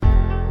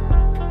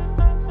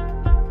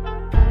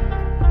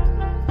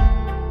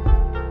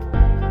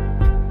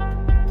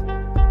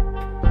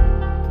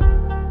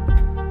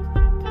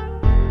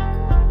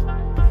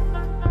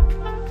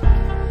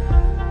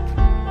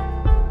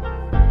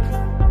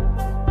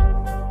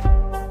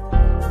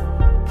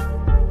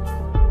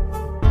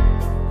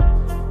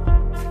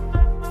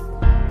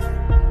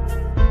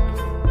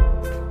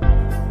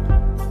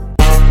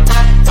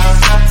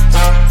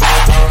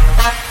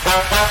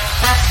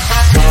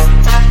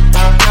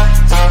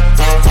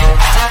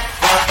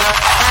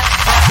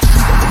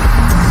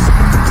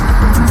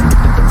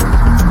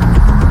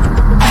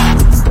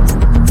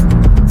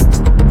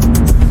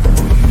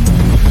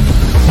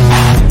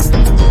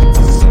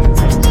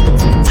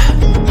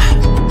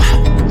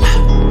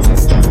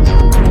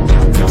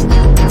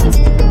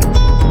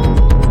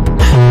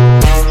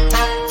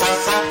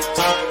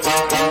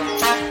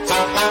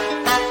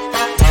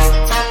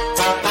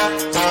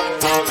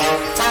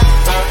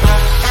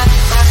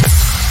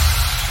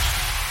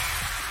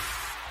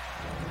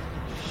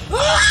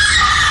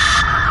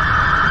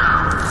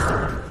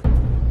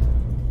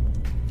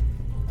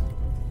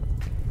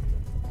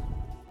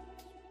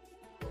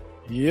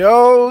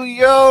Yo,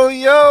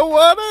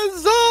 what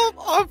is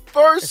up? Our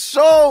first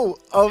show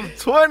of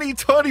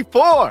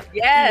 2024.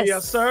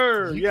 Yes,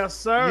 sir. Yes,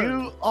 sir.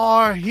 You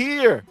are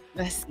here.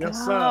 Let's Yes,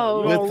 go.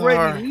 sir. You With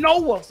already know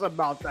what's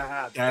about to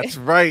happen. That's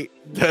right,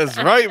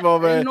 my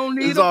man. Ain't no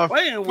need This is of our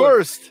playing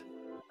with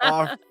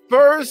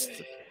first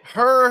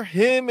her,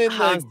 him, and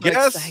I'm the so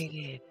guest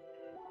excited.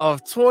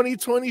 of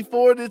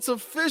 2024. It's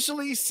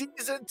officially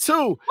season 2.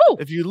 Woo!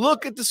 If you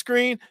look at the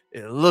screen,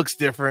 it looks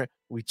different.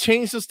 We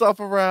changed some stuff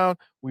around.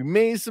 We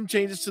made some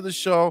changes to the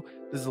show.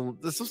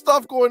 There's some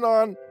stuff going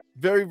on.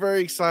 Very,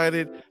 very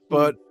excited.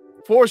 But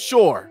for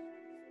sure,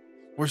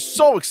 we're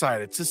so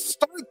excited to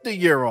start the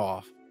year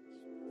off.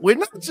 We're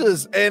not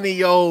just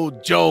any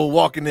old Joe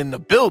walking in the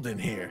building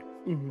here.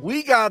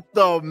 We got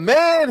the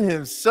man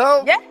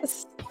himself.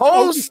 Yes.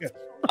 Post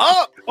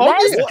up.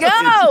 Let's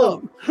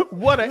go.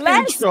 What an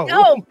Let's intro.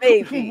 go,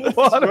 baby.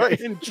 What right.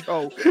 an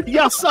intro.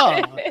 Yes,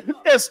 sir.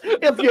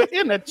 If you're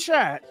in the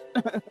chat,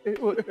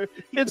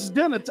 it's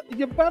dinner time.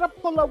 You better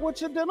pull up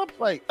with your dinner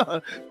plate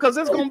because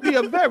it's going to be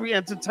a very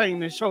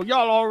entertaining show.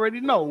 Y'all already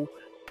know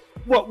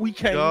what we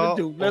came to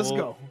do. Let's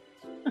go.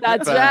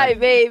 That's Facts. right,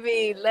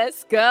 baby.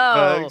 Let's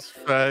go.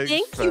 Facts,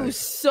 Thank you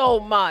so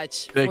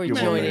much Thank for you,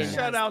 joining man. us.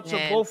 Shout out to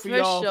man. both of First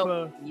y'all show for-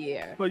 of the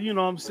year. But you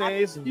know what I'm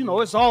saying?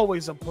 It's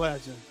always a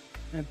pleasure.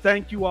 And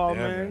thank you all,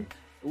 Yeah, man.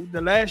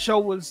 The last show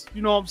was,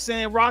 you know what I'm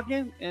saying,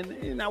 rocking.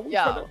 And now we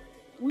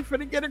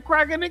finna get it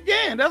cracking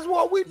again. That's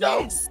what we do.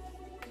 Yes.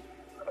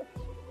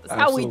 That's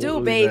how we do,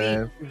 Absolutely, baby.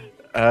 man.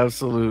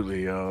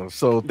 Absolutely, yo.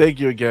 So thank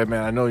you again,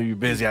 man. I know you're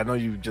busy. I know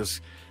you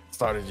just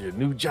started your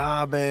new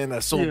job, man.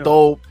 That's so Yeah.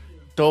 dope.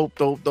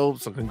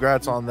 So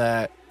congrats on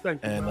that.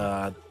 Thank you. And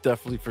bro.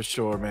 definitely for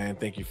sure, man.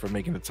 Thank you for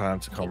making the time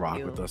to come Thank rock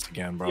you. with us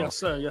again, bro. Yes,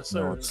 sir. Yes, You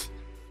know, sir. it's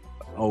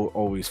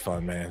always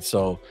fun, man.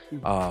 So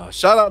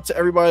shout out to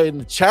everybody in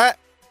the chat.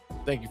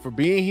 Thank you for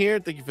being here.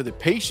 Thank you for the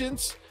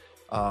patience.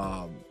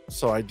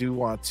 So I do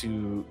want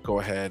to go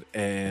ahead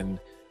and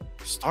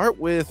start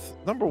with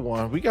number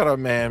one. We got our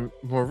man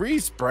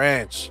Maurice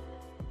Branch.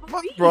 My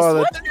Maurice, brother,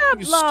 what's thank up,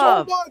 you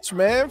love? so much,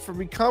 man, for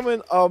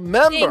becoming a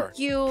member Thank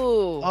you.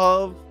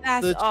 of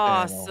That's the channel.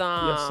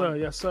 awesome. Yes, sir.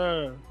 Yes,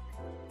 sir.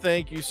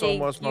 Thank you so Thank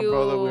much, my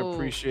brother. We you.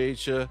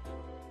 appreciate you.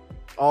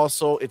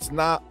 Also, it's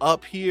not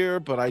up here,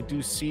 but I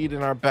do see it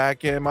in our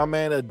back end. My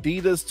man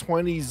Adidas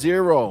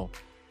 20.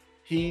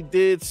 He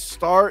did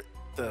start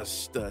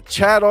the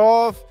chat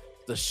off,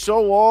 the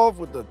show off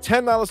with the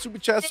 $10 super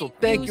chat. So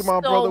thank you, my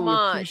so brother.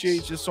 much. We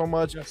appreciate you so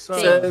much. Yes, sir.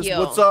 Thank Says, you.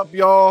 what's up,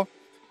 y'all?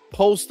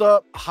 Post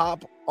up,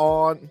 hop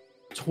on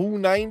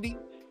 290.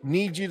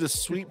 Need you to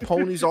sweep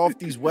ponies off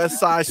these West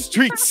Side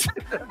streets.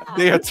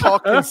 They are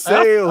talking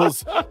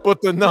sales,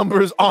 but the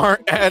numbers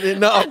aren't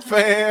adding up,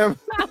 fam.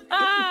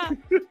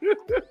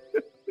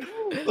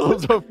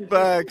 Those are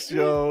facts,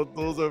 yo.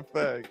 Those are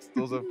facts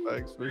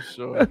for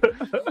sure.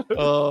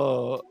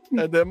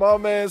 And then my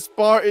man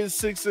Spartan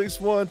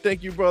 661.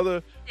 Thank you,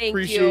 brother. Thank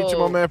Appreciate you,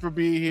 my man, for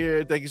being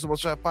here. Thank you so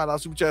much. $5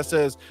 super chat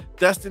says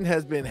Destin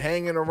has been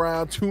hanging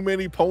around too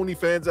many pony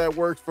fans at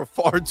work for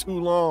far too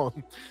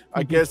long.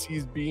 I guess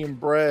he's being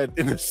bred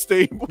in a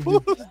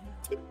stable.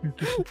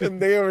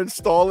 And they are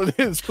installing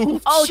his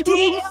hoof. Oh, shoes.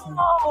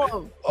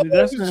 damn.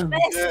 That's shit.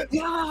 Let's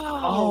go.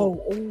 Oh,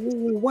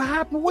 what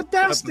happened with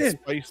That's the Destin?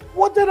 spice.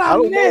 What did I, I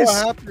don't know miss?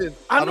 what happened.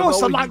 I know it's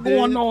a what lot he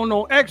going did.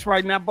 on X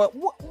right now, but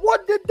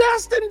what did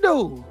Destin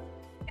do?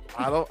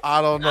 I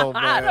don't know,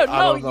 man. I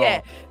don't know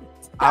yet.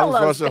 I Tell was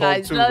us, rushing home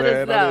guys. too, Let us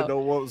man. I know. didn't know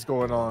what was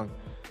going on.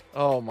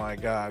 Oh my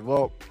god.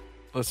 Well,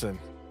 listen,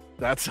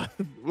 that's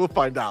we'll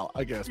find out.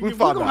 I guess we'll We're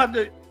find gonna out.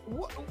 have to.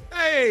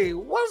 Hey,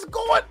 what's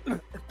going?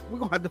 We're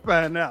gonna have to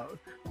find out.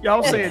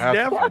 Y'all saying have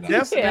to find out.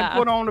 Destin Yeah.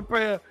 put on the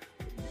pair.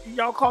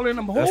 Y'all calling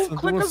him Destin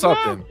hook doing clickers now?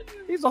 something.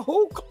 He's a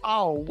hook.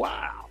 Oh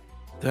wow.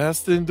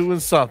 Destin doing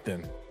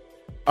something.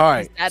 All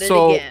right. He's at it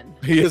so again.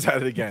 he is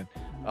at it again.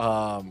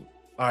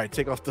 All right,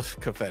 take off the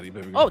confetti,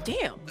 baby. Oh,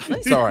 damn.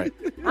 It's all right.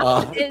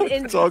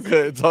 It's all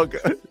good. It's all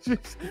good.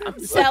 I'm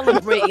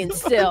celebrating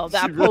still.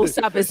 That She really- post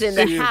up is in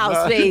the she is house,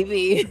 not.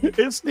 baby.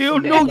 It's still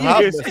New I'm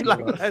Year's. messing Like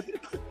around. that.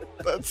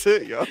 That's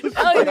it, yo.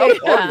 Oh,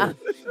 yeah.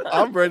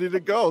 I'm ready to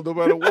go no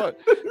matter what.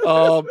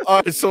 All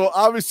right, so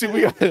obviously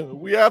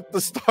we have to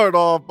start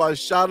off by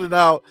shouting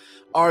out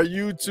our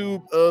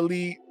YouTube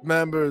elite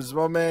members.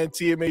 My man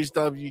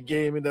TMHW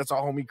Gaming, that's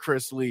our homie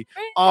Chris Lee.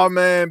 Our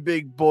man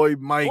Big Boy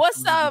Mike. What's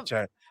who's in the up?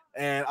 chat,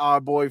 and our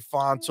boy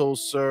Fonto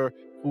Sir,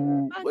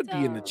 who would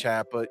be in the Fonto.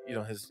 chat, but you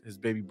know his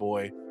baby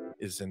boy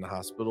is in the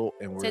hospital,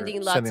 and we're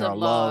Sending sending, lots our of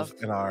love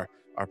love. and our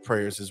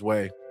prayers his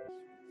way.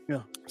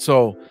 Yeah.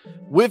 So,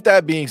 with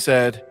that being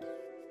said,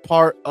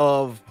 part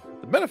of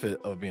the benefit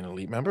of being an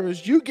elite member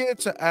is you get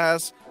to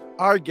ask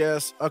our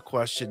guests a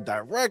question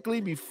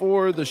directly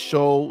before the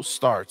show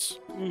starts.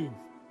 Mm.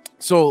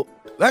 So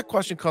that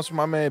question comes from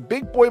my man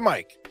Big Boy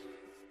Mike.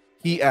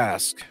 He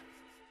asked,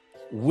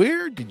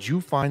 where did you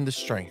find the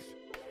strength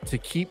to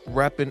keep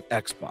repping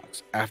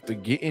Xbox after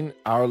getting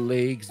our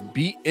legs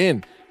beat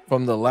in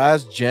from the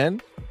last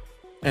gen?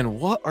 And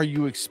what are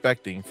you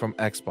expecting from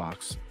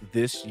Xbox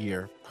this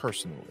year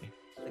personally?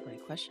 That's a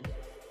great question.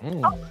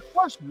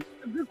 Question.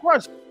 A good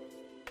question.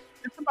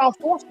 It's about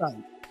foresight,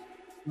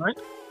 right?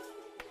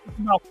 It's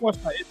about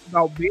foresight. It's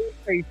about being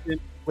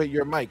patient. Wait,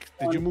 your mic.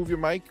 Did you move your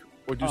mic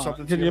or do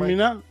something to Can you your hear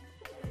me mic? now?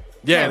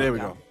 Yeah, there we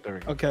go. There we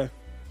go. Okay.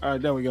 All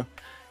right, there we go.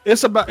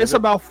 It's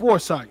about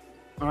foresight.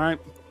 All right.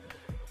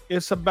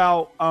 It's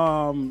about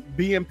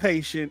being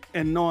patient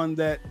and knowing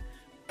that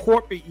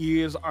corporate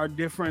years are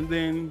different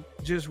than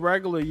just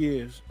regular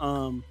years.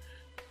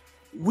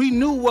 We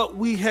knew what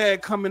we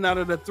had coming out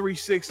of the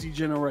 360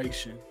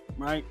 generation,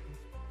 right?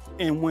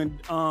 And when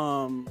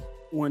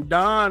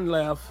Don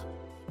left,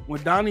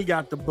 when Donnie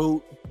got the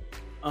boot,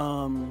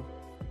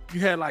 you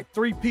had like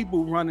 3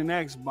 people running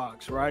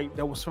Xbox, right?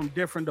 That was from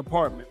different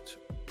departments.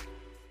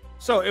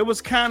 So it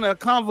was kind of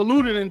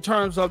convoluted in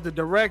terms of the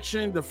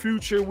direction, the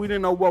future. We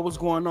didn't know what was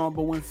going on.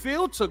 But when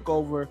Phil took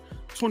over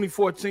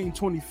 2014,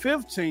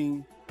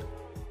 2015,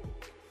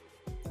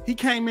 he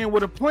came in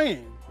with a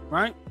plan,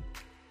 right?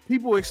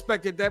 People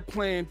expected that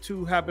plan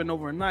to happen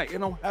overnight. It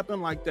don't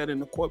happen like that in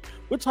the corp.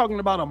 We're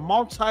talking about a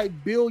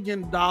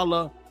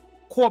multi-billion-dollar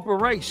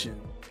corporation,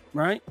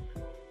 right?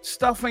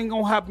 Stuff ain't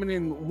gonna happen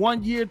in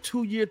 1 year,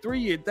 2 year, 3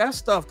 year. That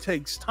stuff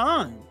takes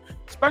time,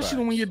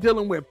 especially when you're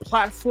dealing with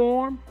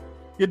platform,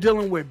 you're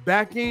dealing with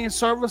back-end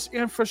service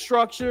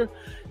infrastructure,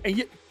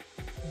 and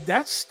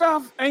that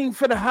stuff ain't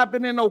finna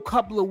happen in no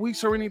couple of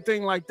weeks or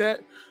anything like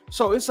that.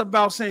 So it's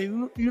about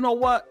saying, you know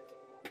what?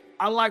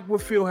 I like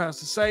what Phil has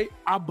to say.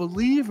 I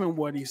believe in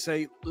what he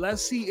say.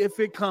 Let's see if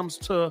it comes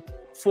to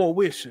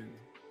fruition.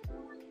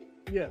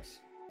 Yes.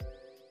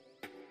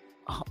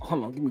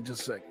 Hold on, give me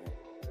just a second.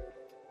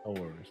 No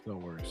worries, no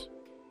worries.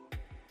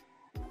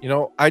 You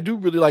know, I do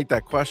really like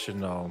that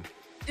question though.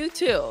 Do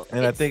too.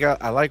 And I think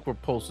I like where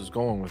Post is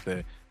going with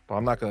it, but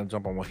I'm not gonna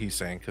jump on what he's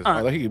saying because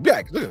right. he's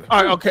back. Look at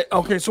All right,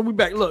 okay. So we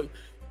back. Look,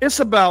 it's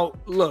about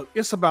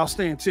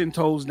staying 10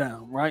 toes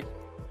down, right?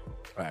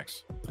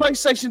 Facts.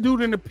 PlayStation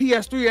dude in the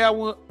PS3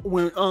 era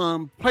when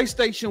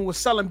PlayStation was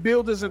selling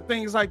builders and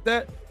things like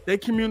that, their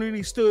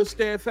community stood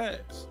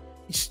steadfast.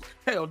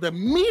 Hell, the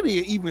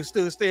media even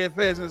stood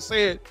steadfast and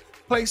said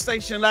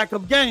PlayStation lack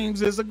of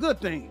games is a good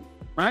thing,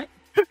 right?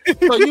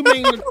 So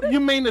you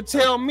mean to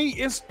tell me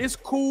it's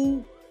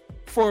cool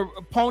for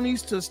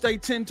ponies to stay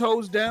 10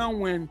 toes down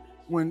when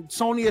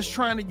Sony is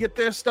trying to get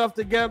their stuff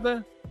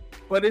together,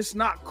 but it's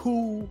not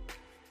cool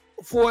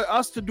for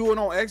us to do it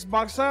on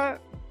Xbox side,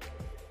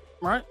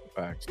 right?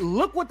 Facts.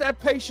 Look what that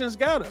patience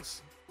got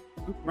us,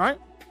 right?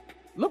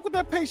 Look what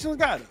that patience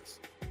got us.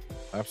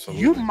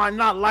 Absolutely. You might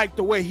not like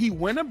the way he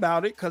went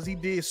about it because he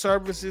did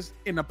services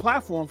in the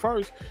platform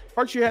first.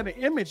 First, you had an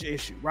image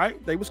issue,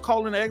 right? They was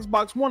calling the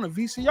Xbox One a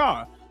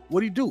VCR.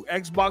 What'd he do?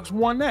 Xbox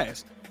One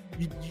S.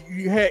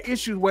 You had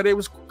issues where they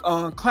was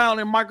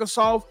clowning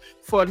Microsoft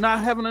for not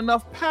having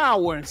enough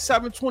power and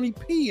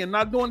 720p and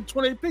not doing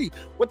 20p.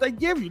 What they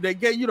give you? They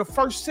gave you the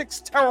first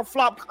 6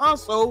 teraflop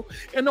console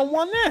in the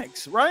One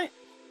X, right?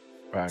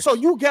 Facts. So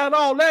you got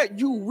all that.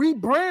 You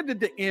rebranded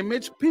the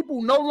image.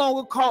 People no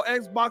longer call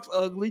Xbox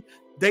ugly.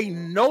 They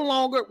no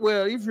longer,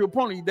 well, if you're a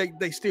pony,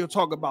 they still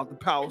talk about the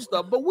power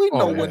stuff, but we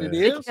know what it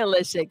is.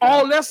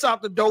 All that's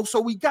out the door.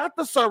 So we got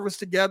the service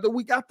together.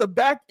 We got the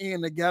back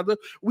end together.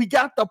 We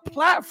got the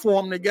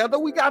platform together.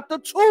 We got the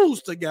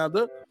tools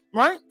together,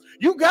 right?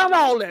 You got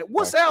all that.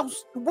 What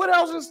else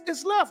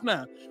is left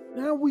now?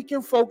 Now we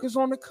can focus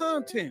on the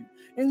content.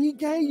 And he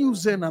gave you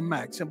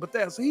ZeniMax and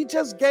Bethesda. He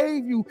just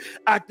gave you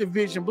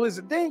Activision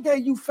Blizzard. Then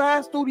gave you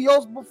 5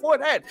 studios before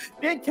that.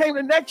 Then came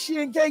the next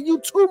year and gave you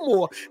 2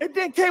 more. And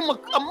then came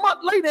a month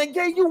later and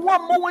gave you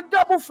 1 more in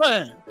Double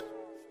Fine.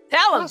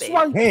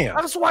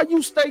 That's why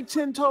you stay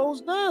 10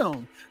 toes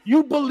down.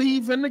 You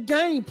believe in the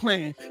game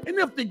plan. And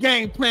if the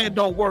game plan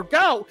don't work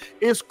out,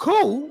 it's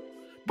cool.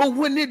 But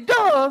when it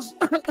does,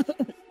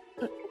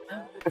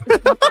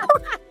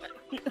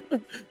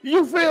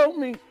 you feel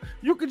me?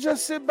 You could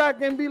just sit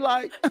back and be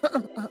like,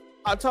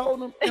 I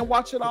told him, and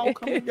watch it all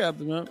come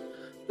together, man.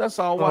 That's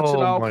all. Watch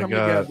it all come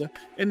together.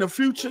 In the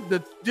future,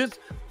 just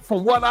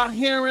from what I'm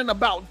hearing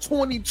about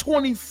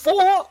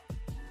 2024.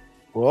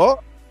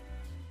 What?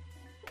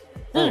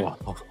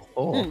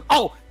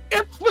 Oh,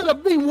 it's gonna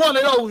be one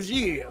of those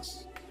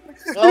years.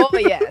 Oh,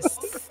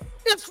 yes.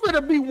 It's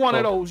gonna be one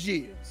of those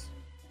years.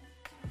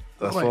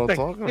 That's what I'm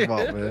talking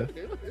about, man.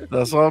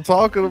 That's what I'm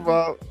talking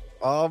about.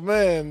 Oh,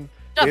 man.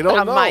 They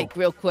don't know. Mike,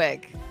 real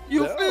quick.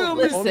 You feel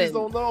me? Listen,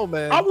 don't know,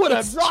 man. I would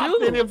have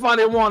dropped it if I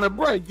didn't want to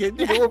break it.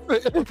 You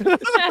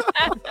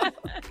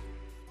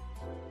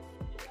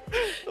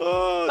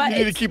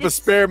need to keep a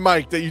spare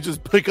mic that you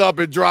just pick up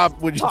and drop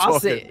when you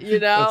talk it, you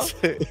know?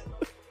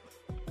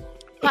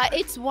 But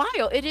it's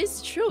wild. It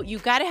is true. You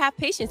got to have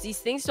patience. These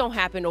things don't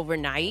happen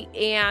overnight.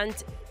 And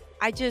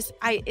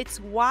it's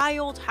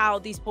wild how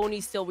these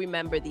ponies still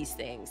remember these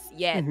things.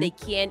 Yet they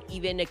can't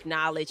even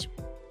acknowledge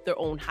their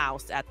own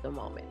house at the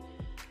moment.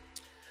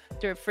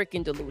 They're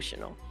freaking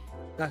delusional.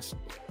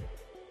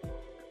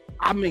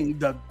 I mean,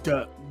 the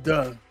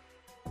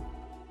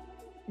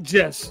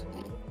just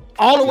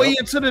all the way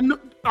into the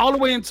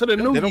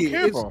new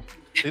year.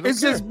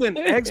 It's just been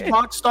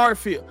Xbox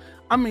Starfield.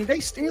 I mean, they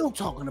still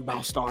talking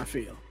about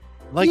Starfield.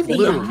 Like even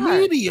literally. the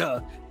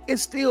media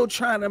is still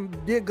trying to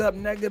dig up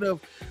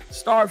negative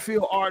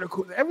Starfield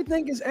articles.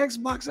 Everything is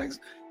Xbox X.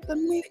 The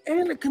media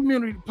and the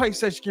community,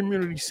 PlayStation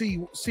community,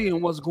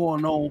 seeing what's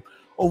going on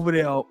over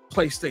there on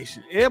PlayStation.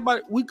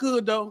 Everybody, we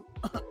good though.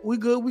 We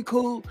good, we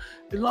cool.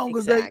 As long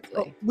as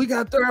we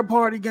got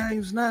third-party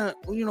games now.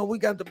 You know, we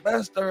got the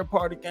best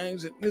third-party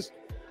games.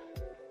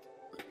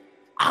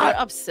 I'm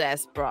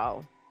obsessed,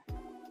 bro.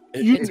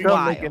 It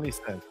doesn't make any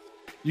sense.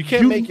 You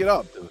can't make it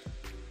up, dude.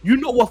 You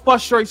know what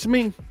frustrates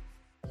me?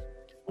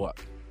 What?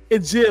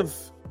 It's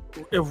if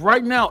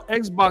right now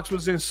Xbox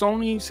was in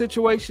Sony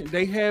situation,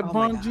 they had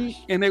Bungie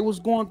and they was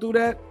going through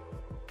that.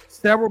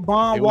 Sarah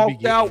Bond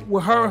walked out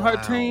with her and her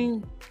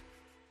team.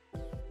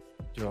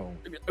 Yo.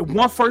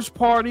 One first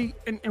party,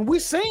 and we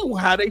seen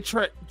how they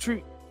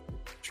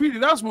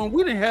treated us when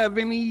we didn't have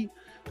any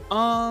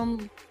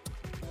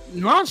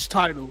launch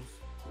titles.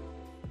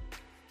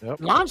 Yep.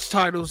 Launch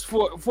titles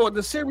for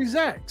the Series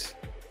X.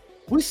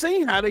 We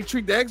seen how they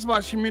treat the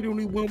Xbox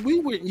community when we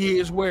went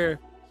years where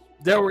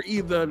there were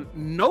either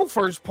no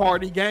first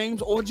party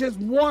games or just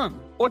one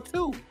or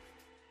two,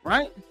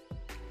 right?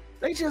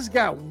 They just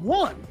got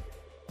one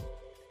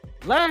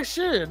last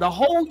year, the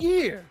whole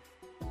year.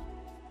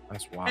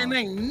 That's wild. And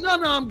ain't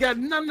none of them got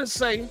nothing to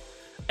say.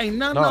 Ain't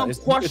none of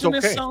them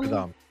questioning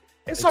something.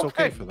 It's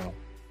okay for them.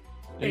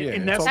 Yeah,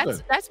 and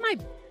that's my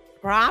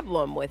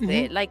problem with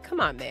it. Like,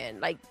 come on,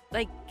 man. Like,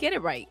 get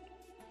it right.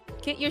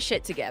 Get your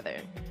shit together.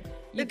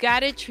 You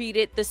gotta treat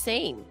it the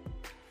same.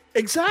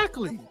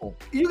 Exactly.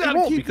 You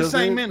gotta keep the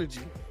same energy.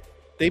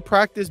 They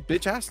practice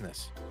bitch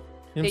assness.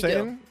 You know what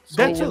I'm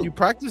saying? So when you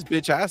practice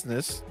bitch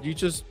assness, you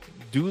just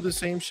do the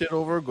same shit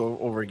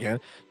over again.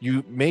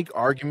 You make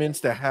arguments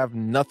that have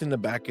nothing to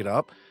back it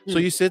up. So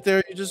you sit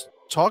there, you just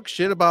talk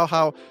shit about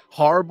how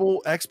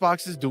horrible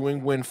Xbox is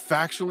doing when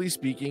factually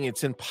speaking,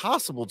 it's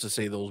impossible to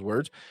say those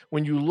words.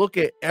 When you look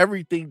at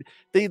everything,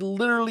 they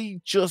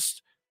literally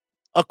just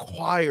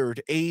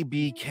acquired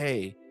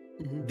ABK.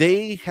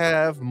 They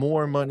have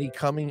more money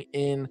coming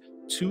in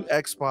to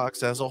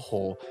Xbox as a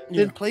whole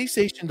than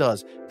PlayStation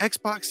does.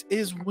 Xbox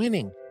is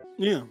winning.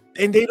 Yeah.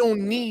 And they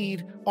don't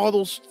need all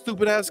those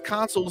stupid ass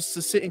consoles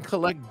to sit and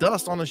collect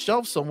dust on a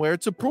shelf somewhere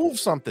to prove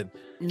something.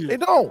 They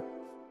don't.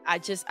 I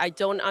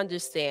don't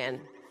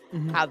understand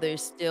how they're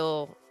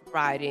still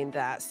riding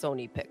that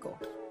Sony pickle.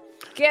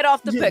 Get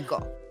off the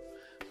pickle.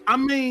 I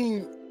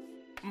mean,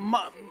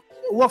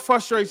 what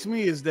frustrates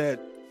me is that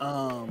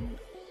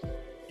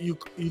you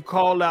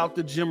call out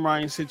the Jim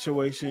Ryan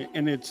situation,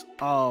 and it's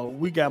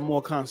we got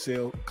more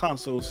console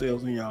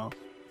sales than y'all.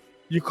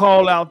 You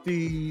call out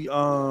the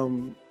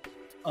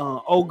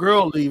old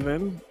girl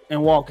leaving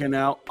and walking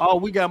out. Oh,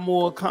 we got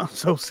more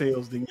console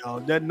sales than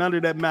y'all. That none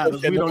of that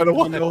matters. We don't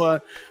even know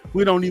her.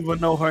 We don't even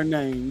know her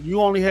name.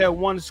 You only had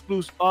one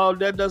exclusive. Oh,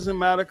 that doesn't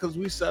matter because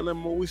we selling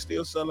more. We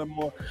still selling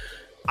more.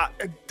 I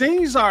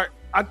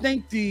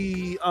think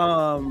the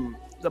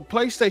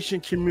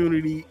PlayStation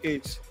community,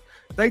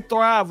 they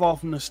thrive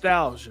off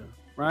nostalgia,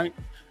 right?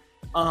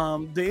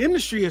 The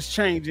industry has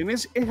changed, and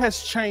it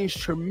has changed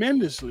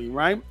tremendously,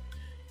 right?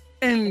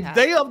 And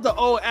they have the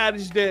old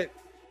adage that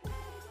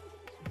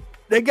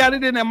they got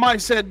it in their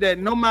mindset that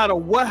no matter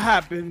what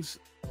happens,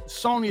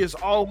 Sony is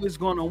always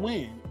going to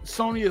win.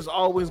 Sony is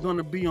always going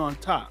to be on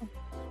top,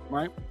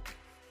 right?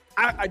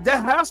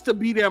 That has to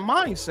be their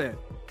mindset.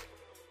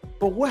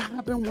 But what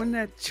happened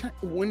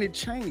when it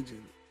changes?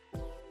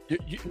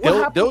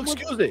 They'll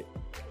excuse it.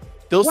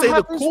 They'll say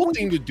the cool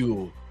thing to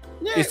do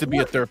is to be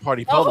a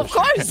third-party publisher.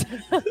 Of course.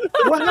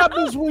 What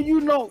happens when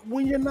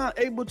you're not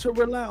able to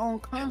rely on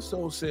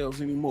console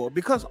sales anymore?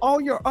 Because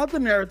all your other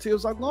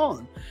narratives are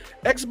gone.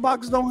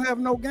 Xbox don't have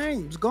no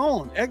games,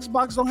 gone.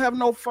 Xbox don't have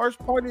no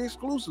first-party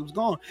exclusives,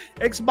 gone.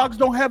 Xbox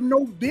don't have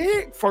no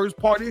big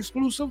first-party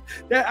exclusive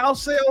that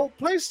outsell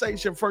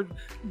PlayStation for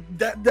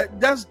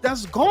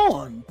that's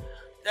gone.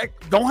 That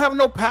don't have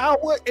no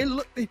power.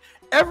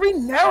 Every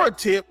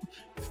narrative,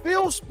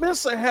 Phil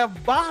Spencer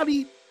have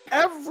bodied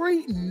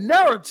every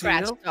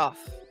narrative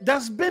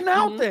that's been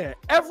out there.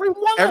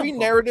 Every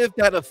narrative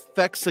that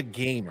affects a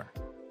gamer,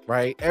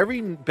 right?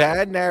 Every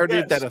bad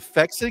narrative that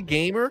affects a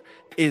gamer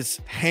is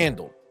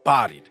handled,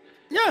 bodied.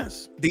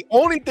 Yes. The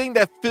only thing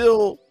that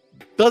Phil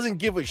doesn't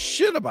give a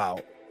shit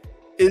about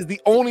is the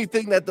only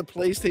thing that the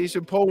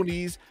PlayStation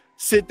ponies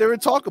sit there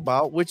and talk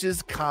about, which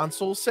is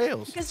console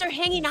sales. Because they're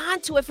hanging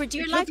on to it for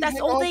dear life. That's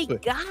all they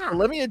got. Well,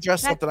 let me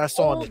address something I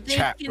saw in the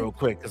chat real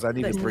quick because I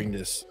need to bring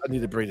this. I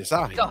need to bring this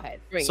out here. Go ahead.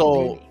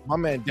 My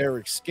man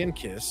Derek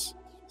Skinkiss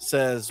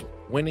says,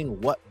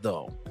 "Winning what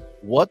though?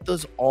 What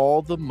does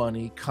all the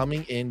money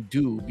coming in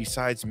do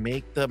besides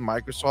make the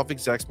Microsoft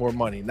execs more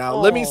money?" Now,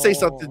 let me say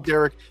something,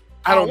 Derek.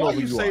 I don't know who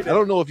you are. I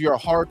don't know if you're a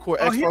hardcore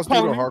Xbox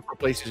dude or a hardcore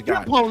PlayStation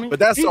guy, but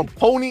that's some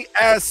pony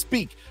ass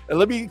speak. And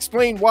let me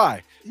explain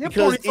why.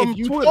 Because if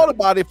you thought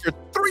about it for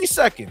 3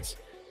 seconds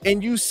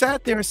and you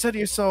sat there and said to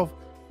yourself,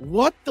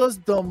 what does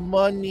the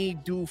money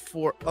do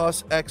for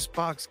us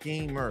Xbox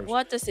gamers?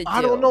 What does it do? I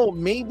don't know.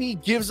 Maybe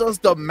gives us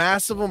the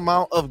massive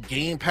amount of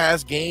Game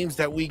Pass games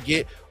that we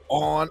get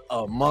on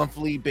a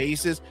monthly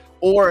basis.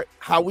 or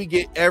how we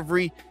get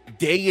every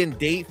day and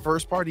date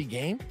first party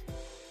game.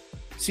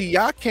 See,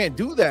 y'all can't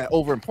do that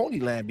over in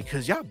Ponyland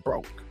because y'all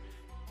broke,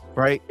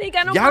 right? They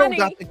got no y'all money.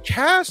 don't got the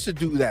cash to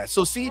do that.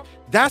 So see,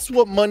 that's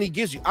what money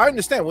gives you. I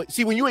understand.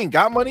 See, when you ain't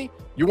got money,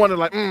 you're wondering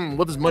like,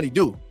 what does money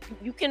do?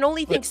 You can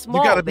only think But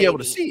small. you got to be able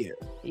to baby. see it,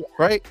 Yeah.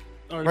 right?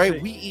 Or Right? say-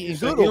 We eating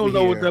so good you over don't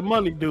know what here that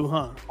money do,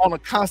 huh? on a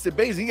constant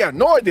basis. You got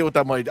no idea what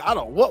that money do. I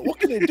don't. What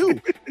can it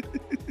do?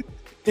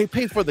 They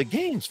pay for the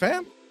games,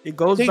 fam. It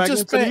goes They back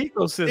just into the spent-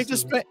 ecosystem. They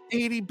just spent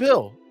 80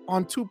 bill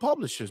on 2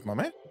 publishers, my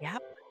man.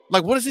 Yep.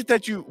 Like, what is it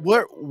that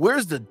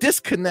where's the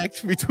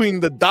disconnect between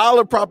the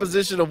dollar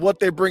proposition of what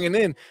they're bringing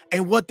in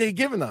and what they're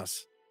giving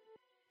us?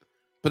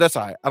 But that's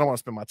all right. I don't want to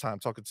spend my time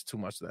talking too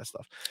much of that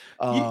stuff.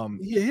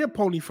 He'll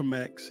Pony from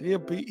X.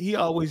 He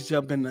always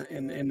jump in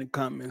the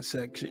comment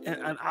section,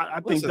 and I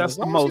think Listen, that's as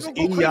the long as most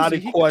he don't go idiotic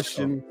crazy, he can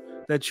question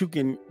that you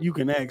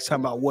can ask. How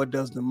about what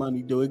does the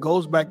money do? It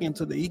goes back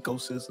into the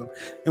ecosystem,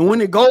 and when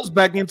it goes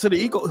back into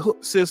the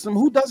ecosystem,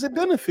 who does it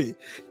benefit?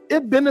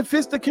 It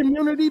benefits the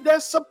community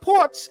that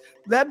supports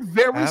that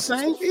very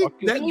same.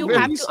 Absolutely. That And you very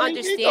have to same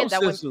understand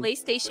that when ecosystem.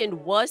 PlayStation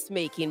was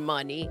making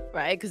money,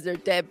 right? Because they're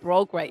dead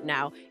broke right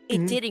now, it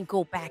Mhm. didn't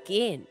go back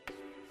in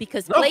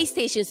because No.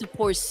 PlayStation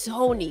supports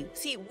Sony.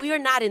 See, we're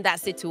not in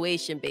that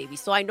situation, baby.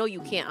 So I know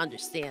you can't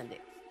understand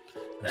it.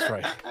 That's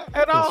right. At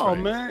That's all,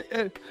 right.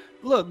 man.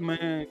 Look,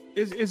 man,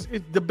 it's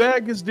the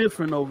bag is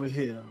different over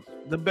here.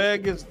 The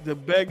bag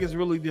is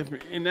really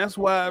different, and that's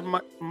why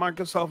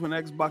Microsoft and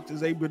Xbox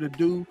is able to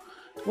do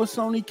what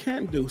Sony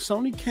can't do.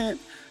 Sony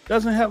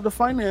doesn't have the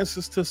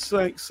finances to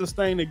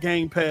sustain a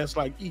Game Pass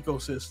like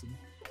ecosystem.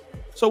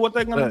 So what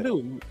they're gonna Right.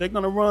 do? They're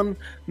gonna run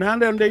now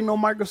that they know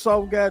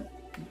Microsoft got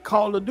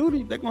Call of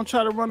Duty. They're gonna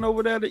try to run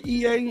over there to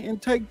EA and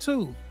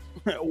Take-Two.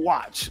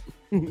 Watch.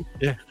 You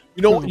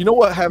know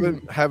what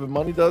having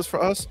money does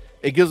for us?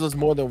 It gives us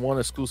more than one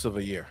exclusive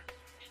a year.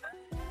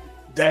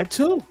 That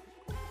too.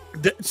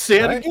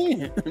 Say Right.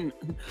 it again.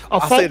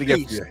 I'll say it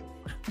again for you.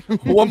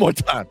 One more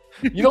time.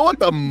 You know what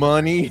the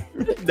money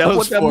That's does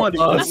what that for money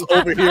us does.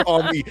 over here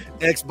on the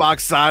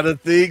Xbox side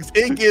of things?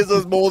 It gives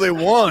us more than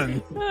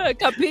one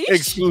Capiche?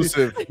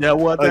 exclusive. That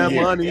what that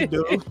year. money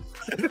do. All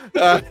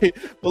right.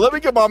 Well, let me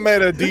get my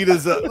man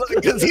Adidas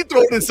because he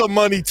thrown in some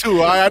money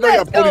too. All right? I know y'all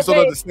Let's go, ponies don't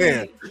baby.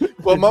 understand.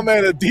 But my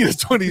man Adidas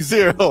 20,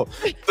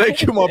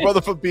 thank you, my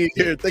brother, for being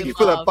here. Thank you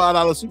for that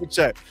 $5 super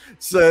chat.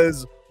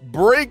 Says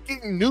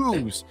breaking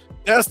news.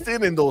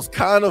 Destin and those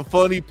kind of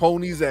funny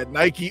ponies at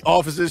Nike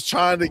offices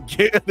trying to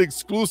get an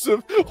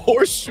exclusive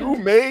horseshoe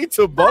made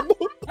to bundle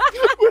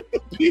with the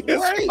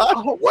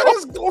PS5. Wait, what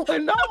is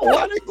going on?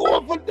 Why they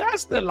going for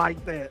Destin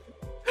like that?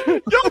 Yo,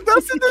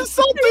 Destin did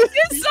something.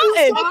 He did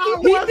something.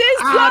 He did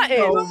I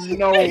something.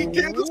 don't know. He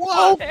getting the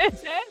What?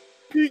 smoke.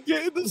 He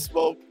getting the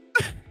smoke.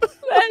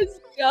 Let's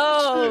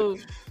go.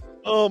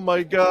 Oh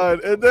my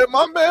God. And then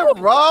my man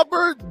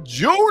Robert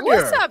Jr.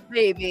 What's up,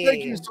 baby?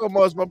 Thank you so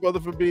much, my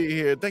brother, for being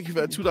here. Thank you for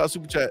that $2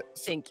 super chat.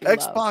 Thank you, love.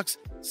 Xbox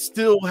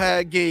still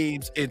had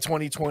games in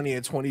 2020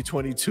 and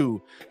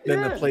 2022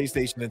 than the Yeah.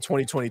 PlayStation in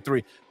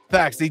 2023.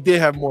 Facts, they did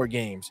have more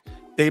games.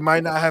 They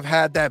might not have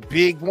had that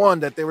big one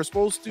that they were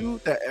supposed to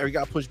that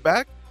got pushed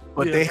back,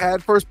 but Yeah. they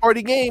had first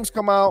party games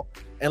come out.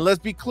 And let's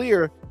be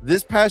clear,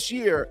 this past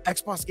year,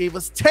 Xbox gave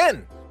us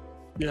 10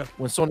 Yeah.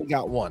 when Sony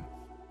got 1.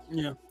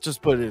 Yeah.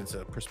 Just put it into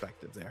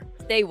perspective there.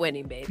 Stay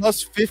winning, baby.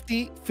 Plus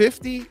 50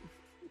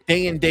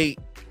 day and date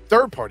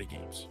third party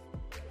games.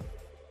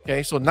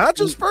 Okay, so not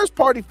just first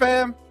party,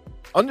 fam.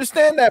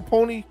 Understand that,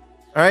 Pony.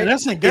 All right, And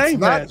that's in Game it's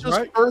not Pass, just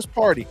right? first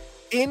party.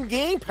 In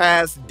Game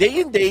Pass,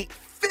 day and date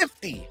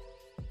 50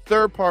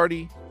 third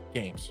party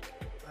games.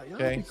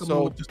 Okay, Okay, so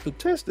so- with the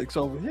statistics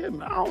over here,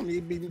 man, I don't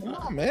need to be.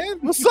 Oh man,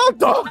 what's up,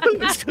 dog?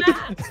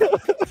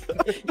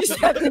 You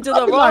stepped into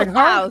I'll the be wrong like, huh?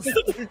 house.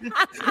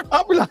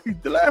 I'll be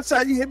like, the last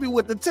time you hit me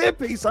with the 10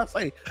 piece, I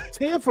say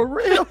 10 for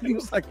real. He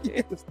was like,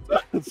 yes.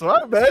 It's all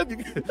right,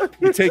 man.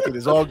 You take it.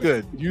 It's all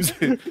good. Use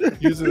it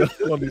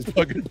on these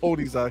fucking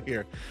ponies out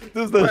here.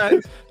 This is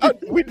the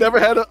we never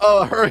had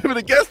heard him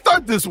a guest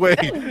start this way.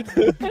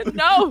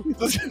 No,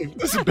 This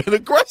has been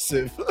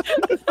aggressive.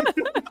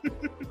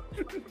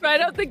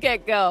 right off the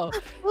get go.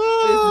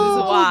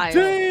 Oh, wild.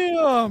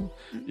 Damn.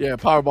 Yeah,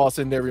 Powerball's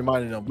in there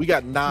reminding them we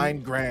got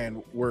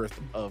 $9,000 worth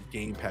of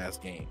Game Pass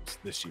games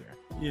this year.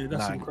 Yeah,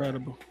 that's 9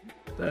 incredible.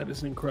 That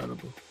is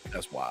incredible.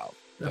 That's wild.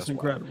 That's wild.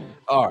 incredible.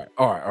 All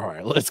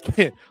right. Let's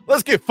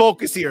get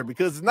focused here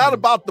because it's not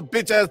about the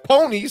bitch ass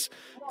ponies.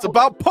 It's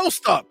about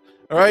post up.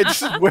 All right,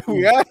 this is where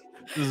we at.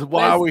 This is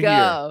why Let's we're here.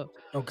 go.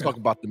 Okay. Talk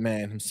about the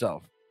man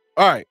himself.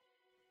 All right,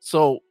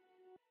 so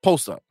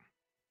post up.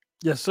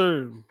 Yes,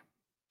 sir.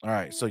 All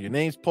right, so your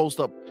name's post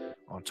up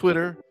on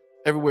Twitter,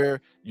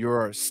 everywhere.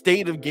 Your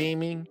State of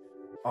Gaming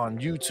on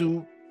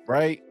YouTube,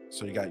 right?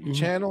 So you got your Mhm.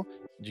 channel,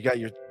 you got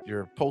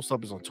your post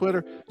up is on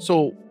Twitter.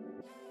 So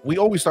we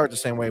always start the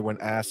same way when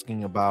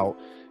asking about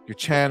your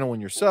channel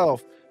and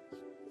yourself.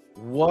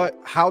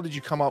 How did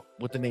you come up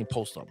with the name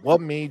Post Up? What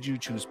made you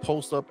choose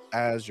Post Up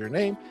as your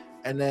name?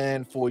 And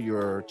then for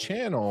your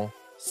channel,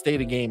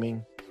 State of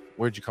Gaming,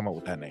 where'd you come up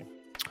with that name?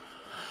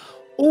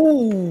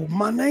 Oh,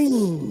 my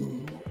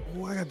name.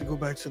 Oh, I got to go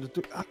back to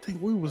the. I think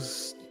we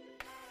was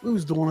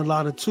doing a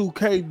lot of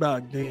 2K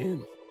back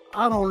then.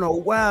 I don't know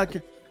why.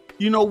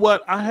 You know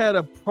what? I had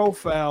a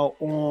profile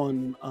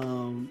on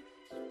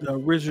the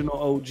original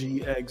OG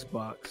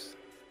Xbox,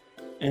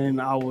 and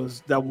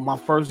my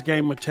first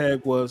gamer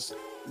tag was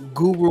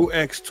Guru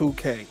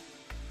X2K,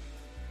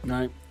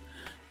 right?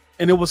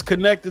 And it was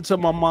connected to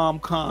my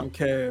mom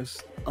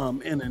Comcast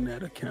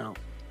internet account.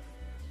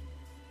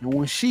 And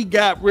when she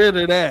got rid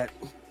of that,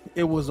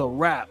 it was a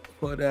wrap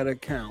for that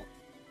account.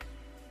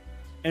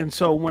 And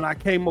so when I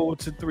came over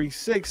to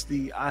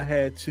 360, I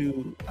had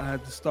to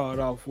start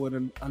off with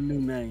a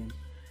new name.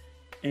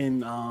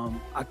 And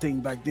I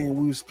think back then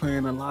we was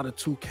playing a lot of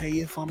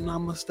 2K, if I'm not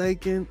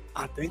mistaken.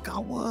 I think I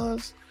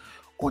was.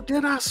 Or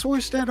did I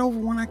switch that over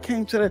when I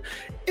came to that?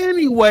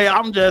 Anyway, I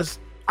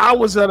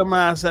was at a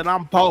mindset,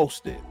 I'm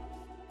posted.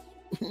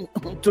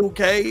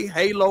 2K,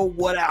 Halo,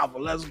 whatever.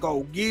 Let's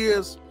go.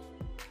 Gears.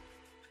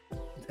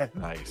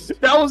 Nice.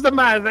 That was the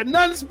mindset.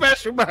 Nothing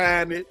special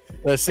behind it.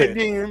 That's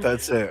it.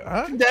 That's it.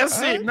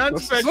 That's it. Nothing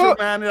special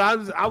behind it. I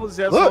was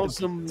just on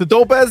some. It's a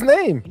dope ass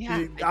name.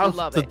 Yeah, I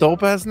love it. It's a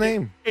dope ass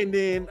name. And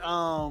then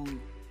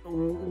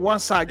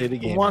once I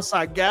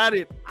got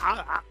it,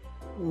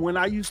 when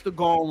I used to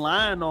go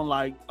online on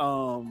like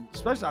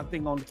especially I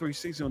think on the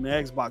 360 on the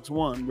Xbox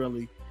One,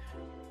 really,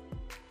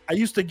 I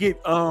used to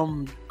get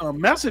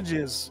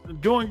messages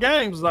during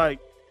games like,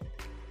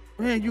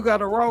 man, you got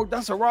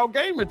that's a raw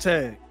gamer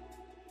tag.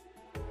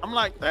 I'm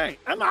like, dang,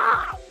 and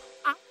I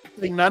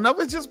think none of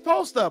it just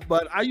post up,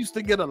 but I used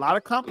to get a lot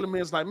of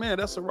compliments like, man,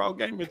 that's a raw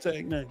gamer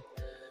tag name.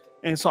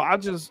 And so I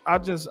just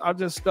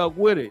stuck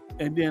with it.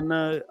 And then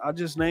I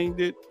just named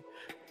it.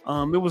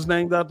 It was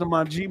named after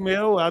my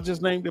Gmail. I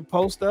just named it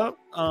Post Up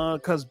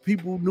because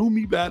people knew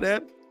me by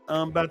that.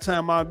 By the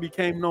time I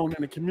became known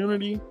in the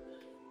community.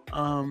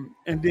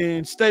 And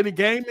then State of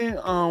Gaming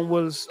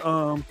was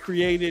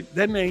created.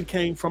 That name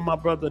came from my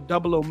brother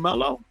Double O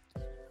Mello.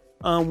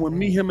 When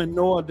me, him, and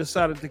Noah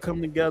decided to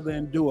come together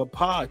and do a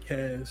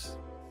podcast,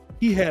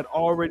 he had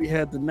already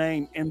had the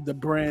name and the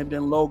brand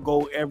and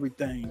logo,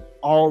 everything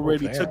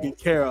already taken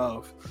care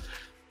of.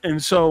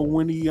 And so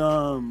when he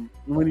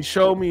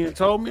showed me and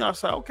told me, I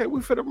said, okay, we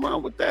finna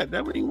run with that.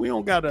 That means we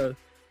don't gotta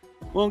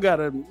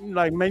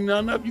like make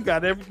nothing up. You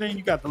got everything.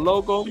 You got the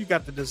logo. You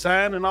got the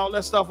design and all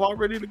that stuff all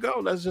ready to go.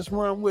 Let's just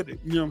run with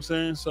it. You know what I'm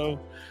saying? So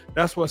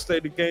that's what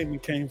State of Gaming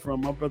came from.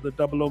 My brother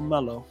Double O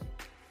Mello.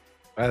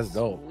 That's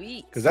dope.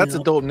 Because that's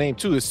a dope name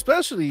too,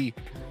 especially,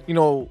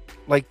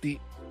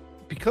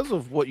 because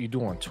of what you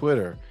do on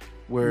Twitter,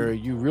 where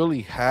you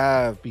really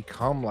have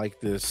become like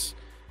this,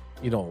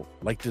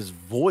 like this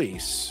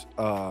voice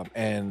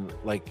and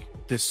like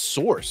this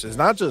source. It's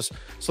not just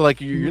so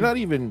like you're not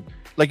even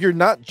like you're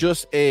not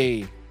just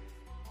a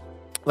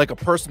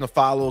person to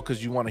follow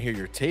because you want to hear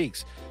your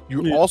takes.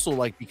 You also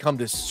like become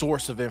this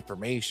source of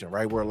information,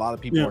 right? Where a lot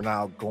of people are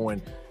now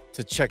going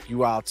to check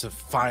you out to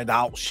find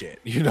out shit,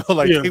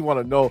 they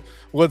want to know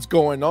what's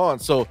going on.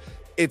 So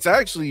it's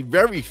actually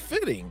very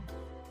fitting.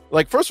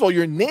 Like, first of all,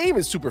 your name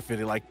is super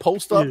fitting, like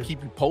Post Up,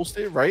 keep you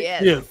posted, right?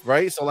 Yeah.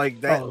 Right. So like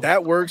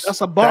that works.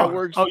 That's a bar. That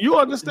works. Oh, you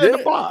understand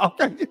the bar.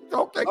 Okay.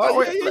 Oh,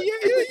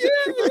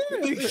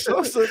 yeah.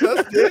 So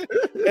that's it.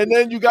 And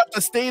then you got the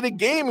State of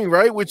Gaming,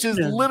 right? Which is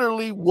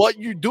literally what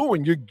you're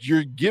doing.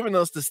 You're giving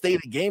us the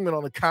State of Gaming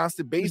on a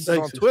constant basis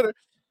on Twitter.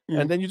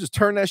 And then you just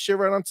turn that shit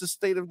right onto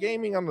State of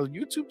Gaming on the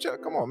YouTube channel.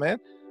 Come on, man.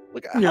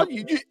 Look at how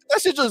you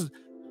that shit just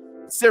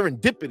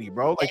serendipity,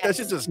 bro. Like that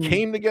shit just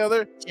came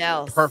together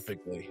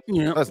perfectly.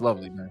 Yeah, that's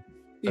lovely, man.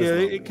 That's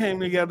lovely. It came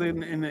together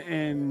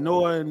and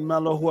Noah and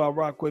Mello, who I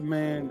rock with,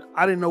 man.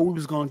 I didn't know we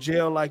was going to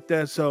jail like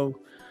that. So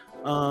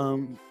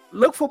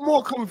look for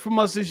more coming from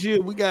us this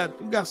year. We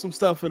got some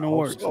stuff in the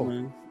works,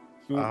 man.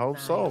 I hope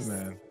so,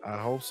 man. I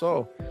hope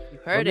so. You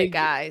heard it,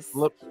 guys.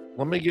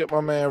 Let me get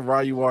my man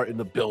Ryuart in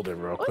the building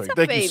real quick.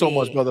 Thank you so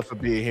much, brother, for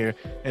being here.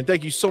 And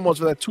thank you so much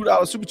for that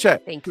 $2 super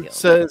chat. Thank you. It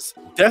says,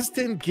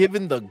 Destin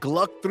giving the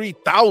Gluck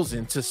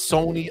 3000 to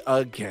Sony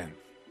again.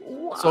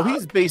 Wow. So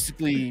he's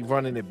basically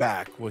running it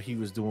back, what he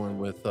was doing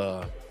with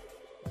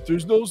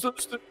there's no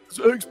such thing as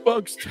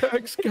Xbox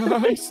tax,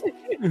 guys.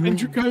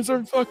 And you guys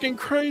are fucking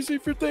crazy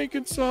for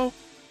thinking so.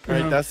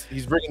 Right,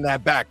 he's bringing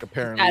that back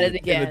apparently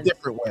in a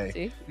different way.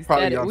 See?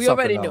 Probably we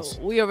already knew.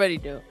 We already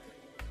knew.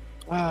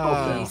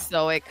 He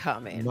saw it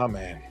coming. My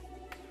man,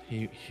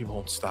 he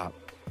won't stop.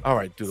 All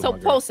right, dude. So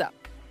Post Up.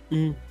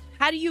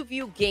 How do you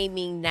view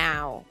gaming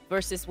now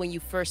versus when you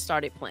first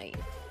started playing?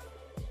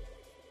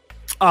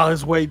 Oh,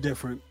 it's way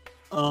different.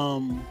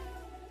 I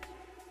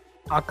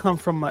come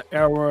from an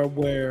era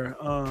where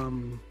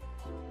hold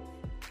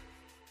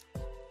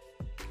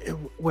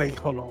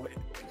on.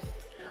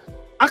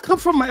 I come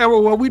from an era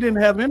where we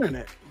didn't have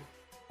internet.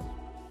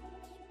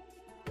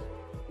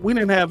 We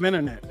didn't have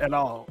internet at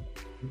all.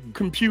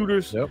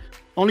 Computers. Yep.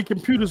 Only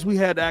computers we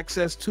had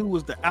access to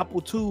was the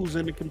Apple IIs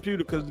in the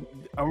computer, because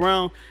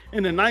around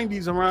in the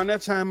 90s, around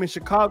that time in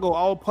Chicago,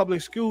 all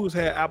public schools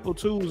had Apple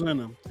IIs in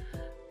them.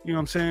 You know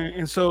what I'm saying?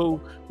 And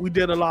so we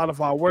did a lot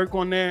of our work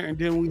on there. And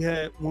then when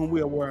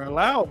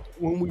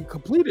we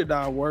completed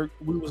our work,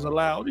 we was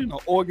allowed,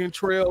 Oregon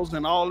Trails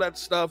and all that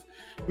stuff.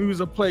 We was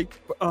to play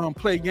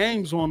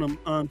games on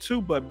them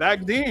too. But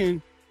back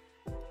then,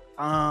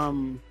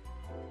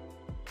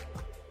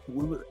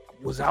 we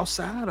was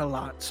outside a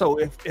lot. So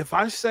if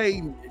I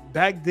say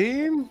back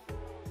then,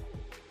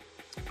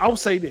 I would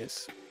say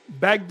this: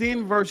 back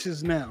then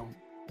versus now,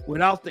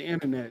 without the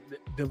internet,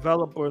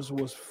 developers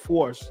was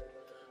forced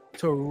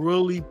to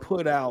really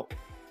put out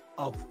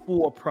a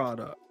full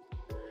product.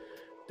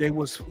 They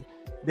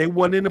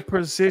weren't in a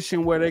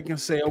position where they can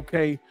say,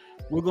 okay,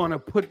 we're going to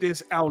put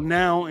this out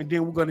now, and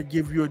then we're going to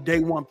give you a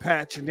day one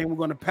patch, and then we're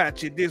going to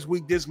patch it this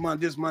week, this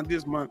month.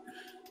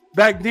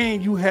 Back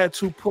then, you had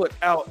to put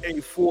out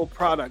a full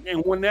product.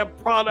 And when that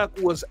product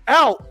was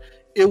out,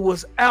 it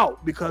was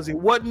out because it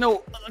wasn't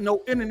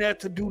no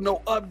internet to do no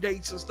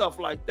updates and stuff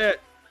like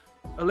that.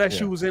 Unless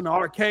you was in the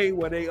arcade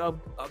where they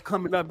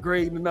come and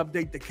upgrade and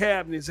update the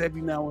cabinets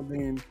every now and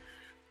then.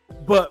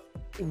 But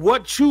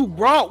what you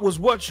brought was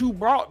what you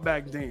brought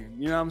back then.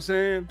 You know what I'm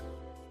saying?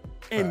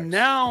 And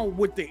now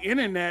with the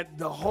internet,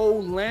 the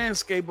whole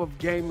landscape of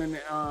gaming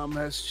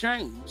has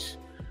changed.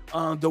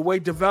 The way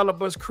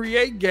developers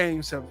create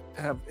games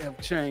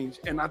have changed.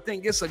 And I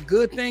think it's a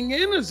good thing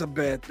and it's a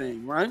bad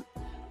thing, right?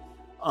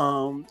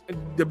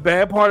 The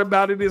bad part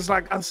about it is,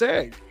 like I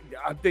said,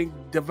 I think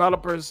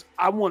developers,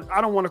 I don't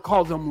want to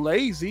call them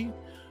lazy,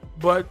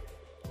 but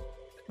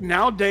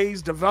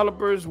nowadays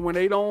developers, when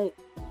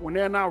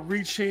they're not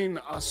reaching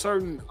a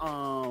certain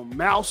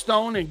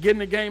milestone and getting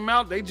the game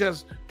out, they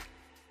just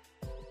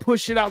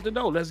push it out the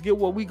door. Let's get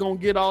what we gonna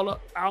get all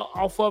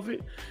off of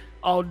it.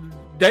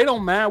 They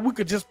don't mind. We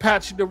could just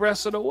patch it the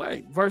rest of the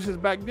way. Versus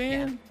back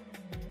then,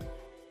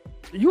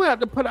 you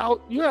had to put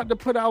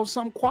out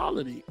some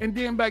quality. And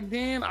then back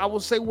then, I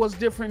would say what's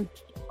different.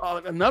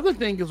 Another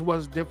thing is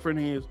what's different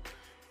is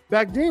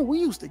back then we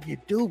used to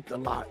get duped a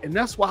lot, and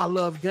that's why I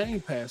love Game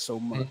Pass so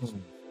much.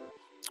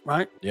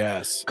 Right?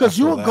 Yes. Because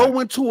you'll go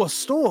into a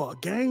store,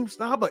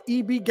 GameStop, or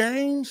EB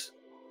Games,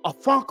 a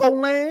Funko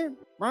Land,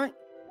 right?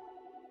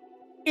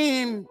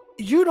 And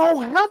you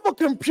don't have a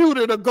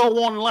computer to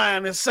go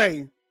online and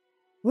say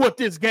what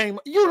this game.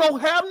 You don't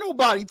have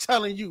nobody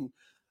telling you.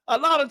 A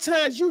lot of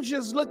times you're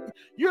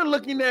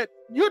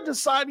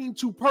deciding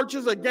to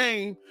purchase a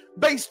game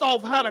based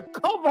off how the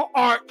cover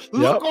art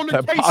look on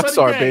the case box of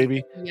the art, game.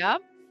 baby.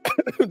 Yep.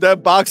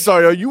 That box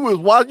art, you would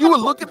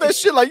look at that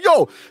shit like,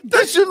 yo,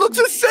 that shit looks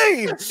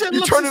insane.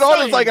 You turn it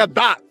on, it's like a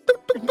dot.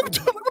 What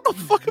the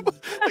fuck?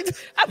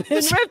 I've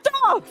been ripped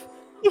off.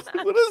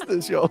 What is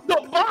this, yo?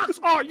 The box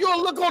art,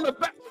 you'll look on the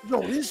back.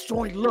 Yo, this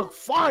joint look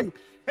fire.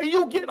 And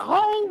you get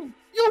home,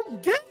 you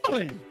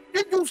gambling.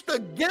 You used to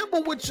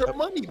gamble with your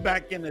money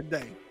back in the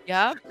day.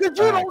 Yeah. Because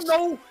you don't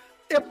know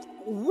if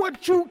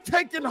what you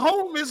taking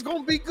home is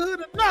going to be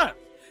good or not.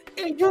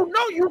 And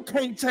you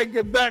can't take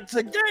it back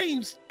to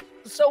games.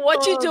 So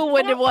what you do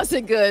when it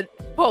wasn't good?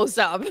 Post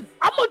up. I'm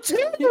going to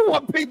tell you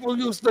what people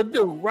used to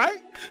do,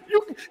 right?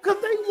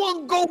 Because they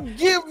won't go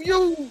give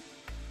you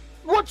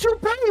what you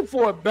paid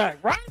for it back,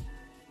 right?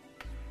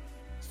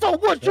 So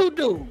what you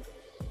do?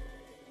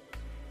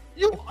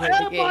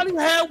 Everybody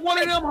had one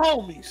of them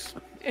homies.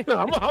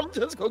 I'm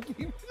just gonna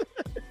keep.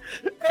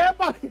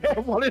 Everybody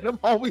had one of them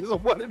homies or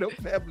one of them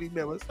family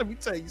members. Let me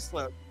tell you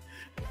something.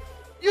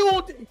 You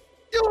want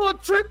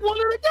to trick one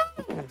of the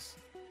guys.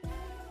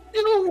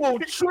 You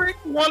want to trick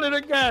one of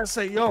the guys.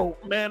 Say, yo,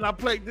 man, I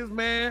played this,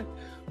 man.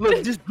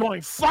 Look, this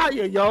joint fire,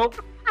 yo.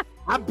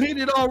 I beat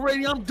it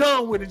already. I'm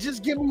done with it.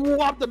 Just give me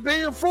more off the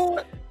band for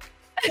it.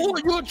 Or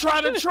you'll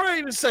try to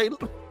trade and say,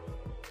 look.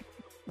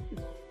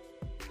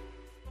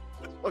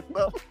 Y'all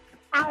know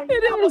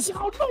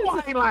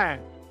I ain't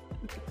lying.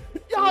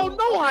 Y'all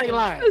know I ain't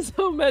lying. That's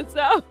so messed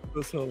up.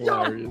 That's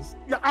hilarious.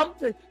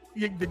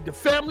 The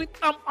family.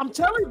 I'm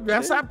telling you,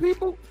 that's how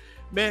people.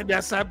 Man,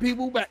 that's how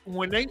people back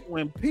when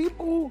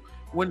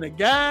the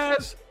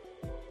guys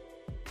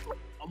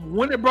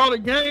when they brought a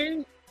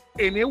game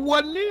and it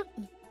wasn't it,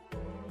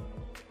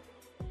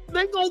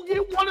 they gonna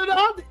get one of the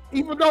other.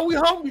 Even though we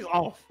hungry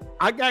off,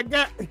 I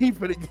got he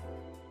for the.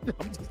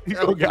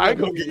 I ain't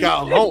gonna get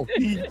y'all home.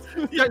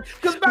 Yeah,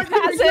 because back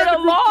Pass it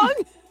along.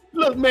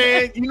 Look,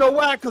 man, you know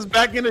why? Because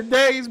back in the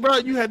days, bro,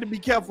 you had to be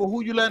careful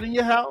who you let in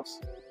your house.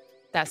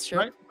 That's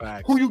true.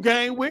 Right? Who you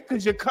game with?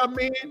 Because you come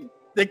in,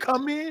 they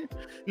come in,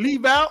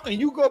 leave out, and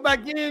you go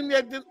back in.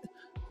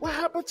 What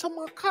happened to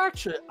my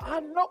cartridge? I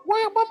know.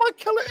 Where did my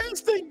killer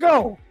instinct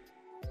go?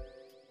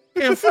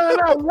 And find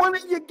out one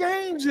of your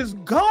games is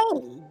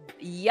gone.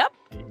 Yep.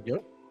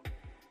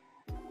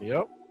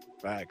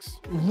 Facts.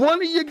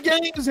 One of your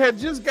games had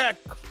just got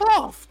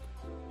cuffed.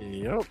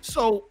 Yep.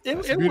 So it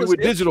was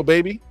with digital,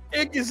 baby.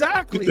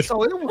 Exactly.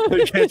 So it was.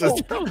 You can't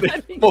just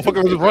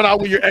motherfucker just run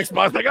out with your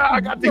Xbox like, I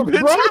got the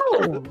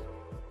bro.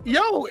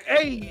 Yo,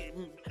 hey.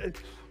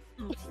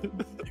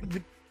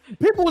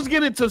 People was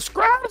getting into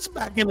scraps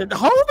back in the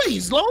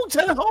homies. Long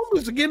time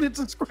homies were getting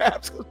into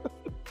scraps.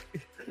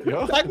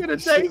 Back in the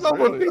days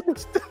over people.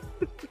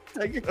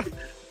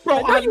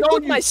 Bro, I know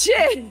you my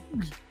shit.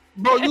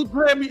 Bro, you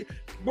playing me.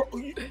 Bro,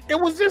 it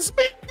was just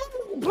me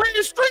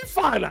playing Street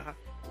Fighter.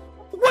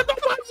 What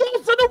nobody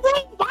else in the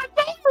room? I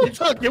know you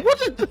took it.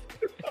 What is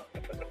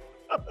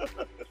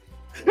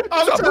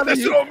I'm trying to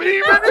shit on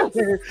me, man.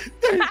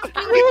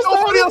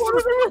 Nobody else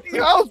was in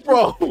the house,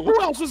 bro.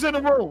 Who else was in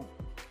the room?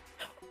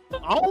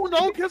 I don't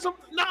know.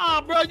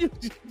 Nah, bro. You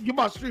get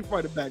my Street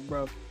Fighter back,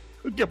 bro.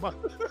 Get my.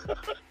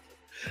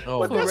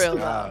 Oh, for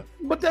real.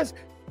 But that's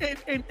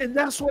and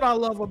that's what I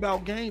love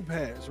about Game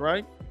Pass,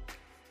 right?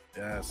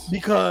 Yes.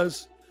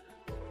 Because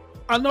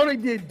I know they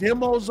did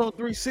demos on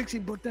 360,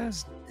 but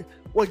that's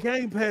what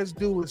Game Pass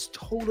do is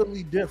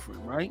totally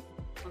different, right?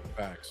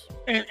 Facts.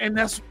 And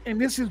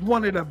this is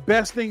one of the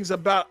best things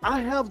about I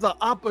have the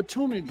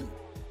opportunity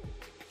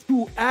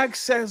to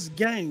access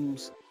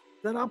games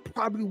that I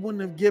probably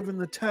wouldn't have given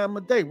the time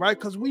of day, right?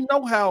 Because we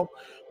know how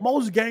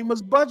most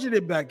gamers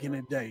budgeted back in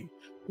the day.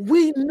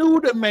 We knew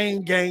the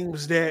main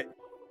games that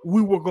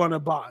we were going to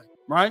buy,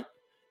 right?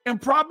 And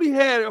probably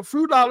had a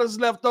few dollars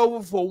left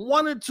over for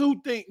one or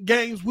two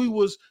games we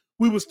was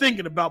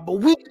thinking about, but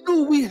we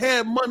knew we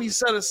had money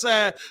set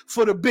aside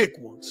for the big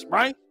ones,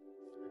 right?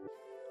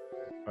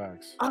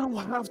 Facts. I don't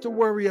have to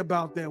worry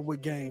about that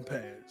with Game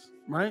Pass,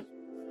 right?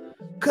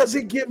 Because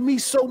it gives me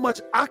so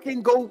much. I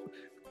can go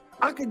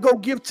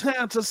give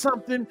time to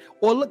something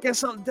or look at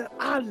something that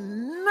I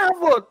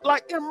never,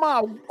 like in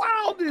my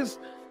wildest,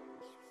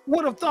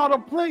 would have thought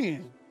of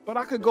playing. But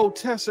I could go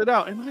test it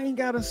out, and I ain't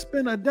got to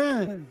spend a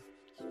dime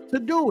to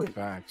do it.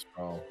 Facts,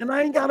 bro. And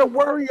I ain't got to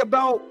worry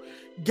about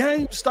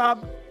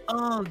GameStop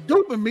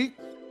duping me,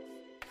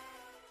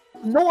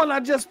 knowing I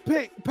just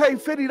paid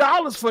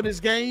 $50 for this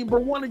game,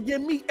 but want to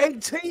give me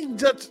 18.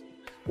 Just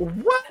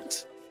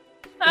what?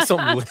 That's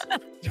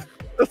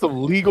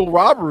some legal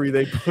robbery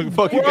they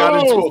fucking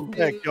got into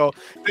effect, yo.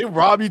 They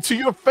rob you to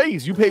your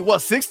face. You pay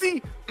what,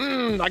 60?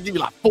 I give you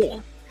like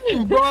 4.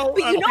 Bro,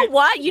 But you know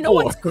what? You know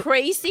what's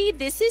crazy?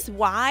 This is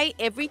why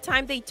every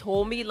time they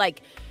told me,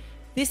 like,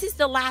 this is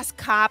the last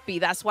copy,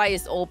 that's why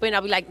it's open,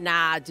 I'll be like,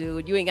 nah,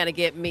 dude, you ain't gonna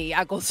get me.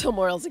 I'll go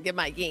somewhere else and get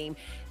my game.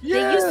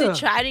 Yeah. They used to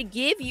try to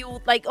give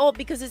you, like, oh,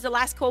 because it's the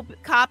last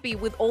copy,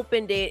 we've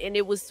opened it and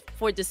it was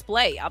for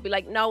display. I'll be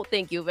like, no,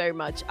 thank you very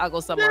much. I'll go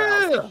somewhere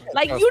else.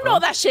 Like, you know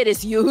that shit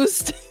is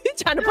used. You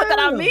trying to put that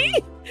on me?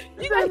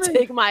 You gotta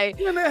take my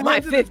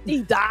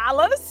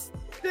 $50?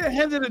 They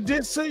handed a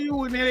disc to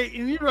you and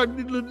you know,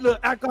 the little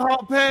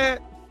alcohol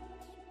pad.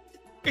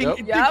 And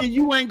thinking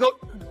you ain't go.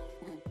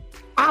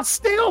 I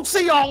still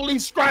see all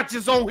these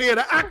scratches on here.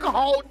 The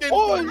alcohol didn't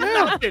do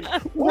nothing.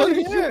 What are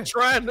you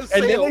trying to say?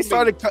 And then they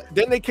started.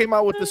 Then they came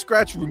out with the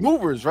scratch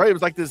removers, right? It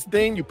was like this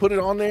thing you put it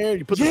on there,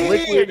 you put the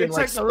liquid and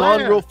like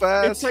spun real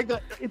fast.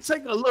 It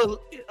take a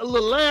little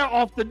layer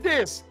off the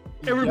disc.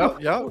 Yeah.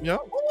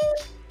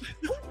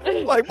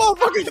 Like,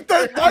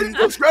 motherfucker, why you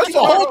just scratch the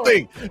whole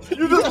thing?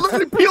 You just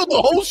literally peeled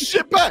the whole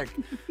shit back.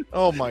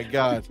 Oh my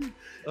god.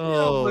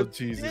 Oh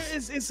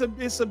Jesus.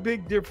 It's a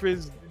big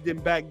difference than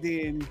back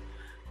then.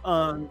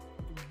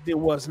 There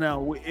was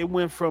now. It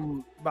went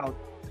from about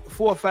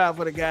 4 or 5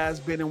 of the guys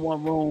being in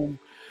one room,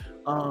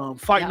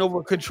 fighting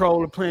over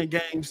controller, playing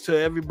games, to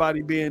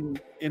everybody being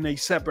in a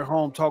separate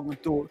home talking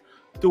through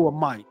a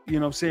mic. You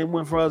know what I'm saying? It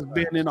went for us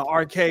being in the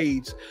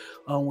arcades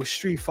with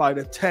Street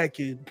Fighter,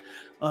 Tekken,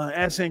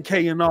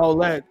 SNK, and all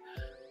that,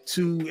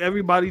 to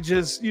everybody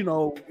just, you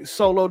know,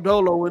 solo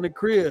dolo in the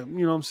crib.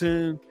 You know what I'm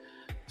saying?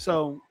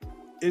 So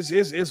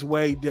it's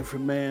way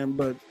different, man.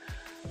 But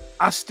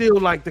I still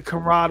like the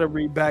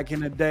camaraderie back in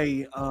the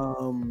day.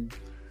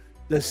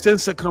 The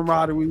sense of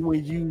camaraderie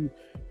when you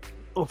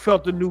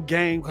felt a new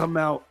game come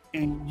out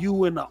and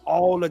you and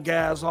all the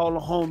guys, all the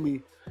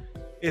homie,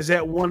 is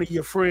at one of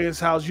your friends'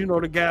 house. You know,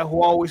 the guy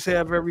who always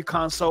have every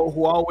console,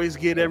 who always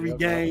get every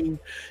game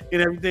and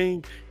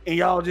everything, and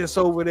y'all just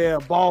over there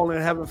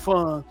balling, having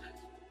fun.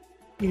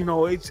 You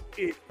know,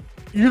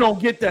 you don't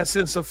get that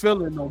sense of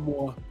feeling no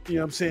more. You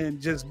know what I'm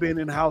saying? Just being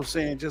in the house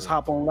saying, just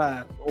hop on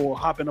live or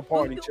hop in a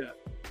party chat.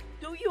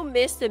 Do you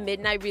miss the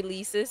midnight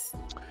releases?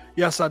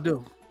 Yes, I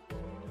do.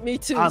 Me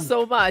too,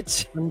 so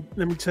much.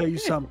 Let me tell you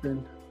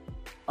something.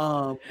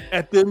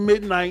 At the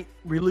midnight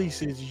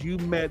releases, you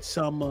met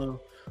some of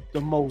the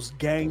most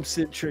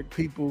game-centric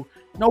people.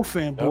 No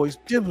fanboys.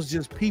 It was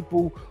just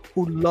people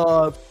who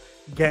love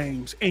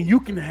games. And you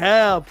can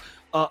have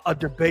a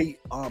debate,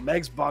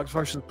 Xbox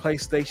versus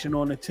PlayStation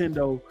or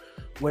Nintendo,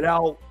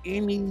 without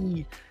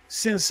any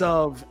sense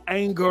of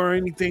anger or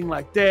anything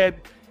like that.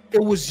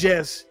 It was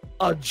just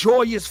a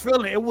joyous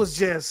feeling. It was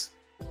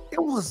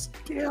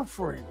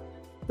different.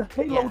 The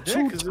Halo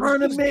 2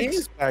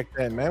 tournaments back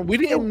then, man. We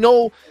didn't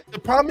know. The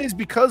problem is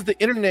because the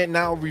internet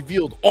now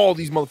revealed all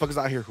these motherfuckers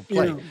out here who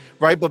play,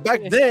 right? But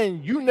back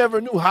then, you never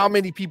knew how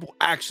many people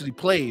actually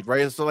played,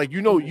 right? So, like,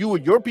 you know, you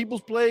and your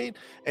peoples played,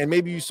 and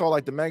maybe you saw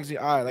like the magazine.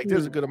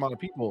 There's a good amount of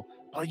people,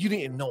 but you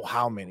didn't know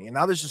how many. And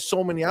now there's just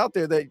so many out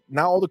there that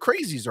now all the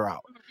crazies are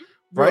out,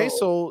 right? Bro,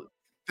 so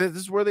this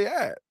is where they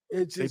at.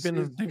 They've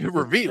been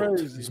revealed.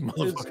 Crazy. These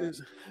motherfuckers.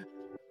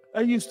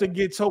 I used to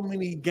get so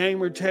many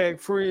gamer tag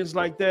friends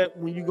like that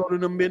when you go to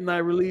the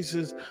midnight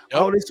releases. Yep.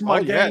 Oh, this is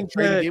my game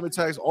tag. Gamer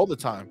tags all the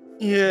time.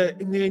 Yeah,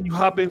 and then you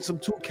hop in some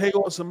 2K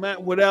or some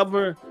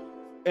whatever,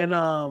 and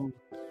not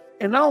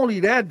only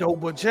that though,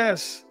 but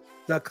just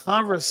the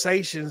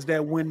conversations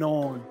that went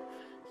on,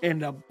 and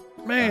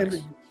Nice.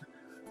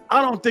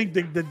 I don't think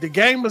the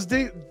gamers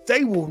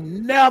they will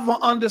never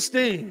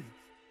understand.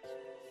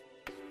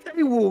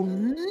 They will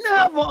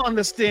never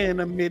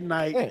understand a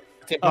midnight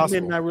It's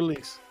impossible. midnight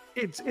release.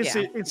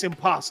 It's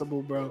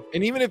impossible, bro.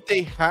 And even if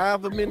they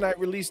have a midnight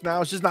release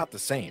now, it's just not the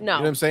same. No. You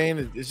know what I'm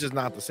saying? It's just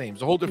not the same.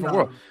 It's a whole different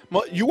No.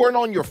 world. You weren't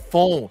on your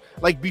phone.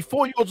 Like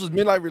before you go to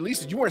midnight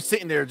releases, you weren't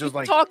sitting there just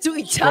like talk to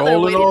each other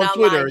scrolling waiting on online.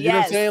 Twitter. You know what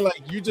I'm Yes. saying?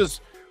 Like you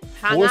just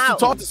Hang forced to out.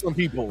 talk to some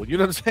people. You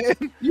know what I'm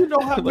saying? You know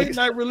how Like-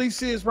 midnight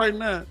release is right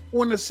now.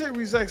 When the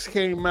Series X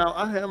came out,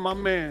 I had my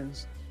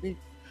man's.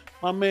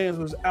 My man's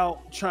was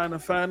out trying to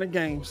find a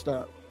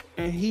GameStop,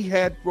 and he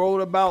had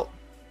rolled about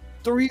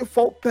three or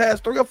four of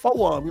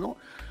them. You know,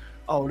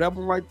 oh, that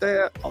one right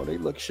there. Oh, they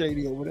look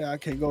shady over there. I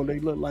can't go. They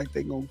look like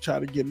they gonna try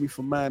to get me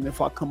for mine if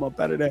I come up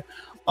out of there.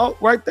 Oh,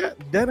 right there.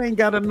 That ain't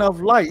got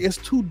enough light. It's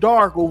too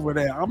dark over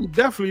there. I'm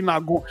definitely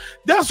not going.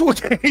 That's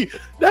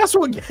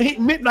what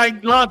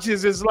midnight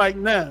launches is like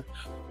now,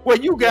 where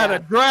you gotta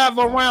drive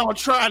around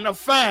trying to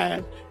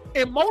find.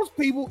 And most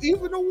people,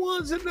 even the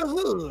ones in the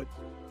hood,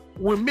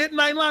 when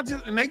midnight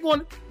launches, and they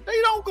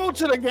don't go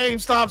to the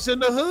GameStops in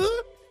the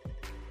hood.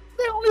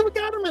 They don't even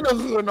got them in the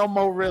hood no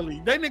more,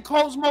 really. They didn't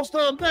close most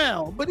of them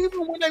down. But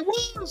even when they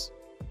was,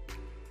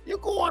 you're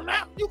going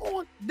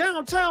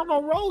downtown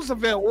on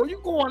Roosevelt, or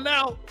you're going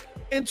out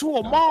into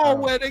a mall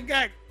where they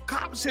got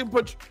cops in,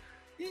 but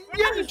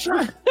you're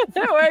trying.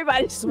 Where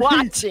everybody's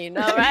watching,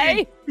 all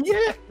right?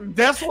 Yeah,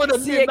 that's what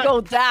See it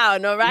go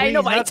down, all right? We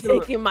Nobody have to-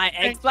 taking my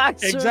Xbox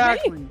from me.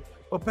 Exactly.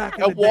 But back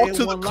in I the day, walk it to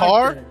the wasn't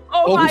car. Like that.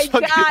 Oh Oh, my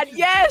fucking- God,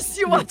 yes,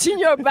 you watching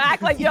your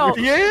back like, yo,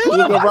 Yeah. Look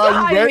around, you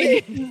behind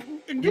ready? me.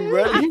 You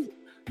ready?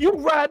 You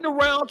riding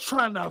around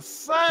trying to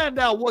find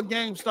out what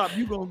GameStop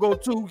you gonna go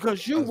to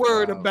because you That's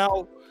worried wild.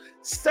 about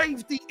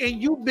safety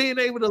and you being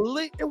able to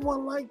link. It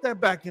wasn't like that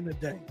back in the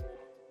day.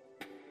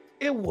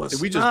 It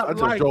was I not just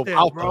like drove that,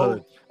 out the bro.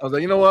 hood. I was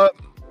like, you know what?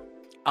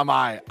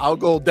 I'll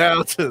go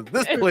down to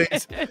this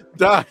place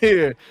down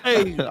here.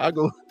 Hey, I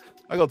go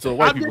to a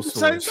white I did people's the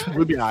same store. thing.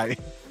 We'll be all right.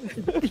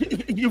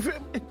 you feel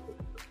me?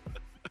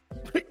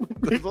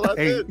 That's what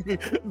I Hey,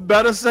 did.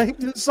 better safe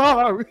than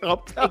sorry. I'm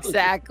telling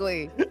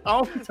Exactly. you.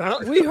 I'm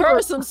telling We you.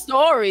 heard some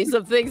stories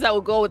of things that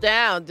would go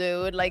down,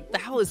 dude. Like,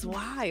 that was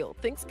wild.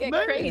 Things get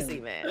Man, crazy,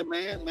 man.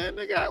 Man,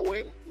 they got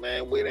we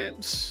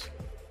didn't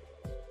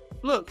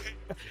look.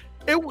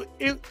 You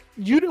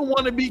didn't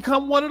want to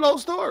become one of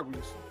those stories.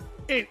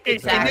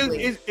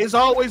 Exactly. It's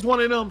always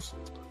one of them.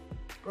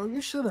 Bro,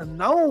 you should have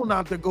known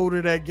not to go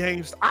to that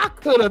GameStop. I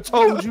could have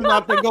told you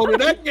not to go to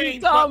that You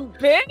GameStop. dumb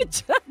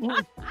bitch.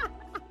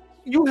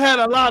 You had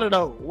a lot of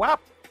those. Wow.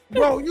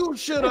 Bro, you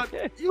should have.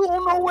 You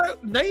don't know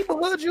what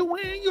neighborhood you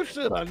in. You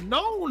should have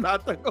known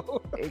not to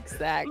go.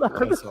 Exactly.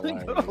 That's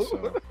hilarious.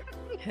 So.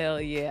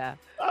 Hell yeah.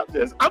 I'm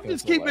That's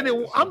just keeping it.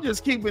 hilarious. I'm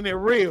just keeping it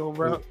real,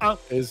 bro.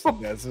 That's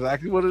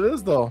exactly what it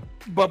is, though.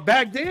 But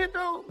back then,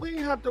 though, we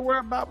didn't have to worry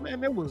about,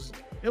 man. It was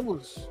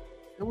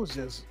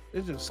just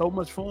so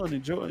much fun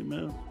and joy,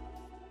 man.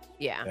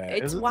 Yeah, Yeah,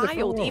 it's it's a different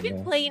wild. world, Even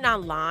man. playing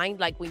online,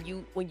 like when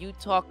you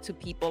talk to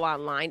people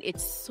online,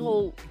 it's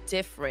so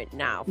different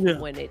now from Yeah.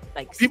 when it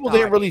like People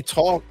didn't started. really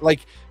talk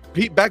like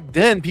back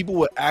then. People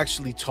would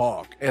actually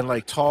talk and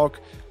talk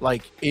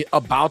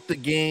about the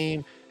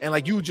game,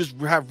 and you would just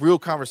have real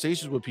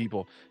conversations with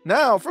people.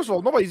 Now, first of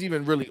all, nobody's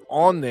even really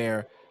on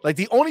there. Like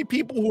the only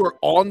people who are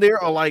on there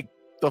are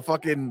the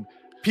fucking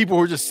people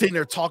who are just sitting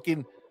there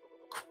talking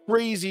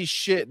crazy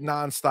shit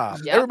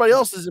nonstop. Yep. Everybody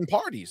else is in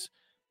parties.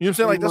 You know what I'm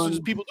saying? Like that's what Mhm.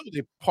 just people do.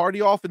 They party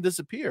off and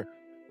disappear.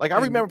 Like I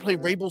remember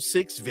playing Rainbow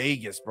Six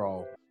Vegas,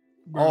 bro.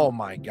 Oh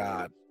my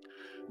god.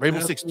 Rainbow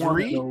That's Six one of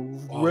 3? the Oh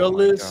my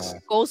realest.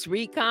 God. Ghost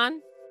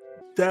Recon.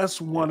 That's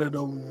one of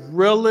the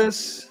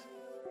realest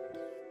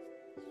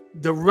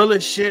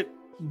shit,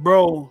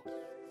 bro.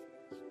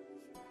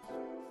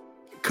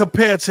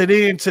 Compared to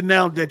then to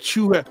now that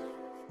you have,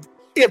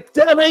 if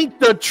that ain't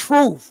the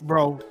truth,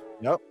 bro.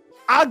 Yep.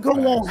 I go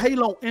on Facts.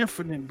 Halo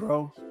Infinite,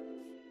 bro.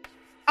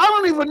 I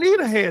don't even need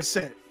a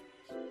headset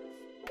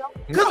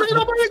because ain't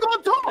nobody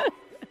gonna talk.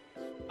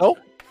 Nope.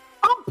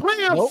 I'm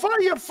playing Nope.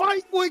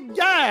 firefight with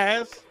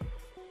guys,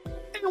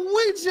 and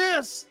we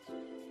just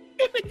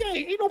in the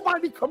game. Ain't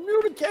nobody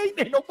communicating.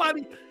 Ain't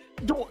nobody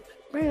doing.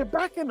 Man,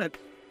 back in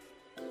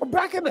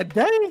the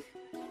day,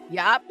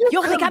 Yup. You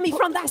Yo, they got couldn't me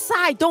put- from that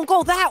side. Don't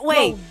go that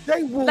way. bro,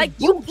 they will Like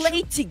you boot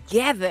played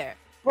together.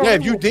 bro, Yeah, if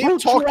they you will didn't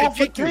boot talk, you they off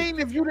the kick you. game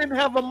if you didn't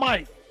have a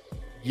mic.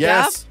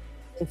 Yes.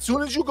 As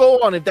soon as you go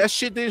on, if that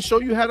shit didn't show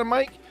you had a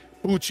mic,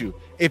 boot you.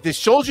 If it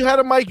shows you had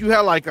a mic, you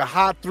had a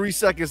hot 3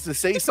 seconds to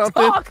say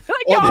something. Talk like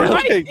Oh, y'all yeah,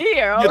 right okay.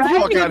 here. All Get the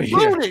right. fuck outta here.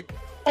 Booted,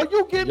 or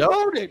you get Yep.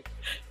 booted.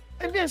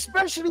 And then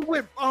especially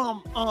with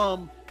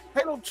Halo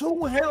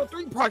 2 and Halo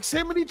 3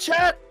 proximity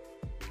chat.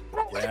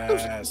 Bro,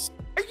 Yes.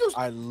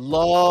 I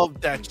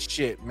love that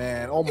shit,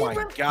 man. Oh my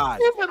God.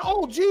 Even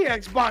OG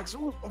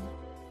Xbox,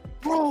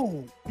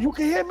 bro. You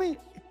can hear me?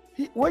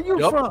 Where you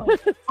from?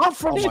 I'm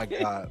from. Oh my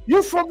God.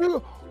 You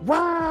from?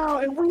 Wow,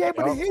 and we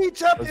able to hear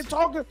each other and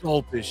talking.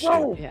 Dope as shit.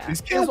 Bro, yeah.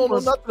 These kids don't know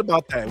nothing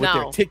about that with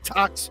their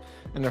TikToks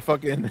and their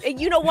fucking. And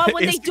you know what?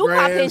 When they do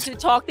pop into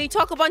talk, they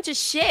talk a bunch of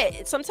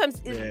shit.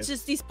 Sometimes it's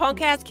just these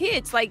punk ass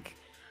kids. Like,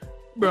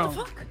 bro, what the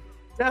fuck?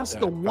 That's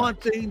the one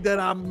thing that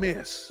I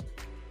miss.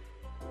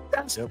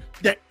 That's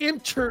the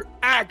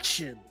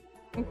interaction.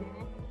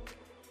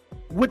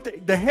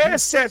 With the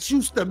headsets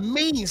used to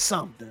mean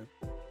something.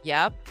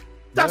 Yep.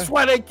 That's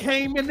why they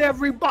came in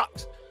every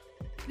box.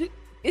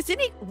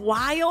 Isn't it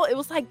wild? It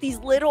was like these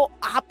little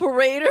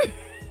operator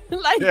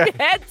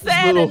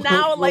headset, and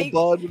now like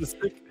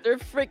they're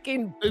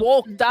freaking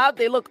bulked up.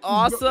 They look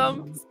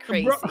awesome. It's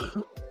crazy.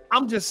 Bro,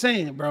 I'm just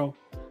saying, bro.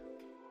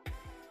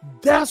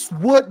 That's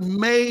what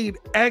made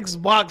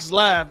Xbox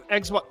Live.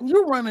 Xbox,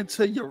 you run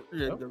into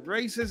the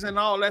races and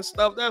all that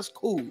stuff. That's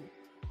cool.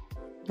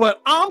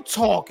 But I'm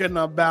talking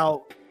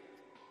about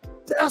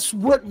that's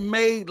what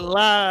made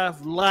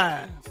Live.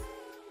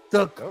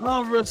 The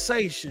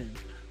conversation.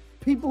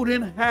 People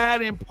didn't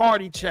have in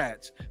party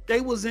chats. They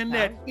was in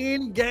that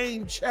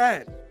in-game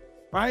chat,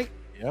 right?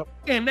 Yep.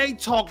 And they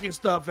talking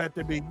stuff at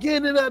the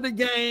beginning of the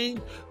game,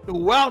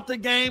 throughout the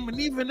game, and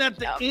even at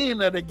the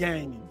end of the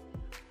game.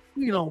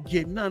 We don't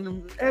get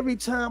nothing. Every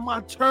time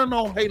I turn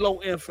on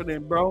Halo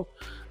Infinite, bro,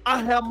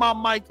 I have my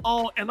mic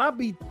on and I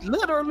be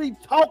literally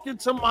talking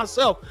to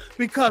myself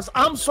because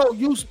I'm so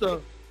used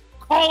to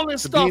calling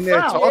stuff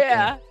out. Talking.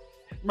 Yeah.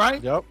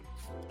 Right? Yep.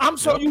 I'm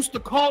so used to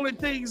calling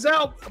things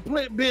out,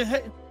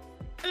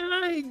 and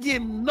I ain't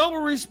getting no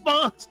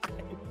response.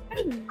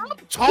 I'm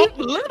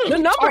talking literally. The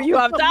number you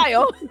have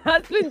dialed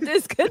has been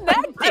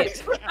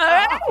disconnected. All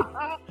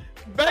right?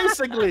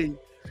 Basically,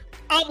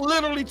 I'm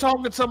literally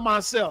talking to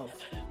myself.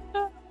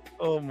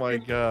 Oh my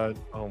God.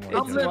 Oh my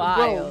God. It's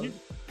wild.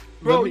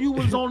 Bro, you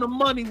was on the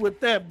money with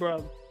that,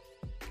 bro.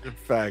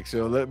 Facts,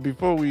 yo.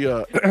 Before we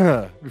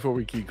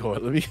keep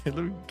going, let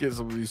me get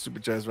some of these super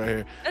chats right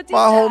here.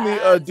 My homie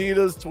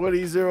Adidas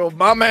 20,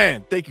 my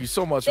man. Thank you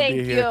so much for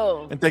being here,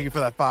 and thank you for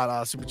that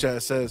 $5 super chat.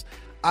 It says,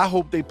 I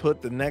hope they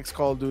put the next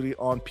Call of Duty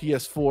on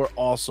PS4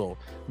 also.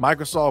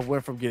 Microsoft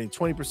went from getting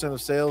 20%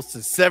 of sales to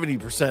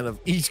 70%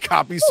 of each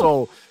copy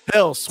sold.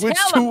 Hell, Switch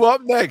 2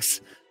 up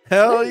next.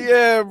 Hell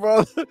yeah,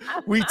 brother.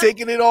 We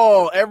taking it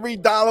all. Every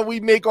dollar we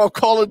make on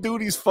Call of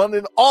Duty's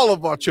funding all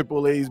of our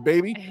AAAs,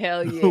 baby.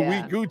 Hell yeah.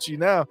 We Gucci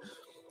now.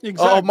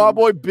 Exactly. Oh, my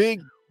boy,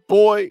 big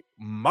boy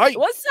Mike.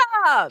 What's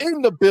up?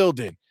 In the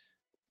building.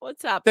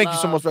 What's up? Thank you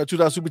so much for that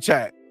 $2 super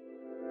chat.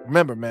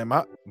 Remember, man,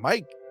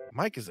 Mike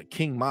is a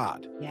king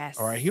mod. Yes.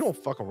 All right. He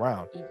don't fuck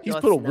around. He's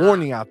put a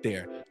warning out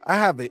there. I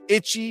have an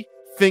itchy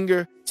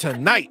finger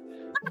tonight.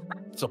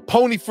 It's a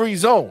pony-free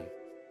zone.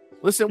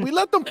 Listen, we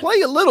let them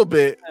play a little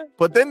bit,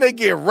 but then they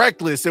get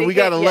reckless, and we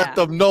got to let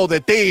them know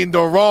that they in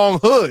the wrong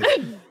hood.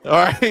 All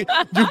right?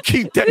 You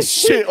keep that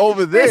shit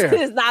over there.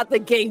 This is not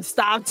the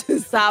GameStop to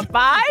stop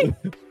by.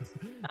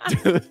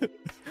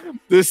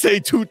 This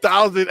ain't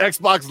 2000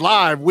 Xbox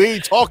Live. We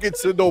ain't talking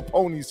to no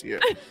ponies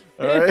here.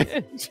 All right?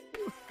 Get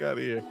out of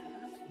here.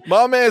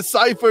 My man,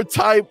 Cypher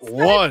Type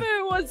 1.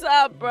 What's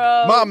up,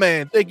 bro? My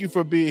man, thank you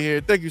for being here.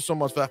 Thank you so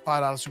much for that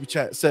 $5 super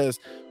chat. It says,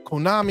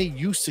 Konami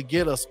used to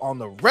get us on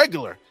the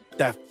regular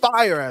that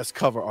fire-ass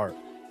cover art.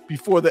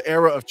 Before the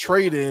era of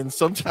trade-in,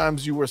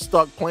 sometimes you were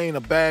stuck playing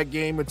a bad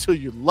game until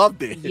you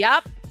loved it.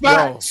 Yep.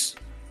 Facts.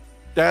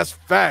 That's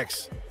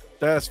facts.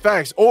 That's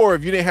facts. Or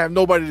if you didn't have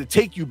nobody to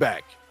take you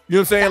back. You know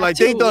what I'm saying? Like,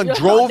 they done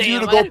drove you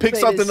to go pick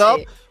something up,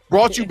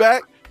 brought you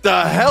back.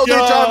 The hell they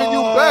driving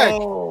you back?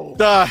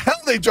 The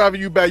hell they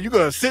driving you back? You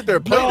gonna sit there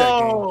and play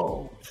that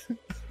game.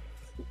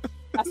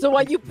 That's the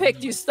one you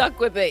picked. You stuck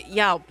with it.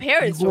 Yo,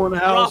 parents were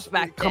rough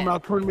back then. Come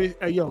out tournament.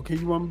 Hey, yo, can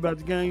you run me about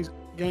the game?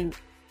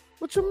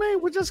 What you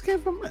mean? We just came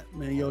from that,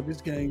 man. Yo,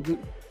 this game,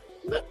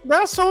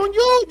 that's on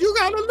you. You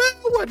gotta live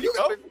with it. You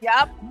gotta.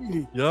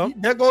 Yep.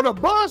 There go the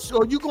bus,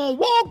 or you gonna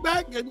walk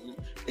back. And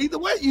either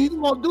way, you either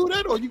gonna do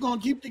that, or you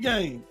gonna keep the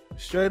game.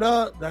 Straight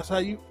up. That's how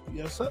you.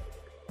 Yes, sir.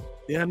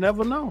 They'll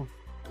never know.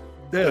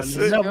 They'll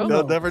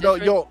never know.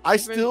 Yo, I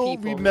still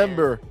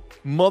remember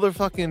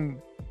motherfucking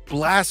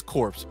Blast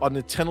Corps on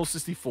Nintendo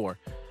 64.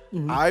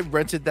 I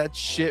rented that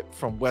shit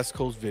from West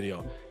Coast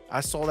Video. I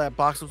saw that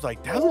box. I was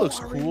like, that looks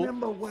cool.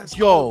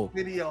 Yo,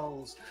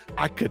 videos.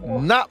 I could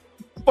not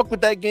fuck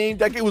with that game.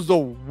 That game was the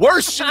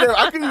worst shit ever.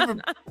 I couldn't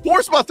even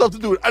force myself to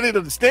do it. I didn't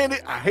understand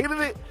it. I hated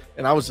it.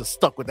 And I was just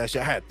stuck with that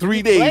shit. I had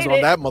 3 days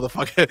on that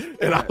motherfucker.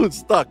 And I was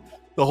stuck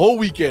the whole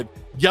weekend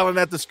yelling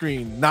at the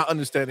screen, not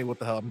understanding what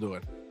the hell I'm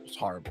doing. It's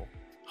horrible.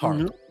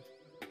 Horrible.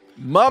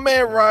 My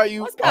man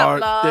Ryu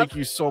Art, thank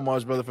you so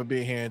much, brother, for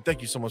being here. And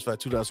thank you so much for that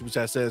 $2 super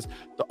chat. Says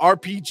the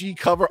RPG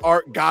cover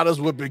art got us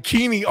with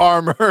bikini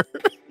armor.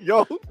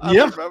 Yo, I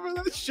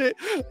remember that shit.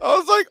 I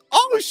was like,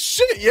 oh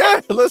shit, yeah.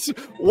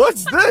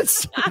 What's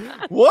this?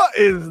 What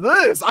is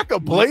this? I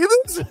could play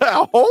this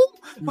at home?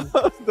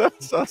 That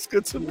sounds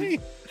good to me.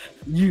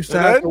 You used to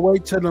And have then to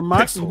wait till the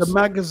Pixels.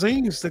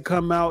 magazines to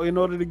come out in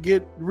order to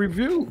get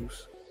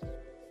reviews.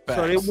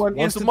 So it Facts. wasn't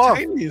Once a month.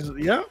 instantaneous.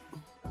 Yeah,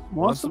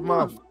 Once a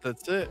month.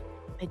 That's it.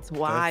 It's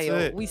wild.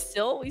 it. We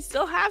still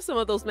have some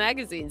of those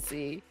magazines.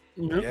 See,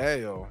 Yep. Yeah,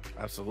 yo,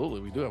 absolutely.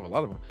 We do have a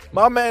lot of them.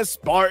 My man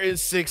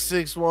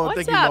Spartan661. What's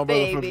Thank you, my up,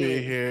 brother, for baby?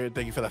 being here.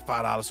 Thank you for that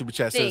 $5 super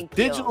chat. Says Thank you.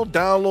 digital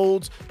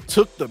downloads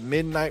took the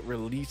midnight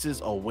releases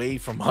away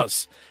from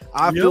us.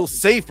 I Yep. feel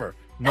safer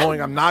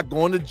knowing I'm not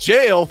going to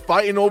jail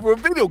fighting over a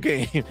video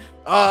game.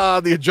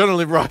 The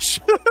adrenaline rush.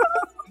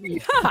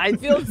 I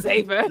feel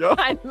safer. Yo,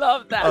 I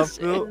love that I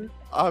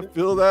shit.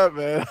 feel that,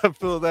 man. I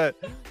feel that.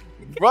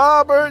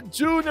 Robert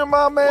Jr.,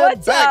 my man,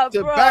 What's back up,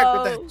 to bro? back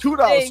with that $2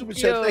 Thank super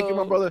chat. Thank you,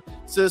 my you. brother.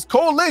 Says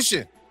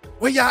Coalition,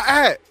 where y'all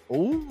at?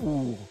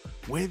 Ooh,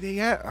 where they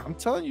at? I'm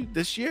telling you,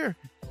 this year,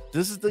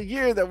 this is the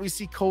year that we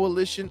see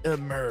Coalition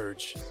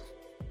emerge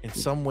in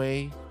some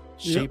way,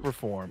 shape, or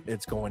form.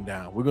 It's going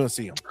down. We're gonna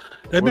see them.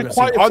 They've been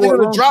quiet Are they for a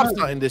gonna long drop time.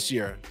 something this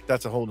year?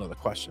 That's a whole nother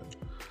question.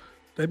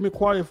 They've been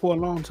quiet for a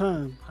long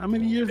time. How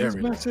many years has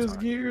Very been long since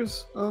time.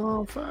 Gears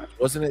 5?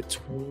 Wasn't it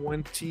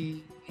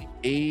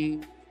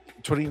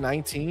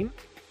 2019?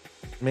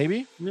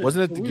 Maybe. Yeah,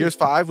 Wasn't it so the we- Gears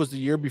 5 was the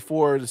year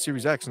before the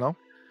Series X? No.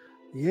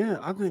 Yeah,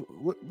 I think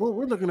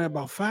we're looking at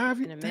about 5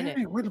 In a years.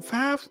 minute. We're the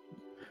 5.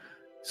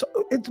 So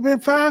it's been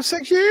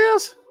 5-6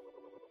 years.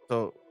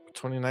 So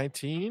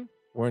 2019,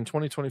 we're in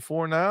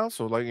 2024 now.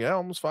 So like, yeah,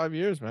 almost 5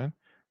 years, man.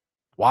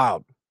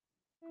 Wild.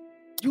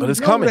 But it's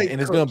know coming they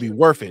and it's gonna be cooking.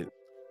 worth it.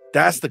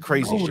 That's the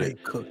crazy Know shit.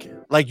 they cooking.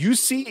 Like you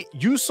saw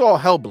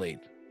Hellblade.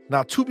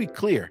 Now, to be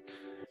clear,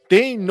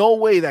 there ain't no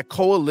way that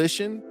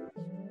Coalition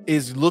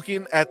is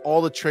looking at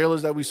all the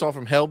trailers that we saw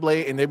from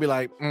Hellblade and they'd be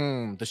like,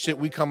 the shit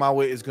we come out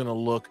with is gonna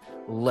look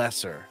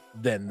lesser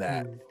than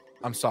that.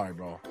 I'm sorry,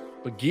 bro.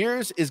 But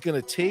Gears is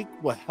gonna take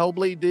what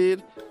Hellblade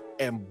did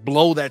and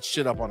blow that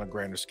shit up on a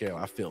grander scale.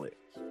 I feel it.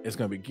 It's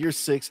gonna be Gears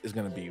 6 is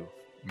gonna be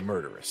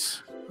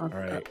murderous. All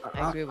right.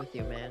 I agree with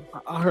you, man.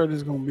 I heard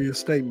it's gonna be a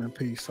statement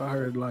piece. I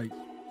heard like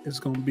it's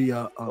gonna be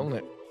Own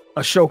it.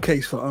 a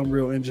showcase for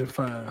Unreal Engine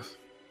 5.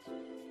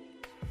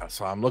 That's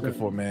what I'm looking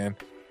for, man.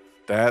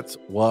 That's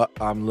what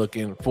I'm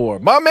looking for.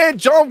 My man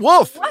John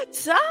Wolf,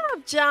 What's up,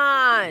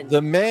 John?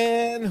 the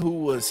man who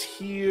was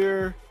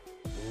here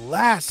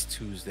last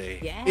Tuesday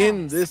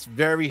in Yes. this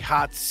very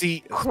hot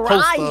seat,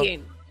 post-up,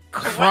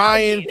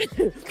 Crying.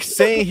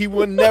 saying he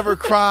would never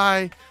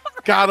cry,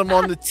 got him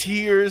on the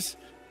tears,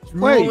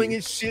 Wait. drooling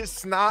his shit,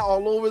 snot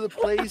all over the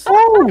place,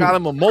 Oh. got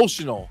him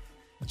emotional.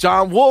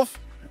 John Wolf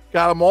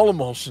got him all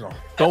emotional.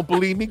 Don't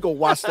believe me? Go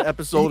watch the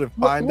episode and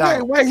find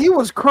out. Wait, he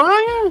was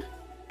crying?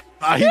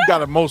 He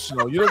got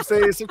emotional. You know what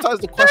I'm saying? Sometimes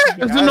the questions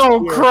we There's ask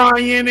no here,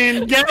 crying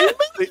in game.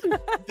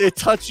 they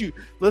touch you.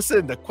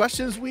 Listen, the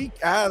questions we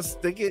ask,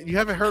 you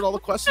haven't heard all the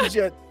questions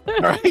yet. All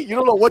right, you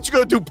don't know what you're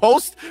gonna do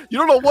post. You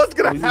don't know what's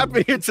gonna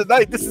happen here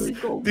tonight. This is you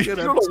don't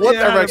know what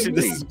direction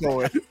this is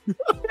going.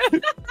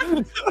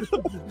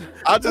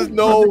 I just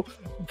know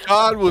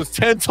God was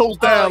 10 toes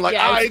down. Oh, like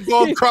yes. I ain't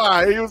gonna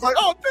cry. He was like,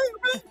 "Oh,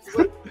 damn,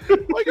 man.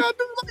 Why you gotta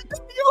do like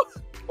that?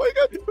 Why you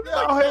gotta do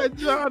Y'all like had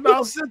John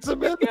out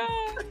sentiment.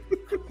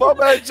 My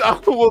man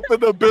John Wolf in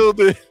the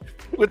building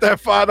with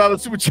that $5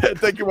 super chat.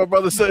 Thank you, my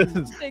brother says.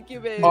 Thank you,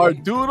 baby. Are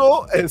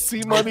Doodle and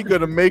C Money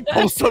gonna make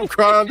Post Up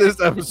cry on this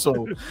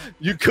episode?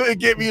 You couldn't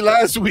get me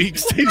last week.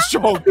 Stay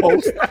strong,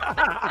 Post.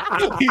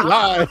 He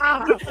lied.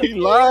 He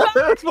lied.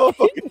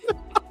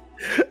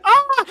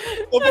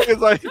 Motherfucker's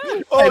like,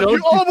 oh, Hey, don't you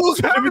you-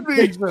 almost had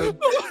me.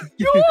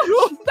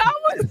 That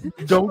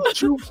was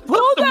Don't you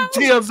put them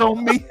tears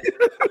on me.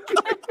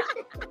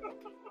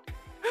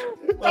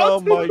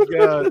 Oh my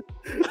god.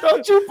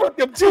 Don't you put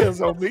them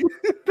tears on me.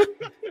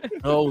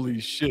 Holy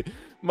shit.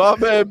 My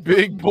man,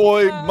 big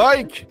boy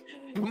Mike.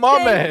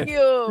 My Thank man.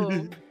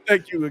 you.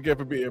 Thank you again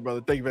for being here,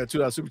 brother. Thank you for that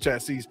 $2 super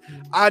chat. Sees,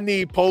 I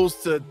need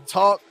Post to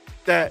talk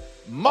that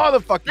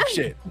motherfucking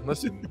shit.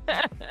 Listen,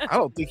 I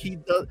don't think he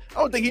does. I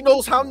don't think he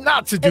knows how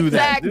not to do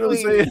that. You know what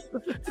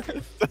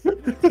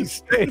I'm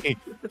saying?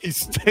 He's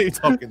staying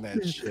talking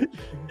that shit.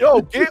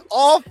 Yo, get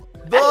off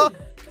the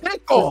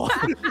pickle.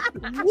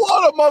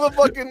 What a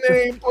motherfucking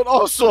name, but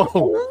also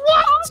Oh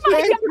my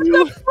thank God,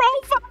 you. the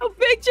profile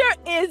picture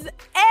is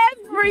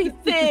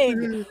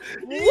everything.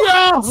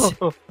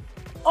 Yo.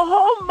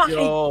 Oh my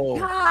Yo,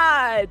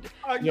 God.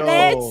 yo,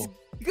 Let's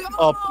go.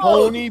 a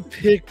pony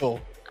pickle.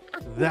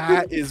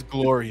 That is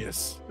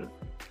glorious.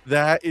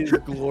 That is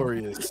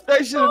glorious.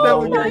 They should have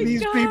Oh never my given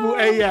these God. people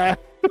AI.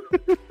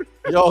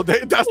 Yo, they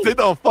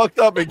done fucked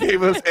up and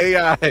gave us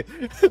AI.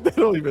 They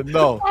don't even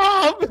know.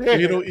 Oh, man.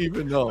 You don't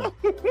even know.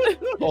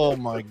 Oh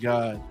my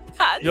god.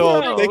 That's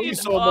Yo, freaking thank you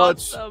so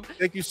much. awesome.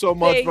 Thank you so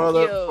much, Thank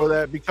brother, you. for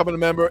that becoming a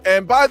member.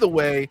 And by the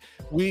way,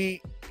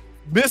 we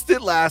missed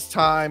it last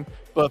time,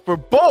 but for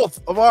both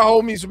of our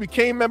homies who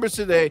became members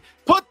today,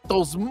 put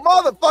those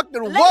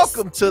motherfucking Let's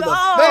welcome to the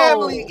go.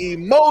 family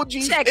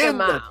emojis Check in him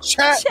the out.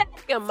 chat.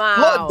 Check him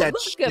Flood out. that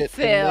Look shit at in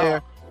Phil.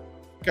 there.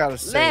 Gotta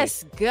say,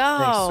 Let's thanks to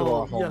our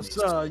go. homies. Yes,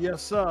 sir.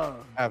 Yes, sir.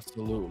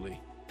 Absolutely.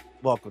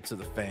 Welcome to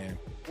the fam.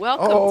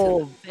 Welcome Oh,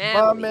 to the my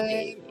family. man.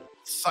 baby.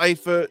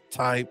 Cypher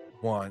Type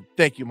 1.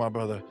 Thank you, my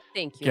brother.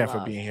 Thank you, Again for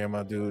love. being here,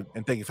 my dude.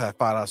 And thank you for that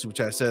 $5 super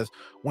chat. It says,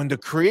 when the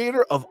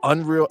creator of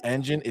Unreal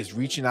Engine is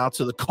reaching out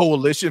to the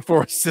coalition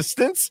for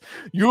assistance,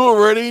 you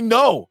already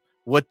know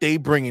what they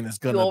bringing is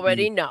You gonna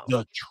already be know.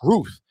 the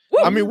truth. Woo!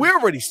 I mean, we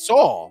already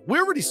saw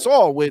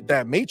with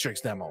that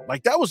Matrix demo.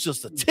 Like, that was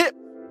just a tip.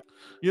 You know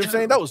what I'm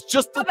saying? That was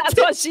just the That's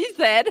tip. what she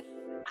said.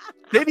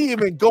 They didn't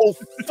even go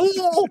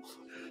full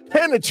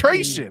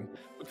penetration.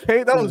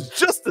 Okay, that was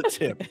just the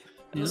tip.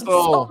 So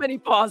So many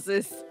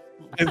pauses.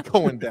 it's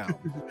going down.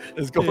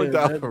 It's going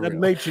down for that real.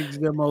 Matrix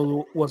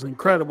demo was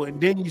incredible. And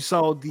then you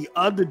saw the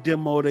other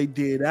demo they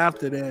did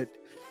after that,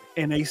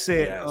 and they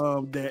said Yes.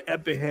 that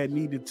Epic had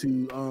needed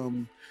to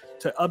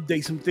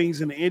update some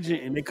things in the engine,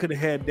 and they could have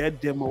had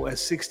that demo at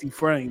 60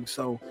 frames.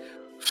 So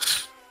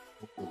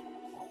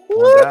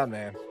Going down,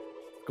 man.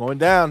 Going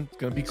down. It's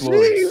gonna be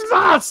glorious.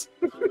 Jesus!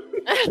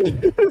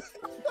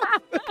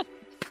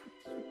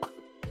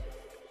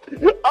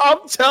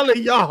 I'm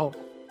telling y'all.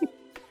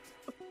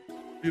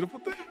 Beautiful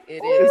thing.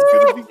 It It's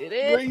gonna is. be It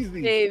is,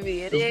 crazy.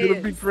 baby. It It's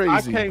gonna be is. crazy.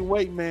 I can't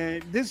wait,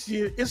 man. This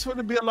year, it's going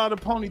to be a lot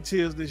of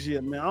ponytails this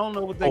year, man. I don't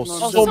know what they're Oh, going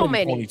to Oh, do. so so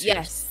many many. ponytails.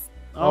 Yes.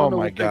 I don't Oh know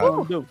my what they're God.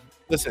 gonna do.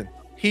 Listen,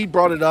 he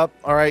brought it up.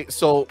 All right.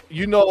 So if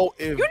You know what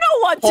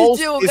to Pulse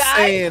do, is guys.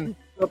 saying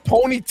the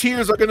pony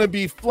tears are gonna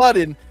be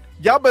flooding,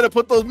 y'all better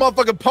put those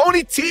motherfucking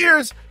pony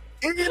tears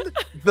in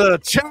the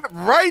chat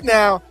right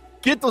now.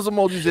 Get those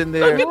emojis in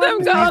there. Look at them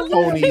These go.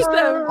 ponies Look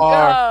at them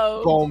are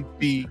go. gonna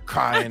be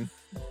crying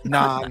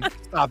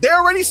non-stop. They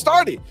already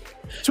started.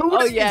 2 Oh,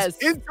 days yes.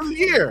 into the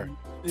year.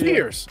 Yeah.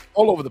 Tears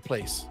all over the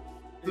place.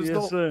 There's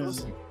Yes, sir.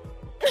 listen,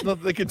 there's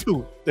nothing they can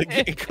do. They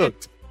getting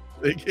cooked.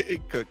 They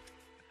getting cooked.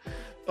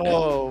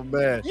 Oh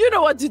man. You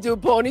know what to do,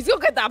 ponies. Go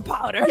get that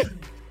powder.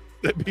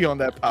 They be on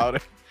that powder.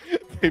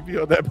 They be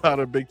on that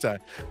powder big time.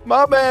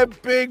 My man,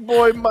 Big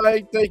Boy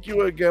Mike, thank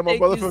you again, my Thank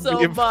brother, you for so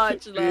being,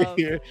 much, being love.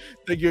 here.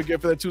 Thank you again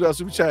for that $2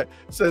 super chat.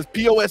 Says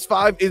POS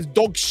 5 is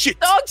dog shit.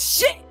 Oh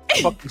shit.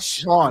 Fucking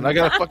Sean, I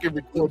gotta fucking You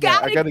record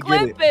that. I gotta gotta get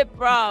clip it. it,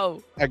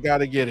 bro. I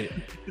gotta get it.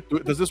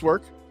 Does this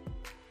work?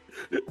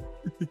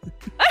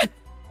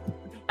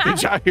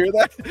 Did y'all hear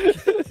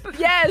that?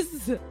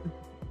 Yes.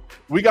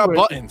 We got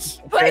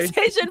buttons. Okay?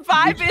 PlayStation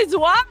 5 is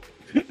what?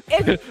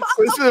 It's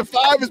PlayStation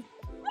 5 is.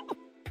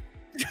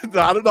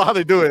 I don't know how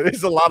they do it.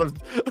 It's a lot of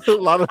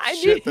I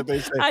shit need- that they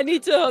say. I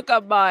need to hook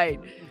up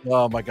mine.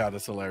 Oh my god,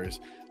 that's hilarious.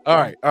 All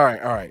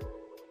right.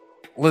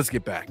 Let's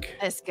get back.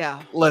 Let's go.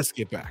 Let's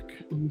get back.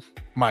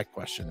 My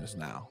question is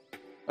now.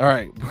 All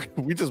right,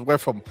 we just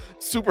went from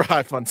super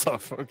high fun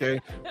stuff.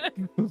 Okay,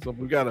 so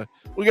we gotta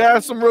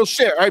have some real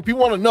shit. All right,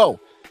 people want to know.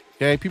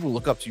 Okay, people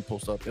look up to you,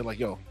 Post Up. They're like,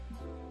 yo,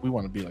 we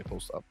want to be like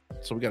Post Up.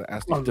 So we gotta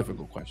ask these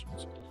difficult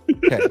questions.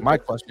 Okay, my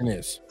question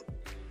is: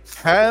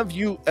 have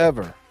you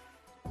ever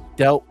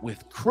dealt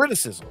with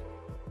criticism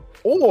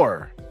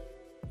or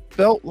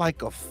felt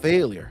like a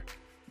failure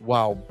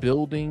while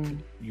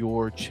building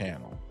your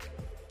channel?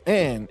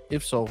 And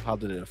if so, how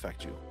did it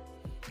affect you?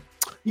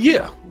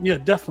 Yeah,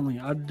 definitely.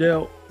 I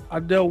dealt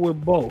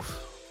with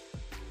both.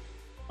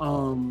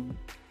 When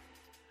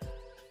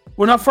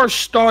I first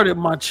started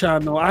my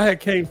channel, I had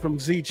came from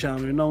Z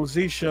Channel. And on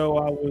Z Show,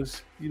 I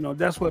was,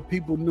 that's what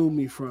people knew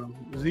me from.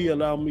 Z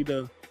allowed me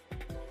to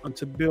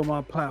build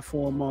my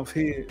platform off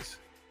his.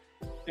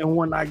 And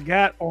when I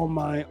got on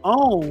my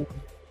own,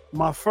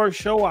 my first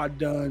show I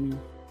done,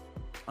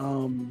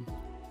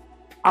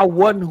 I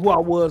wasn't who I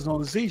was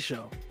on Z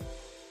Show.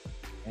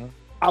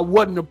 I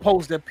wasn't the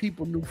post that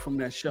people knew from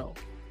that show.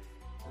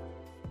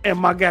 And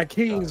my guy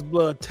King's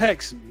Blood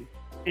texted me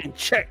and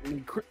checked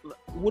me.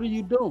 What are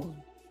you doing?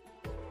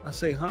 I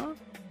say, huh?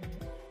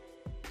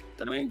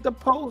 That ain't the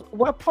post.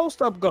 Where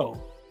Post Up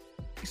go?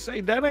 He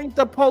say, that ain't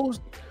the post.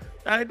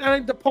 That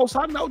ain't the post.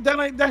 I know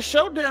that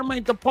show damn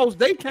ain't the post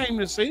they came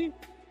to see.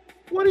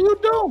 What are you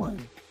doing?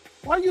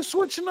 Why are you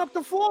switching up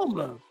the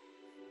formula?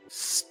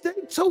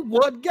 Stick to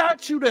what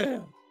got you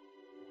there.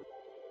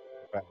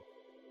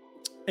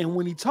 And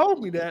when he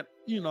told me that,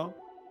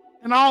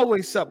 and I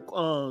always accept,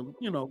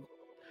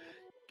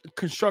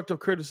 constructive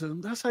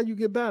criticism. That's how you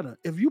get better.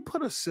 If you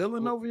put a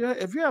ceiling over your head,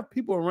 if you have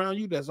people around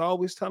you that's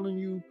always telling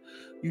you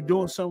you're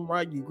doing something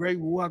right, you're great,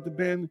 we out the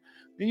band,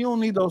 then you don't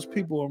need those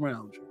people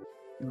around you.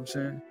 You know what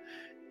I'm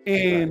saying?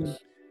 And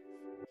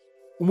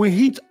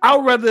when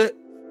I'd rather,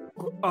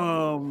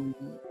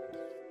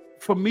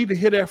 for me to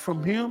hear that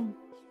from him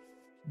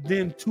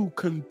than to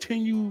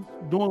continue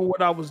doing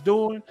what I was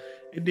doing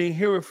and then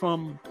hear it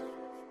from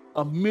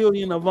a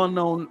million of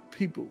unknown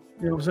people.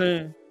 You know what I'm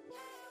saying?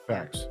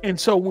 Facts. And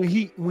so when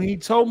he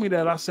told me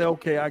that, I said,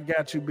 okay, I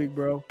got you, big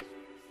bro.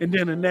 And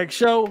then the next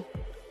show,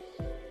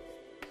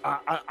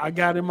 I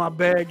got in my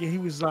bag and he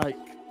was like,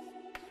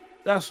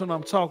 that's what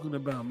I'm talking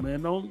about,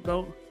 man.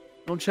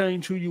 Don't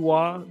change who you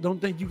are.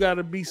 Don't think you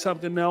gotta be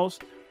something else.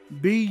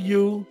 Be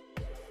you.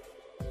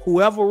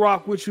 Whoever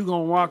rock with you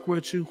gonna rock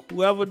with you.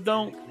 Whoever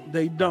don't,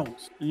 they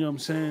don't. You know what I'm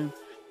saying?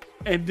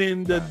 And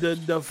then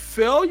the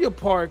failure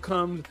part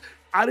comes.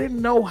 I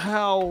didn't know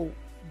how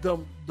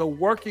the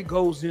work it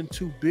goes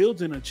into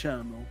building a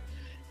channel,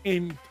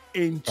 and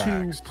into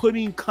Facts.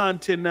 putting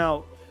content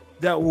out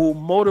that will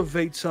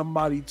motivate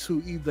somebody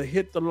to either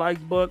hit the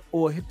like button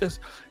or hit this.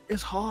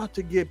 It's hard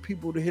to get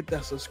people to hit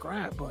that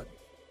subscribe button.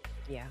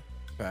 Yeah.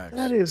 Facts.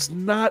 That is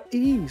not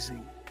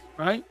easy,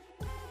 right?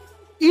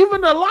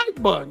 Even the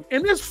like button,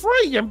 and it's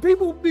free, and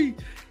people be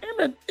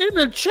in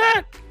the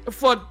chat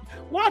for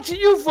watching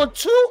you for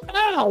 2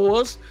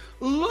 hours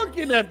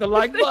looking at the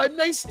like button.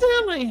 They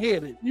still ain't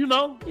hit it, you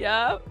know?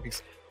 Yeah.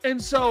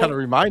 And so, Gotta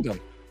remind them,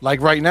 like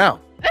right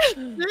now,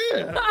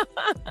 yeah.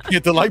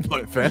 hit the like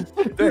button, fam.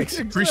 Thanks,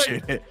 Exactly.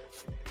 appreciate it.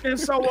 And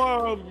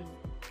so,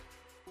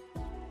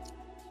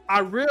 I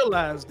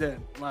realized that,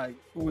 like,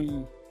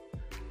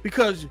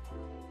 because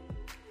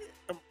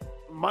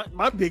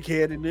my big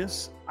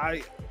headedness,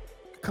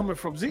 coming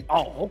from Z.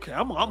 Oh, okay.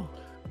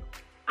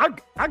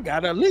 I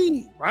got a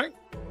lead, right?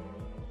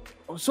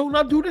 As soon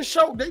as I do the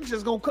show, they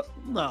just gonna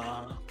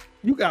nah.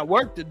 You got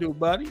work to do,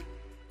 buddy,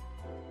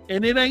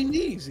 and it ain't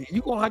easy.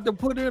 You gonna have to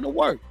put in the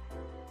work.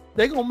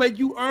 They gonna make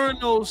you earn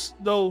those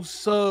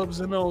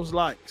subs and those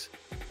likes.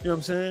 You know what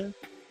I'm saying?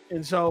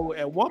 And so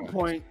at one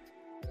point,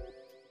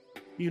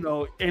 you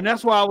know, and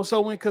that's why I was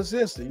so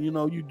inconsistent. You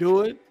know, you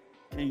do it,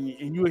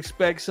 and you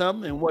expect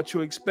something, and what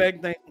you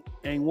expect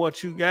ain't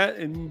what you got,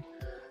 and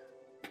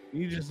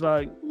you just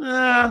like,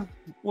 nah,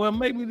 well,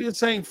 maybe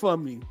this ain't for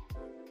me.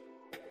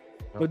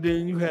 But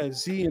then you had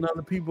Z and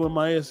other people in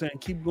my ear saying,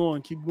 keep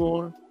going. You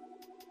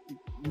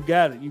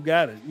got it. You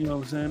know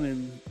what I'm saying?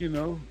 And, you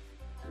know,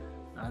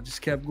 I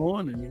just kept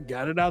going and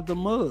got it out the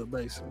mud,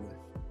 basically.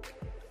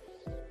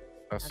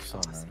 That's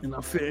awesome, man. And I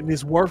feel, and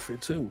it's worth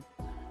it, too.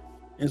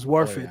 It's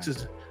worth it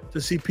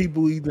to see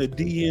people either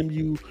DM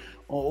you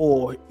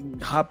or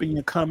hop in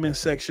your comment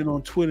section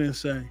on Twitter and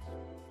say,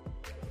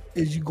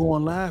 is you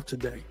going live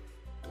today?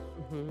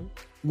 Mm-hmm.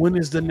 When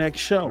is the next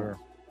show? Sure.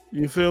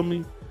 You feel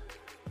me?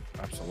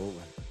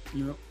 Absolutely.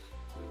 You know,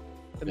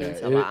 It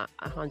means Yeah, a lot,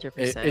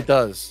 100%. It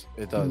does.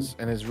 It does.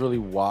 And it's really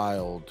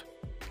wild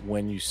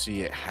when you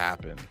see it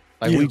happen.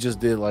 Like we just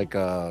did like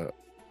a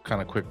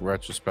kind of quick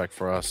retrospect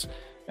for us,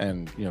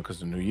 and you know, because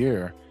the new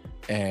year,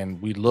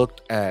 and we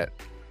looked at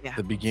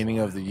the beginning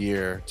of the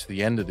year to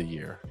the end of the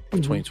year of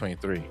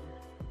 2023.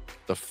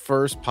 The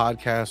first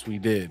podcast we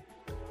did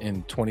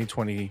in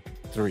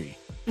 2023,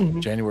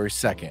 January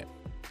 2nd,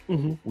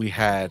 we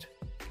had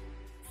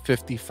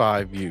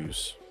 55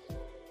 views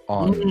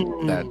on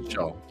that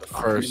show. The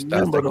first,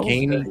 that's the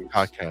gaming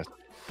podcast,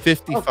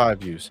 55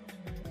 views.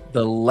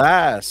 The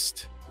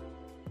last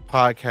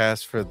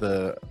podcast for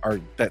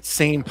that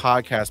same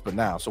podcast, but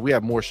now, so we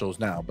have more shows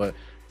now, but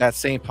that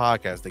same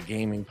podcast, the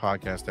gaming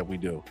podcast that we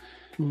do,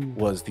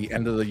 was the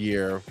end of the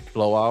year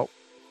blowout.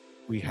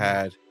 We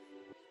had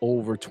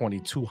over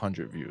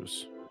 2,200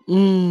 views.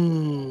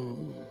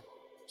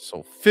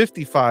 So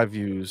 55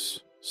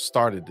 views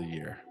started the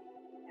year,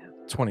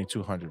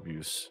 2,200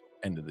 views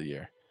ended the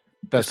year.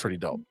 That's pretty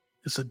dope.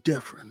 It's a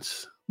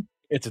difference.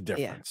 It's a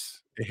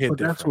difference. It hit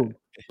different.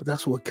 But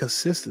that's what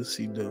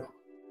consistency do.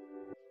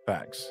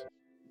 Facts.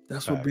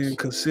 That's what being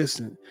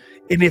consistent.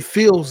 And it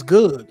feels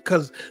good.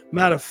 Because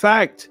matter of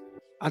fact,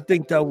 I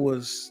think that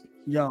was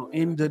y'all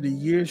end of the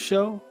year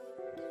show.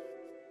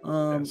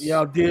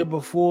 Y'all did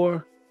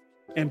before.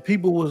 And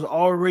people was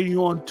already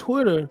on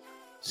Twitter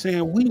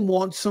saying we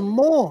want some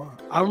more.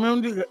 I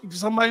remember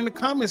somebody in the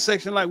comment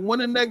section like, when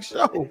the next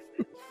show?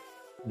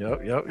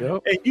 Yep.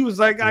 And you was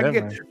like,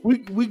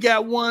 we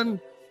got one.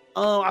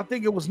 I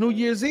think it was New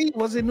Year's Eve.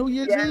 Was it New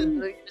Year's Eve?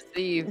 New Year's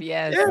Eve,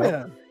 yes.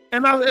 Yeah.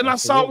 And I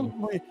saw,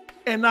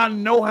 and I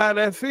know how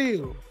that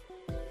feels.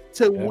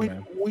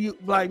 When you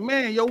like,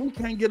 man, we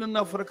can't get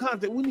enough of the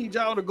content. We need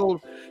y'all to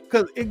go,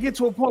 because it gets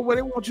to a point where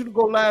they want you to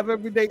go live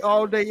every day,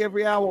 all day,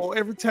 every hour, or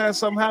every time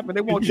something happens.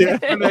 They want you to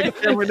turn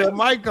that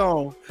mic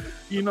on,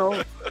 you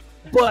know.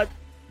 But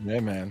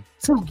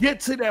to get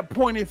to that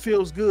point, it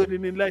feels good,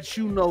 and it lets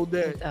you know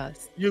that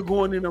you're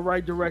going in the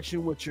right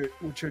direction with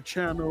your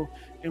channel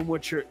and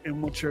with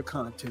your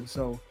content.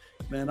 So,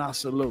 man, I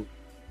salute.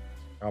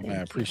 Oh, man,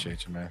 I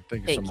appreciate you, man.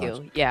 Thank you so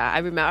much. Yeah, I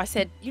remember. I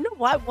said, you know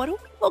what? Why don't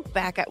we look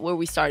back at where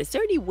we started? Is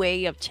there any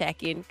way of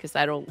checking? Because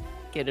I don't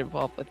get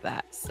involved with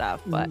that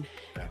stuff. But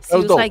it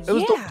was like, it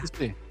was dope to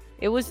see.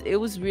 It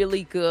was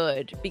really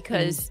good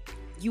because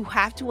you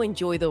have to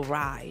enjoy the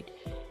ride.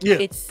 Yeah.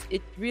 It's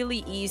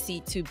really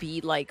easy to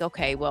be like,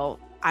 okay, well,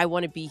 I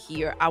want to be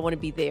here. I want to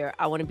be there.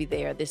 I want to be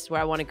there. This is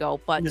where I want to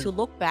go. But to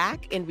look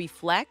back and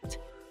reflect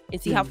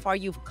and see how far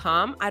you've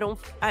come,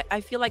 I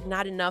feel like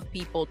not enough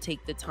people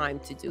take the time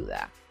to do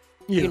that.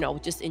 You know,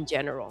 just in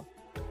general.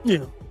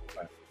 Yeah.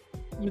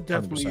 You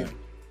definitely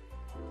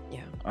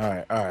 100%.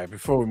 All right.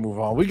 Before we move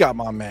on, we got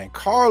my man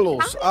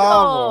Carlos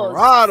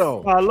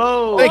Alvarado.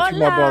 Hello. Thank you,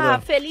 my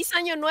brother. Feliz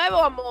año nuevo,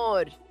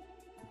 amor.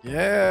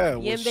 Yeah,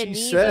 what she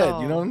said.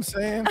 You know what I'm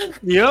saying?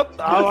 Yep.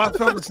 I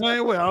felt the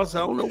same way. I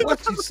don't know what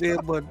she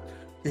said, but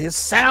it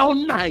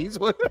sound nice.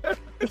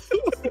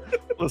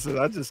 Listen,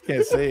 I just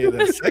can't say it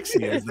as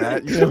sexy as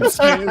that. You know what I'm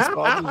saying? So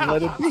I'll just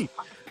let it be.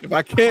 If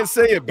I can't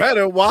say it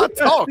better, why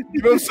talk?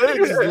 You know what I'm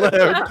saying? Just let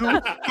her do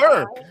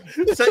her.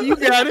 So you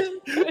got it.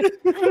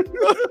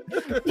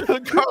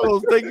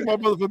 Carlos, thank you, my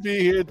brother, for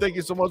being here. Thank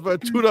you so much for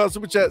that $2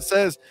 super chat.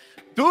 Says,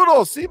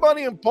 Doodle, see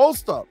money and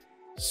post up.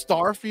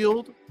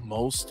 Starfield,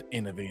 most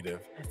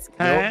innovative.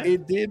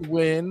 It did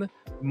win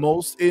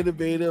most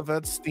innovative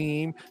at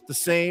Steam. The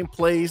same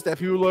place that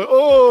people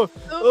are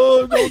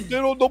like,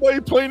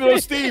 nobody playing it on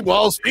Steam.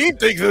 Well, Steam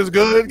thinks it's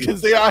good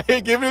because they out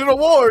here giving it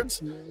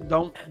awards.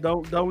 Don't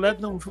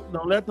let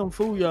them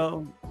fool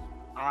y'all.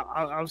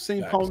 I've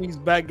seen ponies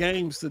back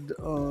games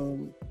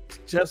to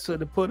just to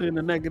put in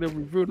a negative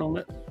review. Don't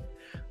let.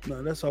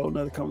 No, that's a whole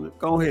nother comment.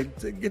 Go ahead,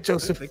 get your.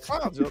 They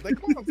clowns, yo. They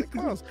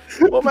clowns.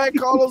 Well, man,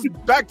 Carlos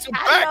back to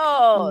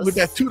back with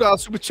that $2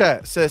 super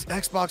chat. Says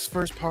Xbox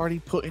first party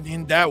putting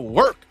in that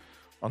work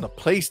on the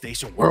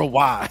PlayStation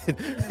worldwide.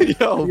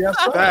 Yo, yes,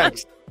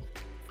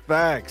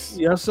 facts.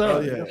 Yes, sir. Oh,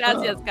 yeah.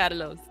 Gracias,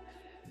 Carlos.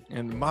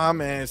 And my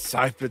man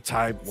Cypher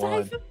Type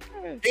 1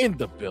 in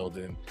the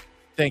building.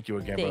 Thank you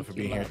again, bro, for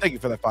being here. Thank you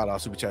for that $5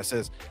 super chat.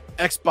 Says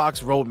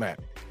Xbox roadmap.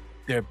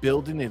 They're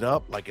building it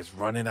up like it's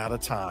running out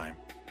of time.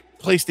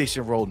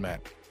 PlayStation roadmap.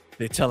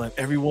 They're telling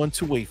everyone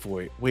to wait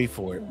for it. Wait.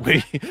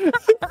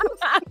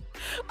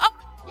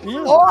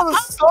 Oh, the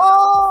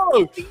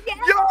song! Yes.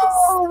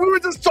 Yo, we were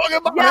just talking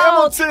about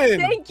Hamilton.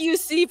 Thank you,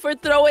 C, for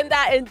throwing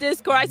that in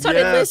Discord. I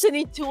started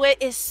listening to it.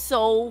 It's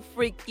so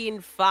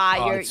freaking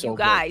fire. You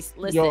guys,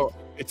 listen. Yo,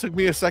 it took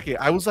me a second.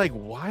 I was like,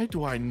 why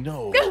do I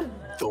know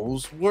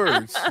those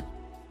words?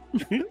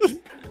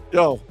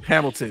 Yo,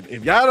 Hamilton.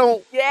 If y'all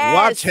don't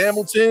watch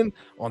Hamilton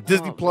on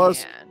Disney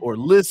Plus or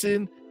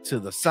listen to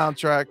the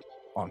soundtrack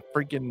on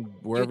freaking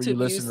wherever YouTube you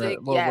listen music,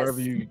 to, wherever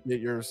you get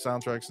your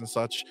soundtracks and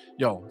such.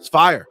 Yo, it's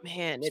fire.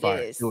 Man, It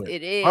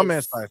is. My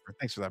man Cypher.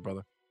 Thanks for that,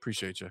 brother.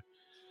 Appreciate you.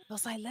 I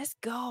was like, let's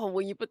go.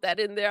 When you put that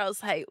in there, I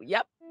was like,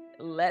 yep,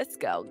 let's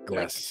go.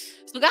 Yes.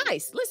 So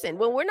guys, listen,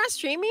 when we're not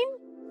streaming,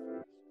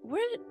 we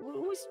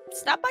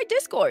stop by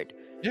Discord.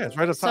 Yeah, it's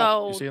right up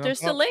top. So there's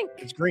the link.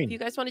 It's green. If you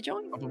guys want to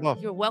join, up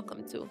above. You're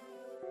welcome to.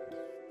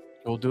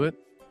 Go do it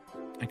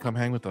and come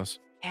hang with us.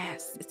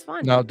 Yes, it's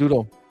fun. Now,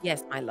 Doodle.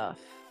 Yes, my love.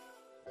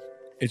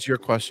 It's your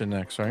question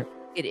next, right?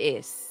 It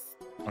is.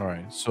 All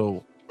right.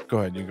 So go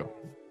ahead. You go.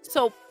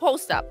 So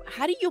post up.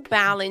 How do you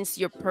balance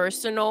your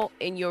personal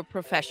and your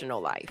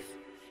professional life?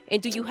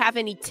 And do you have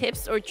any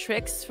tips or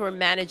tricks for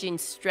managing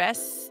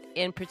stress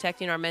and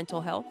protecting our mental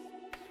health?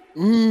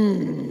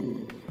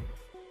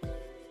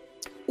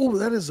 Oh,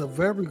 that is a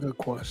very good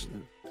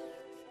question.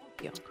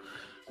 Yeah.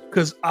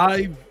 Because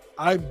I've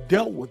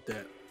dealt with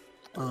that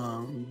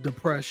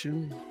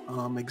depression,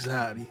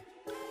 anxiety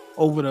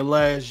over the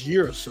last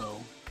year or so.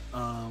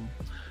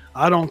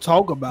 I don't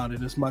talk about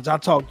it as much. I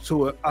talk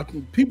to it.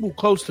 People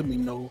close to me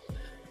know,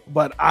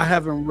 but I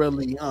haven't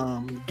really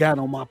got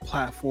on my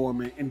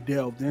platform and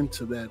delved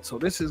into that. So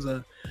this is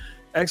an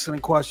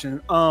excellent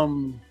question.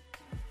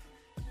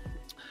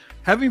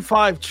 Having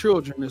 5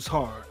 children is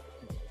hard.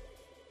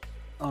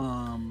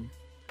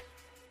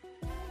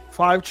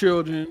 5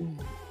 children,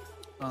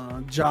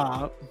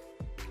 job,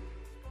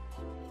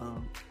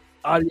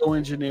 audio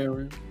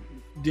engineering,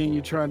 then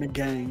you're trying to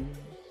game,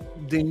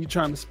 then you're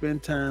trying to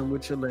spend time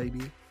with your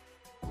lady,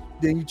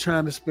 then you're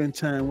trying to spend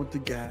time with the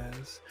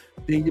guys,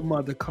 then your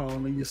mother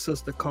calling, your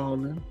sister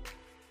calling,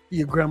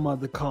 your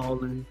grandmother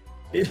calling.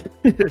 It's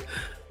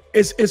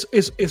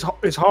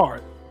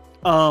hard.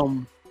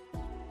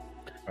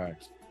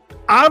 Thanks.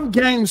 I've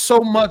gained so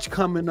much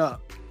coming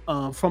up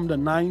from the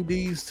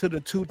 90s to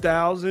the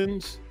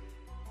 2000s.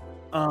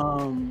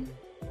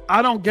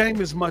 I don't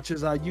game as much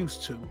as I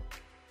used to.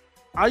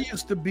 I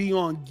used to be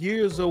on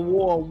Gears of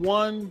War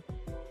 1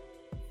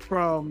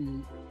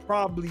 from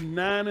probably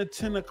 9 or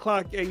 10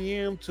 o'clock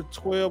a.m. to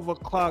 12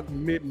 o'clock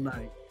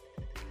midnight.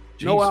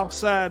 Jeez. No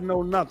outside,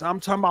 no nothing. I'm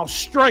talking about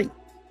straight.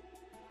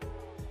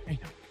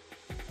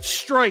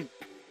 Straight.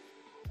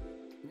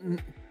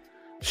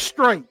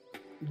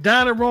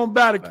 Down the room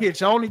by the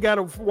kitchen. I only got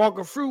to walk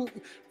a few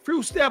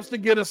steps to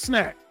get a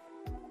snack.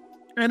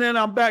 And then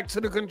I'm back to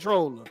the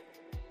controller.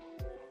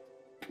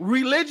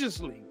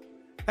 Religiously.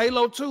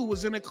 Halo 2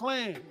 was in a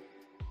clan.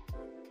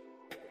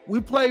 We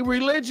play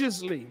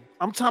religiously.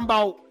 I'm talking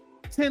about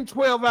 10,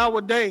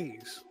 12-hour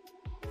days.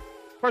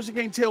 Person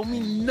can't tell me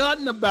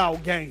nothing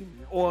about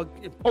gaming or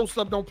post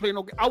up don't play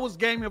no game. I was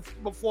gaming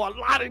before a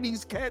lot of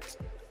these cats,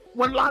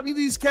 when a lot of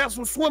these cats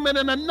were swimming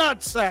in a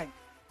nutsack.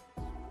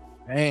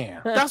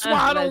 Man. That's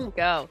why I don't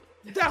go.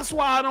 That's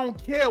why I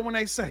don't care when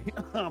they say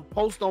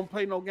post don't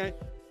play no game.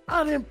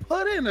 I didn't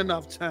put in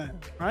enough time,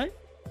 right?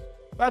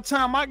 By the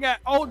time I got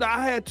older,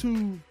 I had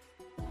to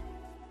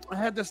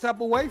step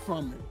away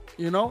from it.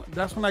 You know,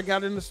 that's when I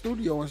got in the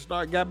studio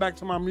and got back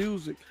to my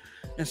music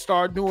and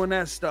started doing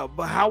that stuff.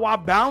 But how I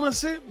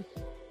balance it,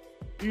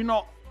 you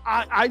know,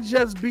 I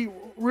just be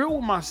real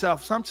with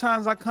myself.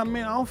 Sometimes I come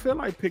in, I don't feel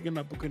like picking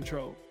up a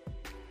control.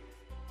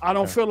 I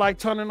don't feel like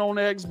turning on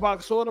the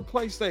Xbox or the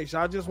PlayStation.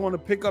 I just want to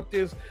pick up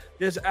this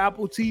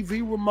Apple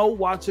TV remote,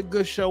 watch a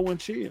good show and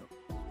chill,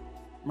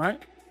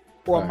 right?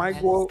 Or I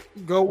might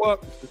go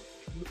up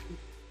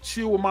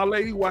chill with my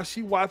lady while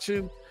she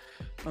watching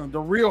the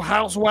Real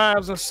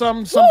Housewives or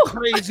some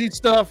crazy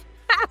stuff.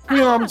 You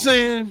know what I'm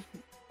saying?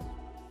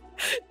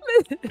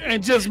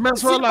 And just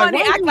mess with her like,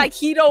 act like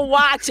he don't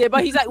watch it,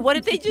 but he's like, what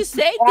did they just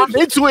say?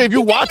 Into it. If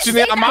you're watching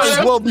it, I might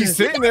as well be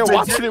sitting there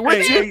watching it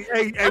with you.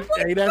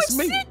 Hey, that's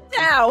me. Sit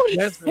down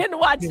and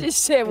watch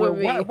this shit with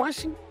me. Why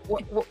she?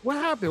 What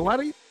happened? Why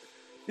do you?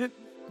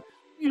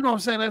 You know what I'm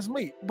saying? That's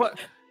me. But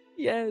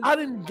yes, I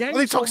didn't gang.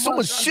 They talk so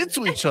much shit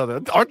to each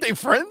other. Aren't they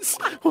friends?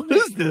 What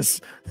is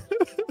this?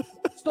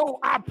 So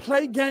I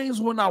play games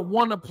when I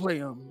want to play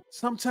them.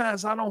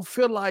 Sometimes I don't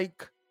feel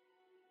like.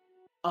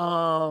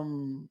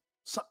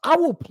 So I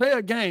will play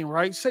a game,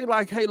 right? Say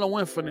like Halo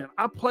Infinite.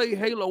 I play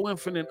Halo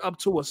Infinite up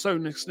to a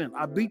certain extent.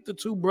 I beat the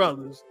two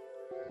brothers,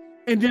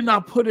 and then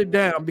I put it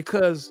down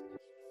because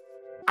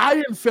I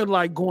didn't feel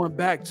like going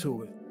back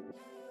to it.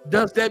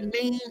 Does that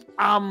mean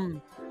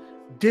I'm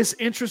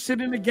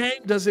disinterested in the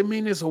game? Does it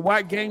mean it's a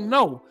white game?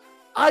 No.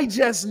 I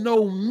just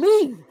know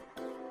me,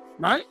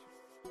 right?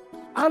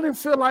 I didn't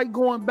feel like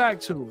going back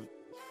to it.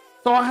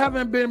 So I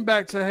haven't been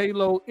back to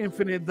Halo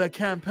Infinite, the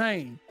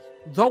campaign.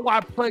 Though I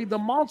played the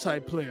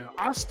multiplayer.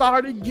 I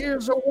started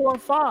Gears of War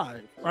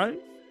 5,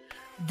 right?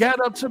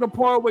 Got up to the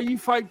part where you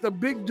fight the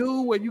big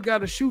dude where you got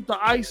to shoot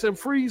the ice and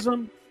freeze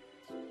him,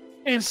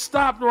 and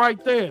stopped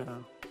right there,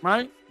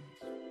 right?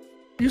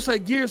 You say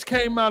Gears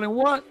came out in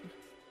what?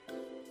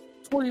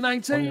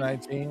 2019?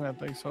 2019, I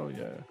think so,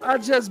 yeah. I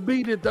just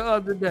beat it the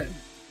other day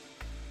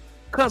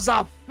because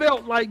I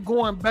felt like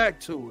going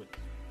back to it,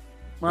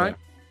 right?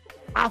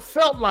 Yeah. I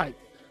felt like,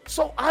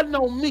 so I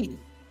know me.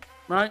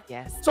 Right.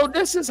 Yes. So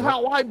this is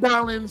how I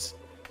balance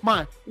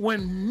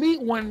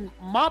when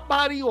my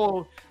body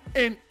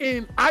and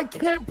I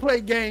can't play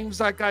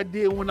games like I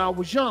did when I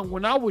was young.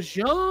 When I was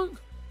young,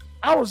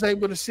 I was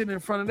able to sit in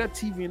front of that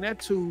TV and that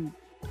tube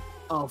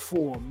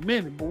for a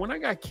minute. But when I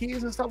got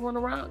kids and stuff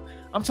running around,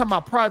 I'm talking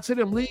about prior to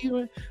them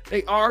leaving,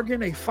 they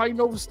arguing, they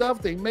fighting over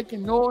stuff, they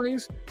making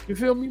noise. You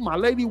feel me? My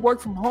lady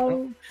worked from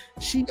home.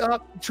 She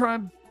up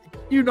trying,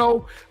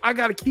 I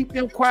got to keep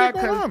them quiet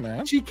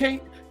because she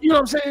can't. You know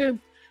what I'm saying?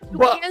 You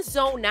can't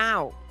zone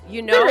out,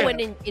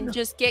 and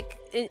just get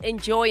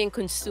enjoy and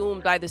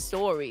consumed by the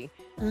story.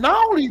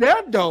 Not only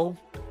that, though,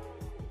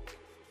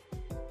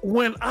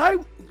 when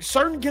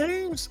certain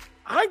games,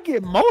 I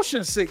get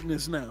motion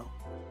sickness now,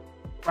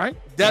 right?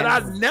 That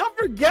I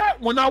never got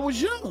when I was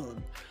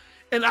young.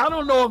 And I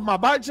don't know if my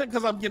body check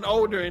because I'm getting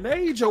older in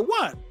age or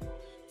what.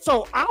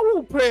 So I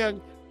will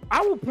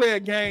play a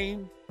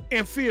game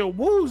and feel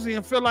woozy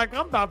and feel like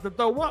I'm about to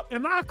throw up,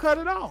 and I cut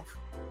it off.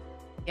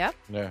 Yep.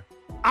 Yeah.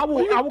 I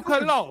will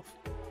cut it off.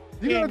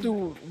 You gotta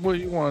do what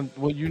you want,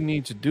 what you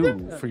need to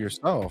do for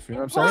yourself. You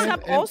know what I'm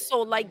saying? Also,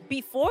 like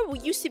before, we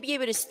used to be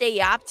able to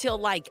stay up till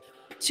like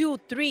 2,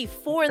 3,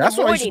 4 in That's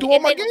the what I used to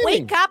morning, do on and then my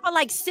gaming. wake up at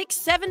like 6,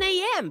 7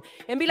 a.m.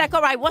 and be like,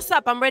 "All right, what's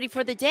up? I'm ready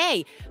for the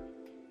day."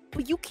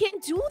 But you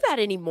can't do that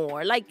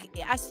anymore. Like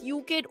as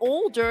you get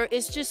older,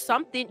 it's just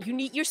something you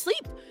need your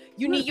sleep,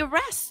 you need your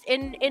rest,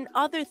 and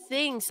other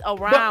ththings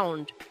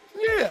around.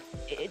 But,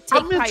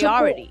 take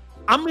priority.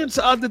 I'm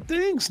into other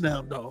things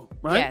now, though,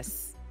 right?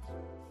 Yes.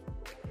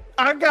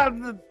 I got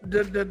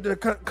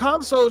the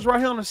consoles right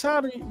here on the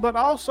side of me, but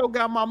I also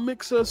got my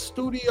mixer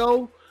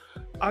studio.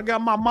 I got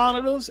my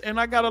monitors, and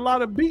I got a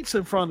lot of beats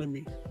in front of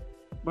me,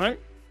 right?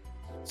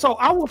 So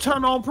I will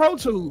turn on Pro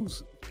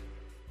Tools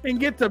and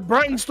get to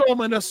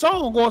brainstorming a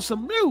song or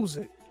some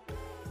music.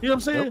 You know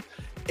what I'm saying? Yep.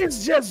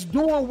 It's just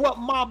doing what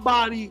my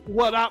body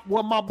wants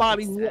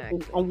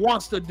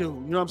to do. You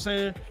know what I'm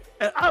saying?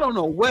 And I don't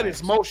know where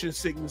this motion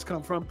sickness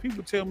come from.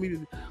 People tell me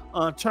to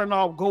turn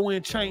off, go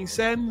in, change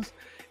settings,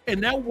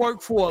 and that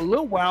worked for a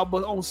little while.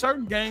 But on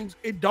certain games,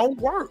 it don't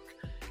work.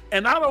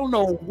 And I don't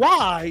know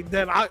why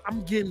that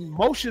I'm getting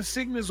motion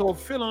sickness or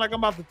feeling like I'm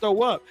about to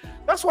throw up.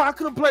 That's why I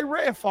couldn't play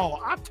Redfall.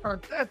 I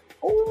turned that.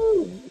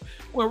 Ooh,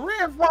 when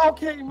Redfall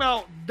came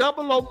out,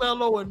 Double O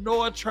Mello and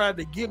Noah tried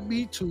to get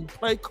me to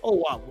play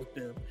co-op with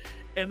them,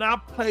 and I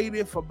played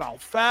it for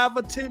about 5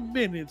 or 10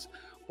 minutes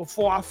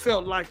before I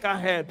felt like I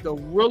had to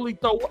really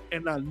throw up,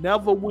 and I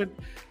never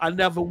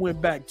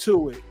went back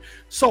to it.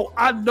 So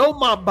I know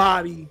my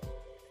body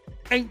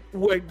ain't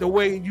the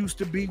way it used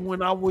to be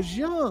when I was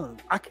young.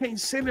 I can't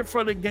sit in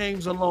front of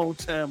games a long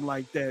time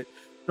like that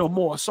no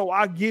more. So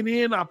I get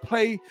in, I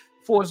play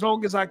for as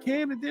long as I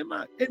can, and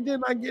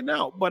then I get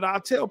out. But I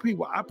tell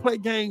people I play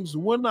games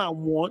when I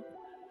want,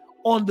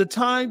 on the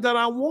time that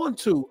I want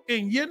to,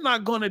 and you're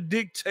not gonna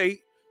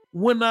dictate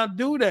when I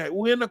do that.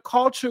 We're in a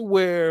culture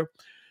where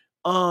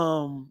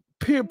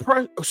peer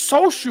pressure,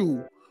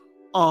 social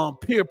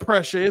peer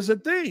pressure is a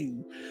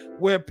thing,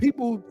 where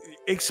people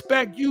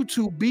expect you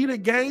to beat a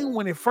game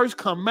when it first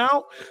come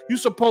out. You're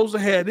supposed to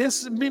have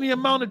this many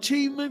amount of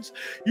achievements.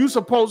 You're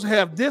supposed to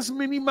have this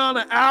many amount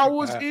of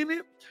hours in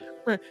it.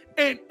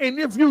 And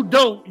if you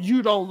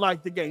don't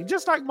like the game.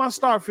 Just like my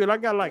Starfield, I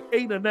got like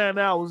 8 or 9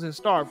 hours in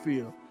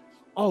Starfield.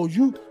 Oh,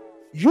 you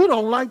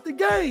don't like the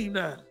game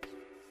now.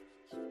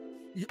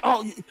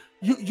 Oh,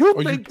 you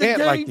think the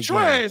game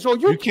trash? Or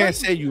you can't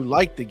say you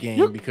like the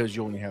game because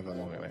you only have that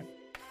long of that.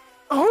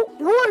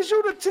 who is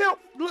you to tell?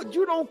 Look,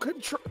 you don't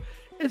control.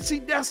 And see,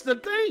 that's the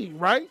thing,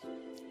 right?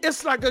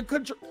 It's like a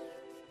control.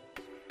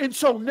 And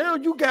so now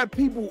you got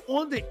people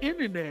on the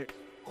internet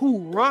who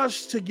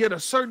rush to get a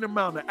certain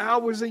amount of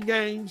hours in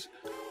games,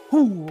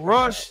 who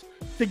rush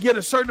to get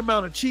a certain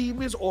amount of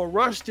achievements or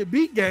rush to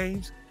beat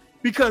games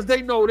because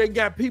they know they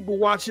got people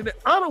watching it.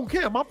 I don't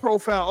care. My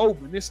profile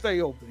open. It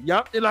stay open.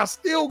 Yup. And I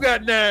still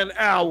got 9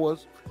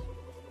 hours.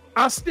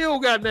 I still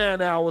got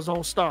 9 hours on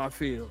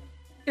Starfield.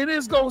 And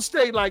it's going to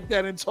stay like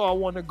that until I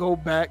want to go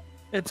back,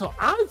 until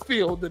I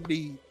feel the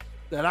need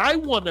that I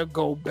want to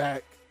go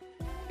back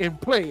and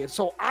play it.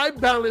 So I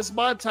balance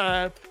my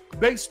time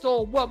based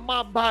on what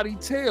my body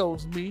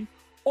tells me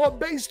or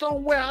based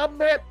on where I'm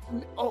at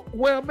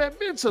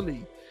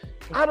mentally. Exactly.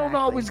 I don't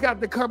always got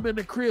to come in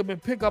the crib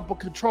and pick up a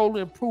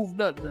controller and prove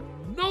nothing to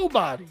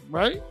nobody,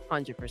 right?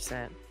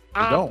 100%.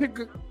 I'll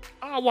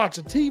watch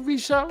a TV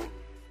show.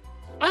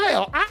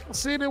 I'll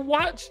sit and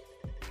watch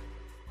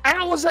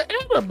hours of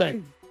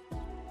anime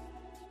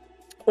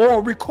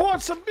or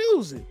record some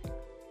music.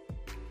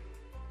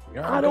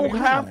 I don't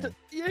have to.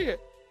 Yeah,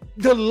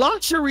 the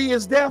luxury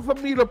is there for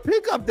me to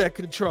pick up that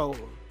controller,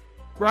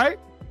 right?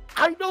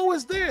 I know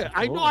it's there.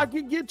 I know I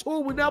can get to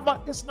it whenever.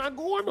 It's not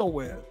going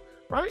nowhere,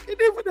 right?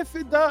 And even if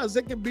it does,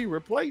 it can be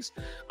replaced.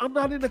 I'm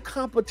not in a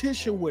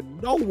competition with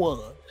no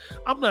one.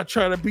 I'm not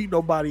trying to beat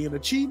nobody in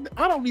achievement.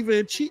 I don't even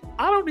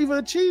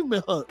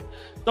achievement hunt.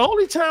 The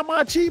only time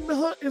I achievement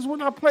hunt is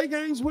when I play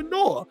games with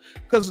Noah,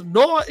 because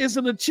Noah is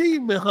an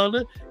achievement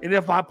hunter, and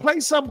if I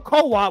play some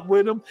co-op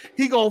with him,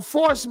 he gonna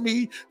force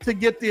me to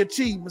get the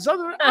achievements.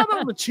 Other than I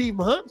don't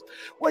achievement hunt.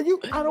 Well,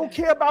 I don't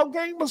care about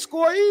gamer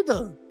score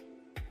either.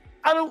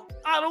 I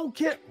don't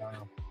care.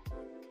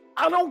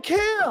 I don't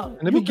care.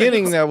 In the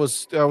beginning, that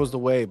was the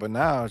way, but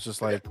now it's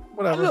just like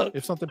whatever. Look,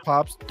 if something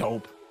pops,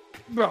 dope.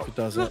 Bro, if it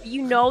doesn't.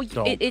 You know,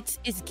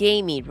 it's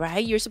gaming,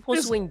 right? You're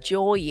supposed to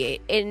enjoy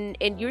it,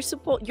 and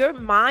your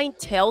mind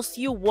tells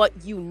you what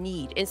you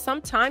need, and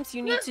sometimes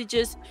you need to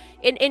just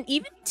and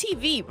even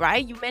TV,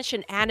 right? You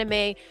mentioned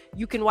anime.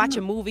 You can watch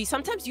a movie.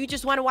 Sometimes you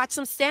just want to watch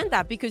some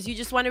stand-up because you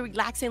just want to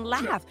relax and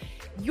laugh.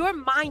 Your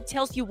mind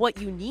tells you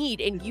what you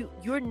need, and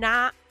you're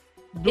not.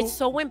 It's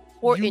so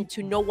important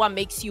to know what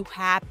makes you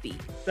happy.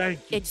 Thank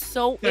you. It's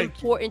so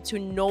important to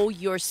know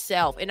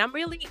yourself. And I'm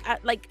really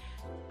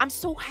I'm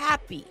so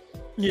happy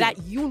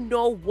that you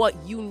know what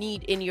you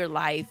need in your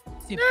life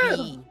to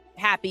be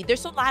happy.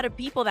 There's a lot of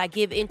people that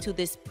give into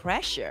this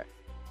pressure.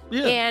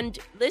 Yeah. And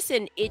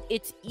listen,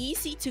 it's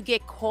easy to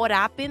get caught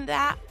up in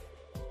that.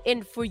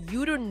 And for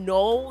you to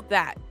know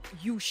that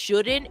you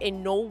shouldn't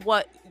and know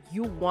what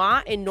you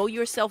want and know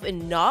yourself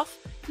enough,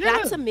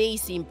 that's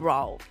amazing,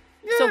 bro.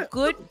 Yeah.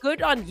 So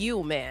good on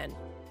you, man.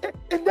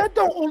 And that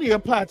don't only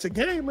apply to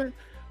gaming.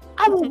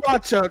 I will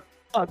watch a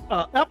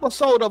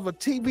episode of a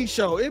TV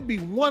show. It'd be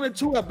 1 or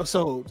 2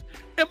 episodes.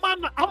 And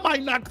I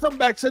might not come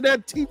back to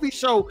that TV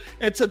show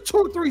until 2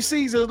 or 3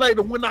 seasons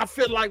later when I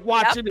feel like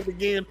watching it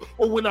again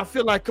or when I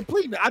feel like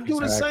completing it. I do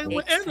the same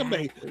with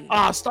anime.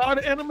 I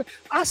started anime.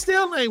 I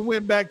still ain't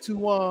went back to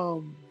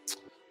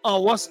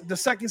what's the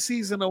second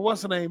season of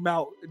what's the name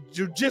out?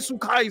 Jujutsu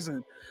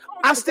Kaisen.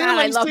 I still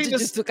ain't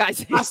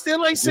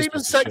seen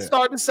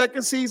the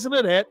second season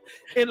of that,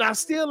 and I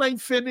still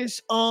ain't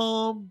finished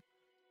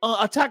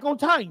Attack on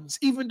Titans,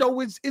 even though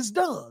it's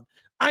done.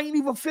 I ain't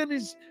even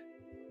finished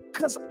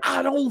because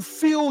I don't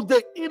feel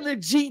the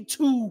energy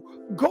to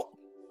go.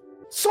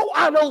 So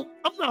I'm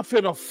not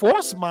finna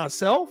force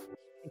myself.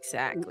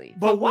 Exactly.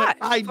 But what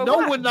I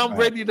know when I'm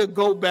ready to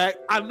go back,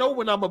 I know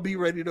when I'm gonna be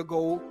ready to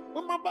go.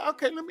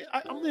 Okay,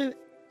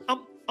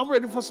 I'm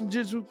ready for some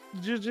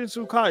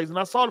Jujutsu Kaisen.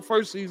 I saw the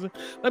first season.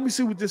 Let me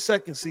see what this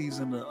second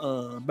season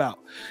about.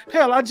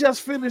 Hell, I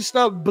just finished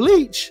up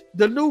Bleach,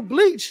 the new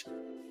Bleach,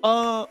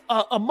 a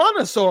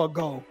month or so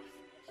ago.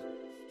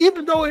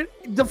 Even though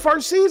the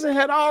first season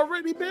had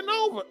already been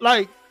over.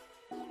 Like,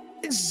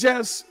 it's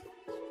just...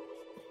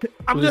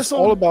 It's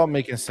all about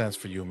making sense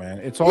for you, man.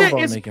 It's all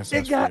about making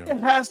sense for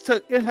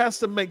you. It has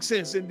to make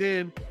sense. And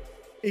then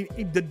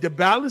the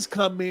balance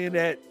come in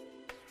at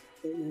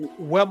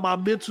where my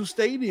mental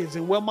state is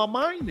and where my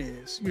mind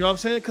is. You know what I'm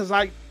saying? Because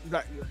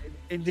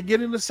and to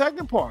get in the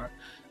second part,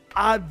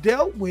 I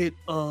dealt with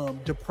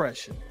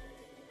depression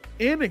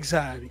and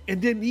anxiety. And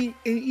then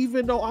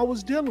even though I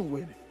was dealing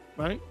with it,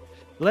 right?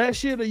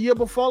 Last year, the year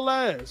before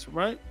last,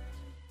 right?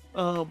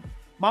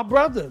 My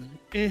brother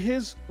and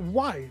his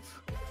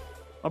wife,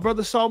 my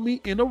brother saw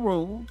me in a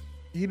room.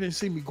 He didn't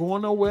see me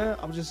going nowhere.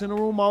 I was just in a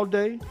room all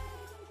day,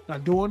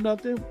 not doing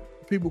nothing.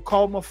 People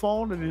called my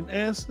phone and didn't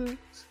answer.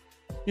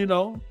 You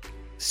know,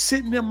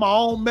 sitting in my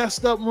own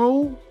messed up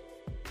room,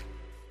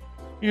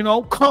 you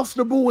know,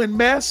 comfortable in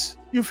mess.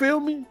 You feel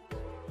me?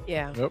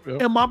 Yeah. Yep.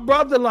 And my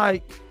brother,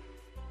 like,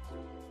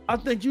 I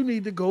think you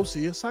need to go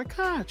see a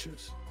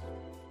psychiatrist.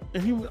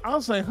 And I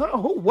was saying,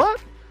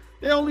 what?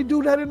 They only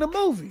do that in the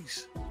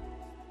movies.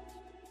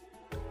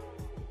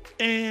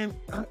 And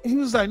he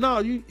was like, no,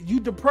 you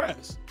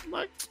depressed. I'm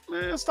like,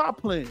 man, stop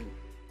playing.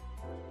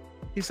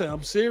 He said,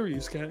 I'm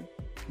serious, Ken.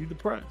 You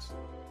depressed.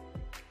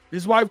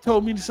 His wife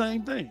told me the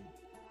same thing.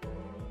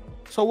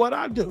 So what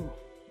I do,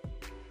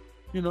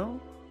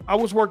 I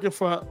was working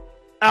for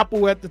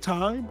Apple at the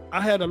time.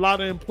 I had a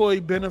lot of employee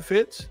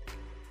benefits.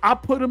 I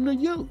put them to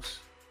use.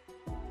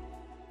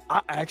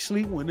 I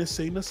actually went and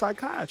seen the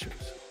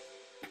psychiatrist.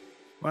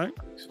 Right?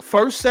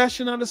 First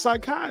session of the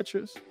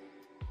psychiatrist,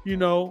 he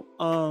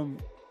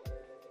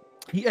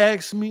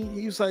asked me,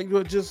 he's like,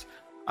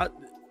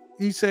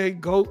 he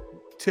said, go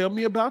tell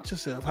me about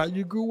yourself, how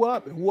you grew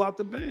up and who out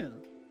the band.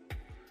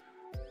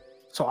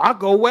 So I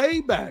go way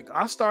back.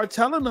 I start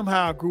telling them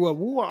how I grew up.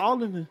 We were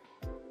all in it.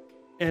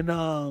 And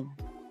I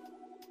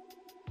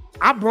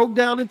broke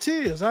down in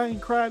tears. I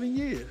ain't cried in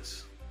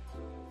years.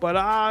 But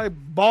I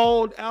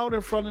bawled out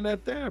in front of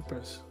that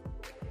therapist.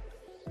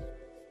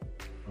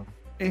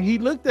 And he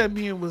looked at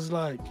me and was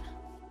like,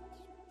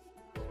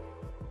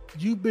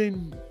 you've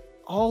been,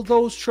 all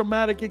those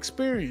traumatic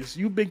experiences,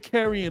 you've been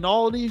carrying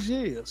all these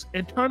years,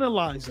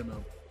 internalizing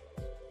them,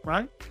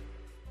 right?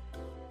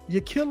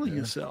 You're killing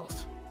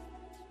yourself.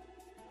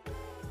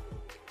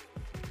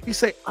 He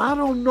said, I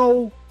don't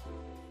know.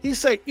 He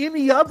said,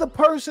 any other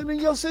person in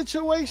your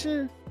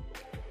situation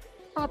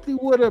probably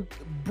would have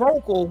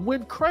broke or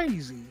went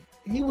crazy.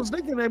 He was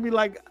looking at me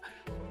like,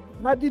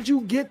 how did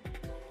you get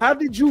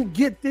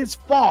this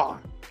far?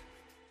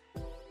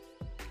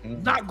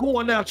 Not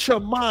going out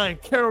your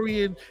mind,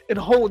 carrying and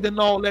holding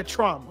all that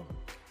trauma.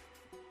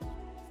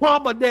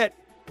 Trauma that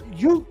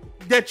you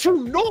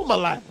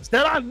normalized,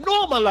 that I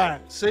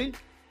normalized, see?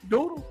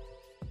 Doodle.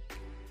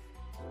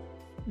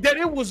 That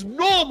it was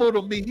normal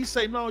to me. He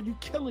say, no, you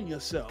killing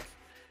yourself.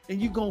 And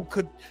you gonna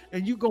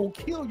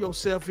kill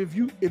yourself if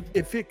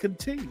it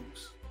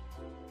continues.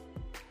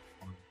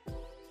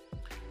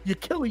 You're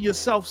killing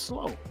yourself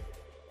slow.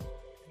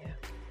 Yeah.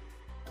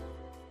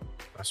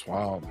 That's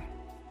wild.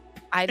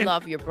 I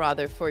love your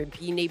brother for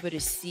being able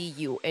to see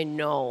you and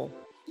know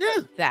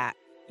that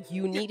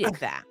you needed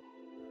that.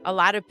 A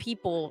lot of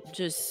people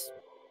just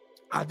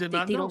they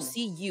don't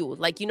see you.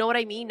 Like, you know what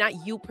I mean?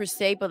 Not you per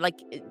se, but like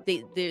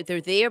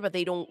they're there, but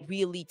they don't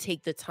really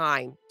take the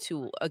time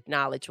to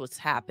acknowledge what's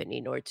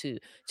happening or to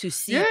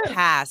see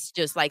past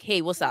just like,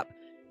 hey, what's up?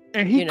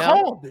 And he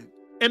called it.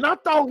 And I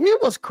thought he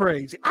was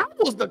crazy. I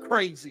was the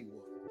crazy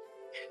one.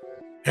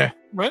 Yeah.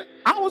 Right?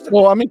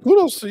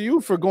 Kudos to you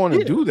for going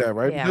to do that,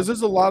 right? Yeah. Because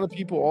there's a lot of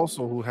people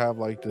also who have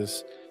like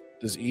this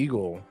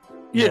ego,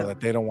 that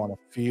they don't want to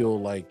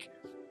feel like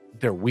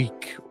they're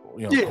weak,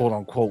 quote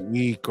unquote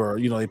weak, or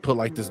they put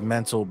like this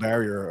mental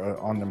barrier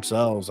on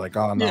themselves, like,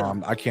 oh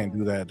no, I can't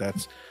do that.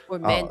 That's or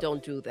men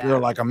don't do that. They're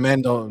like a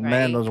man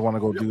doesn't want to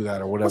go do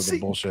that or whatever the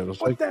bullshit. It's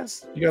like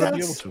you gotta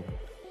be able to.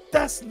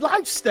 That's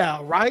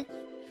lifestyle, right?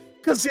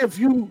 Because if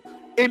you,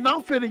 and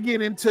I'm finna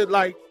get into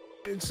like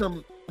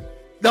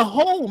the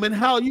home and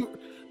how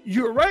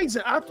you're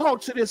raising. I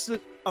talked to this,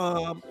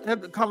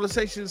 had the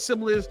conversation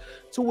similar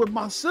to with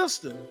my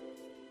sister.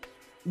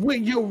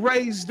 When you're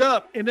raised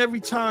up and every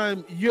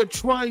time you're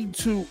trying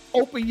to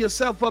open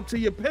yourself up to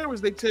your parents,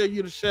 they tell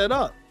you to shut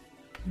up.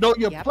 Know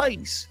your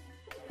place.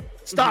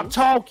 Stop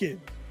talking.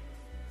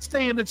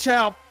 Stay in the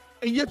child.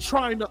 And you're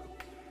trying to,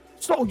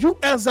 so you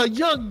as a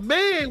young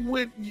man,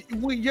 when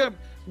your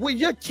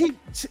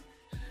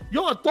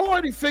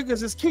authority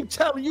figures is keep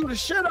telling you to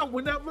shut up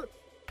whenever,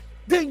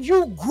 then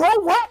you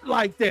grow up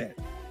like that.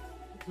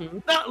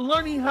 Not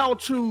learning how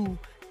to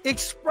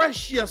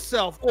express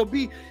yourself or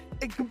be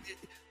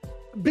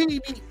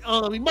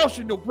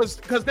emotional,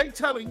 because they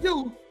telling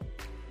you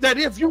that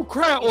if you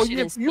cry or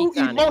if you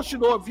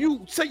emotional or if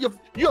you say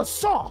you're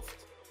soft.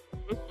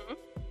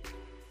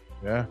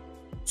 Yeah.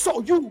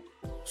 So you're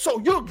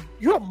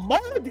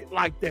molded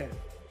like that.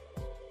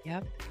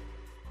 Yep.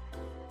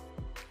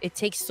 It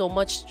takes so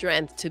much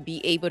strength to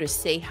be able to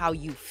say how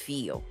you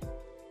feel.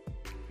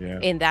 Yeah.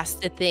 And that's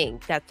the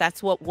thing,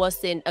 that's what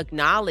wasn't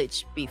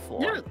acknowledged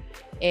before. Yeah.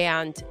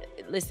 And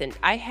listen,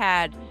 I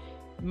had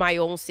my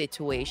own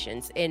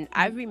situations, and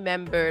I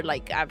remember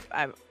like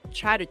I've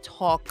tried to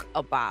talk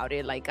about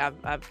it. Like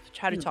I've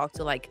tried to talk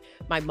to like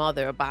my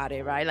mother about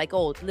it, right? Like,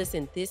 oh,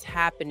 listen, this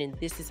happened and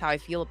this is how I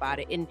feel about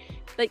it. And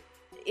like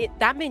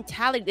that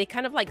mentality, they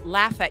kind of like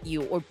laugh at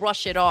you or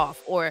brush it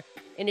off,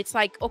 and it's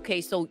like,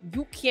 okay, so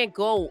you can't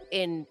go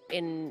and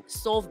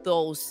solve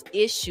those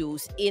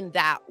issues in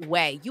that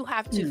way. You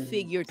have to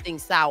figure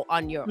things out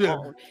on your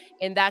own.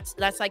 And that's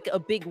like a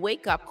big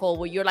wake-up call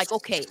where you're like,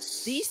 okay,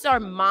 these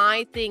are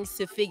my things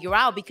to figure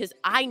out because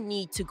I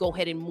need to go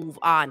ahead and move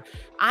on.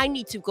 I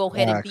need to go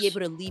ahead and be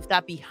able to leave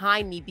that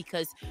behind me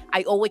because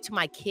I owe it to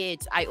my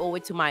kids. I owe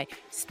it to my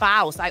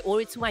spouse. I owe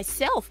it to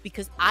myself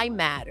because I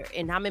matter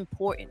and I'm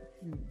important.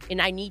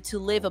 And I need to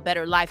live a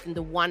better life than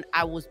the one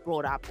I was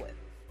brought up with.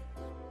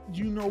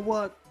 You know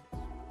what?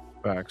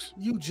 Facts.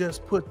 You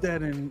just put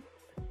that in.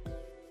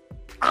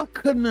 I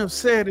couldn't have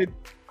said it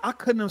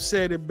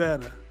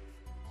better.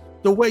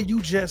 The way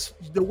you just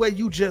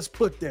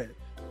put that,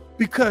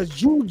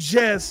 because you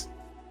just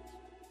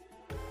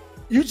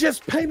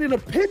painted a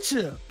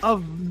picture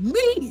of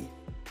me,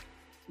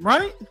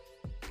 right?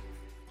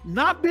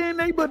 Not being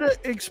able to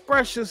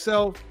express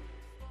yourself,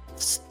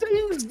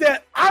 things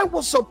that I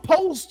was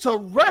supposed to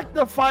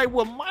rectify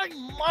with my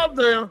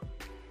mother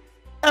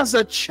as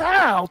a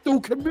child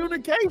through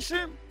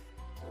communication,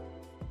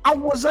 I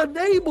was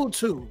unable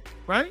to,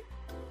 right?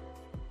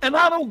 And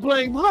I don't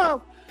blame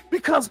her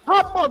because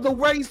her mother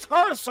raised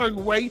her a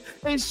certain way,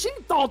 and she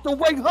thought the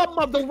way her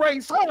mother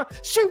raised her,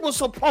 she was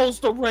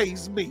supposed to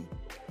raise me.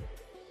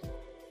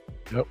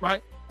 Yep.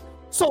 Right?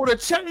 So the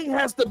chain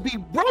has to be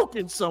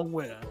broken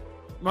somewhere,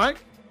 right?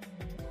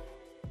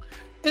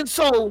 And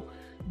so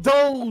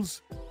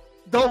those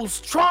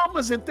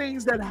traumas and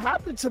things that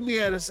happened to me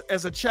as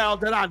a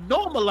child that I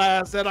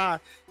normalized, that I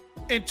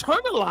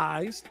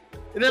internalized,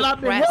 and then I've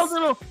been held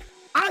in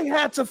I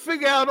had to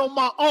figure out on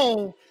my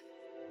own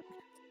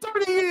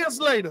 30 years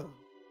later.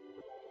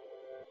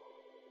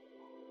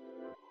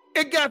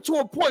 It got to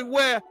a point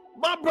where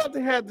my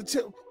brother had to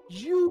tell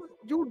you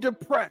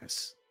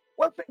depressed.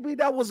 Well, maybe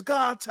that was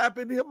God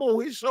tapping him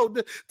on his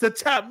shoulder to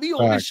tap me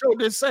on his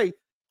shoulder and say,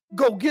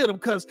 go get him.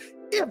 Because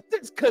if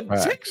this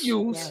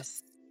continues.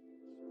 Yes.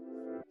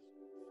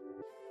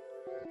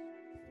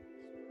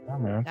 Oh,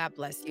 man. God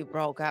bless you,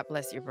 bro. God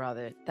bless your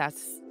brother.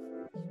 That's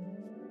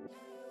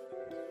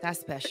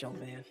special,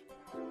 man.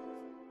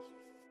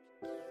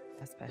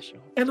 That's special.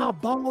 And I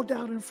bawled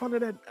out in front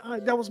of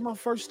that. That was my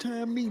first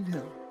time meeting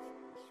him.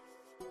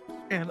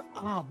 And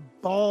I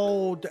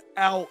bawled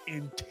out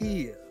in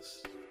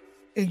tears.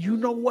 And you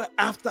know what?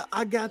 After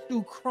I got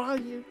through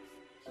crying,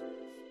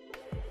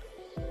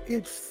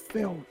 it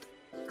felt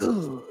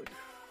good.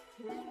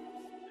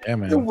 Yeah,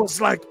 man. It was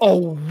like a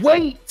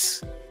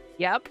weight.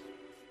 Yep.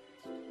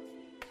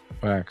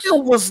 Facts.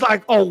 It was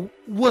like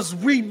was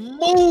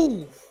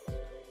removed.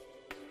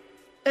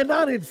 And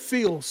I didn't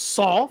feel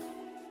soft.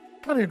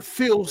 I didn't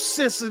feel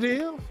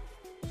sensitive.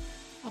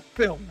 I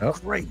felt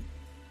great.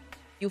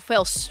 You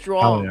felt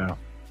strong. Oh, yeah.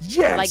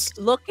 Yes. Like,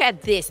 look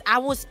at this. I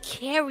was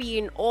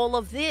carrying all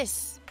of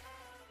this.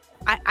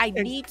 I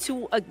need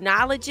to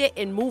acknowledge it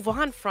and move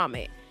on from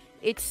it.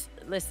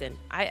 Listen,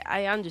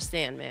 I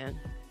understand, man.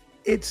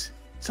 It's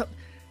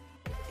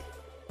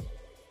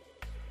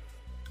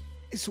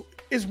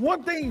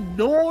one thing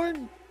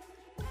knowing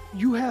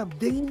you have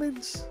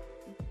demons.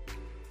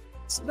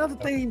 It's another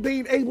thing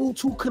being able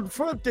to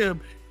confront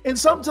them. And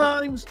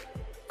sometimes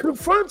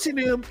confronting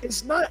them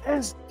is not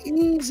as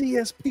easy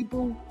as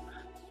people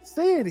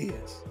say it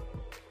is.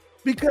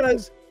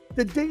 Because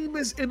the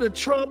demons and the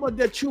trauma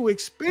that you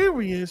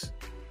experience,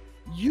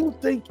 you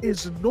think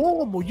is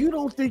normal. You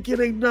don't think it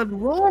ain't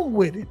nothing wrong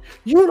with it.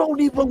 You don't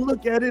even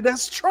look at it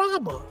as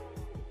trauma.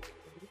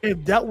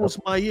 And that was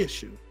my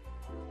issue.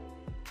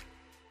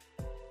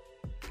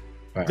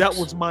 Facts. That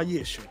was my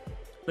issue.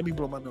 Let me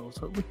blow my nose.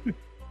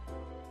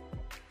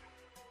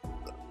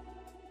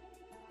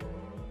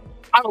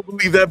 I don't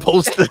believe that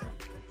post.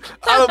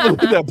 I don't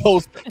believe that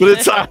post, but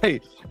it's all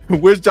right.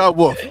 Where's John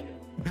Wolf?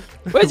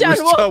 Where's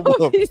John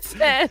Wolf? He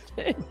said.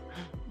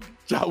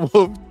 John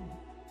Wolf,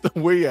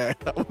 where you at?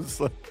 I was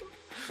like,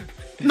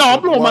 no,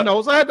 I'm blowing my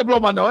nose. I had to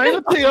blow my nose.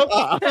 Ain't a tear.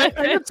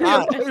 Ain't a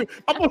tear.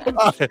 I'm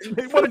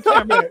what a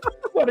camera.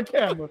 What a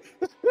camera.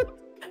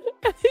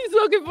 He's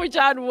looking for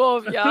John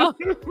Wolf, y'all.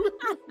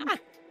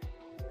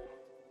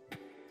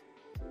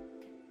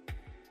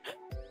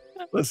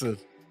 Listen,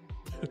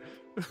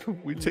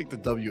 we take the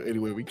W any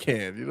way we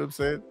can. You know what I'm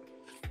saying?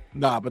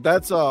 Nah, but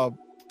that's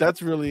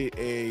really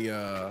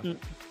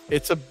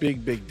it's a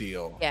big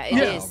deal. Yeah,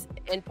 it is.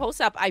 And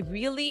Post Up, I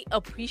really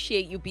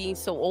appreciate you being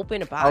so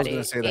open about it. I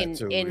was gonna say that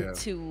too, and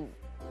to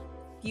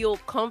feel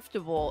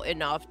comfortable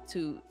enough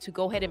to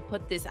go ahead and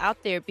put this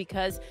out there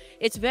because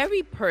it's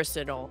very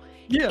personal.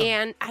 Yeah.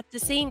 And at the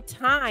same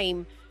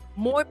time,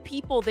 more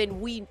people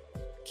than we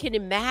can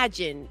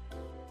imagine.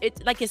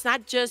 It's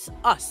not just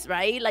us,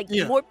 right? Like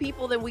more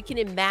people than we can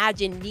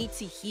imagine need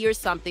to hear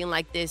something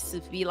like this to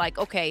be like,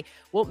 okay,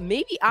 well,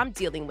 maybe I'm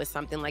dealing with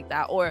something like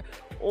that, or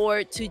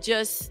to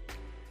just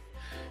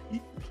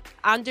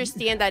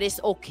understand that it's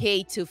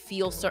okay to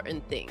feel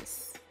certain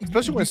things.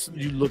 Especially when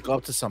you look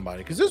up to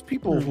somebody, because there's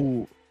people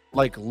who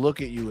like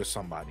look at you as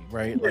somebody,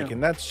 right? Yeah. Like,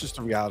 and that's just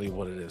the reality of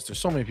what it is. There's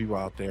so many people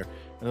out there,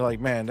 and they're like,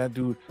 man, that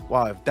dude,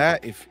 wow,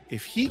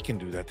 if he can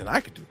do that, then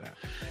I could do that,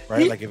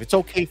 right? Like, if it's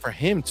okay for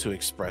him to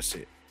express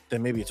it,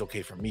 then maybe it's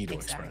okay for me to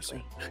express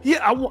it. Yeah,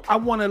 I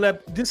want to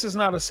this is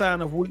not a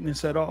sign of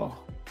weakness at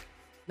all.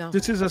 No.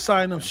 This is a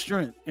sign of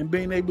strength and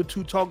being able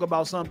to talk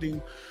about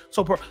something.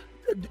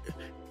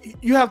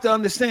 You have to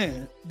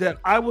understand that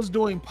I was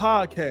doing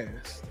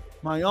podcasts,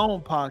 my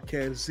own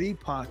podcast, Z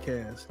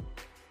podcast,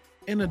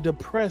 in a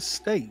depressed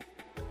state,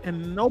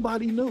 and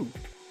nobody knew.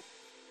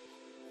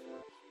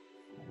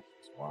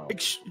 Wow.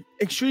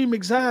 Extreme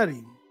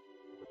anxiety.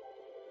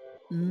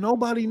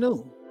 Nobody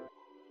knew.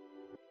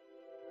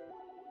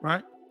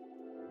 Right?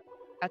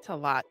 That's a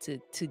lot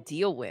to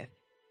deal with.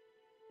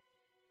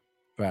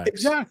 Facts.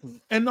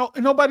 Exactly. And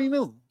nobody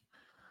knew.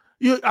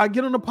 I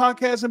get on the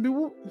podcast and be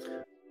whooped.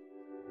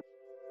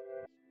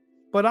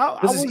 But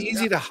it's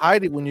easy to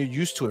hide it when you're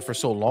used to it for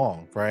so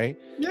long, right?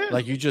 Yeah.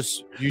 Like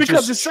because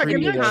it's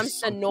second nature. It becomes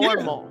the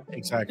normal. Yeah,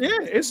 exactly. Yeah,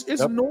 it's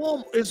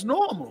normal. It's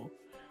normal.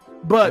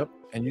 But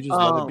and you just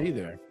let it be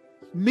there.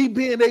 me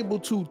being able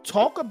to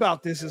talk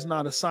about this is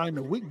not a sign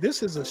of weakness.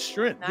 This is a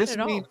strength. Not This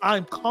at means all.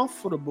 I'm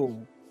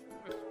comfortable.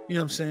 You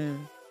know what I'm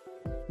saying?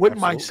 With Absolutely.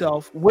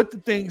 myself, with the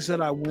things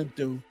that I went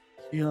through.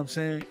 You know what I'm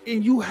saying?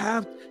 And you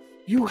have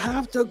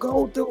to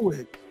go through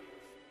it.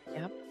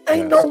 Yep.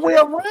 Ain't Yes. no way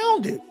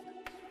around it.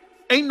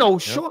 Ain't no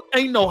short,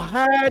 ain't no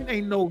hide,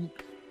 ain't no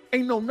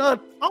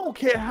nothing. I don't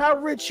care how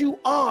rich you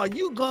are,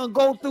 you gonna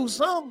go through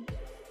something.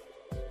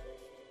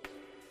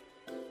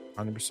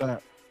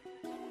 100%.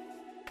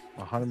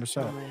 100%.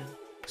 Oh, man.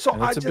 So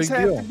And I it's a just big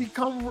had deal. to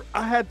become.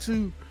 I had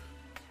to.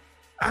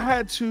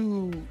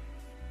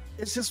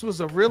 It just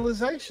was a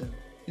realization.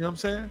 You know what I'm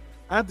saying?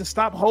 I had to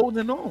stop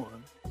holding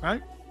on.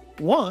 Right.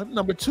 One.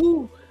 Number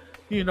two.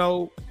 You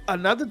know,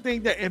 another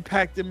thing that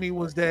impacted me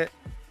was that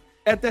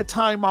at that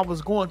time I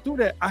was going through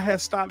that, I had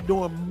stopped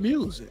doing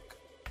music.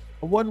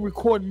 I wasn't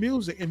recording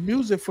music, and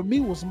music for me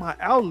was my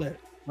outlet.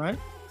 Right.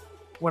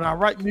 When I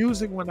write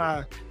music, when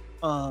I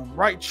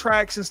write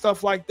tracks and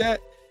stuff like that,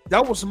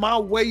 that was my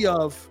way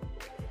of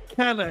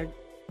kind of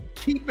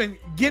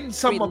getting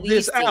some of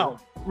this Releasing.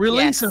 out,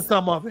 releasing Yes.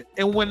 some of it.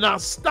 And when I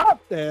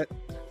stopped that,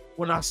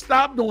 when I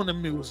stopped doing the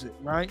music,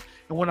 right?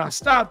 And when I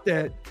stopped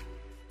that,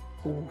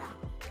 ooh,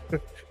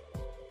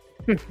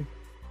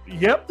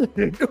 yep,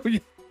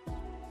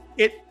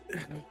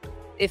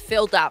 It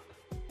filled up.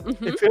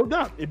 Mhm. it filled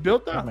up, it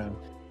built Yeah, up, man.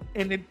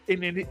 and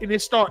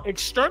it started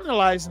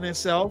externalizing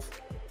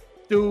itself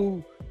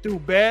through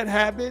bad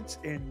habits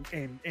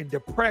and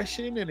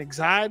depression and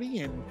anxiety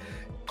and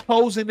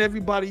closing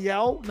everybody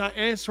out, not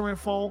answering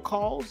phone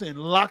calls, and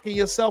locking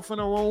yourself in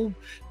a room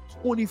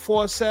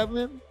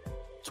 24/7,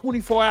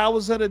 24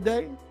 hours of the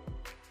day,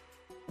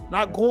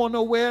 not going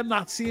nowhere,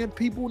 not seeing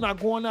people, not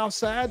going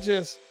outside,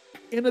 just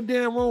in a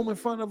damn room in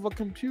front of a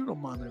computer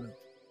monitor.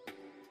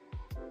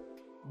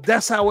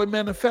 That's how it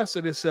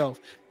manifested itself.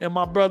 And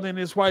my brother and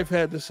his wife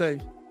had to say,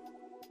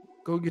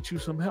 go get you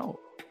some help.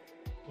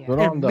 Good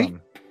And on me-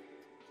 them.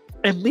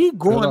 And me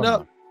growing on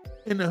up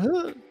in the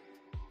hood,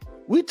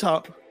 we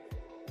talk,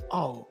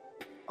 oh,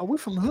 are we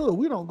from the hood?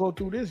 We don't go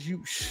through this.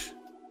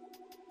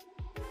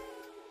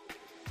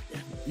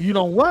 You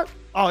know what?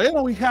 Oh, it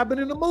only happened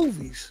in the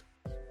movies.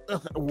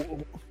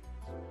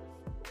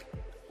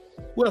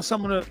 Well,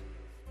 some of the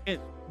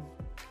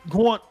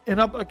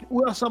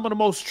we are some of the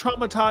most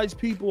traumatized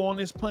people on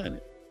this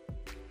planet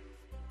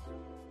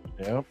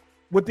Yep.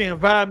 with the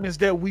environments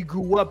that we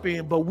grew up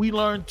in, but we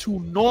learned to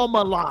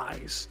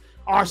normalize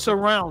our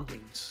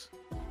surroundings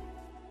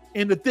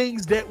and the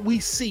things that we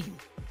see.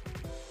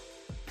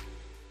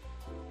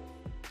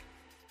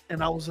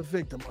 And I was a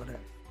victim of that.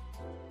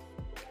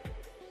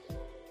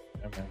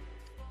 Yeah,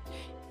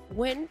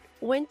 man.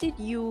 When did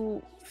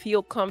you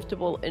feel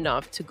comfortable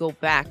enough to go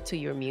back to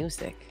your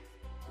music?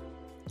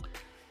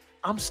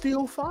 I'm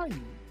still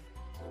fighting.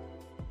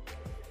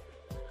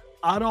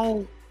 I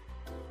don't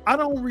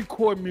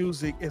record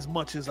music as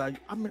much as I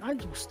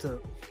used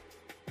to.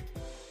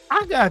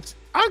 I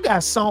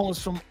got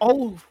songs from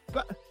old.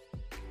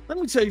 Let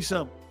me tell you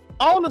something.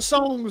 All the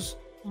songs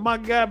my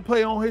guy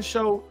play on his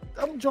show,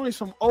 them joints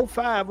from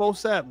 05,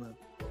 07.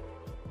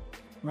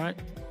 Right?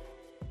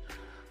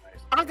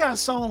 I got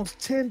songs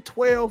 10,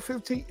 12,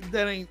 15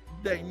 that ain't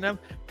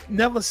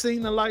never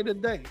seen the light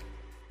of day.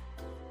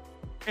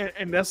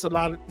 And that's a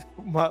lot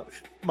of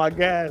my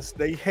guys,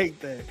 they hate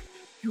that.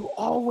 You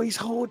always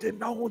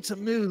holding on to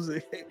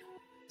music.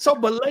 So,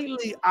 but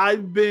lately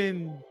I've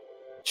been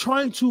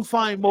trying to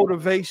find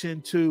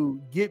motivation to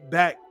get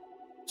back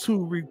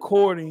to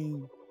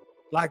recording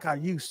like I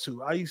used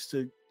to.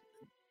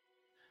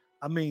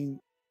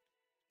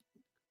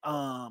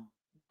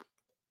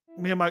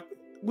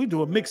 We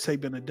do a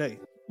mixtape in a day.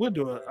 We'll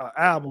do an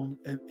album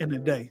in a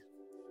day.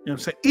 You know what I'm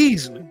saying?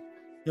 Easily. You know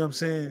what I'm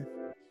saying?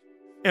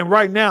 And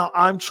right now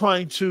I'm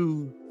trying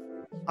to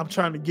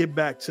get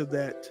back to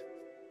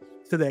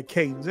that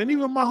cadence. And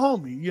even my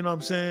homie, you know what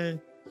I'm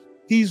saying?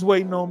 He's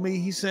waiting on me.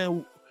 He's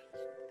saying,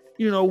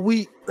 you know,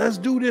 let's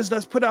do this,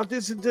 let's put out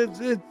this, you know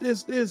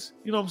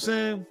what I'm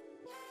saying?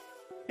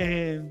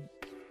 And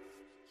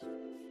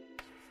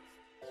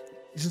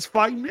just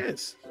fighting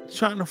this,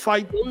 trying to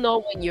fight. You'll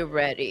know when you're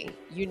ready.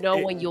 You know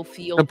when you'll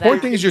feel The point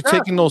that. thing is you're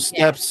taking those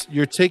Yeah. steps.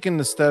 You're taking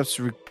the steps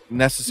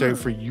necessary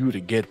for you to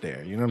get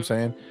there. You know what I'm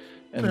saying?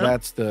 And Yeah.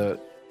 that's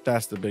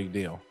the big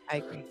deal. I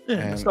agree. Yeah,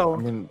 And so I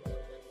mean,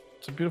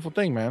 it's a beautiful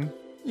thing, man.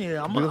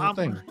 yeah, Beautiful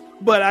thing.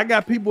 But I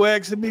got people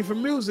asking me for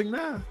music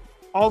now.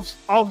 Off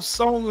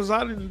songs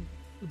I didn't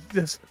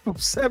just from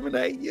 7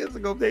 to 8 years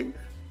ago. They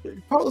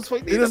post for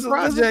need a This is the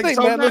project. thing,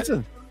 So man. now-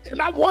 Listen, and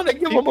I want to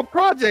give them a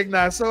project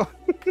now. So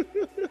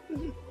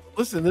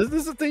listen. This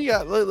is the thing. You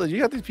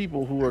got these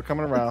people who are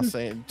coming around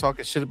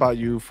talking shit about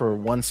you for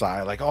one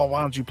side, like, oh,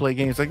 why don't you play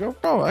games? Like, oh,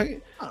 bro,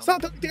 it's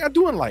not the thing I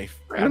do in life.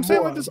 You know what I'm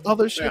saying? Like, there's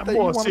other shit that you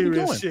more want to be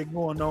serious doing. shit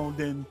going on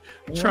than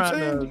You know what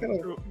I'm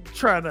saying?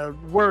 trying to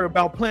worry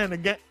about playing the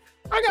game.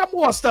 I got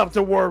more stuff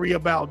to worry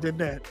about than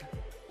that.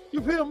 You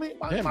feel me?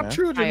 Yeah, My man.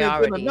 children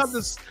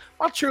Priorities.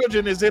 my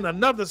children is in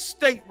another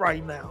state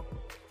right now.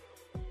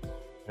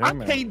 Yeah, I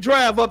man. can't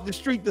drive up the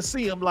street to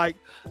see them like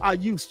I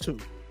used to.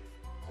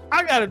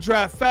 I gotta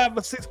drive 500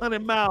 or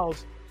 600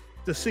 miles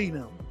to see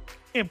them.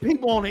 And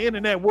people on the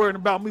internet worrying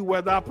about me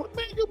whether I put,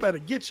 man, you better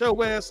get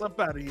your ass up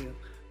out of here.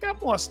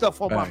 Got more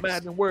stuff on my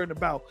mind than worrying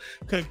about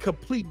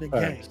completing the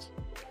game.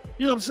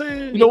 You know what I'm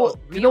saying? You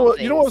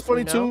know what's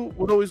funny too?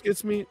 What always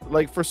gets me,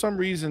 like, for some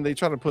reason they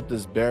try to put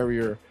this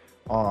barrier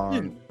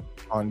on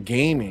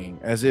gaming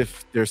as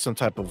if there's some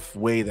type of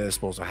way that it's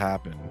supposed to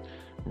happen,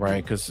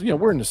 right? Because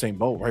we're in the same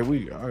boat,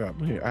 right?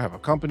 I have a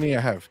company,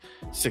 I have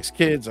 6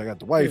 kids, I got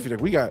the wife, like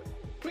we got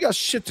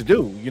shit to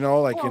do,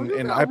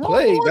 and I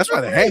play. That's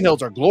why the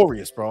handhelds are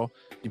glorious, bro.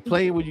 You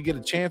play when you get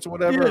a chance or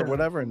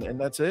whatever, and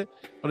that's it.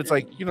 But it's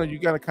like, you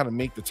got to kind of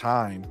make the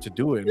time to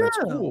do it, and that's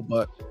cool.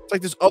 But it's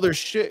like there's other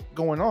shit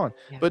going on.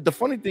 Yeah. But the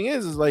funny thing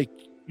is like,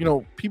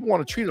 people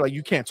want to treat it like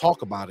you can't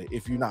talk about it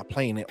if you're not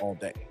playing it all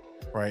day,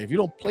 right? If you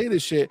don't play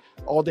this shit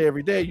all day,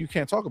 every day, you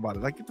can't talk about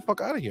it. Like, get the fuck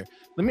out of here.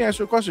 Let me ask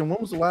you a question. When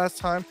was the last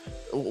time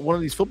one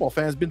of these football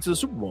fans been to the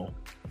Super Bowl?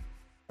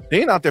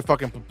 They ain't out there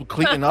fucking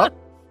cleaning up.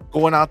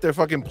 Going out there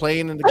fucking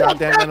playing in the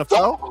goddamn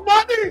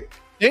NFL.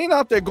 They ain't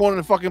out there going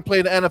to fucking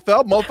play the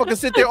NFL. Motherfuckers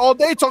sit there all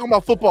day talking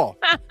about football.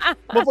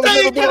 Motherfuckers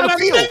never been on the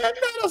field.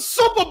 Not a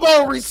Super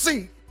Bowl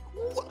receipt.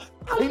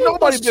 Ain't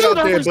nobody been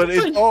out there, but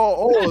it's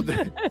all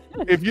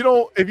if you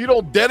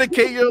don't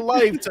dedicate your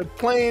life to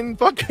playing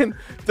fucking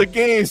the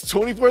games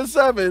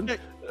 24/7,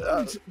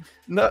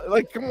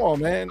 like, come on,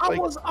 man. I'm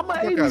an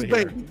 80s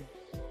baby.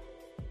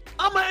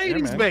 I'm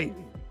an 80s baby.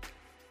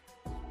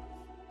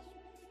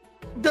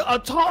 The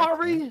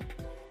Atari,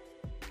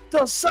 the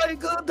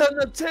Sega, the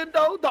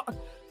Nintendo,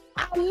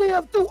 I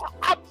lived through.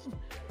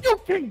 You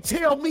can't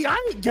tell me I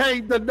ain't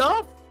gamed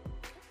enough.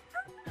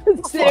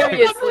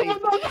 Seriously.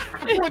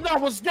 When I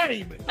was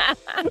gaming.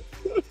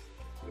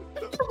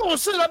 You're going to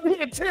sit up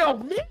here and tell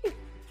me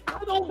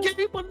I don't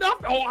game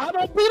enough or I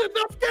don't beat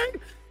enough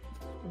games?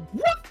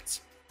 What?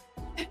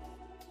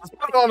 Let's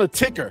put it on a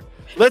ticker.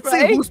 Let's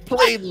see who's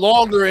played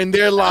longer in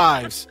their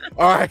lives.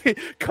 All right.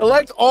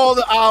 Collect all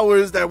the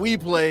hours that we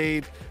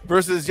played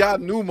versus y'all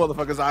new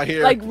motherfuckers out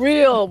here. Like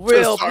real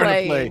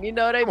playing. You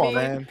know what I mean? On,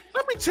 man.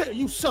 Let me tell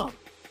you something.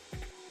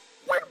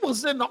 We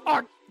was in the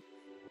art.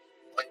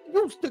 We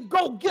used to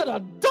go get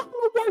 $1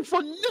 worth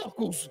of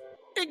nickels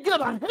and get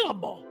a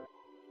hammer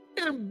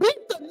and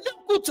beat the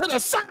nickel to the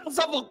size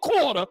of a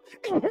quarter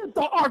and hit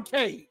the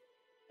arcade.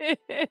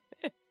 They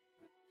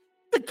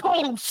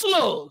call them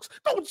slugs.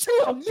 Don't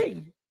tell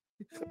me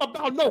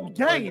about no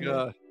game.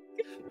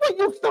 We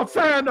used to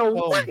find a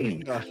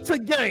way to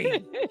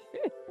game.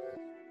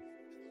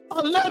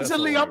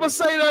 Allegedly, I'm gonna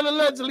say that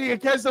allegedly in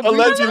case some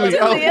allegedly.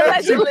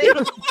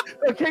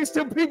 In case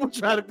some people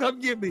try to come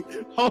get me.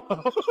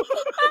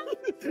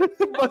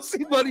 But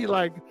see, buddy,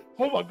 like,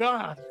 oh my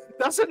God,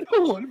 that's a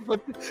new one. But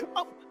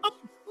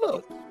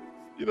look,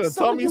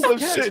 tell me some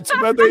shit.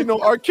 Too bad there ain't no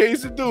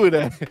arcades to do it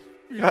at.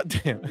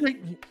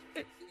 Goddamn.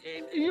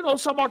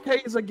 Some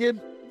arcades are get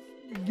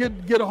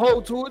a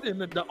hold to it,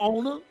 and the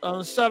owner,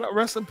 shout out,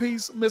 rest in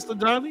peace, Mr.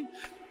 Johnny.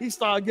 He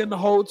started getting a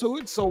hold to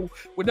it. So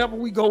whenever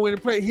we go in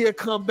and play, he'll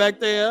come back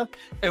there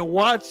and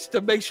watch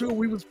to make sure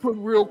we was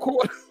putting real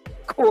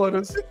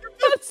quarters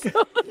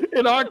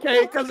in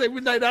arcade. Because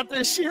every night after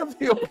the shift,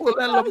 he'll pull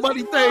that little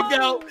money thing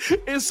out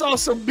and saw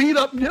some beat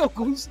up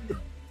nickels.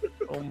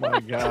 Oh my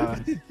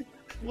God!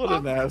 What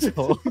an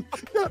asshole!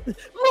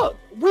 Look,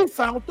 we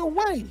found the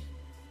way.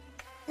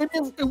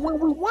 And when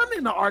we went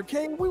in the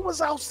arcade, we was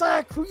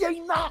outside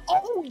creating our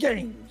own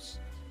games.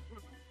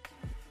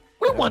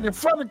 We weren't in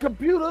front of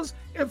computers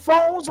and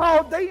phones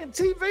all day and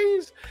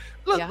TVs.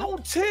 Look,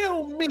 don't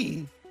tell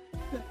me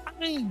that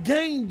I ain't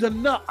gamed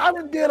enough. I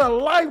done did a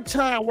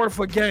lifetime worth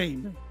of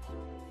gaming.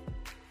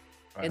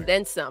 And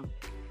then some.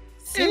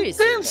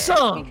 Seriously. And then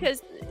some.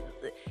 Because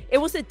it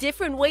was a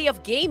different way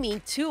of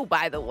gaming too,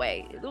 by the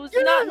way. It was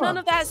none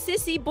of that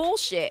sissy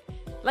bullshit.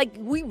 Like,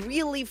 we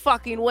really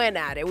fucking went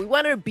at it. We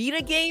wanted to beat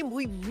a game.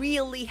 We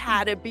really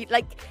had to beat.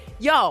 Like,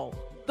 yo,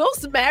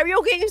 those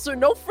Mario games are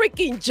no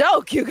freaking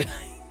joke, you guys.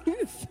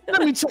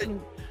 Let me tell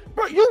you,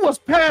 bro, you was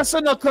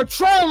passing a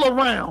control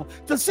around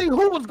to see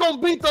who was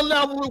gonna beat the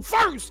level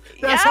first.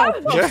 That's how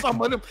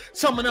some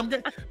of them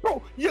games.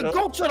 Bro, you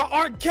go to the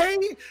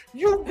arcade,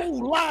 you go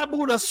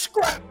liable to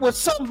scrap with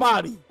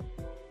somebody.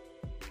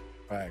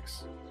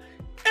 Facts.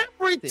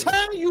 Every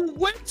time you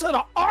went to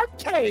the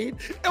arcade,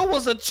 it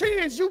was a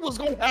chance you was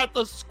gonna have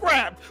to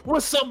scrap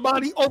with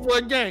somebody over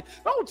a game.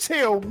 Don't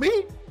tell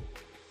me.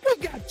 We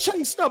got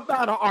chased up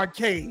out of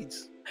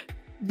arcades.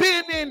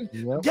 Been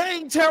in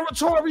gang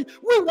territory.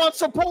 We weren't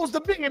supposed to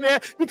be in there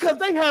because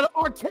they had an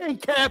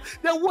arcade cab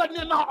that wasn't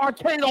in our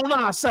arcade on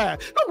our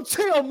side. Don't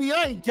tell me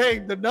I ain't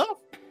gamed enough.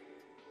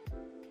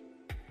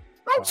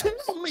 Don't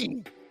tell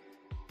me.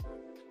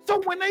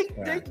 So when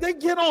they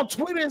get on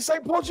Twitter and say,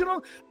 Poach,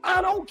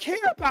 I don't care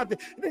about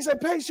that. And they say,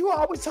 Pace, you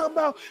always talking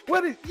about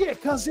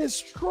because it's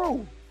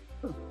true.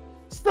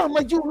 Some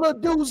of you little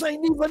dudes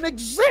ain't even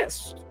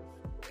exist.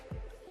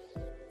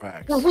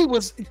 Facts. When we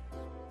was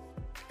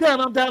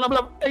down up,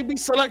 left, AB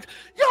select.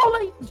 Y'all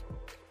ain't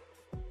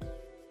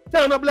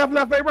down up, left,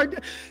 A right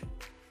there.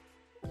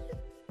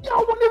 Y'all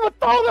wouldn't even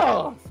thought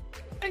of.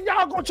 And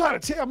y'all gonna try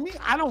to tell me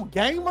I don't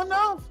game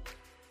enough?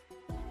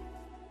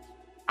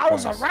 I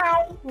was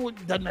around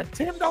with the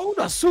Nintendo,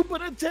 the Super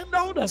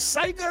Nintendo, the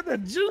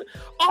Sega,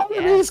 all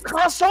of these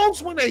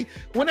consoles when they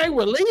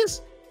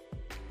released.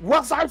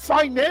 Was I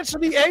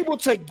financially able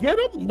to get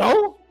them?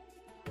 No.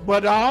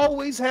 But I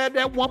always had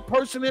that one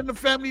person in the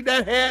family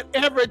that had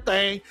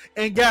everything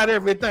and got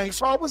everything.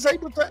 So I was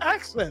able to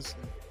access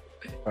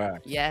it.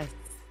 Facts. Yes.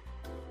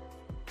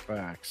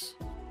 Facts.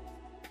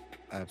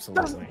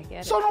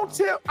 Absolutely. So don't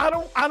tell. I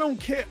don't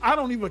care. I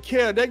don't even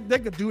care. They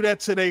could do that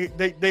to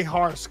they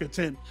heart's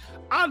content.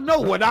 I know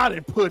what I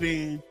didn't put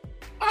in.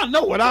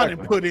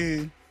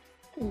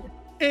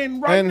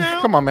 And right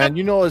now, come on, man.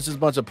 You know, it's just a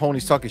bunch of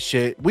ponies talking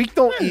shit. We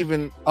don't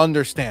even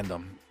understand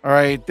them. All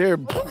right, they're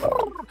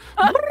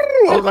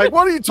like,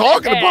 what are you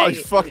talking about?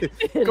 You fucking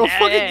go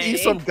fucking eat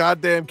some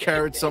goddamn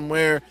carrot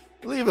somewhere.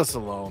 Leave us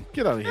alone.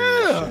 Get out of here.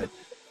 Yeah.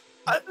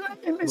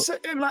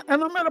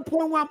 And I'm at a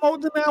point where I'm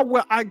older now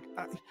where I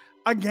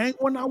game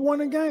when I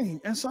want a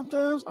game, and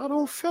sometimes I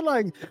don't feel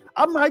like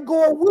I might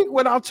go a week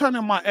without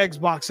turning my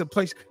Xbox in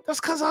place. That's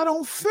because I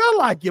don't feel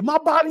like it. My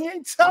body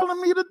ain't telling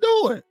me to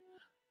do it.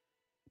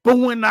 But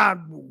when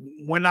I'm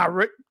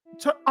gonna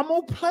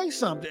play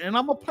something, and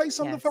I'm gonna play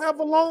something for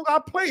however long I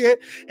play it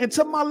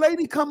until my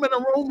lady come in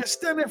the room and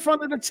stand in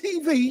front of the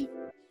TV.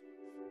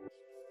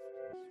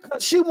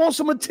 She wants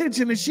some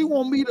attention, and she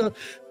want me to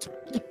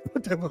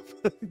put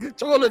the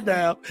controller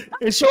down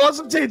and show her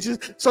some attention.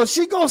 So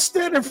she gonna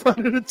stand in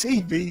front of the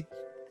TV.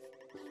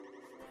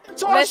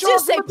 Let's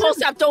just say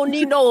Post-Op don't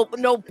need no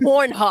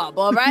Pornhub,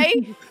 all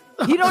right?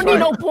 He don't need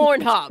no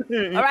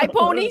Pornhub, all right,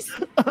 ponies?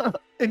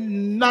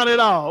 Not at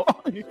all.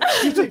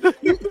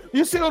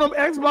 You see on them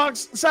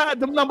Xbox side,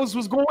 them numbers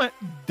was going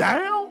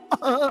down.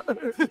 Hold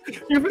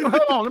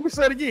on, let me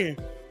say it again.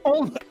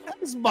 On the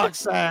Xbox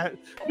side,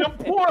 the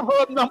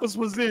Pornhub numbers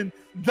was in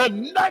the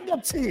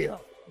negative.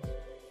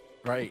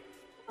 Right.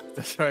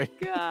 That's right.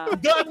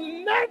 God.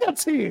 The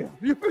negative.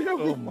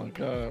 Oh my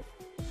God.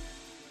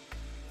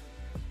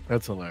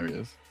 That's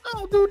hilarious.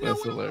 Oh, dude,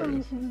 that's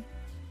hilarious.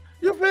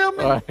 You feel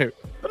me? Right.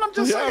 But I'm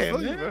just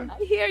saying, man.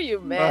 I hear you,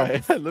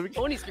 man. Right. Let me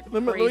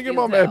get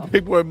my man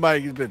Big Boy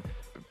Mike. He's been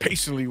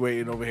patiently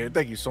waiting over here.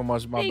 Thank you so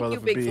much, my brother,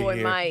 for being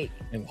here Mike.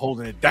 and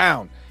holding it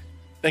down.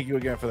 Thank you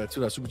again for that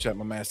 $2 super chat.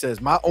 My man says,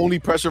 my only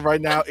pressure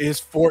right now is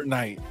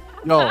Fortnite.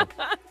 No,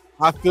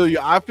 I feel you.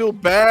 I feel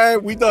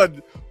bad. We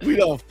done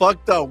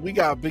fucked up. We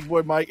got Big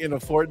Boy Mike in a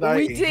Fortnite.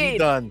 We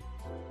did.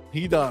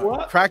 He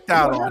done cracked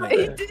out on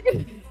it.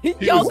 He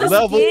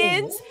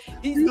did.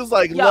 He was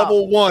like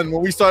level 1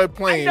 when we started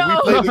playing. We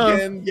played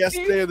again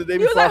yesterday or the day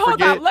before. Like, I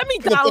forget. Let me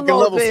download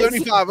level this.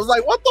 75. I was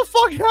like, what the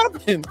fuck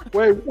happened?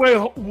 Wait,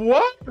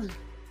 what?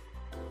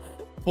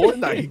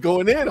 Fortnite, he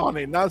going in on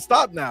it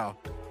nonstop now.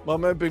 My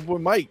man Big Boy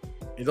Mike,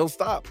 he don't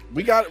stop.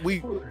 We told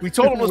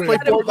him let's play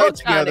Fortnite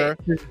together,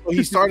 so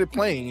he started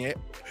playing it,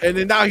 and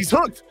then now he's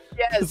hooked.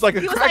 Yes. It's like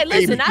he was like,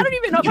 listen, I don't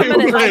even know if I'm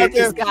gonna like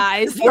these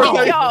guys. Yo,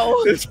 hold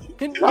on.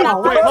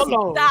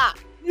 Stop.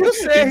 You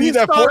said he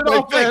started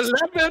off at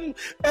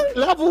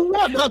level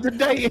 1 the other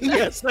day, and he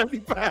had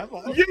 75.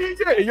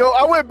 Yeah. Yo,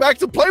 I went back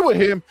to play with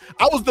him.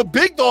 I was the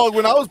big dog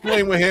when I was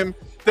playing with him.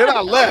 Then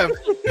I left.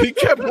 He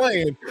kept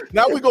playing.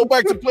 Now we go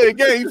back to play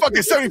again. He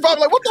fucking 75.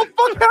 I'm like, what the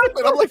fuck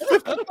happened? I'm like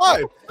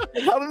 55.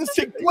 How did this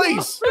take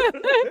place?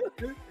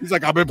 He's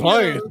like, I've been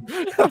playing.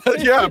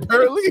 Yeah,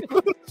 apparently.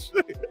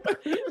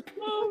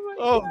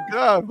 Oh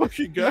God,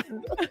 fucking God.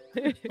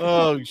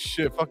 Oh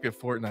shit, fucking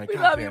Fortnite. We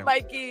love you,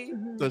 Mikey.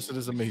 This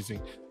is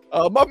amazing.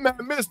 My man,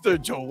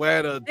 Mr.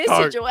 Joanna Dark.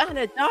 Mr.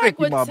 Joanna Dark. Thank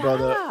you, my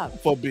brother,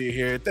 for being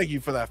here. Thank you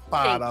for that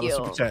 $5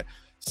 super chat.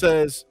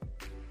 Says,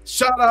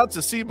 shout out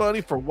to C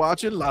Money for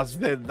watching Las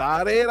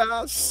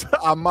Verdaderas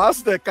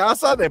Amas de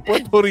Casa de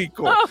Puerto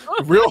Rico.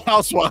 Real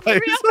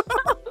Housewives.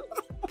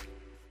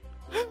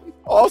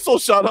 Also,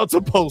 shout out to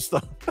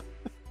Posta.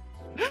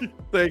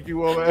 Thank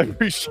you, man. I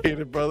appreciate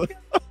it, brother.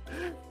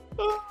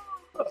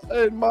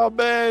 And my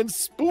man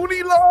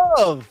Spoonie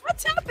Love.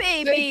 What's up,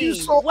 baby? Thank you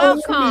so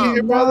much for being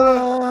here,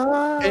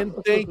 brother. And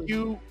thank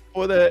you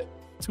for that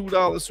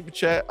 $2 super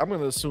chat. I'm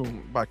gonna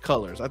assume by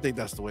colors. I think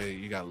that's the way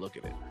you gotta look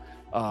at it.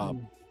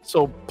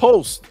 So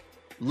Post,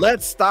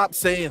 let's stop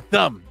saying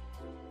thumb.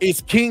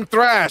 It's King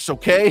Thrash,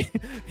 okay?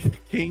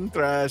 King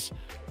Thrash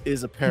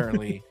is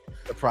apparently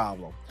the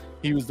problem.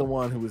 He was the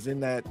one who was in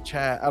that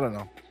chat. I don't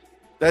know.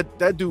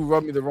 That dude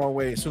rubbed me the wrong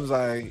way as soon as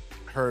I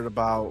heard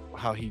about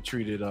how he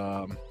treated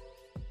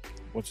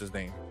what's his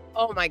name?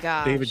 Oh my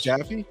god. David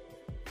Jaffe?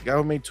 The guy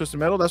who made Twisted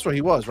Metal? That's where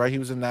he was, right? He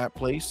was in that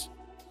place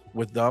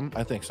with them.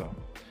 I think so.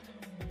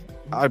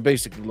 I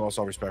basically lost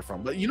all respect for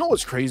him. But you know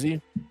what's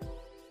crazy?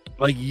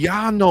 Like,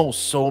 y'all know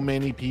so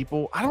many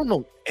people. I don't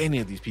know any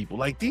of these people.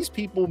 Like, these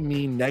people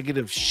mean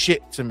negative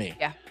shit to me.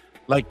 Yeah.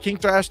 Like, King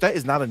Thrash, that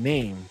is not a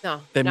name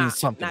that means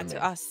something not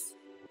to us.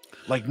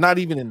 Like, not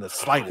even in the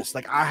slightest.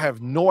 Like, I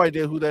have no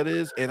idea who that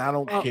is, and I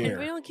don't care.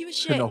 We don't give a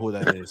shit to know who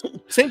that is.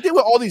 Same thing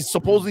with all these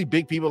supposedly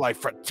big people like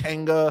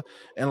Fratanga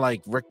and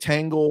like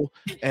Rectangle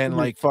and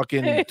like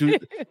fucking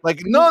dude.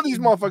 Like, none of these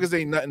motherfuckers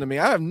ain't nothing to me.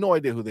 I have no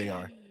idea who they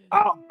are.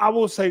 I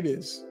will say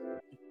this.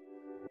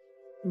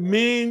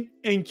 Men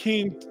and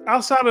King,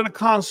 outside of the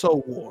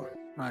console war,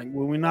 right?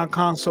 When we're not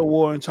console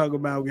war and talk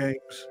about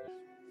games,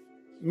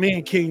 me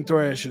and King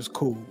Thrash is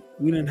cool.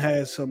 We done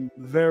had some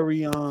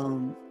very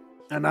and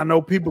I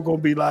know people gonna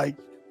be like,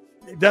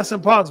 that's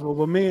impossible,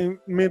 but me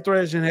and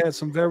Thrash had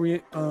some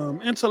very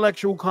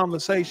intellectual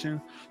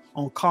conversation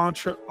on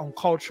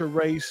culture,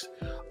 race,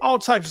 all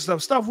types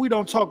of stuff we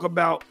don't talk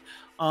about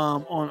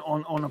on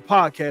a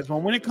podcast. But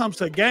when it comes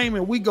to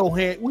gaming, we go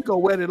at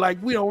it like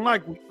we don't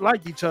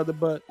like each other,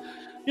 but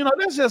you know,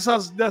 that's just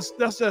us. That's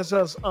just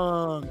us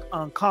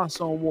on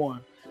console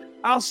one.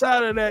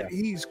 Outside of that,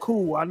 he's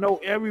cool. I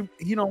know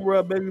he don't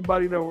rub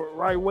everybody the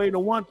right way. The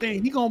one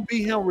thing, he gonna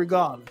be him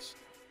regardless.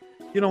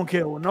 He don't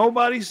care what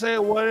nobody said,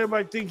 what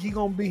everybody think, he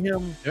gonna be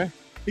him. Yeah.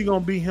 He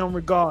gonna be him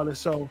regardless.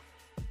 So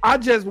I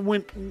just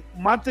went.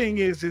 My thing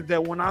is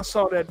that when I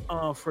saw that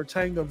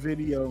Furtanga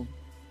video,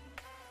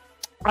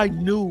 I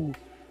knew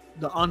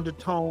the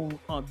undertone,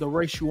 the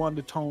racial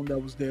undertone that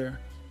was there.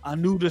 I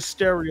knew the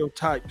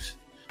stereotypes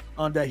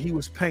that he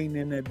was painting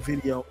in that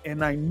video,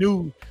 and I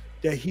knew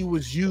that he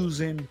was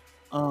using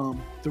the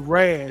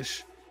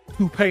rash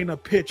to paint a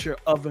picture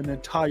of an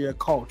entire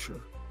culture,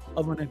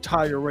 of an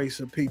entire race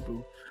of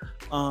people,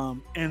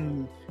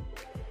 and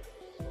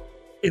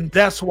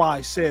that's why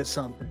I said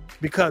something,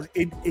 because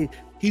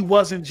he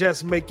wasn't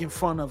just making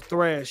fun of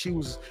Thrash. He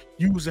was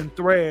using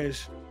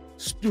Thrash,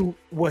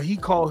 what he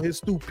called his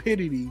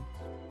stupidity,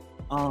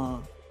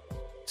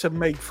 to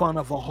make fun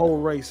of a whole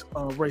race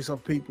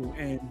of people,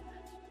 and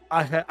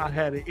I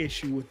had an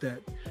issue with that.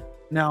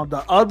 Now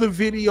the other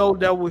video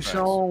that was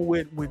shown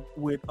with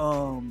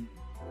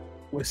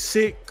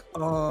Sick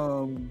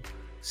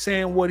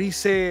saying what he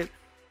said,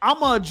 I'm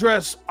gonna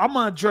address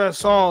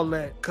all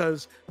that,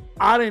 because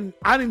I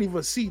didn't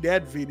even see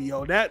that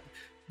video.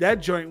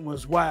 That joint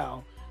was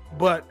wild,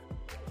 but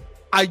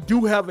I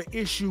do have an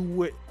issue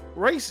with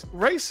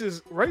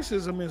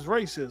racism is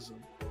racism,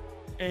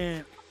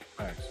 and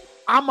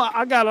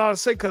I got a lot to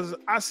say, because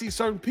I see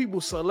certain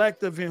people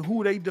selective in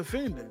who they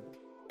defending.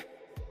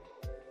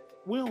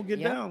 We don't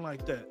get down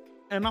like that,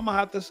 and I'm gonna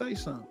have to say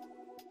something.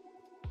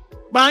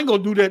 But I ain't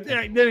gonna do that.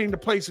 That ain't the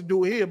place to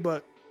do it here.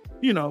 But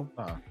you know,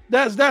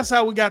 that's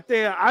how we got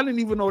there. I didn't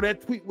even know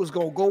that tweet was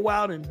gonna go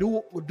out and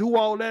do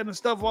all that and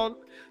stuff, all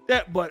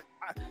that. But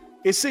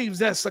it seems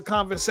that's a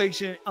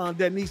conversation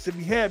that needs to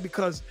be had,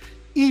 because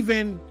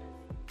even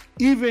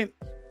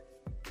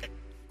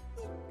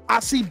I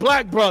see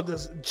black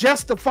brothers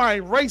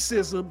justifying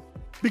racism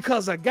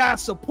because a guy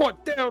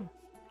support their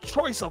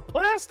choice of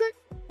plastic.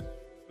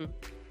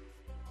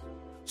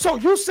 So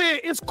you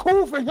saying it's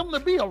cool for him to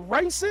be a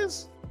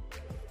racist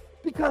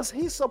because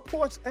he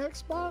supports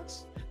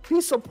Xbox?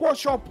 He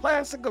supports your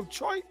plastic of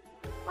choice?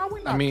 Why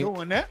we not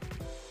doing that?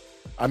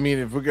 I mean,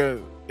 if we're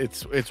gonna,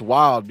 it's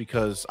wild,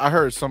 because I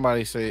heard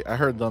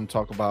them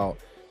talk about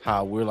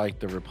how we're like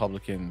the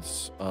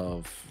Republicans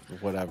of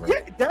whatever.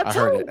 Yeah, I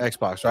heard it,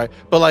 Xbox, right?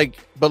 But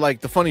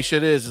like the funny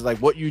shit is like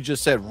what you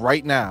just said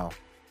right now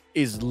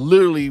is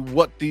literally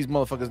what these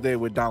motherfuckers did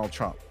with Donald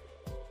Trump.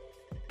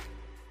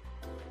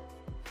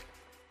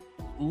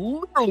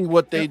 Literally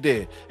what they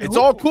did. It's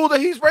all cool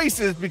that he's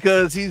racist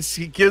because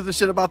he gives a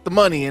shit about the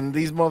money, and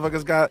these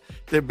motherfuckers got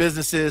their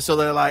businesses, so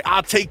they're like,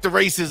 I'll take the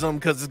racism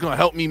because it's gonna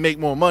help me make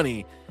more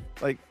money.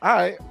 Like, all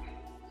right,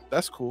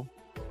 that's cool.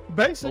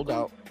 Basically,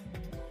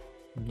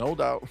 no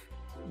doubt.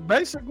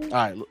 Basically,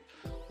 all right.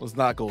 Let's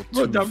not go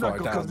too far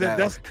down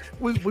that.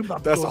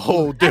 That's a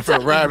whole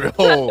different rabbit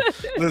hole.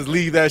 Let's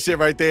leave that shit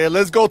right there.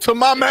 Let's go to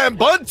my man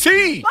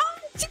Bunty.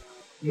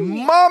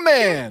 My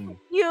man.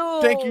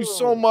 Thank you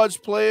so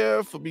much,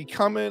 player, for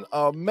becoming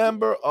a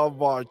member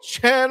of our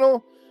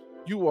channel.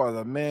 You are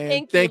the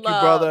man. Thank you,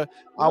 brother.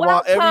 I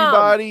want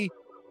everybody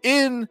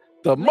in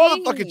the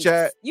motherfucking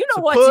chat. You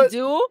know what to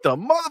do. The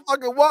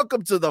motherfucking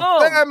welcome to the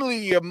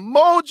family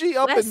emoji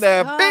up in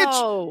that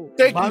bitch.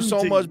 Thank you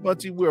so much,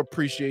 Bunty. We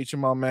appreciate you,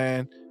 my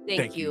man.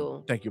 Thank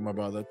you. Thank you, my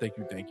brother. Thank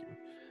you.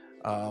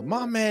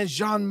 My man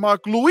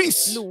Jean-Marc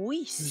Louis.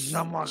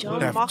 Jean-Marc.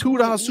 That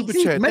 $2 super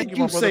chat. Thank you,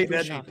 my brother. Say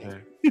that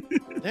name.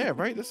 Yeah,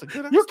 right. That's a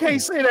good. You can't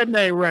say that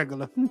name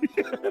regular.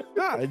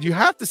 God, you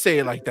have to say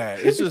it like that.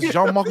 It's just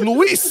Jean-Marc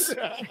Louis.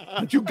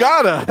 You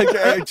gotta.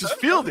 I just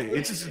feel it.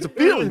 It's a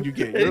feeling you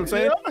get. You know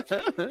what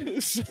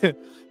I'm saying?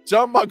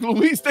 Jean-Marc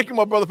Louis. Thank you,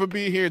 my brother, for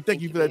being here.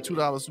 Thank you for that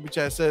 $2 super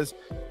chat. Says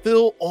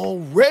Phil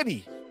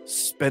already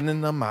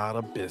spending them out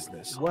of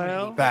business.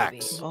 Well,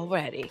 facts.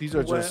 Already. These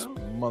are just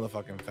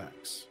motherfucking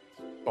facts.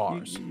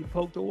 Bars. You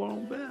poked the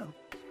wrong bell.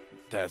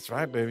 That's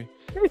right, baby.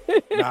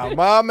 Now,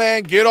 my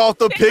man, Get Off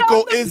the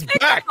Pickle is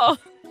back.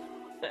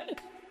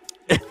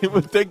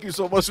 Thank you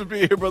so much for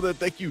being here, brother.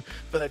 Thank you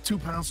for that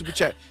 £2 super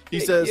chat.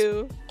 He says,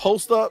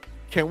 post up.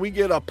 Can we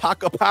get a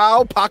Paca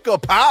Pow? Paca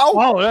Pow?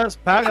 Oh, that's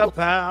Paca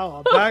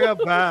Pow. Paca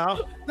Pow.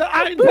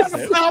 I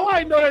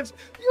know that.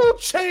 You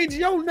change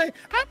your name.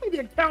 How many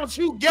accounts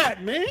you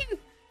got, man?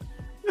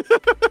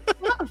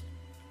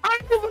 I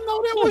didn't even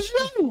know that was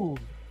you.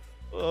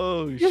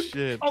 Oh,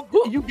 shit. Oh,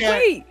 you got.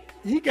 Wait.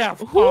 He got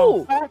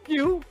who? Fuck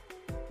you.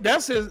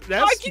 That's his. Fuck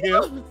That's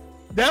you. him.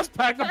 That's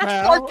Pack a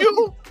Pal. Fuck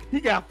you. He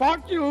got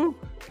fuck you,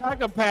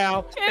 Pack a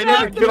Pal, Get and off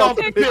then the get off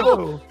the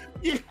pickle.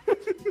 pickle.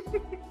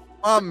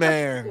 My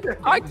man.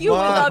 Fuck you, we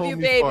My love you,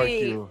 homie, fuck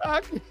baby. you.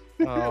 I,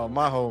 Oh,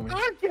 my homie.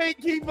 I can't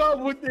keep up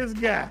with this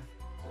guy.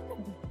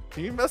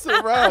 He messing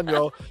around,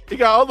 yo. He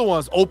got other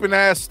ones. Open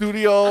ass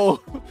studio.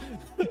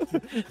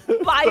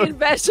 Flying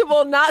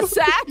vegetable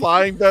nutsack.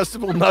 Flying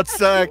vegetable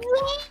nutsack.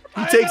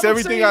 He takes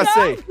everything I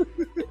say.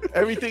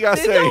 Everything I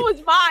This say.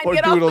 was mine. Or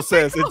Get off Doodle the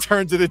says. pickle. It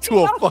turns it into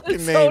a Get off the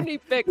fucking name. Sony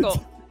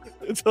pickle.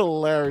 It's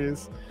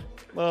hilarious.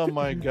 Oh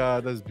my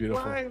god, that's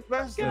beautiful. Flying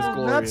vegetable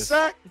That's glorious.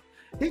 nutsack.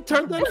 He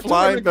turned that into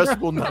Flying a-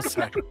 vegetable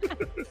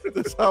nutsack.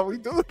 That's how we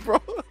do it, bro.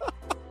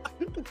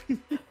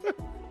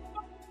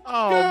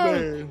 Oh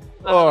man.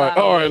 All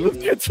right, let's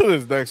get to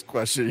this next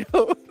question.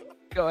 Yo.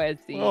 Go ahead,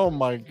 Steve. Oh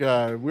my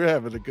god, we're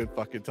having a good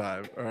fucking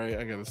time. All right,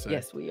 I gotta say.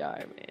 Yes, we are,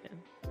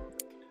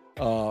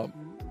 man.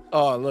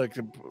 Oh look,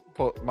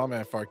 my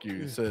man Fark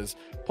you says,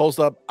 post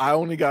up. I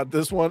only got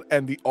this one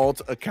and the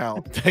alt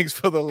account. Thanks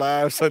for the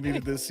laughs. I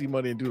needed this. See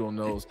money and Doodle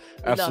knows. We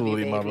love you,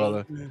 Absolutely, my baby.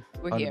 brother.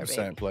 We're here, 100%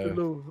 baby. player.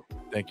 Salute.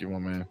 Thank you, my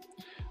man.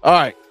 All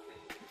right,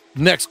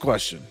 next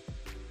question.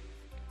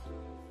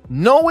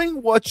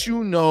 Knowing what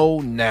you know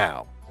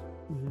now,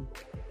 Mhm.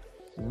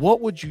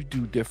 what would you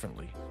do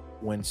differently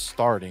when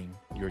starting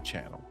your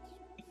channel?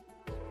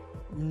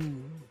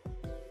 Mm.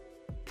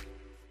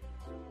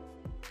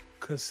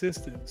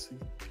 Consistency.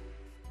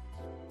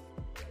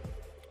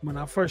 When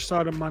I first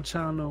started my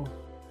channel,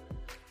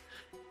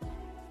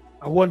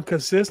 I wasn't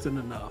consistent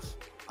enough.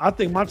 I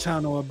think my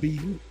channel would be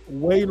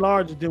way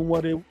larger than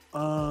what it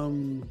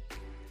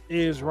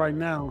is right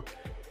now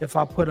if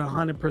I put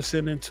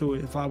 100% into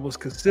it. If I was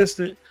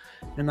consistent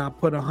and I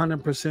put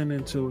 100%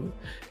 into it.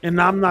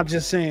 And I'm not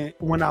just saying,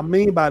 what I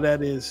mean by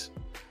that is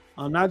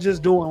I'm not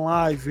just doing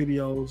live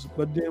videos,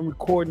 but then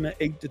recording the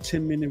 8 to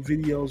 10 minute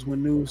videos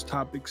when news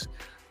topics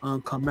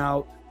come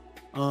out,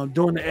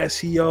 doing the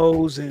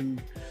SEOs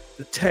and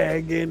the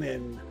tagging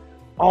and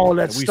all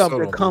that And we stuff still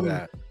that don't do comes.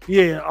 that.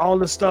 Yeah, all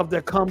the stuff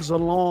that comes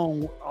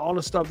along,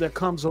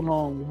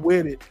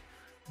 with it.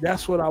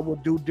 That's what I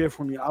would do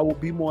differently. I will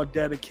be more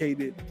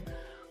dedicated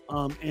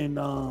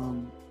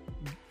and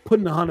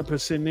putting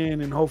 100%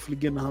 in and hopefully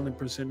getting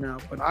 100%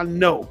 out. But I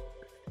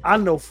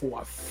know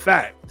for a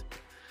fact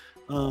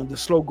the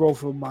slow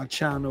growth of my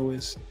channel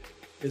is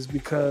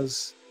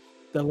because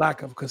the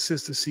lack of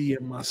consistency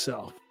in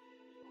myself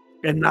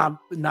and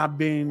not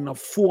being a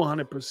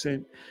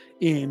 400%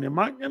 in. And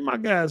my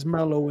guys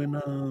Mello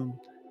and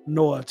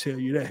Noah tell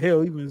you that.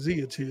 Hell, even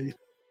Zia tell you.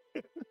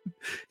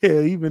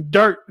 Hell, even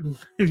Dirt.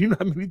 You know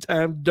how many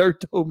times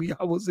Dirt told me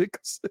I was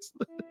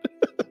inconsistent.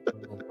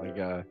 Oh my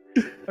god!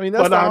 I mean,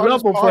 that's But the I love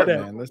hardest them for part, that.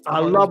 man. That's the I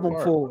hardest love them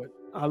part. for it.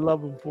 I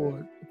love them for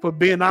it. For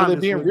being So honest.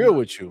 they're being with real me.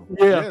 with you.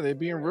 Yeah. They're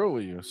being real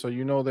with you, so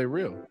you know they're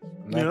real.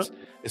 And Yeah. that's-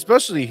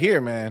 especially here,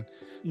 man.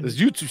 This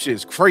YouTube shit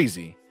is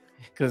crazy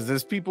because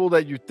there's people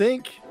that you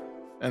think,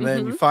 and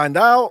then you find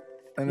out,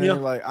 and then Yeah.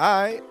 you're like,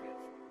 all right,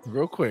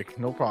 real quick,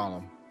 no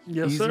problem,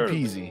 Yes, easy sir.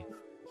 peasy.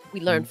 We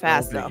learn No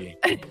fast though.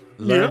 biggie.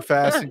 Learn Yeah.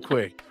 fast and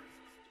quick.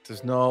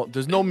 There's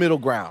no middle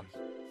ground.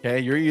 Okay,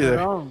 you're either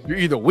No.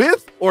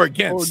 with or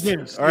against.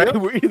 against, All right, yep.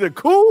 we're either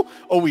cool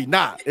or we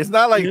not. It's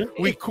not like Yeah.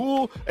 we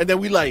cool and then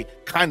we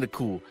like kind of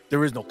cool.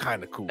 There is no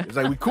kind of cool. It's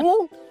like we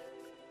cool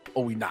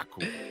or we not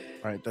cool.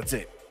 All right, that's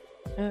it.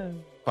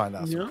 Find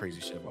out some Yeah.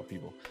 crazy shit about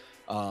people.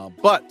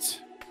 But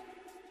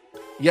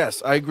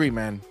yes, I agree,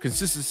 man.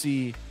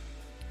 Consistency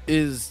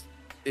is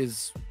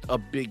a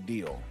big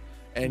deal.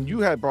 And you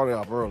had brought it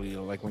up earlier,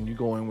 like when you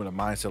go in with a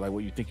mindset, like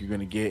what you think you're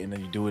gonna get, and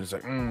then you do it, it's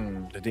like,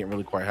 that didn't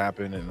really quite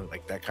happen, and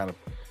like that kind of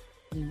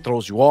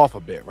throws you off a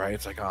bit, right?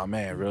 It's like, oh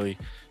man, really,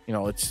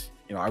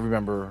 I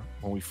remember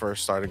when we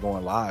first started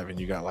going live, and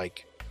you got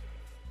like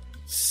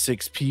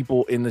 6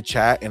 people in the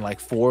chat, and like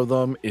 4 of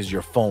them is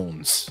your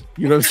phones.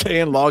 You know what I'm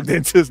saying? Logged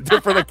into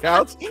different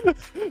accounts,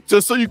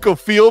 just so you can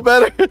feel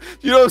better.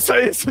 You know what I'm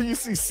saying? So you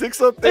see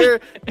 6 up there,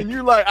 and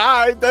you're like,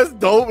 all right, that's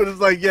dope. And it's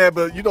like, yeah,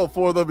 but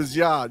 4 of them is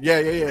Yad.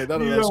 Yeah.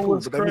 None of You that's know cool.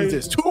 what's But that means crazy?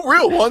 there's 2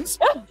 real ones.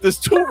 There's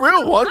 2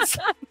 real ones.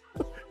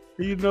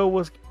 You know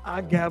what?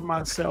 I got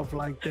myself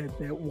like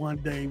that one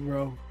day,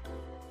 bro.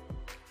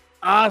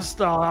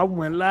 I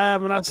went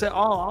live and I said,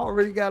 oh, I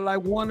already got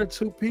like 1 or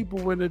 2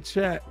 people in the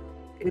chat.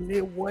 And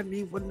it wasn't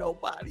even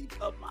nobody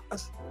but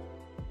myself.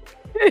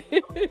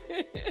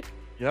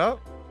 Yep.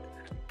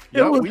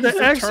 It was the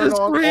extra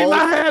screen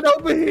I had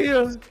over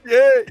here.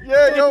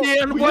 Yeah, yo.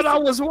 And then what I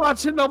was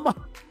watching on my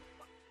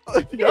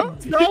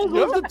those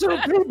were the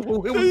 2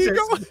 people. It There you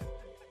was go. just,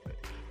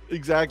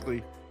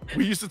 Exactly.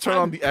 We used to turn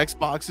on the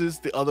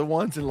Xboxes, the other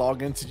ones, and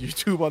log into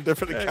YouTube on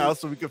different Hey.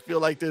 accounts so we could feel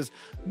like there's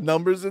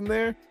numbers in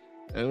there.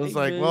 And it was Hey,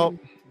 like, man. well,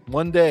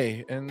 one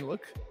day, and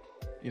look,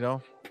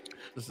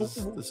 this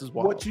is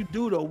wild. what you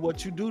do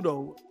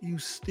though, you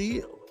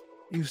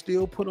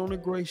still put on a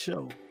great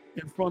show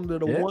in front of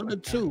the Yeah. 1 or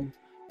 2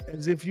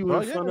 as if you were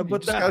Well, in yeah, front of you a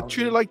just gotta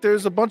treat it like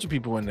there's a bunch of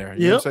people in there.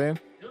 You know what I'm saying?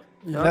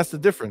 And Yeah. that's the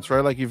difference,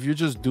 right? Like if you're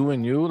just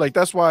doing you, like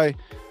that's why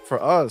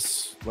for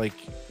us, like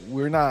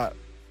we're not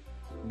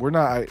we're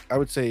not. I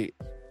would say,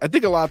 I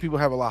think a lot of people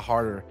have a lot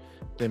harder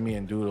than me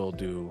and Doodle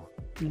do,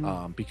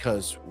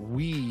 because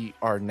we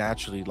are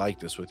naturally like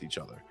this with each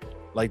other.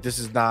 Like this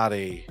is not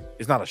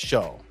it's not a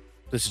show.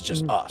 This is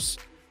just us.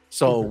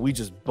 So we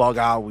just bug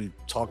out, we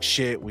talk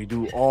shit, we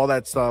do all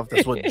that stuff.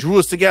 That's what drew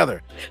us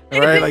together.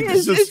 Right? Like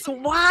it's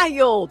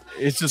wild.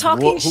 It's just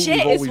talking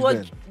shit is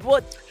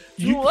what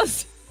drew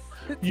us.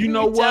 You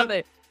know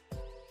what?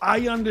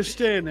 I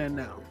understand that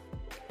now,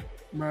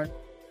 right?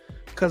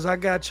 Because I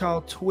got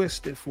y'all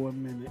twisted for a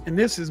minute, and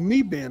this is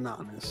me being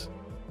honest,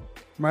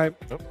 right?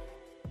 Yep.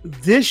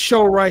 This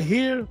show right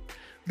here,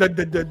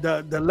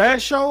 the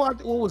last show,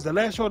 what was the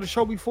last show? The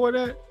show before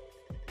that?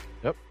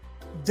 Yep.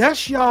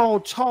 That's y'all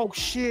talk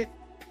shit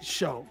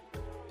show.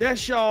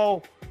 That's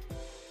y'all.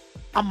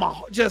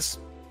 Just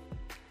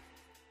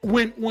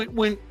when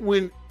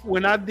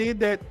I did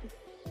that,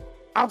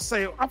 I'll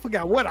say I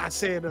forgot what I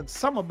said.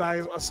 Some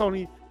about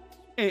Sony,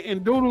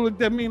 and Doodle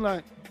looked at me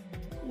like,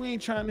 "We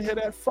ain't trying to hear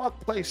that.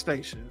 Fuck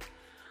PlayStation."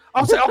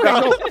 I'll say, "Okay,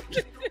 no,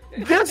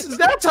 this is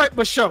that type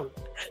of show,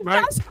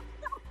 right?"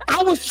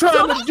 I was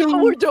trying to do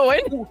what we're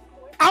doing.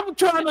 I was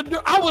trying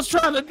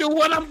to do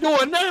what I'm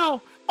doing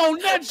now on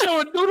that show,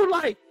 and Doodle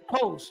like,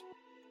 "Post,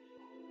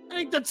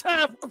 ain't the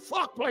time for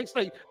fuck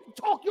PlayStation.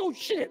 Talk your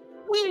shit.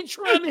 We ain't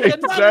trying to hear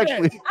none of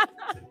that."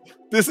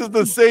 This is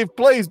the safe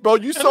place, bro.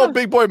 You saw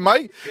Big Boy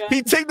Mike.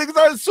 He take niggas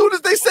out as soon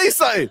as they say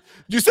something.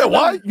 You said,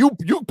 "What? You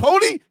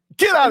pony?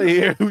 Get out of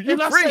here. You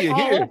free in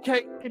here."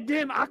 Okay. And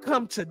then I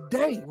come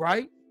today,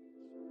 right?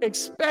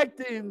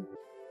 Expecting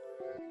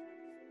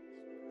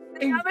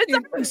and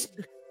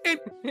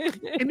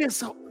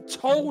it's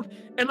told,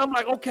 and I'm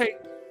like, okay,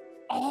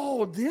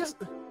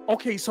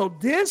 so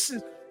this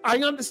is, I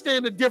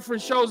understand the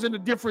different shows and the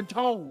different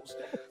tones.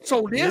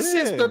 So this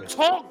is the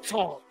talk.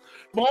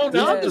 But on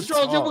the other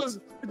shows,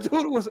 it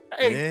was,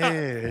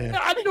 hey,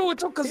 I knew it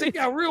took because it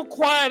got real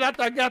quiet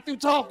after I got through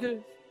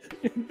talking.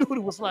 And Dude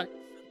was like,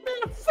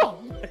 "Man,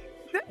 fuck,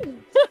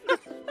 man."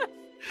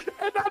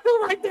 And I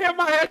knew right there in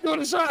my head doing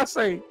the show, I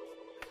say,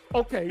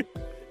 okay,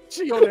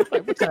 she on that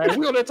type of time.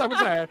 We on that type of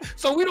time.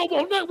 So we don't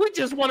want nothing. We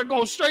just want to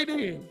go straight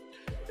in.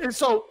 And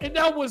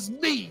that was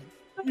me.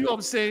 You know what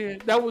I'm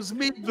saying? That was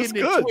me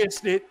getting it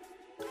twisted.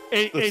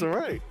 That's all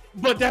right.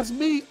 But that's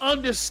me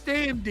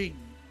understanding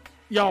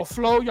y'all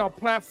flow, y'all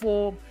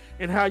platform,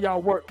 and how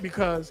y'all work,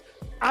 because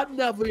I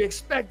never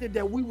expected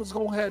that we was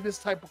gonna have this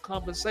type of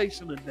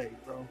conversation today,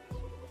 bro.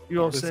 You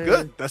know what I'm saying?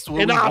 That's good. That's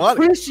what and we I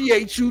wanted.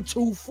 Appreciate you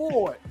two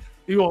for it.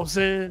 You know what I'm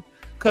saying?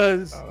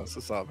 Because that's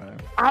what's up, man.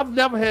 I've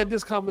never had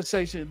this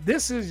conversation.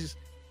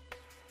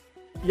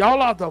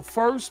 Y'all are the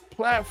first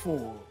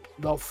platform,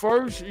 the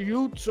first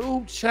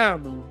YouTube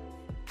channel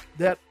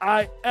that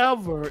I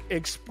ever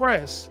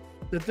expressed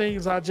the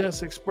things I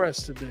just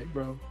expressed today,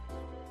 bro.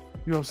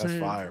 You know what I'm saying?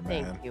 That's fire,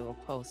 man. Thank you,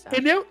 Post.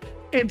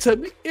 And to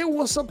me, it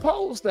was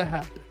supposed to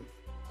happen.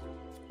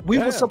 We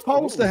were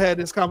supposed to have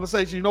this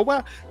conversation. You know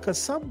why? Because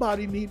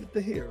somebody needed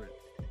to hear it.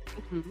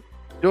 Mm-hmm.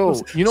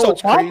 Yo, you know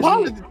what's crazy?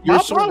 My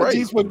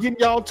apologies for getting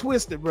y'all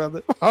twisted,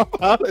 brother. No,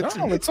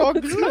 it's all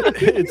good.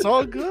 It's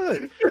all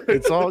good.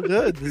 It's all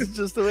good. This is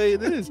just the way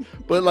it is.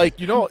 But like,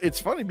 you know,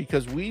 it's funny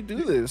because we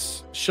do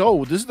this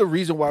show. This is the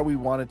reason why we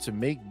wanted to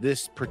make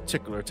this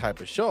particular type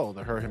of show,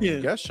 the Her, Him,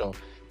 and Guest show.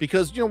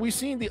 Because, you know, we've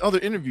seen the other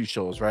interview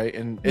shows, right?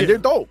 And they're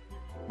dope,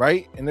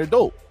 right? And they're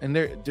dope. And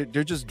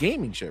they're just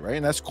gaming shit, right?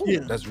 And that's cool.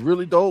 Yeah. That's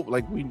really dope.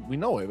 Like we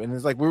know it. And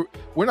it's like we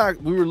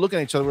were looking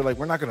at each other, we're like,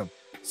 we're not gonna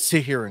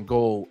sit here and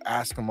go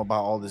ask them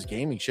about all this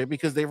gaming shit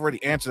because they've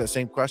already answered that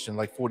same question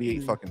like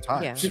 48 fucking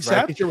times. Yeah. It's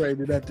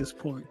saturated at this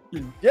point.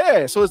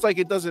 Yeah. So it's like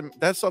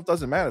that stuff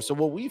doesn't matter. So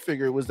what we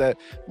figured was that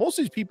most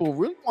of these people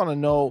really want to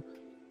know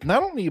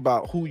not only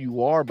about who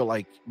you are, but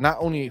like not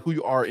only who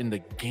you are in the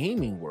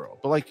gaming world,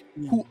 but like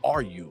who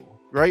are you,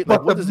 right?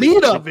 But like the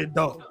meat of it,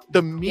 though.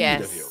 The meat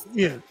of you.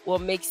 Yeah.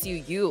 What makes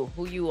you,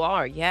 who you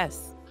are.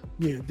 Yes.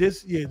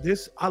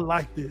 This I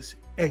like this,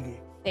 Eggy.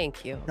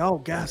 Thank you. Y'all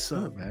got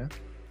something, man.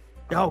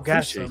 Y'all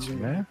got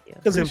something, man.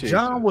 Because if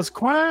John was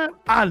crying,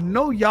 I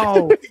know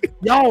y'all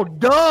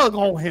dug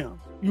on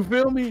him. You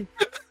feel me?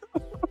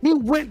 He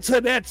went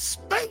to that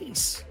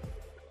space.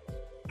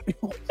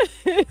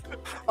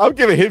 I'm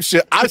giving him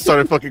shit. I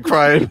started fucking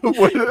crying.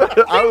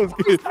 I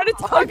started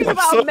talking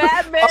about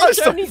Mad Men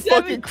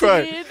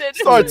 2017.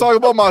 Started talking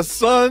about my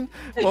son.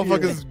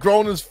 Motherfuckers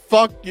grown as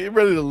fuck, getting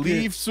ready to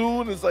leave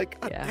soon. It's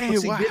like, hey,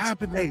 what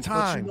happened that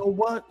time? But you know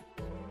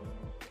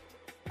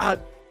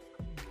what?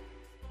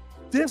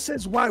 This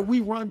is why we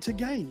run to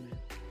gaming.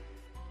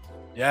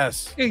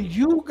 Yes. And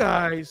you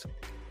guys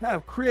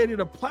have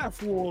created a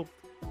platform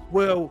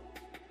where,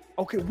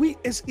 okay,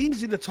 it's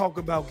easy to talk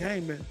about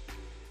gaming.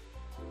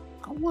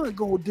 I want to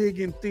go dig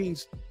in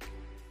things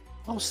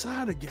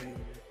outside of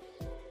gaming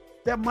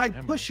that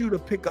might push you to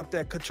pick up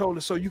that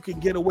controller so you can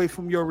get away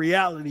from your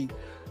reality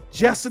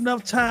just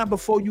enough time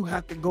before you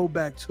have to go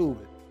back to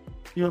it.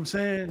 You know what I'm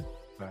saying?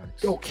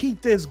 Thanks. Yo,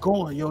 keep this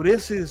going. Yo,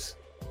 this is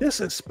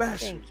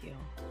special. Thank you.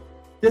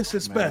 This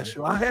is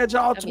special. I had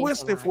y'all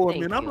twisted for a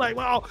minute. I'm like,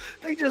 wow,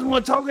 they just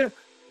want to talk.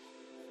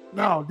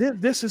 No,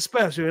 this is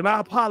special, and I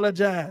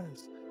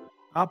apologize.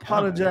 I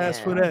apologize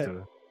for that. You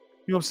know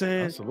what I'm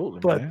saying? Absolutely,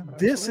 but man.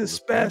 this is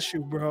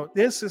special, bro.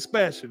 This is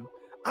special.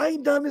 I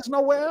ain't done this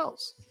nowhere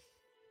else.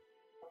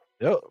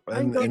 Yep.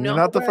 And know you're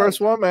not the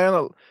first one, man.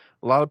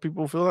 A lot of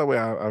people feel that way.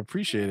 I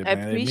appreciate it, man.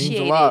 I appreciate it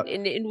means a lot.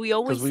 And we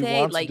always 'cause we say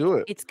want to like do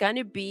it. it's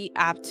gonna be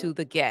up to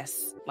the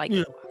guests, like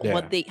Yeah.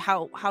 what they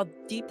how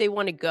deep they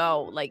want to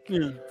go, like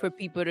Yeah. for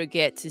people to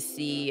get to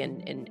see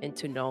and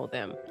to know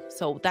them.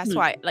 So that's Yeah.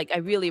 why, like, I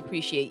really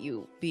appreciate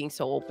you being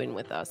so open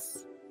with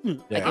us. Like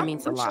Yeah. it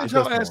means a lot. Appreciate It does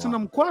y'all mean a asking lot.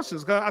 them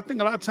questions. 'Cause I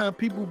think a lot of times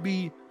people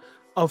be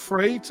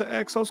afraid to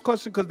ask those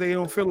questions because they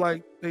don't feel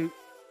like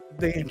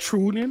they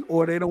intruding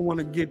or they don't want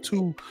to get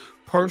too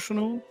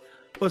personal.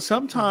 But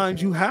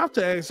sometimes you have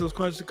to ask those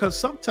questions because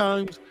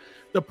sometimes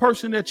the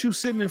person that you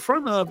sitting in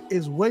front of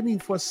is waiting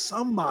for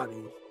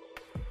somebody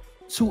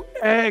to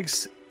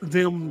ask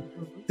them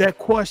that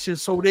question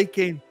so they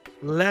can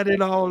let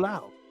it all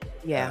out.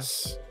 Yeah.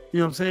 Yes. You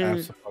know what I'm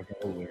saying?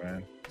 Absolutely,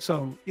 man.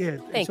 So yeah.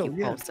 Thank so, you,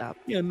 yeah. Post Up.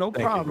 Yeah, no Thank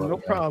you, problem. brother, No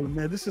man. problem,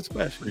 man. This is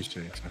special.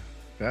 Appreciate you.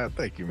 God,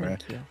 thank you, man.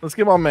 Thank you. Let's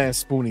give my man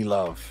Spoonie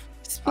love.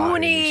 out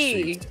in these Spoony.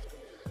 streets.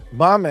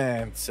 My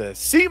man says,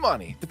 "See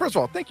money." First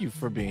of all, thank you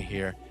for being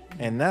here.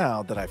 And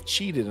now that I've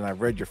cheated and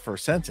I've read your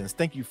first sentence,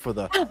 thank you for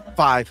the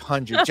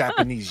 500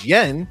 Japanese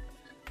yen.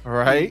 All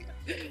right.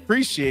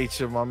 Appreciate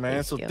you, my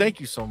man. Thank you. Thank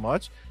you so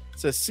much. It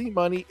says, "See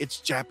money, it's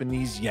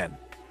Japanese yen."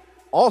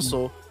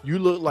 Also, you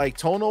look like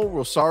Tono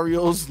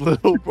Rosario's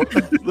little Who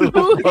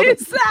brother.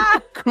 is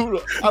that?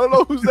 Kudo. I don't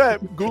know who's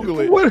that. Google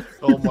it. What?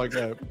 Oh my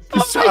god.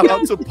 Shout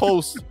out to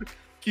Post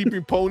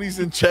keeping ponies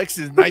in check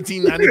since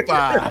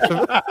 1995.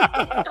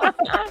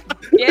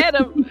 Get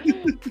him.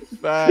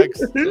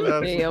 Facts.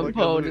 Damn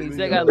ponies.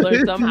 They gotta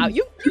learn somehow.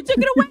 You took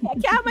it away.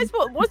 How am I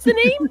supposed? What's the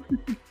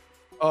name?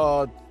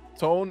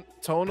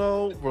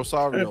 Tono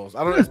Rosario's.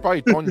 I don't know. It's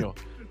probably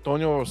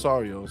Tono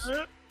Rosario's.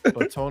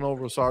 But Tono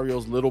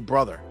Rosario's little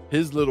brother.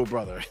 His little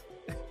brother.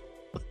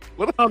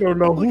 I don't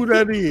know who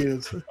that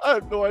is. I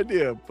have no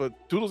idea, but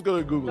Doodle's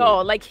gonna Google No,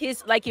 it.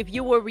 like if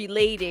you were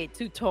related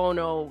to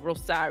Tono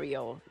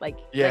Rosario, like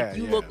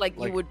you look like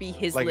you would be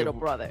his like little if-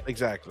 brother.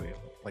 Exactly.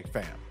 Like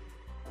fam.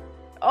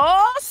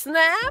 Oh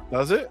snap!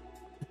 Does it?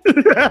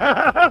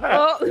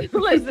 Oh,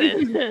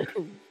 listen.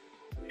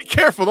 Be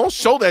careful. Don't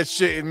show that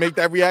shit and make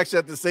that reaction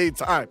at the same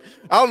time.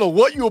 I don't know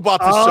what you about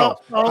to show.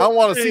 I don't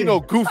want to see no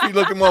goofy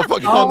looking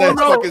motherfucker on that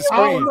fucking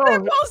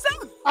screen.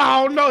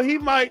 I don't know. He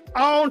might.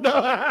 I don't know.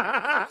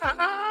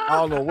 I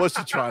don't know what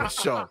she's trying to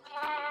show.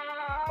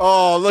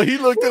 Oh, look, he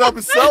looked it up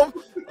himself.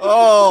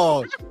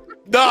 Oh,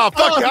 nah,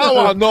 fuck it. I don't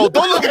want to know.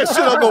 Don't look at shit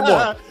up no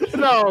more.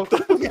 No.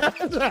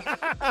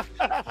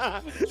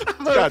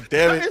 God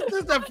damn it.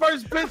 This is the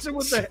first picture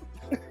with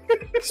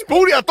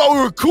Spoonie, I thought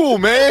we were cool,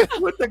 man.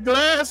 the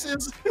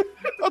glasses.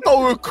 I thought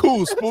we were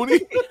cool,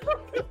 Spoonie.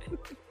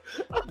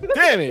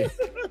 Damn it.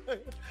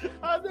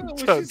 I know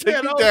Take when she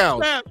said, me "Oh,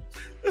 down." snap."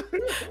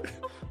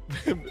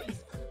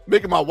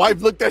 Making my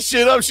wife look that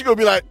shit up. She gonna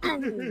be like,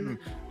 do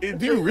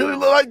you really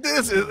look like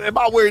this? Am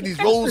I wearing these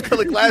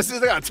rose-colored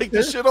glasses? I gotta take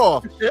this shit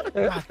off.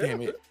 God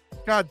damn it.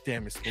 God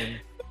damn it, Spoonie.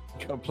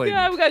 You can't play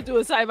Yeah, me. we gotta do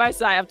a side by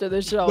side after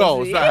the show.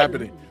 No, it's see? not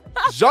happening.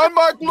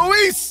 Jean-Marc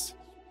Luis.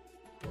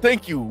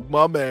 Thank you,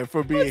 my man,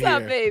 for being What's here.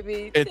 up,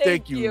 baby? And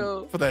thank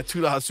you for that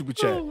 $2 super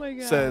chat. Oh my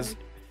god. Says,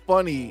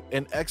 funny,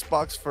 an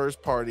Xbox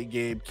first party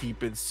game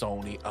keeping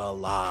Sony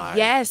alive.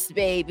 yes,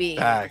 baby.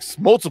 Facts.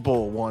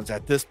 Multiple ones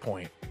at this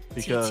point.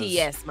 Because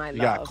TTS, my you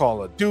love. got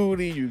Call of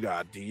Duty, you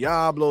got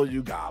Diablo,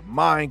 you got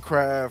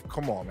Minecraft.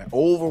 Come on, man.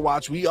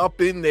 Overwatch, we up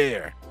in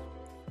there.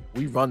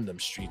 We run them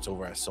streets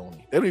over at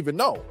Sony. They don't even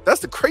know. That's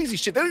the crazy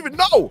shit. They don't even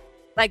know.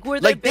 Like we're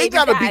Like, the they baby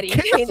gotta be daddy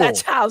paying that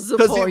careful, child 'cause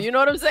support. if- You know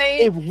what I'm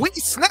saying? If we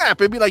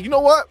snap and be like, you know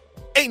what?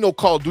 Ain't no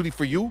Call of Duty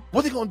for you.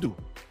 What they gonna do?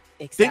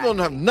 They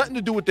gonna have nothing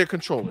to do with their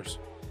controllers.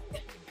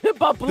 but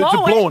They're blow just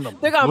it. blowing them.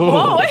 They're gonna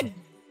blow it.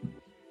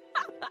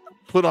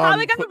 Put How on.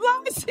 they gonna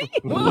blow it? See?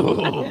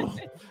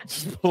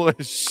 Just blow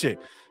that shit.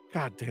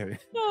 God damn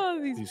it. Oh,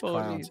 These these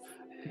clowns. ponies.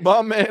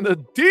 My man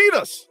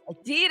Adidas.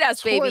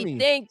 Adidas, baby.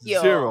 Thank you.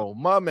 20.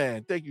 My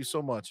man. Thank you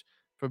so much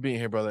for being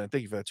here, brother. And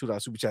thank you for that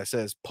 $2 super chat.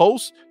 Says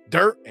Post,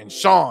 Dirt, and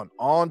Sean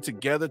on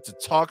together to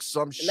talk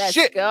some Let's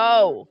shit.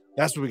 go.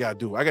 That's what we gotta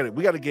do.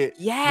 We gotta get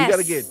Yes. we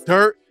gotta get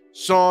Dirt,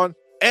 Sean,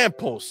 and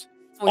Post.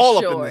 For all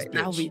up in sure. this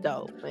That'll bitch. be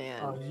dope,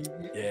 man.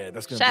 Yeah,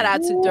 that's gonna Shout be,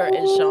 out to Dirt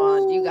and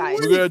Sean. You guys.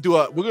 We're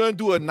gonna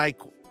do a night.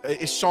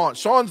 It's Sean.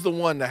 Sean's the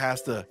one that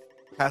has to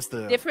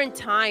Different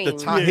time. the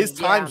time his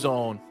time Yeah.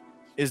 zone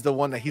is the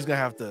one that he's gonna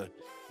have to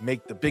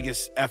make the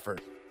biggest effort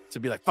to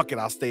be like, fuck it,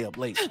 I'll stay up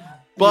late.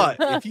 But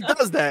if he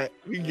does that,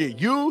 we can get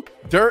you,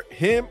 Dirt,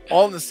 him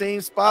all in the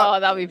same spot. Oh,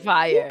 that'll be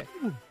fire.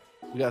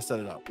 We gotta set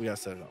it up.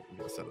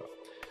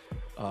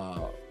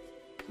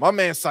 My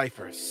man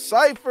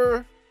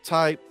Cypher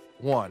type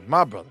 1,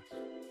 my brother.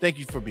 Thank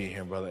you for being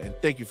here, brother, and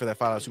thank you for that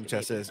 $5 super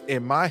chat. Says,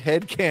 in my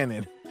head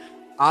canon,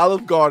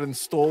 Olive Garden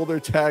stole their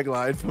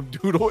tagline from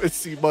Doodle and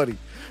C Money.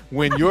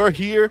 When you're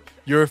here,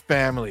 you're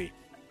family.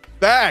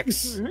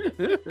 Facts.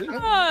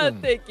 Oh,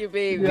 thank you,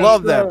 baby.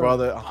 Love that,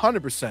 brother.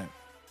 100%.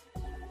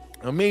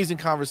 Amazing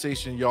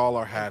conversation y'all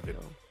are having.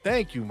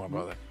 Thank you, my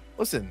brother.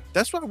 Listen,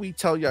 that's why we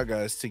tell y'all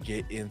guys to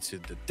get into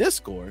the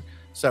Discord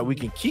so that we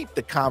can keep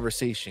the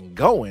conversation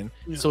going.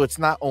 Yeah. So it's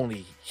not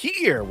only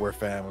here we're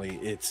family,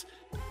 it's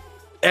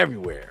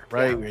everywhere,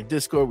 right? We're in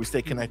Discord, we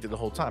stay connected the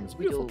whole time. It's a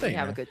beautiful thing. We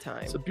have man. a good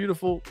time. It's a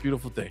beautiful,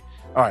 beautiful thing.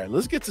 All right,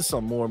 let's get to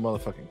some more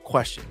motherfucking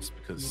questions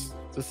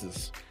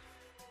because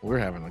we're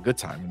having a good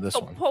time in this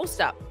one. Post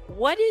up.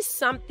 What is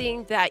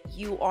something that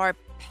you are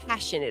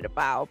passionate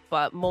about,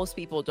 but most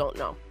people don't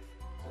know?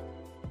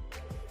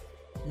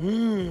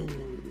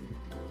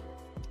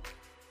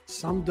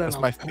 That's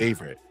my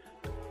favorite,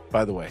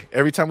 by the way.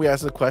 Every time we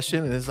ask the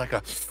question, and it's like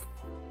a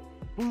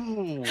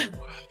ooh.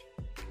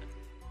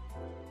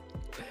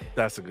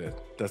 That's a good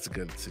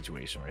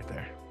situation right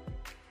there.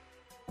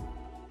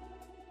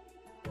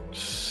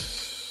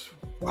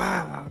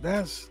 Wow,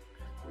 that's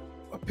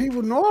what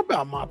people know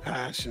about my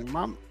passion,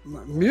 my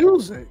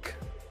music.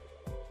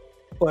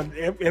 But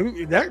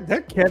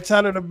that cat's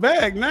out of the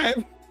bag now.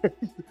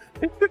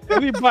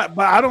 But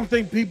I don't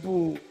think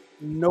people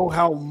know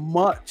how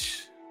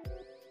much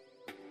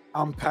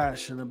I'm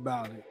passionate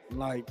about it.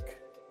 Like,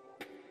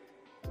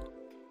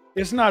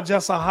 it's not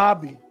just a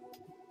hobby.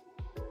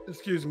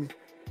 Excuse me.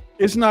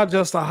 It's not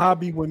just a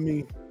hobby with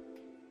me.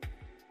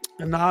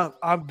 And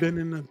I've been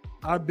in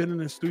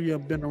the studio,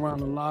 I've been around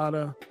a lot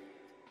of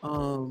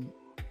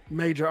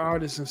major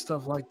artists and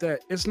stuff like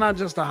that. It's not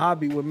just a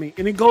hobby with me.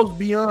 And it goes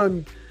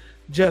beyond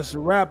just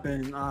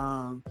rapping.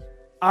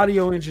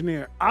 Audio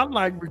engineer. I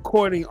like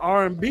recording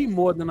R&B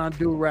more than I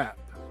do rap.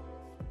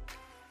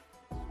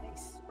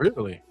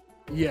 Really?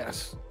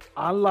 Yes.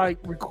 I like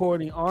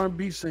recording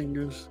R&B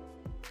singers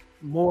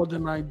more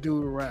than I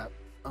do rap.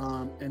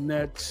 And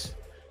that's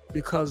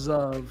because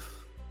of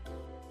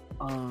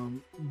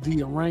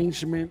the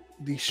arrangement,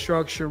 the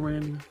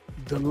structuring,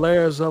 the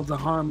layers of the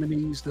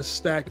harmonies, the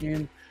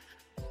stacking.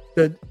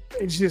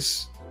 It's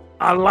just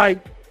I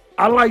like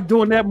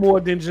doing that more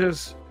than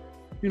just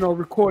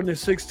recording a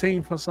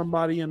 16 for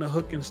somebody and a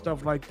hook and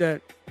stuff like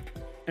that.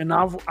 And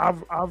I've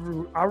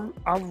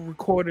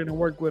recorded and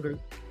worked with a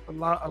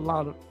lot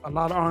of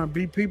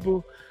R&B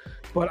people,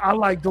 but I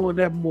like doing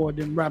that more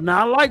than rap.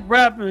 Now I like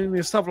rapping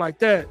and stuff like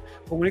that,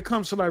 but when it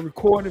comes to like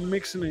recording,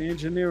 mixing, and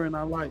engineering,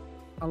 I like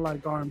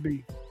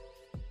R&B.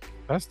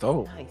 That's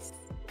dope. Nice.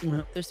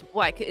 Yeah. There's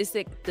what is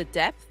it? The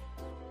depth?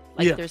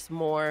 Like there's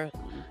more.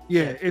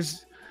 Yeah,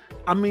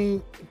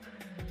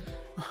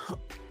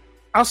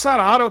 outside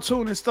of auto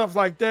tune and stuff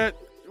like that,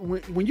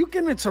 when you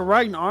get into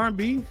writing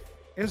R&B,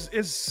 it's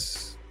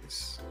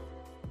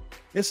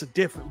a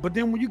different. But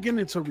then when you get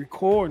into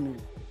recording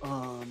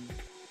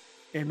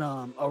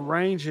and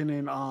arranging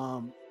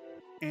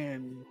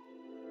and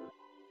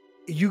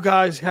you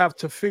guys have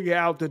to figure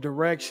out the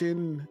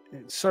direction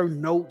and certain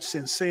notes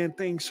and saying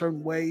things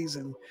certain ways,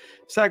 and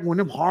it's like when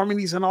them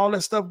harmonies and all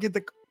that stuff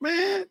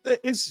I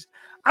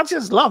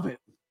just love it.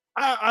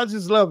 I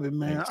just love it,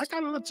 man. I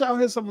gotta let y'all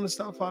hear some of the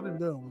stuff I done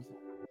done.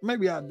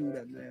 Maybe I'll do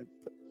that, man.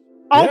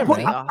 I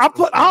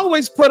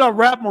always put a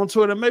rap on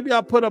Twitter. Maybe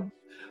I'll put a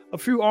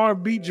few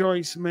R&B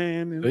joints,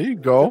 man. There you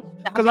go.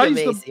 Because I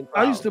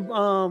used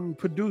to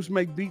produce,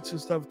 make beats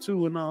and stuff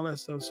too, and all that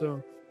stuff.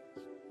 So,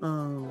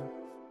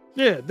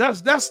 yeah,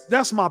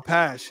 that's my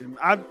passion.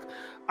 I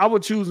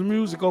would choose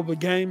music over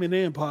gaming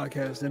and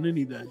podcasting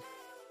any day.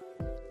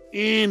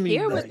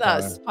 Share with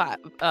us,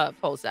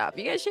 Post Up.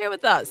 You guys share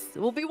with us.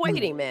 We'll be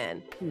waiting,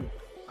 man.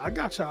 I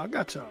got y'all.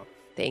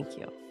 Thank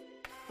you.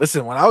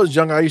 Listen, when I was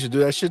young, I used to do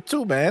that shit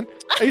too, man.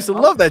 I used to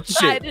love that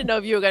shit. I didn't know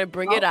if you were gonna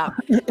bring it up.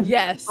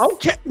 Yes.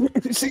 Okay.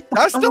 See,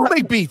 I still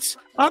make beats.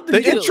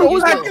 The intro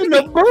was like in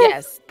the booth.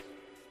 Yes.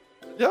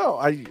 Yo,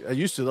 I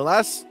used to. The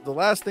last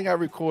thing I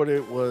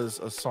recorded was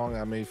a song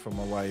I made for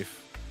my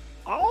wife.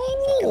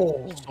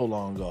 Oh, so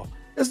long ago.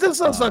 Is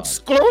this an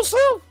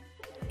exclusive?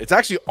 It's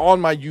actually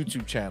on my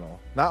YouTube channel,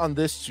 not on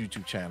this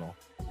YouTube channel,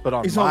 but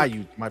on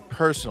my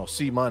personal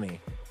C Money.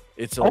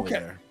 It's over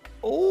there.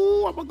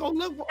 Oh, I'm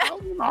gonna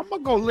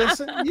go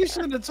listen. You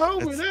should have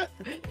told me that.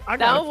 I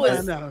gotta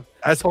find out.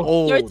 That's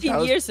old.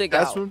 13 years ago.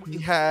 That's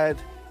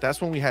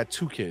when we had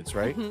 2 kids,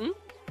 right?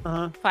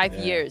 Mm-hmm. 5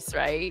 years,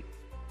 right?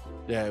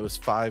 Yeah, it was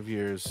 5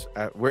 years.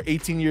 We're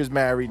 18 years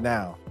married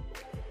now,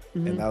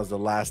 and that was the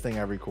last thing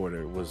I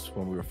recorded. Was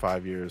when we were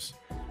 5 years.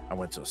 I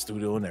went to a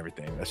studio and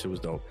everything. That shit was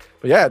dope.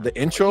 But yeah, the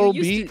intro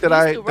beat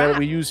that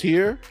we use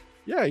here.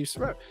 Yeah, I used to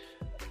rap.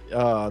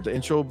 The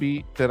intro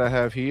beat that I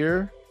have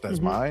here,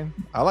 that's mine.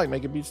 I like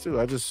making beats too.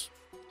 I just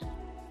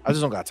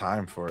don't got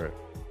time for it.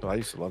 But I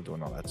used to love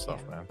doing all that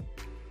stuff, man.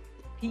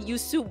 He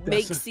used to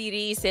make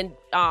CDs and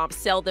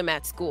sell them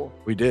at school.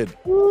 We did.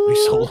 We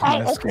sold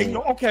them at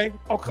school. Okay.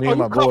 Me and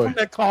my boy. From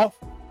that cough.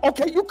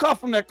 Okay, you cough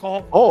from that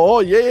cough.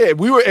 Oh yeah.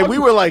 We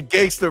were like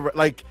gangster.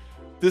 Like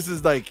this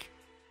is like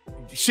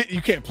shit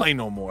you can't play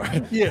no more.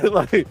 Yeah.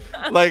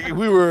 like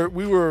we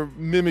were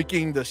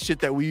mimicking the shit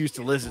that we used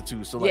to listen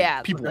to. So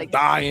like people were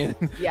dying.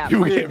 Yeah.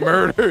 People get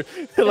murdered.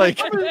 Like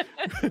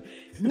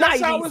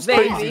 90s,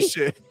 baby.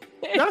 Shit.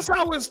 That's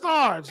how it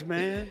starts,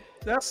 man.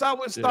 That's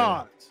how it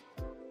starts.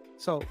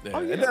 So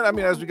and then I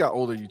mean as we got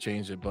older you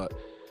changed it, but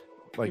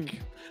Like, You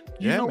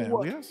yeah, know man.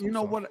 what? We have some You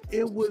know stuff. what?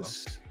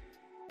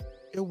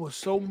 It was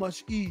so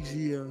much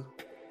easier.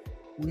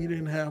 We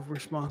didn't have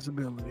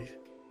responsibility.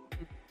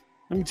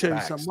 Let me tell you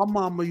Facts. something. My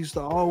mama used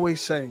to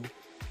always say,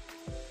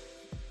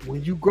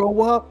 when you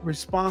grow up,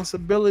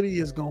 responsibility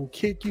is gonna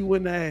kick you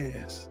in the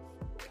ass.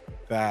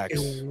 Facts.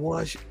 It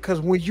was because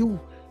when you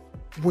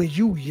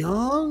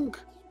young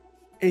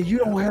and you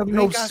don't have You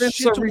no ain't got sense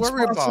shit of to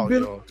worry about,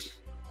 responsibility,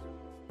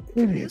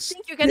 yo. it You is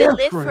think you're gonna live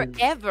different.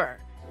 forever?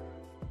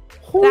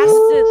 That's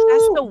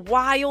Woo! the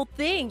wild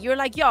thing. You're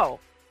like, yo,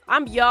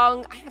 I'm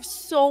young. I have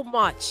so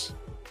much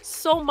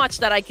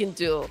that I can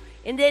do.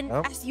 And then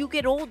Yep. as you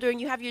get older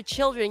and you have your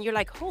children, you're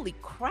like, holy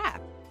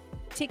crap,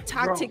 tick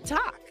tock, Bro. tick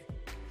tock.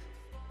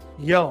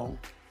 Yo,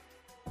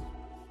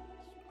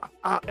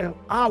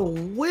 I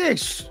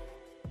wish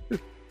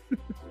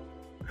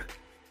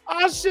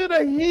I should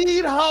have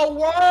heed her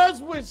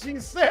words when she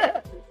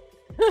said.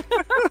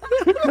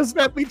 Because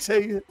let me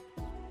tell you,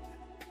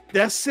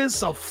 that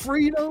sense of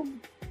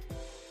freedom,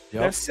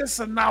 that sense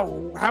of not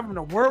having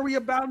to worry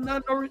about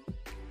nothing,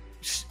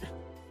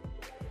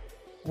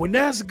 when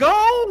that's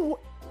gone,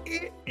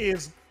 it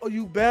is.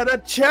 You better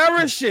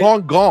cherish it.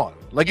 Gone.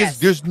 Like Yes.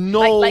 there's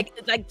no Like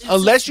just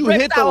unless you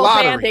rip hit that the whole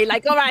lottery. Band-Aid,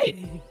 like, all right,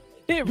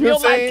 what real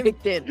I'm life saying?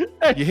 kicked in.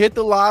 you hit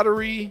the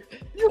lottery.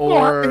 You gonna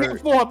have to or-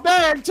 hit for a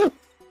bag too,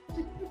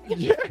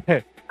 Yeah,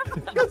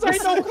 because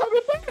ain't no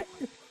coming back.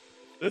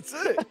 that's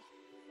it.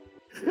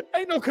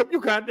 Ain't no you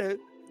got that.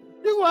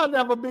 You gonna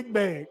have a big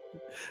bag. You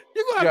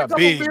You gonna have got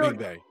to come big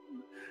bag.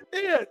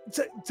 Yeah,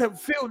 to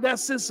feel that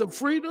sense of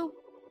freedom.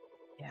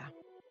 Yeah.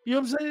 You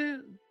know what I'm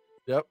saying?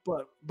 Yep.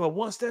 But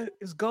once that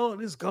is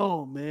gone, it's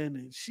gone, man.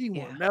 And she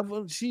ain't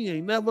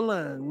never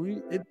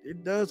lying.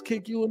 It does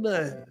kick you in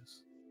the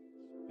ass.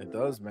 It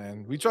does,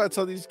 man. We try to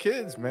tell these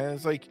kids, man.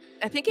 It's like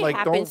I think it like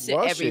happens don't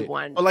to rush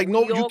everyone. it. But like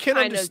no, We you all can't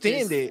kind of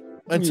understand just- it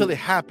until it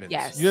happens.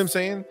 Yes. You know what I'm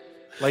saying?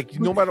 Like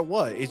no matter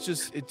what, it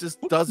just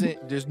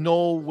doesn't. There's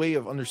no way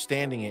of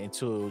understanding it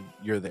until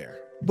you're there.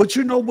 But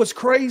you know what's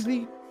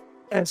crazy?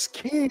 As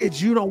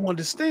kids, you don't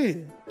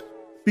understand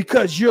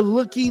because you're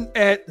looking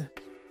at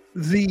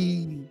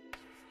the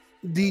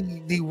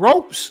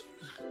ropes,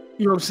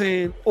 you know what I'm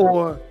saying,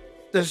 or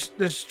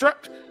the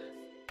strap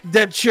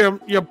that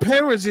your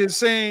parents is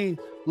saying,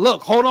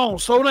 look, hold on,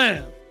 slow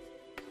down,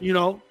 you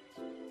know,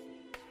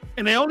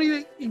 and they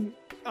only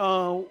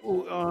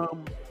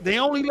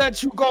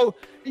let you go,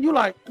 and you're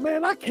like,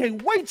 man, I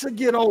can't wait to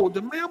get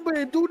older, man. I'm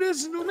gonna do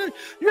this and do that.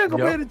 You ain't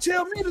gonna be able to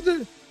tell me to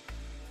do.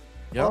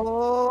 Yep.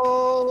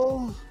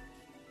 Oh,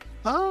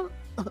 huh?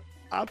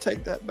 I'll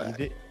take that back.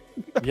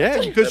 Yeah,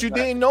 because you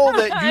didn't know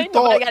that I you know, but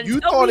I thought gotta you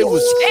tell thought me it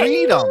was shit.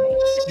 freedom.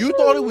 You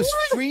thought it was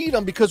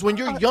freedom because when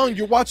you're young,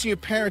 you're watching your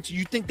parents,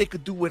 you think they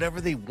could do whatever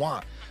they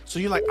want. So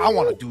you're like, I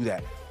want to do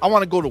that. I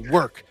want to go to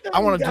work. I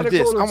want to do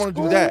this. I want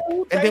to do that.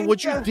 And then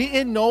what you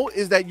didn't know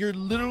is that you're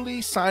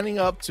literally signing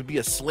up to be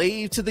a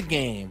slave to the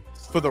game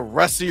for the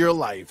rest of your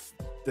life.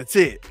 That's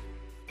it.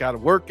 Got to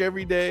work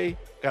every day.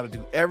 Got to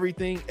do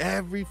everything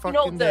every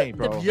fucking day,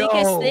 bro. The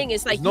biggest thing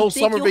is like There's no you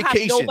think summer you have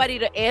vacation. nobody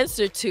to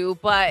answer to,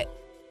 but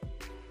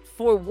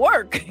for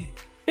work,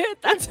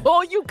 that's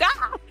all you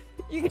got.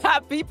 You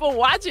got people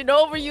watching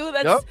over you.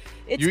 That's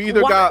it's you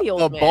either wild, got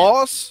a man.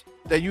 boss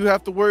that you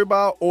have to worry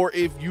about, or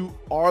if you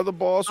are the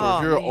boss, or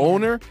if you're an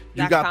owner,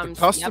 you That got comes-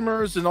 the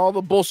customers and all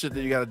the bullshit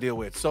that you got to deal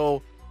with.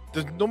 So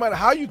no matter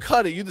how you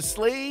cut it, you're the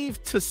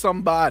slave to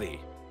somebody,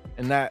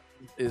 and that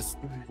is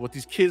what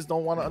these kids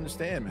don't want to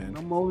understand, man.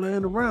 No more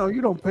laying around.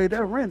 You don't pay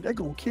that rent, they're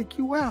gonna kick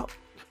you out.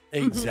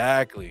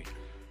 Exactly.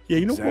 Yeah,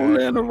 you don't go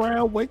laying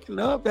around waking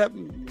up,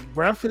 having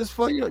breakfast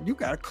for you. You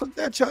gotta cook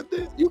that shit.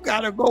 You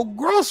gotta go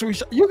grocery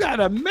shop. You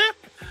gotta map.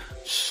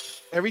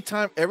 Every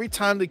time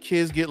the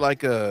kids get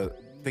like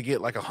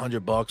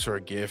 $100 or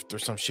a gift or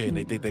some shit, and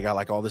they think they got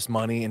like all this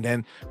money, and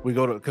then we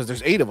go to, because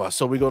there's 8 of us,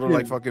 so we go to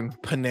like fucking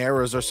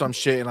Panera's or some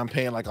shit, and I'm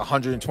paying like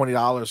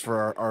 $120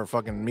 for our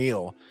fucking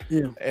meal.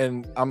 Yeah.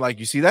 And I'm like,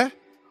 you see that?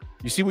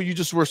 You see what you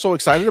just were so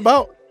excited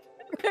about?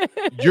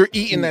 You're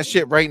eating that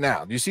shit right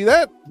now. Do you see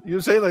that? You know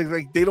what I'm saying?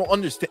 Like they don't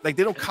understand, like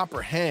they don't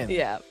comprehend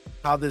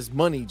how this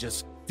money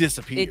just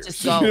disappears. It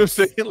just You know what I'm goes.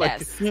 saying? Like,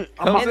 Yes.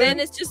 I'm And then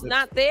it's just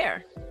not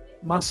there.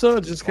 My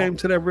son just came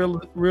to that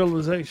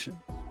realization,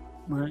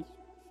 right?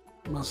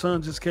 My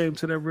son just came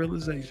to that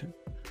realization.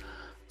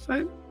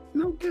 Say,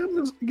 give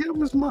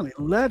him his money.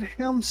 Let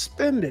him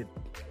spend it.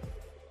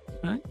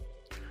 Right?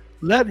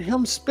 Let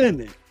him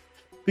spend it.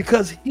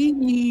 Because he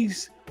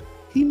needs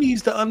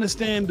to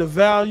understand the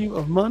value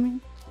of money,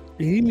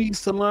 and he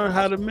needs to learn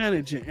how to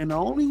manage it. And the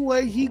only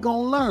way he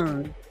gonna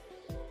learn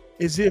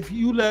is if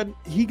he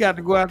got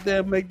to go out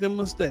there and make them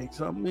mistakes.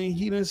 I mean,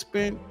 he done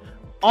spent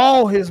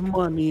all his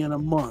money in a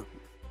month.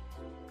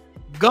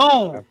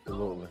 Gone.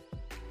 Absolutely.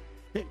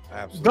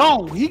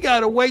 Gone. He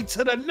got to wait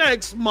till the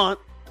next month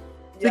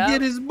to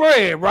get his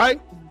bread, right?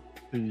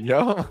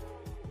 Yeah.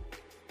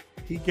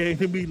 He came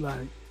to me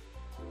like,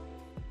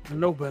 I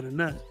know better than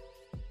that.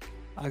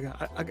 I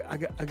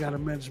got to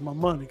manage my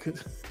money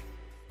because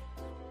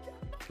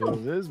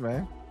It is,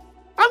 man.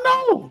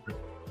 I know.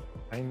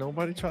 Ain't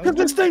nobody trying. Because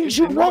there's things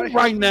you ain't want nobody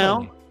right hating now.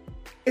 on you.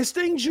 It's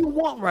things you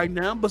want right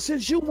now, but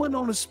since you went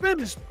on a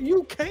spending,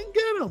 you can't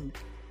get them,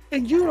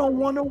 and you don't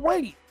want to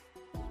wait,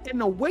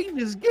 and the waiting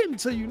is getting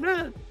to you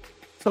now.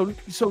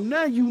 So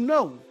now you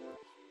know.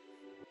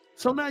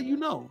 So now you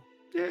know.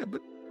 Yeah,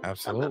 but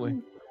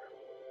Absolutely,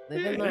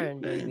 Live and learn,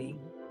 baby.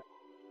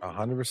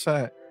 100%.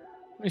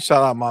 Let me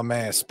shout out my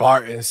man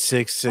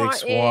Spartan661.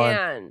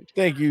 Spartan.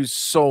 Thank you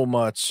so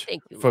much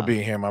Thank you, for love.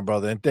 being here, my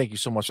brother, and thank you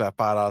so much for that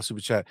 $5 super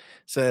chat.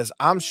 Says,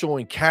 I'm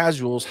showing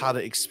casuals how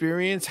to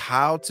experience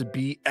how to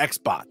be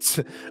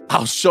Xbots.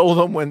 I'll show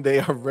them when they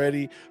are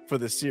ready for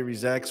the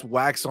Series X,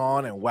 wax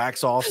on and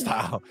wax off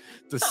style.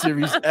 The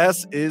Series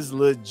S is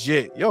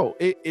legit. Yo,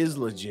 it is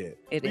legit.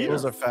 It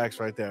Those is. are facts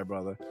right there,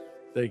 brother.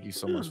 Thank you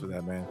so much for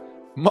that, man.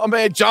 My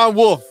man John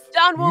Wolf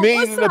John Wolf, made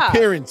what's an up?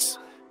 appearance.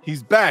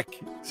 He's back.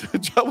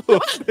 John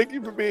Wolf, thank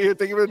you for being here.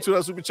 Thank you for the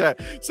 $2 super chat.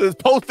 Says,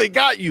 Post, they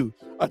got you.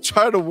 I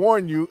tried to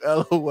warn you.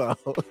 LOL.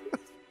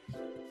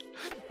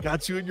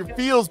 Got you in your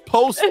feels,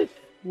 Post.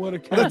 what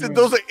a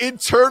Those are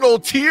internal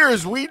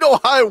tears. We know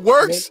how it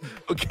works.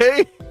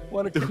 Okay.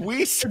 What a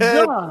We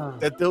said John.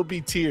 that there'll be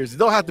tears. It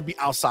don't have to be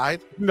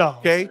outside. No.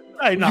 Okay.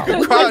 Hey, no. You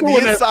can cry on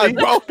the inside,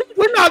 bro.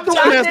 We're not doing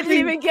John that. didn't Steve.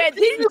 even get. He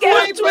didn't You get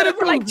on ain't Twitter finna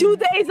for like do-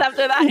 2 days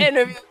after that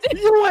interview.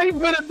 You ain't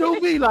finna do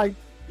me like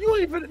you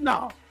ain't finna.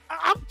 No,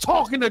 I'm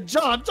talking to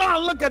John.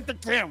 John, look at the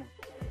camera.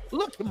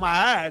 Look in my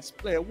eyes,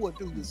 player. What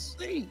do you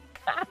see?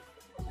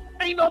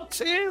 Ain't no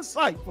tear in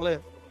sight,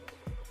 player.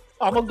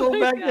 I'm gonna go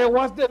back there and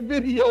watch that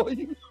video. of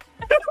you.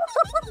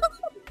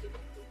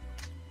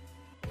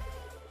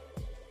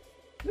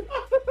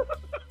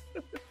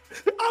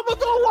 I'm gonna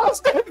go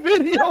watch that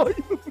video. of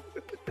you.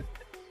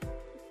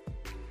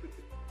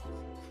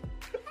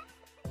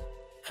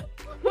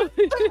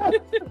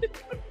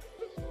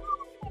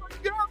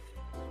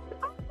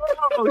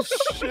 Oh,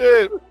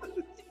 shit.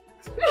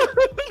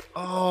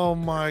 Oh,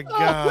 my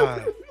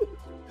God.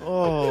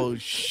 Oh,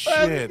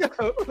 shit. Let's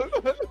go.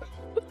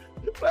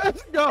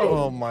 Let's go.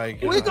 Oh, my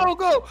God. We gonna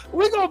go.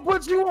 We gonna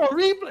put you on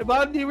replay.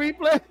 Body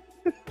replay.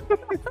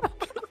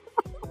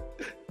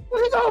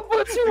 We gonna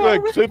put you You on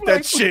gotta clip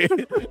that replay. shit.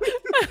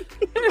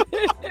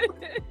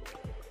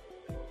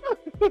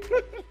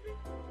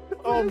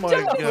 Oh, my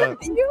John, God.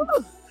 you.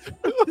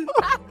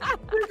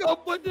 We gonna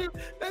put you.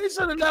 They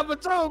should have never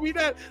told me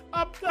that.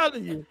 I'm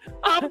telling you.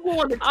 I'm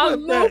going to I'll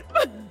clip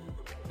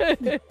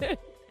that.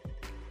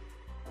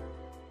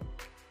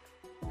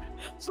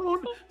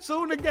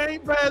 Soon the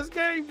Game Pass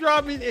game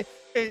dropping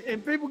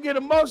and people get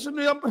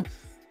emotional.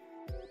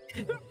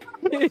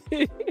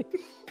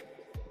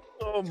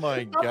 Oh, my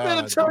I'm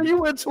gonna God. turn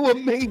you into a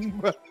meme,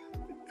 bro.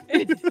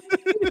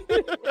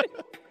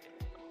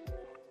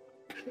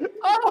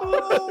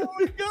 Oh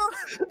my God.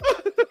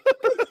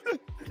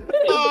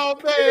 Oh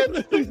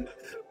man.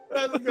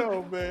 Let's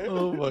go, man.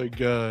 Oh, my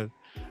God.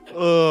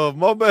 Oh,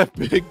 my man,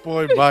 Big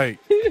Boy Mike.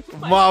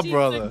 My cheeks are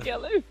brother.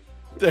 killing.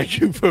 Thank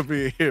you for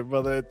being here,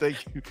 brother. And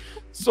thank you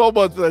so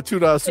much for that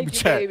 $2 super Thank you,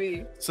 chat.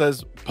 baby.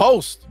 Says,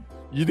 Post,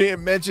 you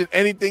didn't mention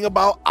anything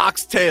about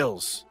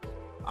oxtails.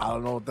 I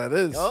don't know what that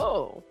is.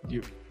 Oh,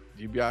 You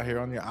be out here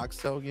on your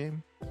oxtail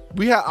game?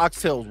 We had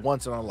oxtails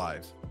once in our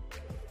lives.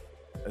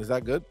 Is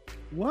that good? I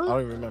What?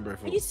 don't even remember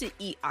if I it was used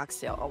to eat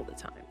oxtail all the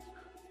time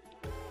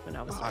when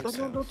I was Ah,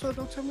 young. Don't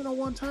tell me no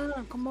one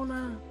time. Come on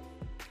now.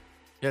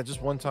 yeah,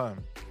 just one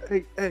time.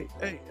 Hey,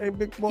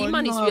 big boy.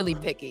 E-Money's how- really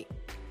picky.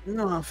 You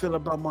know how I feel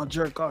about my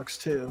jerk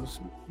oxtails.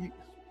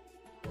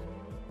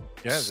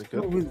 Yeah, is it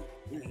good?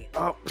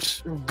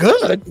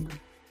 Good.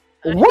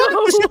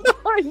 What?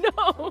 I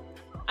know.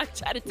 I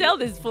try to tell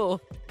this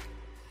fool.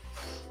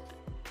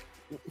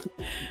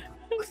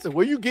 Listen,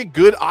 where you get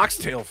good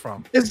oxtail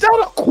from? Is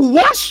that a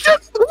question?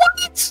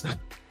 What?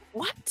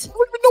 What? I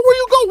don't even know where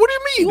you go. What do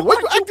you mean? You Why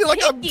you are too acting like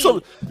I'm picky.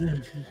 so?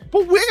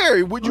 But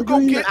where would you Oh, go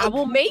you- get? I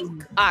will make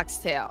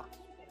oxtail.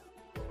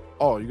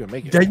 Oh, you're gonna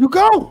make it. There you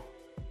go. All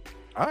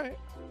right,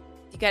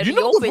 You gotta You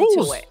be know the open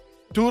rules. to it.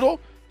 Doodle.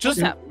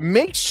 Just What's up?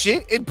 make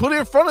shit and put it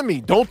in front of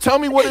me. Don't tell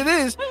me what it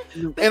is,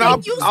 and I'll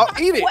You I'll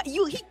start eat it.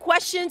 He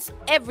questions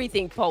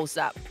everything. Posts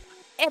up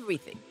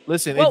everything.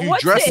 Listen, Well, if you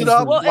what's dress this? it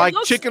up Well, it like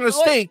looks- chicken or what-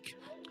 steak,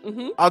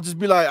 Mm-hmm. I'll just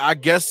be like, I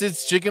guess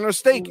it's chicken or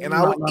steak, and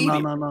I would eat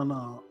it.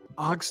 No.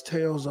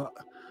 Oxtails are.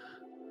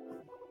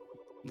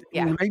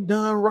 Yeah. When they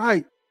done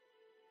right,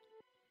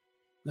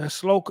 that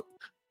slow.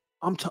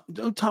 I'm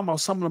talking about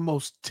some of the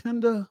most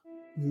tender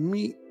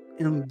meat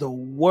in the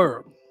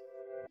world.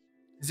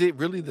 Is it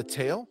really the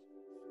tail?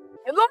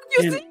 And look,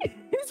 you And- see,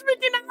 he's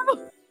freaking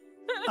out.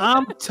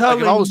 I'm Like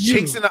telling if I was you.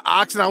 chasing the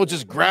ox and I would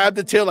just grab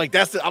the tail like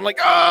that's it. I'm like,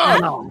 ah,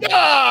 No.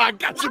 I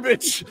got you,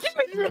 bitch.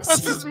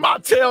 This is my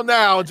tail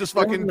now. Just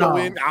fucking go No.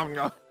 in. I'm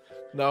no.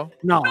 No.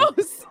 No,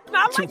 it's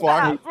not Too like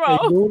far. that,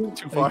 bro.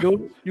 Too far.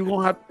 You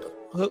gonna have to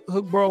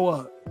hook bro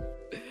up.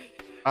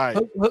 All right.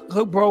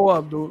 Hook bro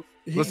up, dude.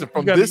 Listen,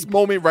 from this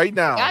moment right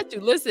now, Got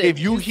to listen. if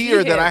you see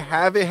hear that him. I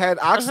haven't had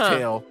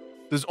oxtail,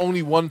 there's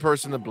only one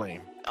person to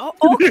blame. Oh,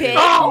 okay,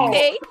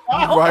 okay,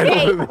 Right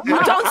okay. over there.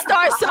 You don't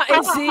start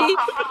something, see?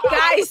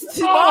 Guys,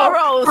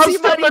 tomorrow, I'm C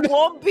Money stepping-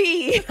 won't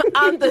be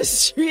on the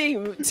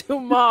stream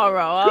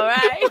tomorrow, all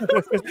right?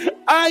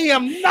 I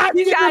am not.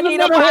 You gotta getting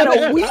need in the middle about of a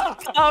that.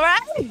 week, all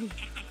right?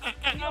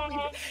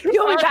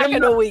 You'll be back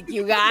in a week,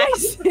 you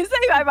guys.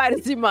 Say bye-bye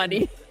to C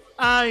Money.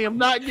 I am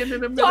not getting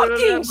in the middle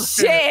Talking of that.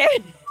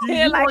 shit.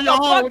 You like on a your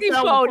own with fucking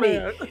that pony.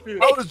 one, man.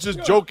 I was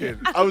just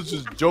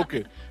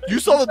joking. You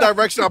saw the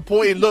direction I'm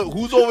pointing. Look,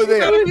 who's over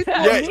there?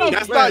 Yeah,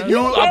 that's not you.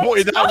 I'm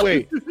pointing that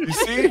way. You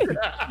see?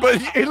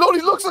 But it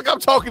only looks like I'm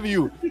talking to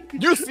you.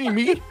 You see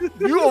me?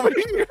 You over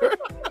here.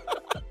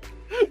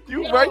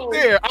 You right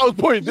there. I was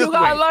pointing this You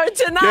gotta way. learn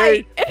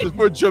tonight. Okay? Just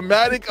for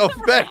dramatic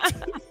effect.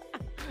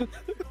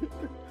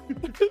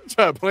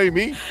 Trying to play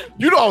me?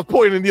 You know I was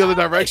pointing in the other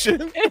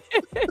direction.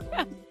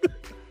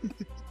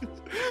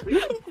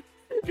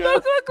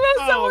 Look,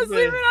 Oh, someone's man.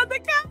 sleeping on the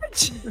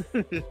couch.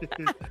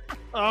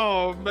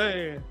 Oh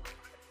man.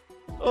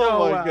 Oh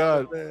my wow,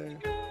 God. man.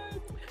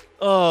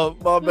 Oh,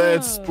 my man,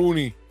 Oh.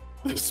 Spoonie.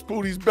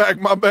 Spoonie's back,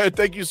 my man.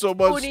 Thank you so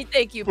much Pony,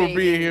 thank you, for baby.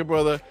 being here,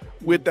 brother.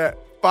 With that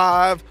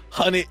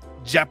 500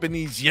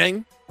 Japanese yen. You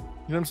know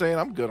what I'm saying?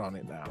 I'm good on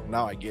it now.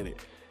 Now I get it.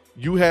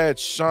 You had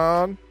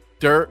Sean,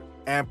 Dirt,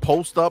 and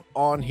Post Up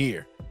on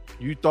here.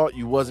 You thought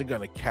you wasn't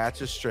gonna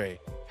catch a stray.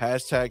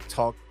 Hashtag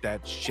talk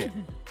that shit.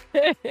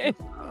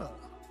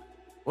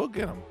 We'll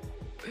get them.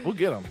 We'll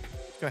get them.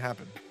 It's gonna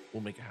happen.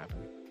 We'll make it happen.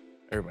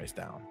 Everybody's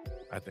down.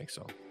 I think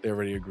so. They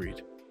already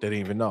agreed. They didn't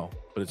even know,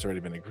 but it's already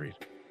been agreed.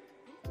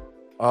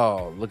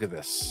 Oh, look at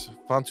this.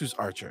 Fontus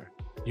Archer.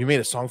 You made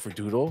a song for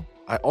Doodle?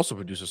 I also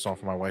produced a song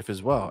for my wife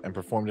as well and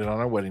performed it on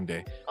our wedding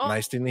day. Oh.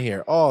 Nice thing to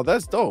hear. Oh,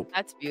 that's dope.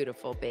 That's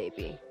beautiful,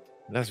 baby.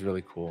 That's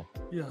really cool.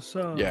 Yes,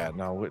 sir. Yeah,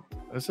 no,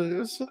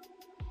 listen,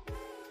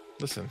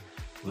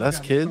 less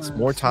gotta kids, find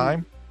more some-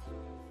 time.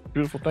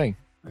 Beautiful thing.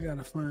 I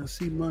gotta find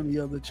C Money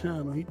other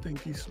channel. He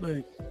think he's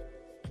slick.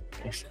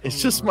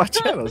 It's just my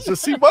channel. It's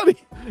just see money.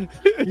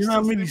 You know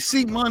how many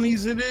C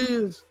Monies it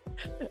is?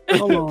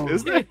 Hold on.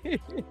 Is there?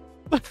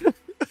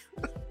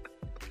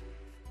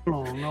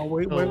 Hold on. No,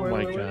 wait. Oh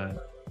my God.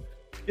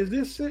 Is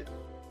this it?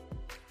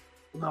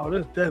 No,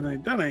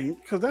 that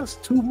ain't because that's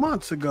 2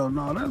 months ago.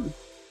 No, that.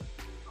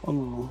 Hold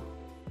on.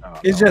 Oh,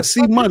 It's no. just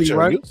C Money, Sure,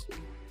 right?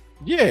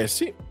 Yeah,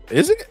 see,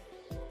 is it?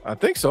 I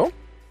think so.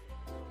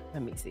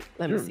 Let me see.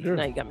 Let me see. You're-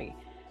 Now you got me.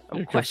 I'm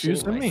you're questioning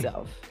confusing me.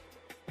 myself.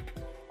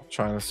 I'm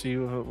trying to see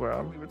where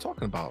I'm even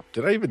talking about.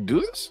 Did I even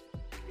do this?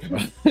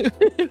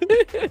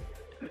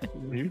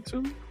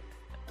 YouTube?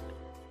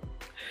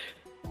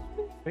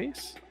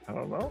 Face? I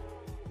don't know.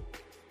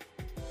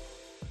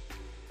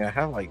 Yeah, I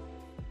have like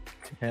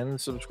 10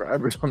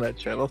 subscribers on that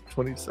channel,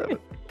 27.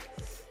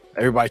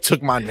 Everybody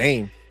took my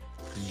name.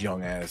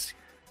 Young ass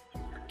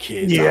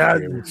kids. Yeah,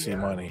 out here with C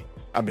Money.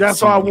 I've been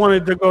That's why I C-Money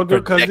wanted to go do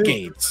for because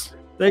decades.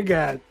 they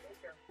got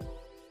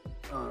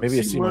Maybe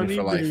it's C Money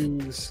for life.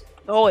 things.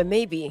 Oh, it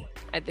may be.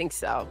 I think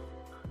so.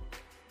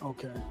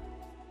 Okay.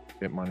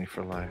 Get money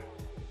for life.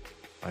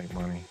 Like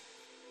money.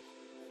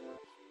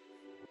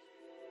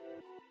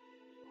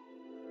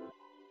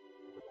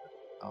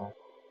 Oh.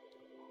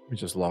 Let me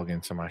just log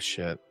into my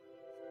shit.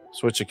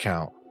 Switch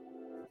account.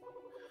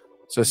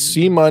 It says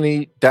C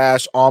Money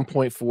dash on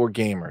point 4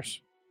 gamers.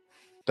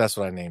 That's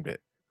what I named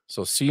it.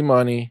 So C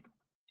Money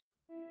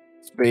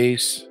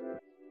space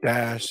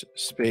dash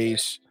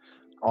space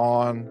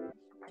on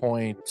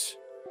point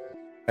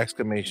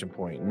exclamation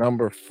point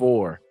number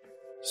 4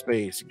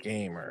 space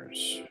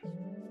gamers.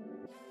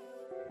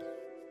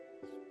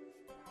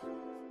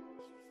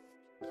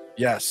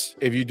 Yes,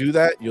 if you do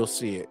that, you'll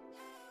see it.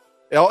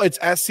 Oh, it's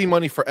at C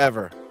Money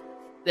forever.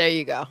 There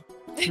you go.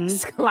 Hmm?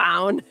 This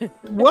clown.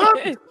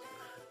 What?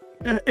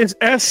 It's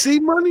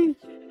SC Money?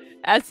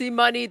 SC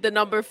Money, the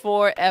number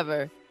 4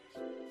 ever.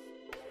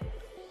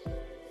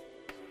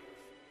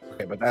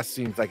 Okay, but that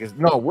seems like it's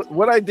no.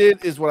 What I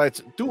did is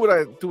do what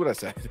I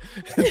said.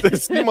 The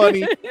C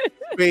Money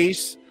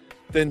space,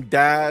 then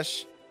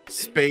dash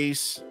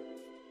space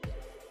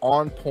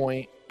on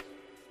point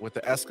with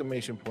the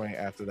exclamation point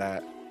after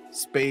that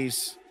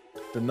space,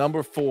 the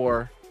number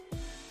 4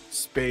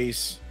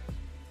 space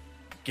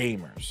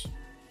gamers,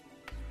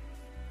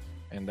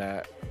 and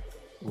that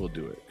will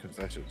do it because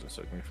that should just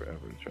took me forever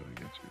to try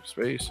to get to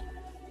space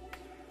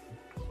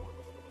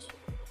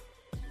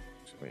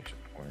exclamation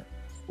point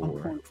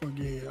 4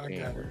 Yeah, I got it.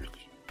 gamers.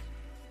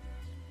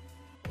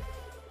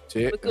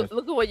 See it? Look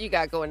at what you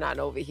got going on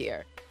over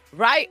here.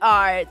 Right,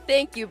 Art.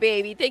 Thank you,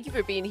 baby. Thank you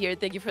for being here.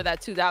 Thank you for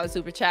that $2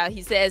 super chat.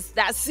 He says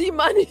that C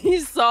Money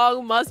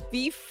song must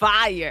be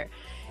fire.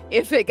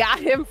 If it got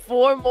him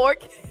 4 more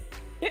kids.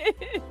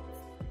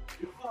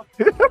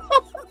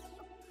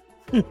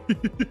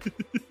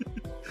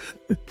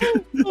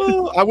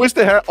 Oh, I wish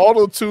they had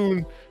auto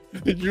tune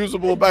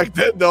usable back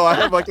then. Though I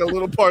have like a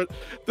little part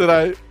that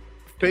I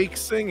fake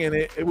sing in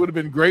it. It would have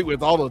been great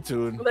with auto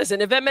tune.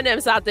 Listen, if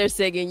Eminem's out there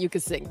singing, you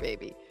can sing,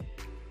 baby.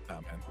 Oh,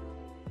 man.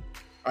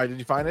 All right, did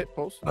you find it,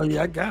 Post? Oh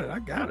yeah, I got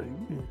it.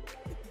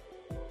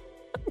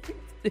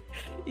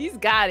 He's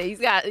got it. He's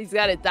got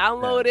it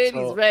downloaded.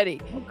 so- He's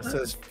ready. It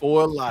says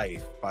For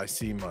Life by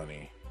C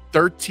Money.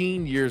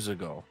 13 years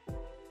ago.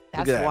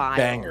 That's Look at that wild.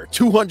 banger.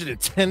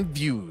 210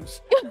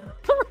 views.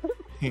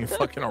 He ain't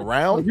fucking Oh,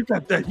 around. you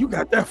got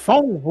that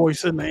phone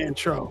voice in the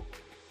intro.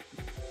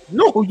 You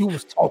know who you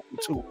was talking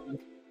to.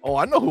 Oh,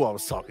 I know who I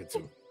was talking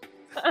to.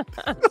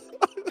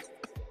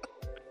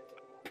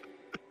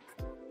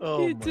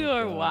 Oh, You my two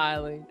are God.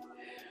 wilding.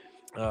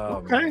 Oh,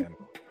 Okay. man.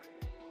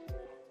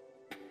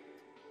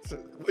 So,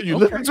 what, you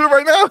listening to it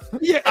right now?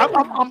 Yeah,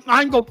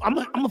 I'm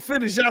gonna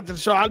finish out the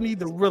show. I need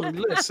to really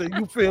listen.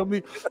 You feel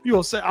me? You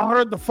will say I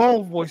heard the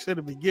phone voice in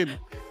the beginning.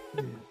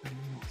 Yeah,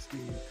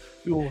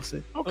 you will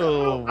say, okay,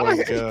 Oh, I my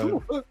hear God.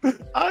 you.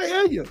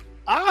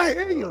 I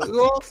hear you. You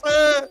know what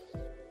I'm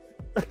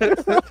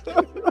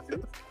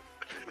saying?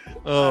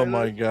 Oh,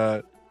 my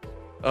God.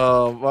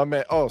 My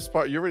man. Oh,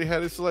 Spart, you already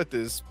had it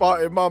selected.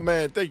 Spartan, my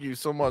man. Thank you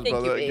so much, Thank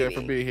you, brother, again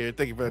for baby. being here.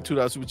 Thank you for that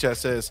 $2 super chat.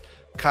 Says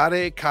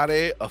kare,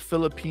 a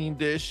Philippine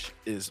dish,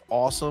 is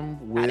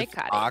awesome with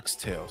Kare.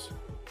 oxtails.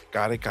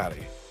 Kare.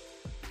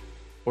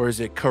 Or is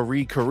it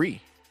curry? You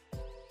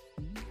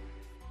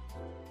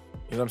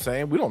know what I'm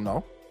saying? We don't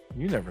know.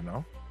 You never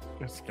know.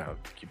 Just gotta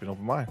keep an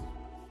open mind.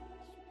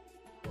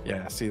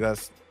 Yeah, see,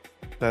 that's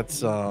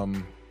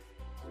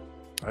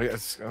I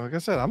guess, like I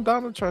said, I'm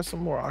down to try some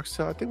more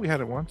oxtail. I think we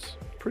had it once.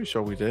 Pretty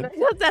sure we did.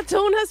 That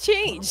tone has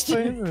changed.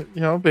 Saying that,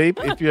 you know, babe,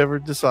 if you ever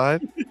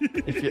decide,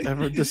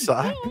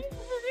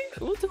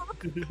 We'll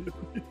talk.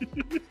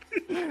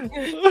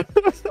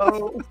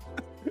 So,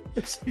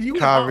 you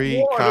hot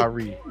water.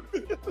 Kari.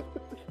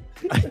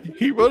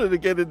 He wrote it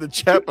again in the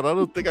chat, but I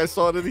don't think I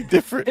saw it any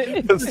different.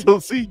 I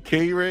still see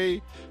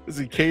K-Ray. Is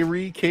it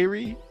Kari?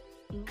 Kara?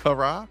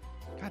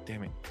 God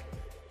damn it.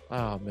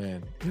 Oh,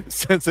 man.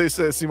 Sensei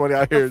says, Simone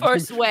out here The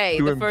first way.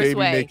 doing The first baby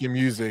way. making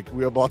music.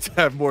 We're about to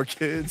have more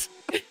kids.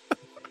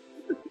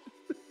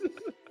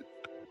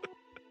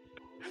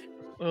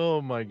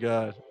 Oh, my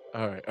God.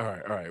 All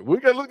right. We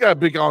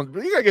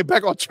gotta get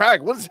back on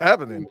track. What is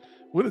happening?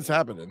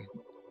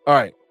 All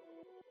right.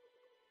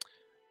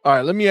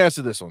 Let me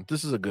answer this one.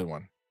 This is a good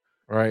one.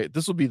 All right.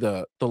 This will be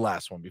the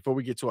last one before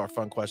we get to our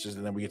fun questions,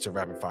 and then we get to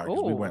rapid fire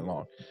because we Ooh. went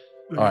long.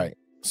 All right.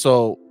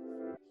 So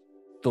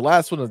the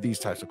last one of these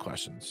types of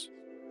questions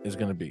is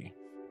going to be,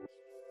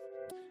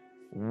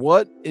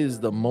 what is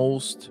the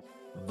most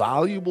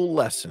valuable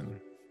lesson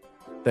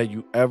that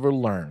you ever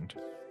learned,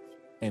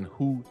 and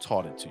who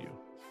taught it to you?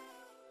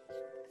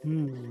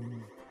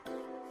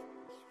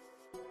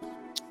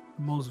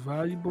 Most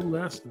valuable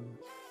lesson.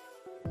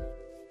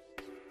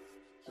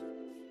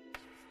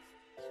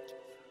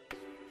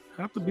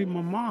 Have to be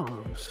my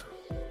mom's.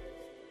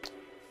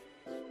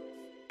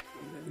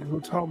 Who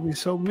taught me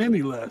so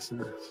many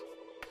lessons.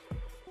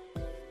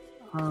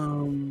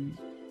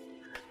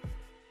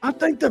 I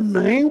think the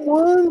main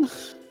one,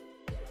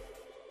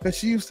 because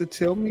she used to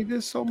tell me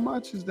this so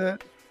much, is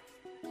that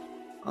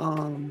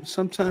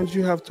sometimes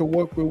you have to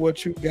work with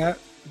what you got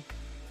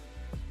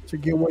to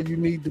get where you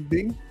need to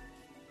be.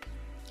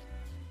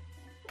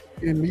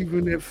 And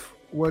even if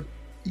what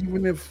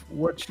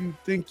you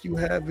think you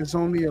have is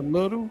only a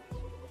little,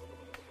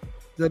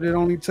 that it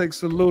only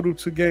takes a little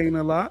to gain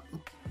a lot.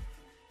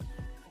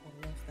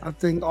 I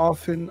think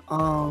often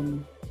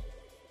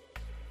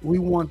we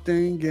want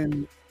things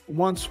in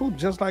one swoop,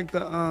 just like the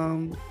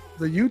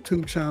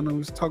YouTube channel I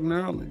was talking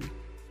earlier.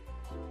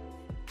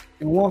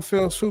 In one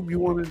fell swoop,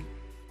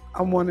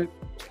 I wanted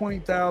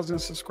 20,000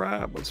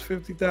 subscribers,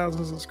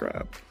 50,000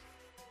 subscribers.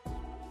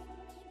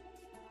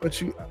 But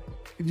you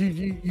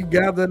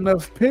gather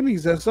enough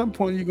pennies, at some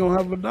point you're gonna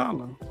have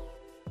 $1.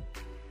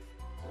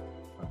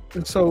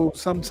 And so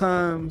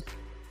sometimes,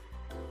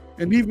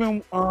 and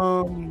even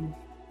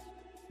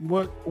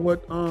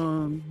what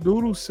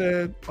Doodle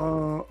said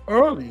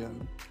earlier,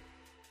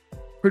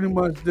 pretty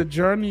much the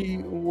journey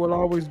will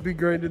always be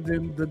greater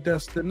than the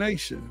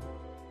destination.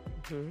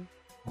 Mhm.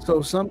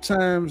 So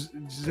sometimes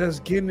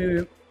just getting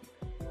it,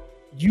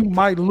 you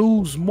might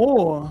lose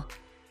more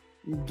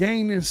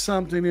gaining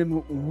something in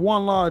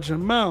one large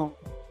amount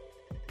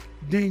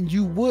than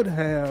you would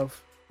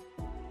have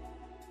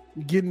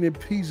getting it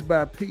piece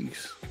by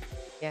piece.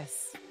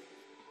 Yes.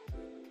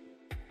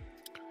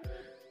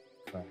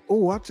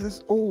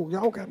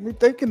 Y'all got me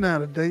thinking now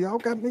today. Y'all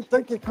got me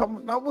thinking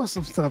coming up with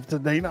some stuff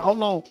today. Now,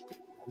 hold on.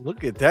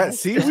 Look at that.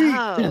 See,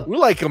 Wow. we're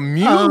like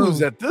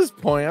amused at this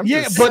point. I'm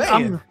just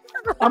saying.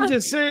 I'm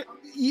just saying.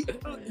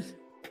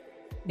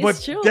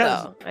 It's true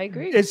though. I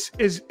agree. It's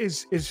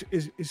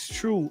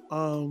true.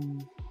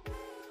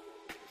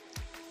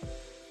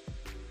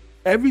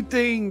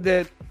 Everything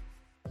that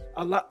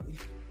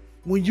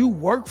when you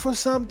work for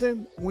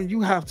something, when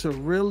you have to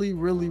really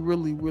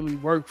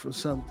work for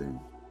something,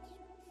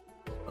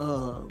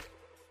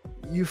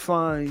 you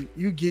find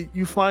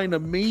a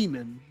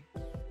meaning,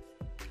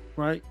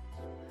 right?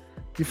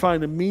 You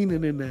find a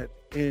meaning in that,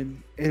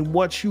 in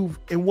what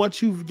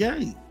you've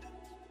gained,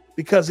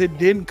 because it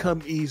didn't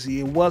come easy.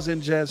 It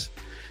wasn't just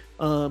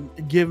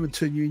given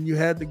to you, and you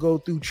had to go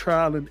through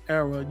trial and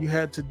error. You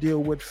had to deal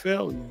with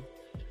failure,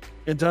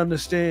 and to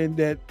understand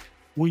that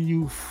when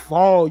you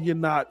fall, you're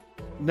not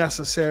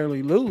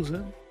necessarily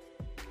losing,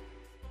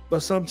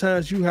 but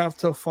sometimes you have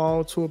to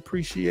fall to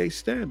appreciate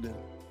standing.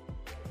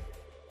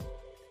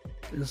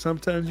 And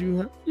sometimes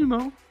you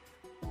know,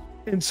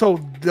 and so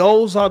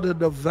those are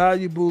the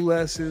valuable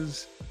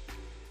lessons,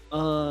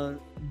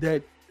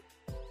 that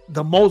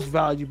the most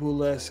valuable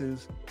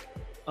lessons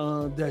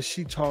that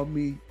she taught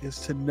me is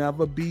to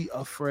never be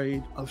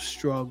afraid of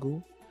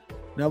struggle,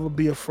 never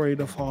be afraid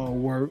of hard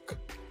work,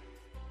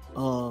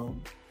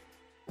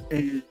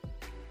 and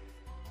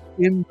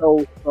in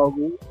those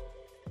struggles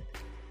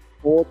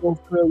or those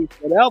failures,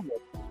 whatever,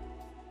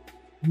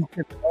 you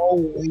can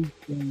always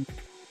gain.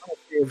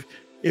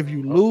 If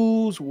you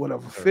lose,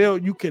 whatever fail,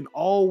 you can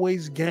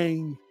always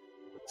gain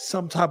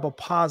some type of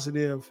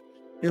positive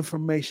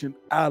information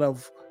out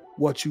of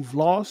what you've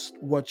lost,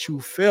 what you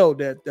failed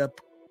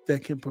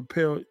that can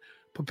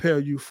prepare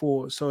you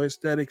for it. So it's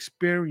that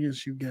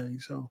experience you gain.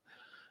 So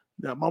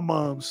yeah, my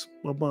mom's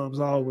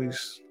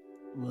always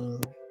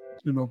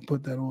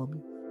put that on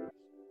me.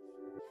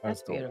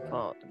 That's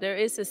beautiful. There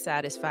is a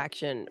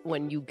satisfaction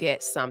when you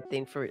get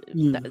something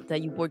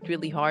that you worked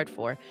really hard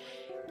for.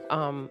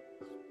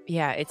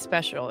 Yeah, it's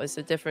special. It's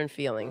a different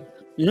feeling.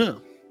 Yeah,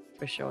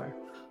 for sure.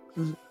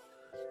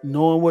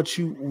 Knowing what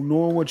you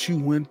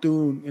went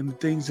through and the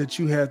things that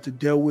you had to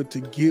deal with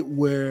to get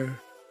where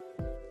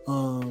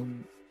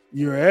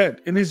you're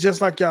at. And it's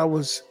just like y'all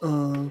was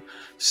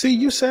see,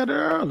 you said it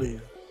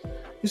earlier.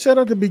 You said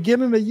at the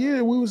beginning of the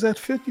year we was at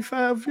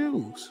 55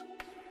 views.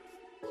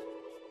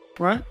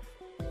 Right?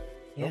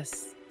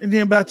 Yes. And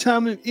then by the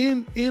time the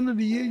end of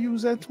the year you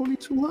was at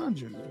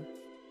 2,200.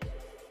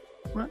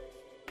 Right?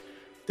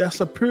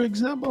 That's a pure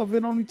example of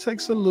it only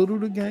takes a little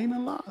to gain a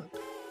lot.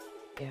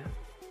 Yeah.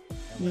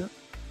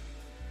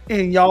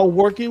 And y'all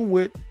working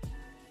with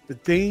the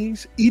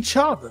things, each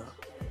other,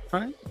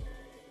 right?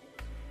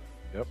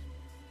 Yep.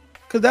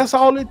 Because that's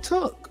all it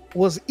took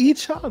was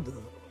each other.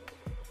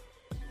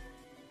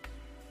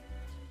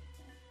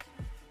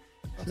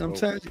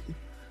 Sometimes,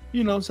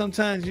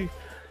 sometimes you,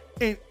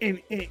 and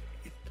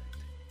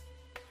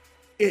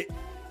it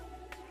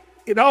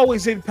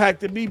always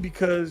impacted me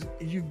because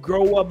you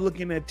grow up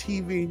looking at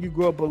TV and you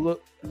grow up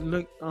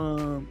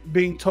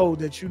being told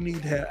that you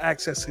need to have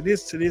access to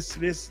this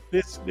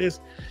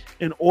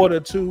in order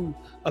to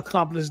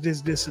accomplish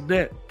this, and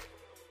that.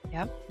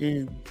 Yep.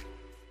 And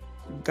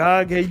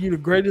God gave you the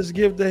greatest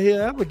gift that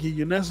He'll ever give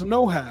you, and that's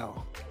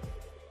know-how.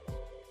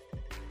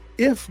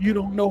 If you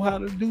don't know how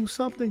to do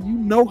something, you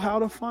know how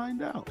to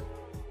find out.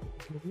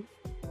 Mm-hmm.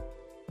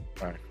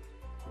 Right.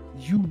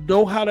 You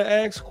know how to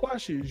ask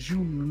questions. You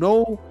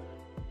know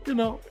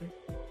how,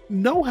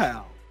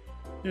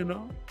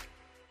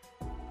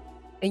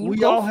 And you we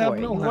go all for have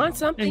it. know-how. You want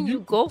something, And you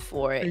go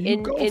for it.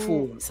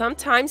 And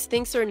sometimes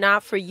things are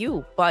not for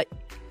you, but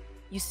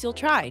you still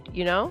tried,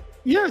 Yeah.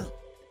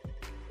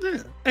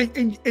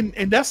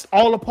 And that's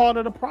all a part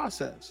of the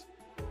process.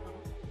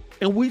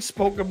 And we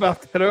spoke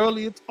about that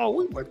earlier. Oh,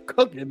 we were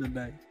cooking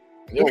today.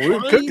 Yo,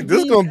 we're cooking.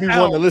 This is gonna be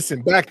one to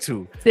listen back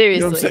to. Seriously. You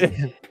know what I'm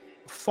saying?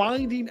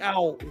 Finding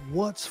out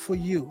what's for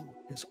you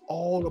is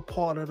all a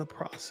part of the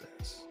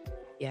process.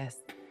 Yes.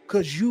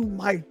 Because you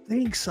might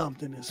think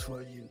something is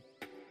for you.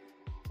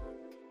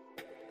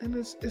 And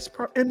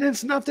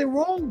there's nothing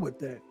wrong with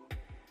that.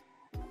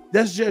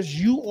 That's just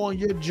you on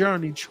your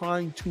journey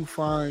trying to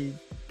find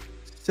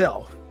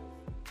self.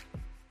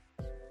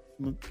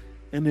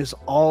 And it's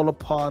all a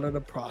part of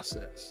the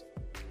process.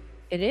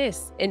 It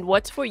is. And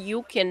what's for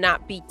you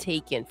cannot be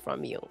taken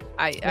from you.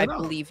 I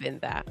believe in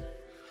that.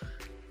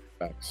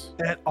 Facts.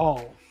 At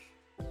all.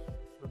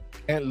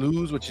 Can't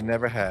lose what you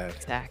never had.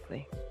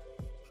 Exactly.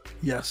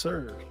 Yes,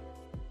 sir.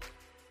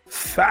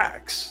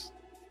 Facts.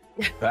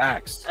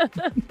 Facts.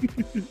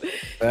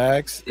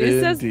 Facts.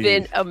 This has indeed.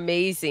 been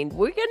amazing.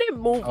 We're gonna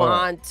move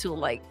on to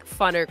like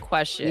funner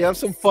questions. We have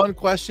some fun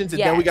questions,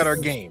 and then we got our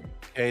Yes. game.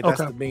 Okay, that's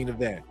Okay. the main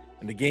event,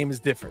 and the game is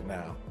different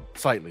now,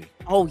 slightly.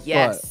 Oh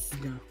yes.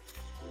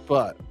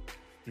 But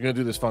we're gonna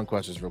do this fun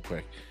questions real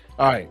quick.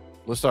 All right,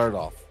 let's start it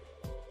off.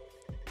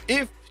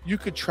 If you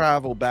could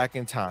travel back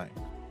in time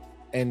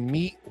and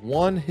meet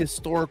one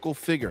historical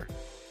figure,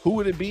 who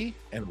would it be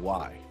and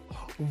why?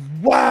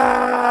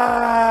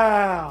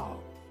 Wow.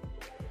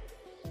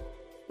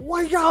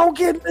 Where y'all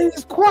getting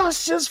these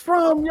questions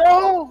from,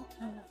 y'all?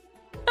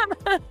 We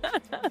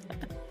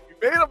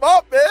made them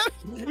up,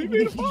 man. We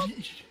made them up.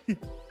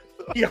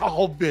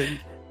 Y'all been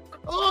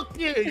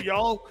cooking,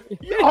 y'all.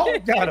 Y'all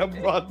got a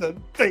brother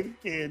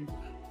thinking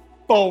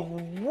for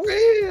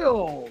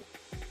real.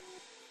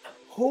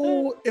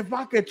 Who, if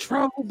I could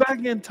travel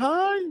back in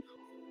time,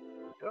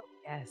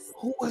 Yes.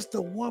 who was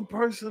the one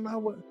person I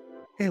would,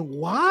 and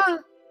why?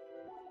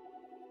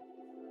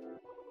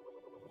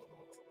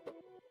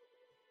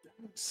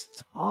 That's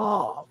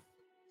tough.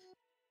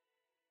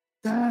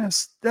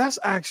 That's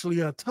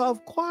actually a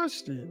tough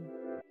question.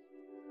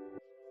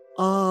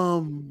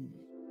 Who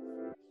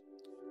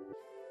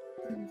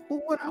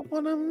would I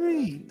want to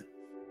meet?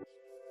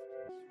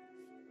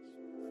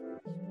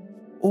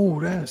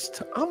 Oh, I'm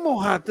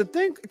gonna have to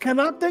think.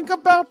 Can I think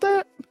about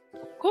that?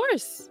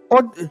 course.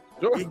 Or,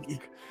 Sure.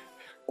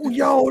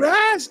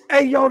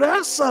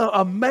 that's an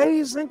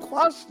amazing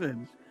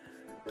question.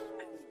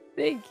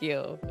 Thank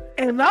you.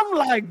 And I'm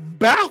like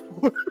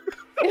baffled.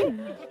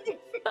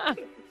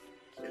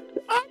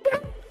 I'm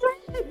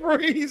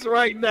freeze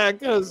right now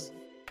because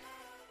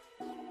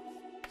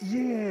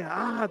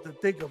I have to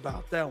think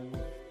about that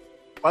one.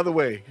 By the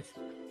way,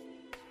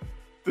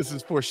 this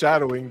is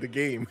foreshadowing the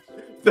game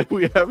that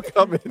we have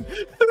coming.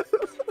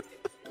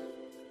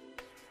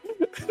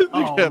 You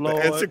Oh, have Lord.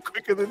 to answer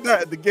quicker than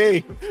that in the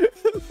game.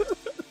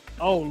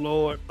 Oh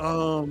Lord.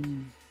 Oh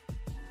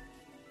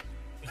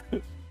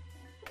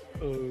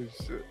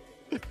shit.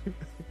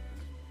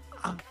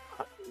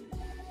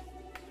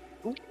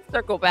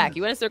 Circle back.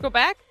 You want to circle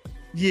back?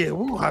 Yeah,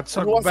 we'll have to You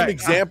circle want some back.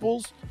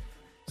 examples?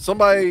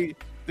 Somebody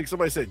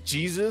said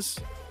Jesus.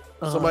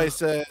 Somebody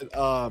said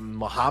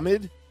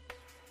Muhammad.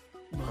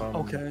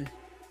 Okay.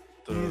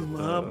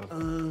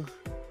 Somebody,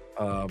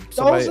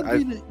 Those would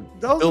be the,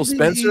 those Phil would be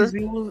Spencer? the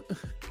easy ones.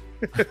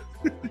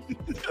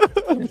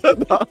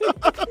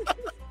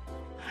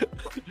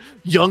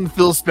 Young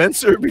Phil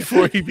Spencer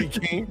before he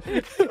became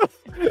the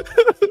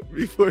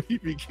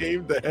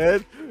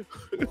head.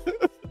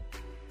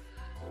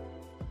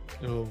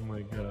 Oh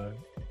my god.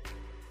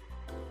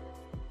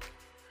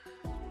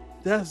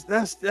 That's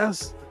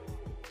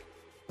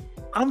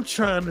I'm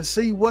trying to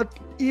see what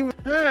even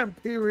time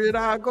period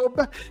I go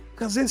back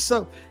because it's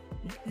so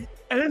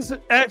and it's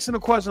asking a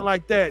question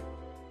like that.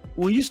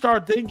 When you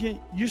start thinking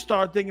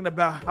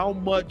about how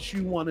much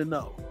you want to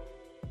know.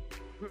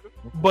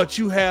 But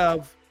you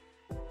have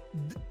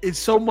it's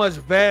so much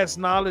vast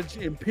knowledge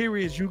in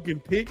periods you can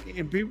pick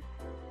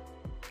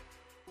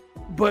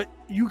but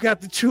you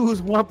got to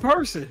choose one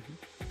person.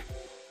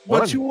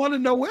 But you want to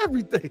know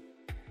everything.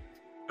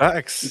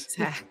 Facts.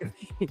 Exactly.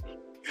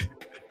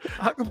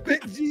 I can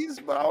pick Jesus,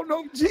 but I don't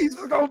know if Jesus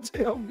is gonna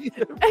tell me.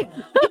 I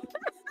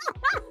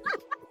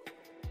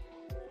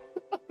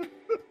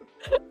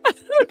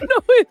don't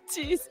know if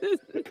Jesus.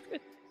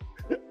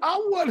 I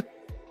want.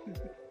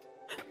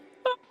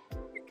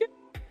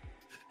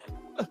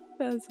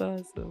 That's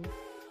awesome.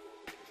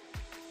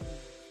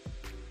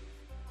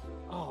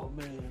 Oh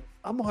man,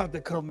 I'm gonna have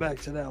to come back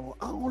to that one.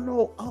 I don't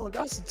know. Oh,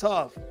 that's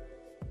tough.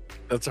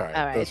 That's all right.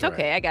 All right. That's all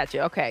Okay, I got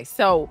you. Okay,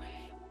 so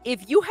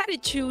if you had to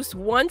choose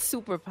one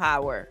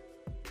superpower,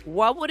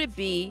 what would it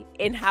be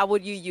and how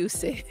would you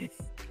use it?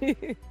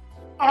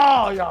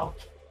 Oh, y'all.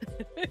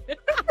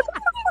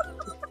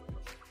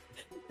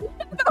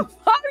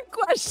 Fun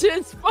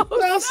questions, folks.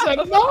 That's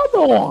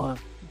another one.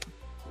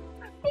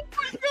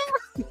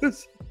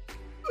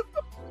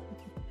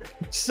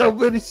 So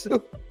many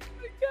super.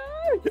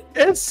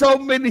 It's so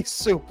many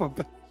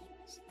superpowers.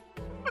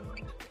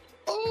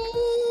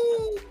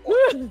 Oh,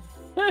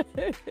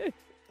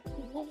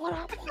 what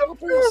happened to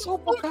a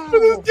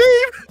superpower?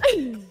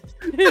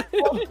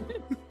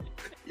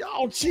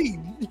 Y'all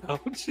cheating. Y'all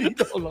cheating.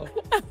 Hold on.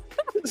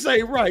 This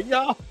ain't right,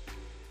 y'all.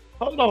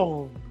 Hold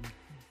on.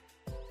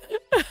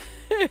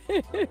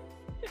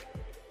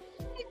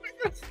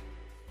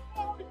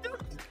 Oh my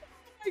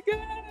God.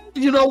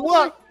 You know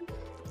what?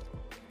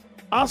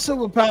 Our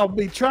superpower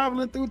be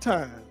traveling through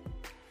time.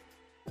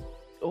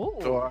 Oh,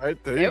 All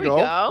right, there there you we go.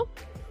 go.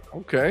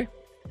 Okay.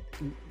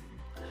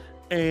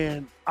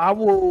 And I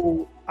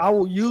will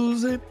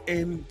use it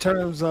in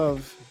terms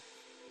of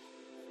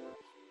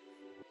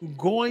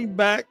going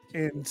back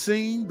and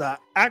seeing the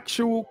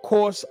actual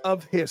course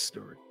of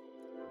history.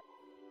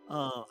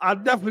 I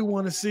definitely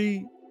want to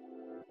see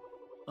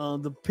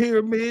the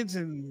pyramids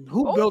and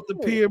who built the Oh.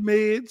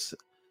 pyramids,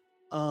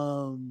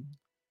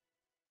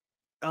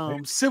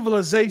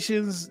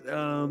 civilizations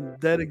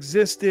that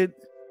existed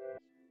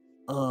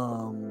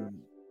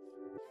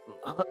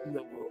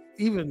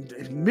even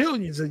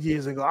millions of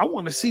years ago. I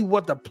want to see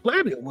what the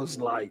planet was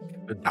like.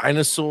 The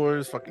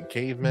dinosaurs, fucking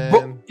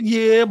caveman.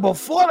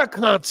 Before the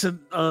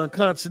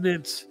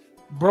continents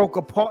broke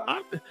apart.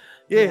 I'll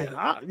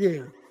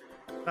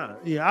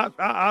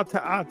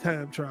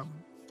time travel.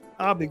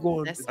 I'll be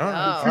going. Let's to go. the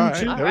All right,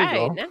 future. All there we right,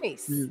 go.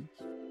 nice. Yeah.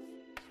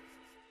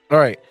 All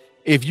right.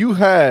 If you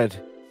had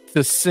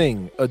to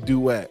sing a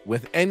duet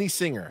with any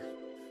singer,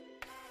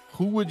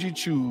 who would you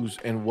choose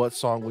and what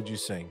song would you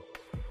sing?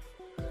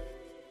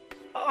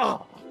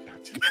 Oh,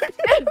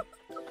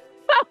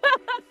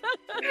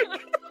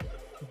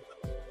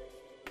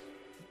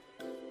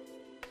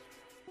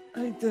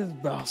 ain't this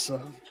about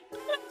something?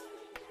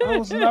 I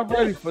was not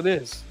ready for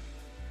this.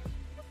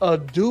 A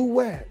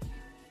duet.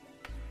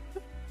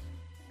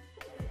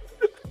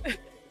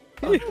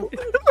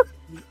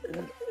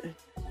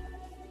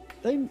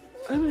 They ain't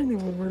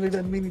even really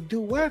that many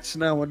duets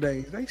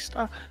nowadays. They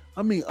start.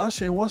 I mean,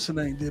 Usher and what's her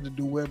name did a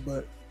duet,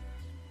 but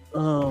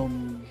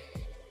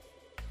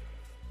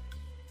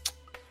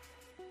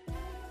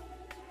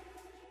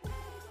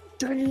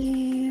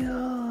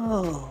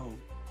damn.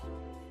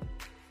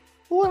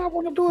 What I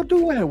want to do a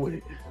duet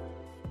with?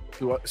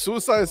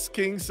 Suicide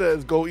King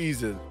says go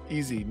easy.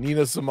 Easy.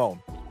 Nina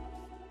Simone.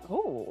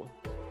 Oh,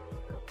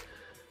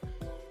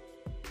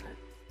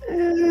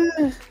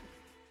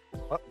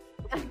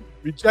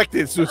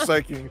 Rejected.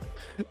 Suicide King.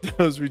 That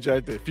was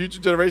rejected. Future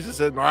Generation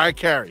said Mariah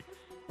Carey.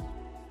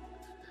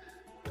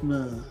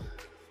 Nah.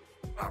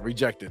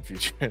 Rejected.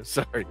 Future.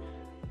 Sorry.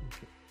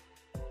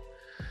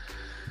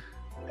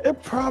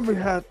 It probably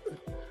had.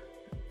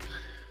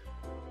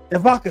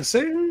 If I could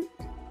sing,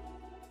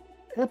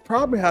 it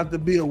probably have to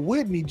be a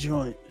Whitney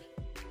joint.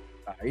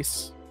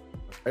 Nice.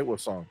 Hey, what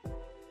song?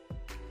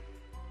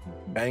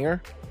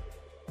 Banger.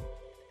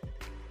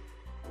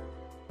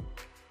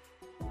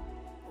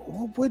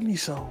 What Whitney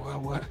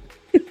song? What?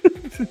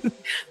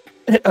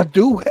 A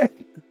duet.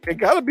 It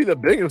gotta be the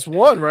biggest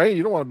one, right?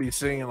 You don't want to be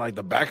singing like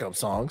the backup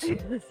songs.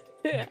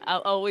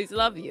 I'll always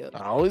love you.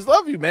 I always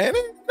love you, man.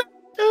 And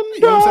You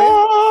know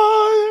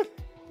what I'm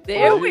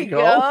There we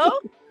go.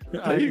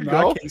 There you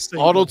go.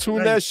 Auto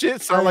tune that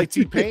shit. Sound like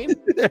T-Pain.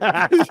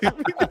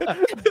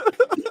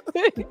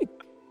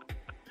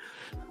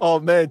 Oh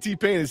man,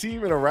 T-Pain, is he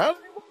even around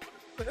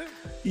anymore?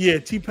 Yeah,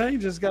 T-Pain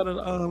just got a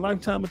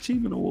Lifetime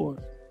Achievement Award.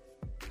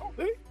 Oh,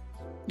 did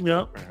he?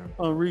 Yeah,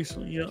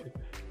 recently. Yeah.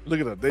 Look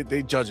at them.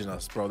 They judging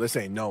us, bro. They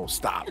saying no,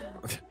 stop.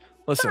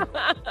 Listen,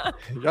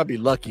 you gotta be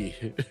lucky.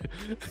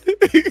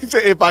 He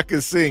said, if I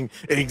could sing,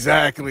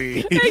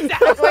 exactly.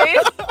 Exactly.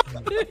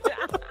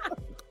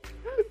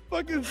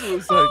 Fucking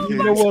Suicide King.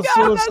 You know what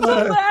God, that's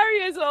suicide?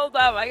 hilarious. Hold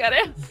up, I got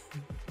it.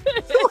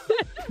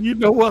 You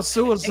know what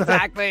suicide?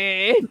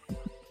 Exactly.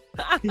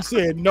 He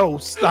said no,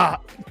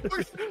 stop.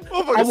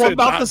 Motherfucker I'm said,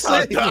 about "Nah, to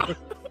say.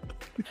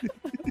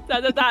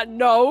 That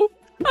no.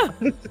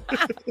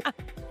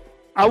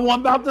 I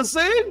wasn't about to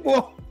sing.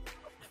 Well,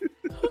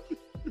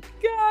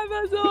 God,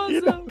 that's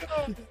awesome.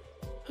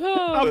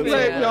 Oh, I'm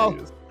glad man.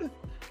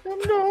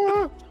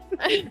 y'all.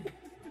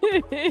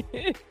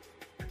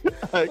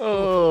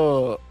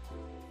 Oh.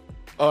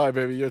 All right,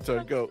 baby, your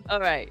turn. Go. All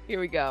right, here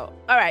we go.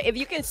 All right, if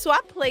you can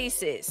swap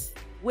places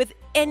with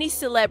any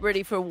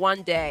celebrity for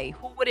one day,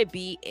 who would it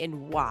be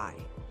and why?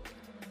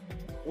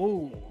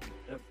 Ooh,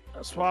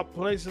 I swap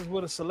places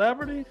with a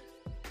celebrity.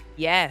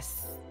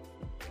 Yes.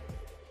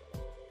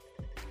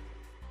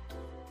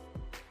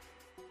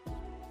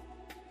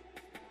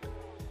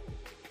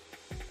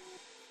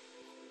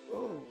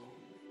 Oh.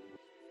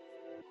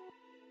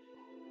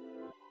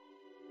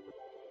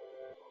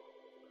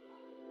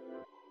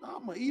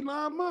 I'm a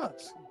Elon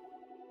Musk.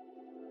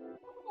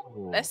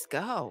 Let's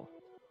go.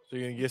 So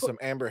you're gonna get some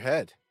Amber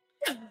Head.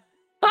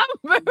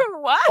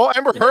 What? Oh,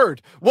 Amber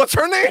Heard. What's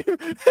her name?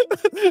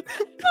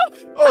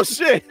 Oh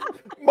shit.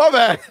 My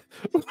bad.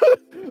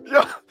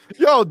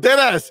 Yo,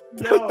 deadass.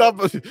 Yo. That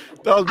was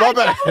my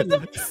bad.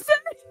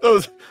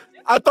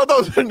 I thought that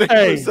was her name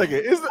Hey. for a second.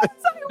 Is it?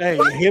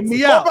 Hey, hear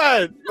me My out.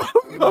 bad.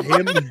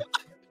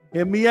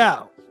 Hear me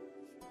out.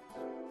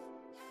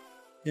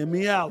 Hear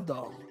me out,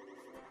 though.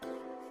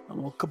 I'm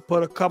gonna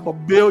put a couple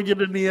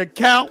billion in the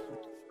account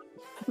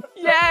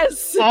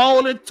Yes.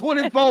 all in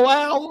 24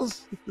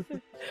 hours.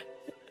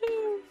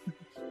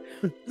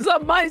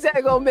 Some money's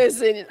that go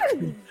missing.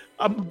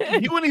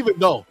 You wouldn't even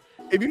know.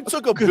 If you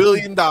took $1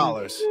 billion,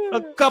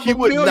 A couple He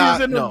would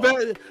not know.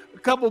 a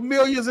couple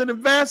millions in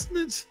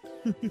investments.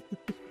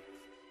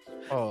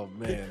 oh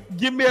man.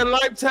 Give me a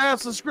lifetime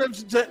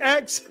subscription to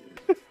X.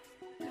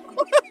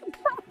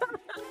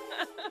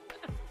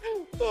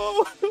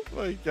 Oh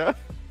my god.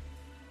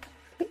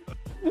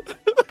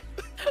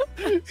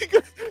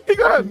 he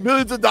gonna have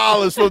millions of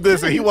dollars from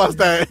this, and he wants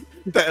that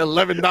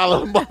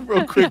 $11 a month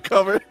real quick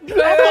cover. Wait,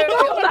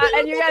 hold on.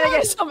 And you gotta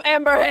get some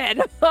Amber Head.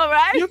 All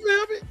right. You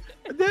feel me?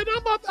 And then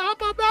I'm up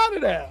out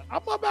of there.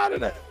 I'm up out of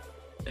there.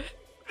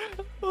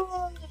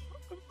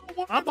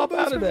 I'm up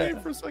out of there.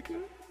 For a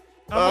second.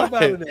 I'm up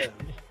out of there.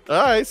 All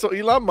right, so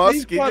Elon Musk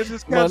These get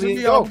questions your money catching and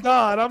me go. off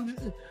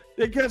guard.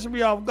 They're catching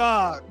me off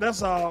guard.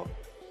 That's all.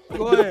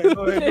 Go ahead.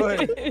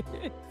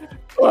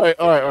 All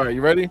right.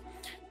 You ready?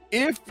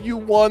 If you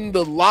won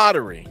the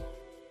lottery,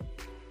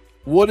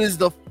 what is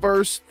the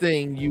first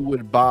thing you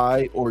would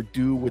buy or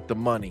do with the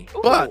money?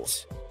 Ooh.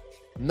 But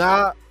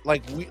not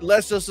like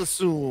let's just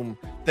assume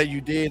that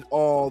you did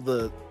all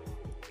the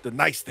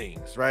nice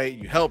things, right?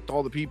 You helped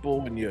all the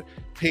people and you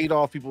paid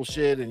off people's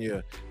shit and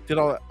you did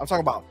all that. I'm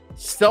talking about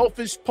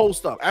selfish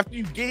post up after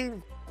you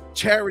gave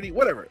charity,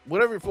 whatever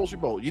floats your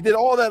boat. You did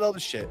all that other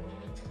shit.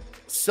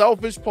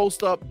 Selfish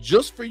post up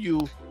just for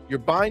you. You're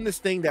buying this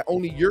thing that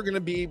only you're gonna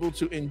be able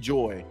to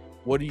enjoy.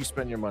 What do you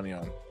spend your money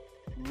on?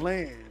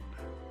 Land.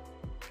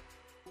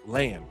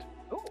 Land.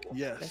 Ooh,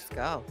 Yes. let's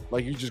go.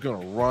 Like you're just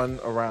gonna run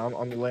around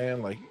on the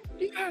land, like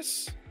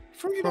yes,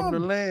 freedom. From the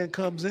land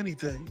comes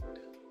anything.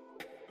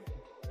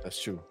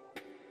 That's true.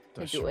 You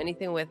That's do true.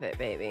 anything with it,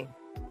 baby.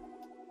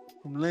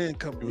 From land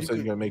comes. You You said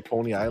you're could- gonna make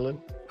Pony Island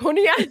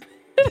Pony Island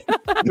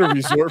the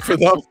resort for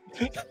them.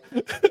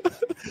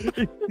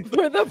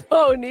 for the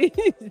ponies.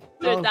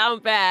 They're Oh. down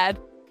bad.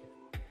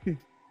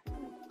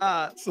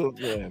 So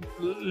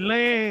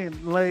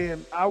land.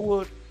 land. I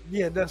would.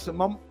 Yeah, that's it.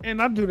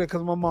 And I do that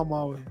because my mom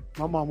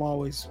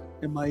always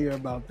in my ear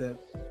about that.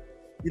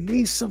 You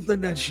need something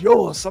that's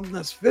yours, something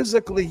that's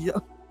physically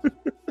yours.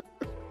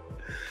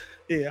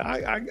 Yeah,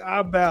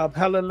 I buy up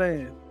hella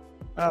land.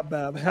 I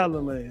buy up hella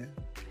land.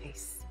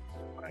 Nice.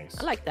 Nice.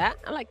 I like that.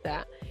 I like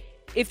that.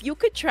 If you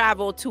could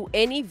travel to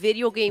any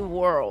video game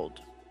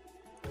world,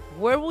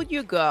 where would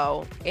you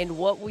go and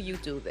what will you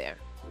do there?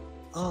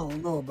 I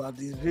don't know about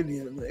these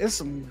videos.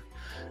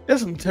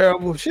 There's some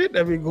terrible shit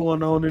that be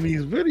going on in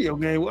these video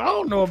games. I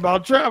don't know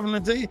about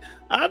traveling to.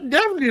 I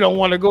definitely don't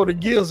want to go to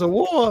Gears of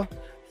War.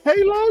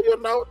 Halo,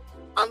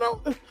 I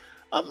don't.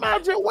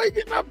 Imagine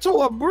waking up to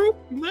a brute,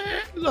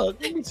 man.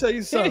 Look, let me tell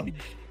you something.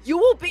 You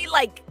will be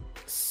like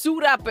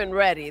suit up and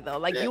ready though.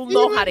 Like you'll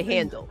know how to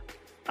handle.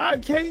 I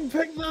can't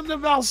pick nothing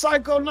about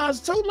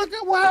Psychonauts 2. Look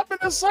at what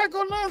happened to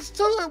Psychonauts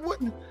 2. It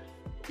wouldn't.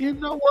 You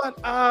know what?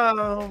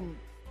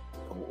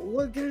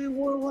 What game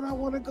world would I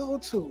want to go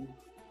to?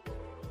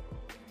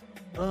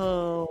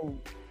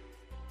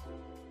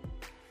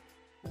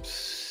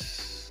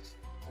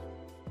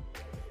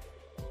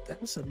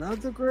 That's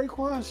another great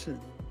question.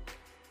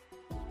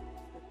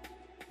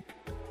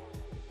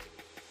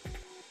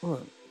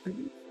 What?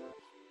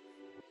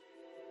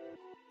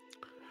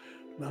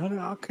 No,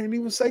 I can't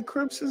even say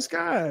Crimson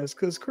Skies,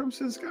 because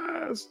Crimson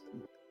Skies,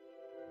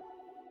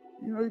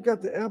 you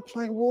got the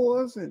Airplane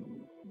Wars, and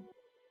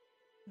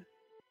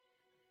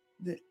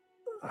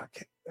I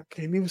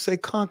can't even say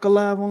Conquer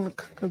Live on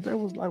because that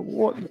was like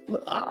what?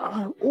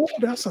 Oh,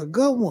 that's a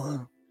good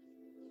one.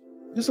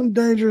 There's some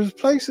dangerous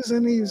places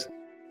in these.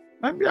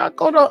 Maybe I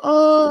go to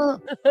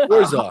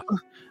Where's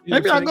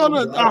maybe I go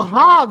to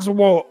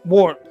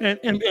Hogswart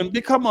and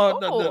become a.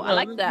 I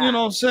like that. You know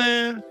what I'm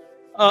saying?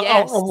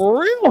 Yes. A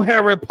real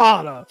Harry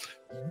Potter.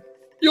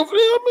 You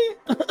feel me?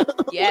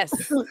 Yes.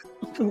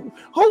 Who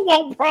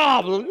want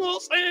problems? You know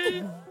what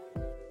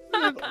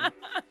I'm saying?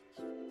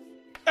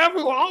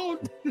 Everyone.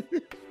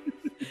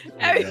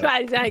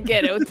 Everybody's gonna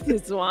get it with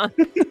this one.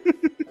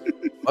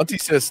 Auntie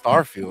says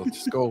Starfield.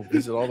 Just go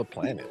visit all the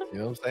planets. You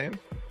know what I'm saying?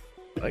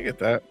 I get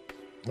that.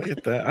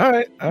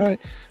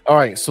 All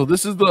right. So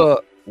this is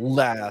the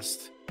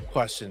last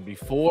question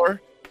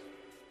before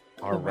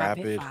our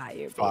rapid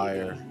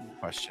fire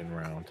question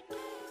round.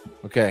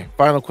 Okay,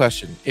 final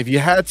question. If you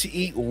had to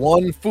eat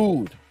one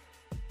food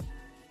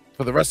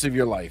for the rest of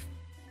your life,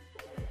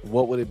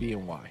 what would it be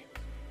and why?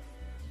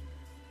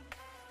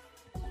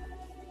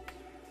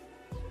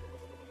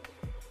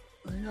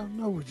 Y'all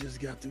know we just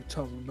got through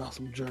talking about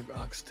some jerk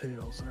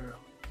oxtails earlier.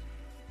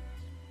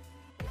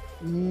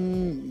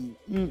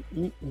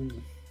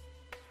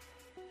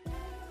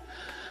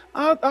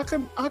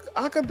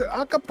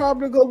 I could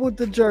probably go with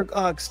the jerk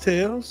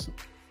oxtails.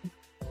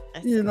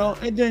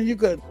 And then you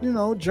could,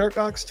 jerk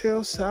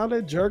oxtail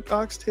salad, jerk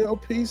oxtail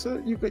pizza.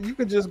 You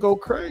could just go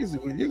crazy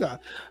with. You got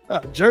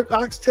jerk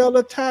oxtail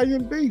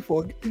Italian beef,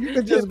 or you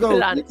could just go.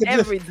 You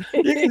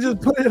can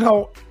just put it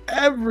on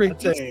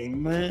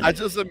everything, man. I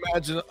just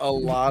imagine a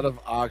lot of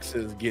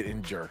oxes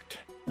getting jerked.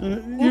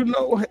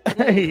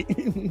 Hey,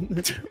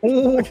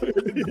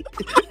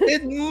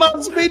 it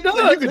must be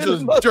done. You could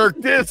just jerk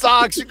this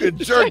ox. You could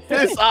jerk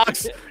this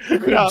ox. You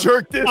could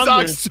jerk this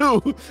ox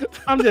too.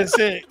 I'm just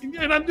saying,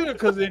 and I do it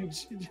because in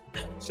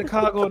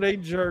Chicago they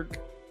jerk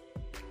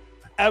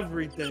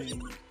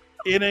everything.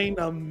 It ain't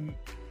a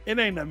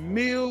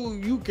meal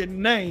you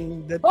can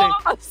name that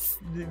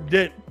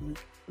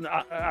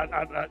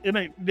it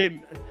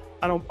ain't.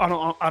 I don't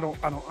pause. I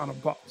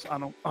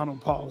don't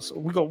pause. So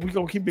we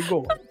gonna keep it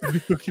going.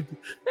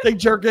 They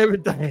jerk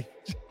everything.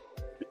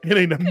 It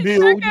ain't a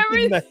meal you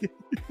can name.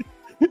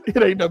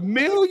 It ain't a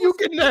meal you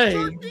can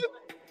name.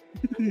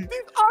 These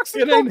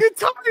oxen don't get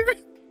tired.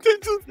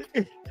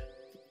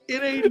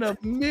 It ain't a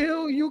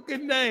meal you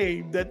can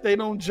name that they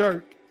don't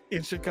jerk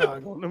in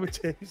Chicago. Let me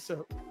tell you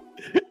something.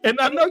 And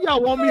I know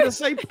y'all want me to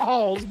say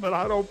pause, but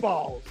I don't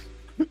pause.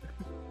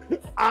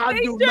 I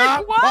do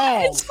not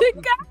pause.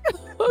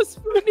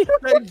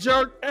 They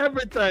jerk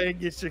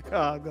everything in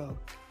Chicago.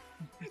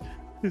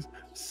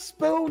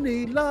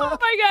 Spoony love. Oh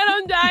my God,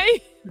 I'm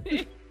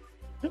dying.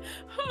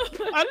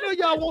 I know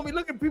y'all want me.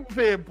 Look at people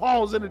saying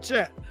pause in the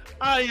chat.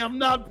 I am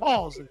not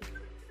pausing.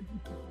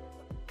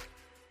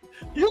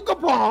 You can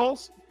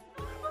pause.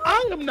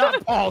 I am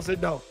not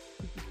pausing though.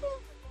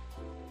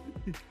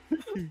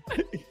 Let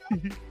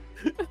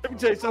me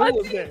tell you something.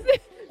 Who was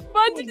that?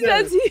 Bunty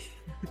says he.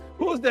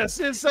 Who was that?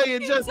 Sensei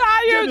and just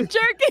tired of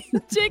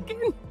jerking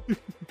chicken.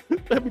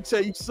 Let me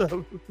tell you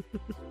something.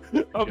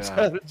 I'm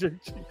tired of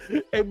jerk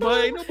chicken. Hey, boy,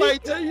 ain't nobody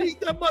tell you eat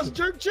that much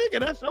jerk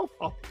chicken. That's your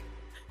fault.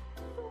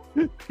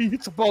 You're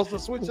supposed to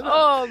switch it up.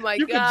 Oh my God.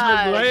 You can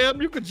jerk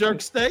lamb. You can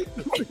jerk steak.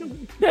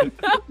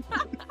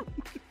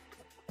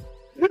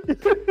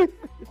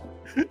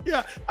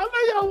 Yeah, I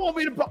know y'all want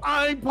me to.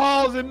 I ain't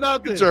pausing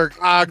nothing. You can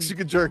jerk ox. You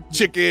can jerk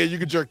chicken. You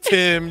can jerk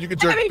Tim. You can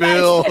jerk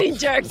Bill. Getting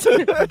jerked.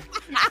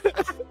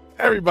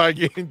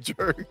 Everybody getting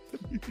jerked.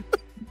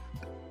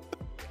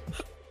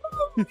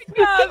 Oh my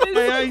God,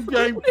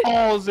 I ain't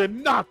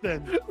pausing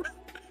nothing.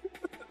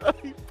 I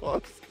ain't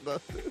pausing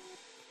nothing.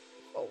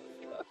 Oh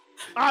my God.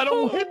 I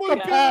don't hit the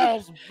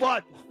pause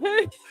button.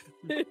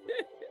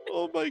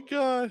 Oh my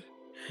God.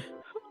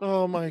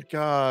 Oh my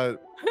God.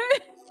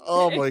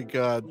 Oh my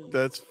God.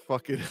 That's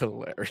fucking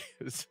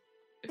hilarious.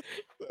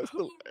 That's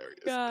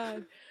hilarious.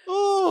 God.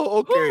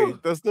 Oh, okay.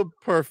 That's the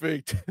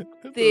perfect.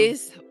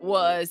 This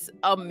was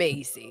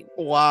amazing.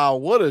 Wow,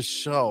 what a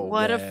show.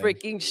 What a man.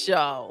 freaking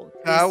show.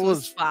 That This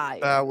was fire.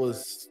 That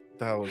was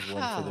one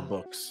for the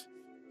books.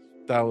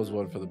 That was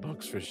one for the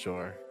books for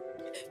sure.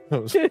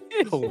 That was,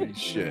 holy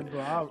shit.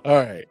 Bro, All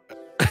right.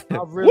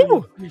 I really Woo!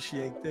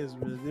 appreciate this,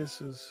 man. This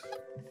was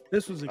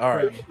All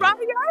right. incredible. Ryan,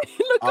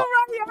 look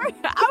at Ryan.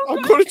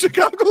 I'm going to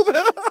Chicago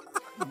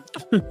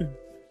then.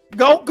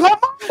 Go, come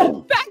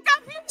on. Back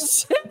up your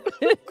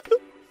shit.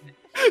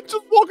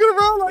 Just walking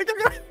around like,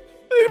 anybody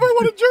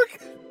want a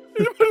jerk?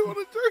 Anybody want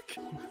a jerk?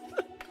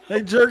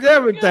 They jerk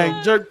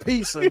everything. Jerk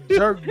pizza,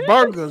 jerk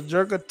burgers,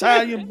 jerk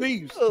Italian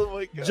beefs, Oh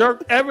my god.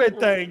 jerk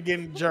everything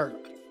getting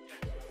jerked.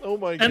 Oh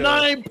my god. And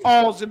I ain't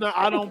pausing.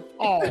 I don't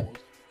pause.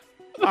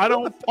 I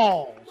don't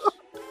pause.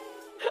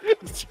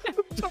 Look at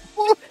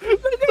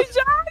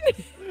John.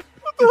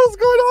 What the hell's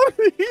going on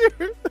in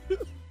here?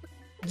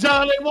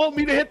 John, they want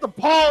me to hit the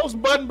pause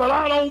button, but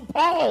I don't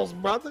pause,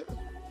 brother.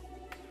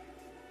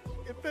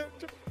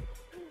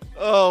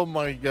 Oh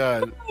my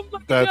god. Oh my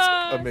That's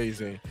God.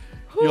 amazing.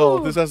 Yo,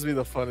 Whew. this has to be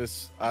the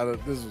funnest.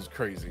 This was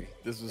crazy.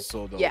 This was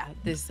so dope. Yeah,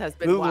 this has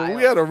been wild.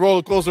 We had a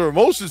roller coaster of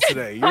emotions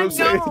today. You know what I'm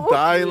saying? know.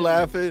 Dying,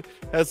 laughing,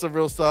 had some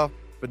real stuff.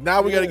 But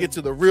now we got to get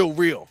to the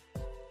real.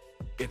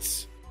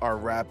 It's our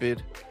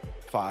rapid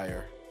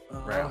fire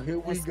round. Here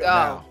we Let's go. go.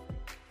 Now,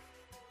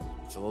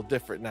 it's a little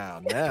different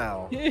now.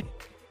 Now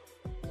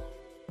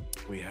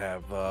we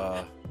have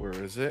where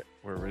is it?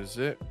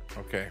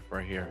 Okay,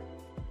 right here.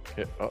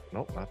 Oh,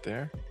 nope, not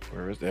there.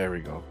 There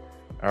we go.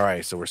 All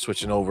right, so we're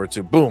switching over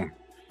to boom.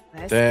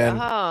 Let's Then go.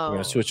 we're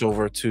gonna switch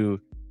over to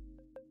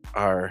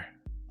our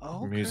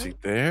Okay.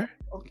 music there.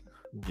 Okay.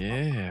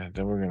 Yeah,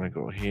 then we're gonna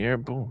go here.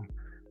 Boom.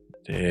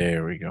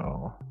 There we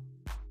go.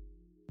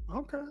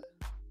 Okay.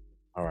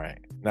 All right.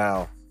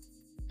 Now,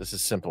 this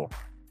is simple.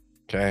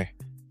 Okay.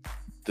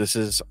 This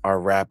is our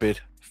rapid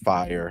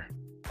fire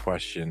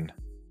question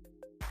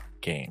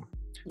game.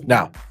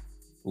 Now,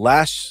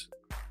 last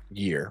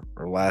year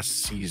or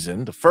last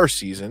season, the first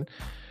season,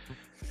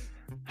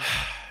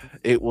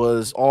 it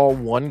was all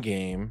one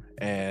game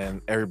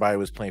and everybody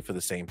was playing for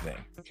the same thing.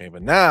 Okay.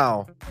 But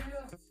now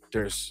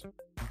there's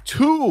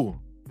 2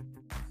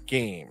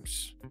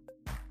 games.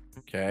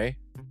 Okay.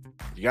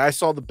 You guys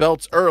saw the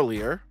belts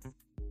earlier.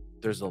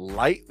 There's a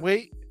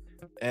lightweight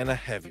and a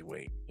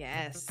heavyweight.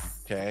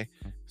 Yes. Okay.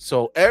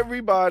 So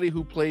everybody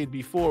who played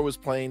before was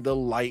playing the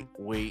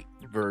lightweight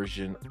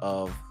version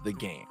of the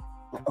game.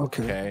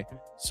 Okay. Okay.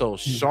 So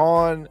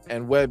Sean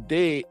and Web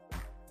Dave.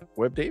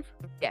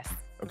 Yes.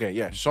 Okay.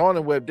 Yeah. Sean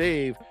and Web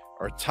Dave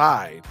are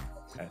tied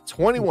at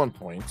 21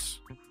 points.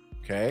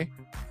 Okay.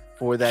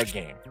 For that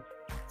game.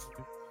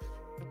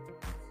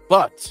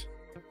 But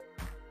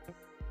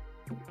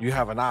you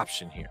have an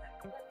option here.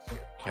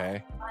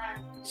 Okay.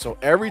 So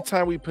every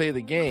time we play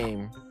the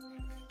game,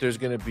 there's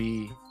going to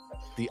be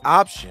the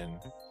option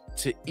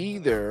to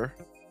either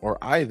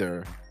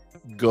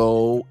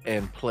go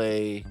and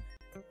play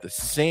the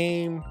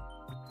same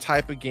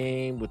type of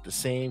game with the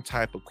same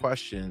type of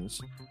questions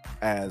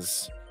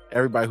as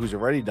everybody who's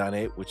already done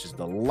it, which is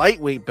the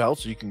lightweight belt.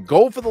 So you can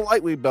go for the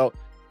lightweight belt,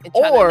 And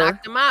try Or- to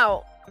knock them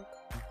out.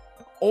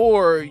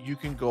 or you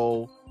can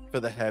go for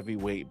the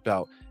heavyweight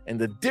belt. And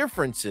the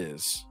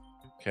differences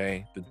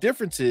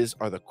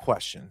are the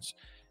questions.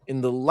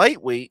 In the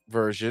lightweight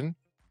version,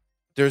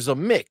 there's a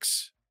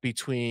mix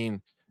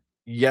between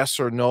yes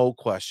or no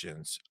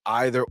questions,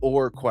 either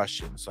or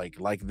questions,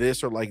 like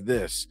this or like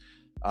this.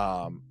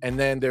 And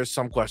then there's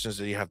some questions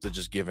that you have to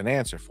just give an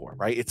answer for,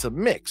 right? It's a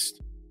mix.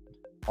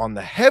 On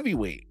the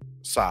heavyweight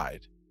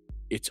side,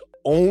 it's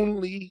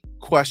only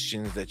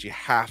questions that you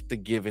have to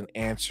give an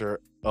answer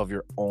of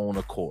your own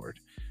accord.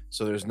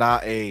 So there's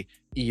not a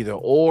either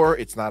or,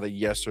 it's not a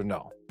yes or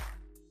no.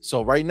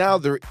 So right now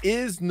there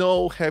is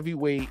no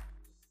heavyweight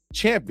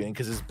champion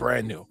because it's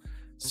brand new.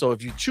 So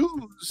if you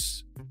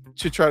choose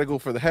to try to go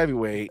for the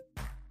heavyweight,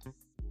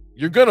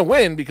 you're gonna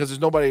win because there's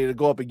nobody to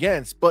go up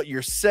against, but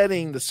you're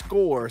setting the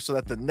score so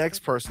that the next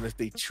person, if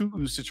they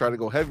choose to try to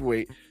go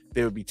heavyweight,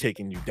 they would be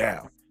taking you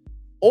down.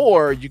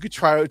 Or you could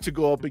try to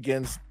go up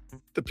against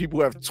the people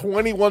who have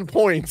 21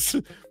 points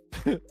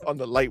on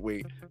the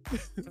lightweight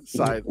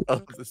side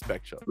of the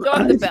spectrum. Show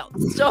him the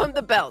belts. Show him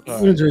the belts. All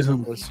Let me tell you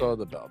something. Let's show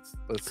the belts.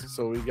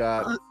 So we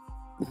got.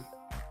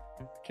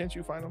 Can't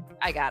you find them?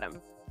 I got him.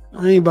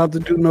 I ain't about to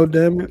do no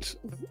damage.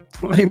 There's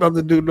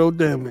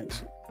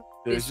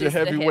This your is the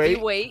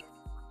heavyweight,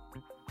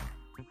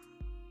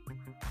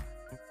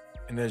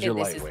 and there's your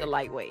and this lightweight. is the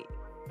lightweight.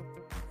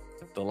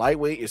 The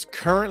lightweight is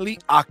currently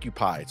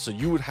occupied, so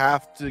you would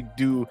have to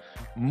do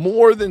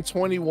more than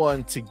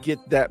 21 to get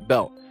that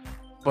belt.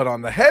 But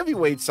on the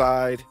heavyweight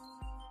side,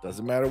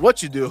 doesn't matter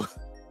what you do,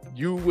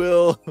 you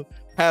will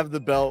have the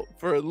belt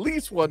for at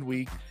least 1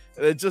 week.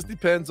 And it just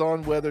depends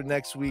on whether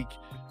next week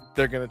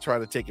they're going to try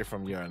to take it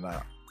from you or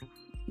not.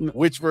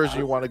 Which version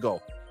you want to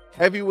go?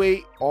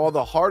 Heavyweight, all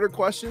the harder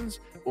questions,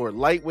 or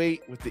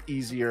lightweight with the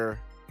easier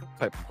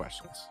type of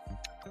questions?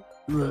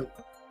 Look,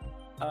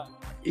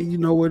 You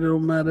know what? It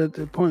don't matter at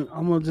that point.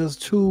 I'm gonna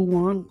just choose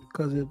one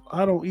because if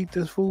I don't eat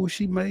this food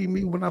she made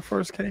me when I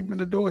first came in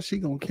the door, she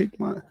gonna kick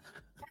my.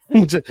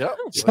 Yep.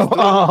 So,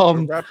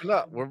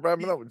 we're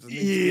wrapping up. We just need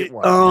to get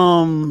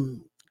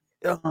one.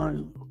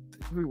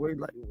 Wait,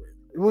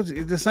 was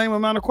it the same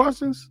amount of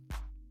questions?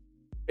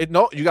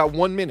 No, you got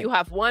 1 minute. You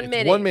have 1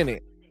 minute. 1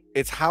 minute.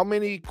 It's how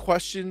many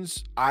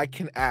questions I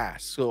can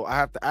ask. So I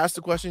have to ask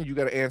the question. You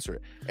got to answer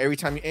it. Every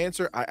time you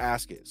answer, I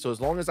ask it. So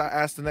as long as I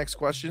ask the next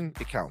question,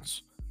 it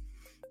counts.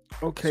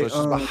 Okay. So it's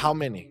just about how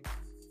many.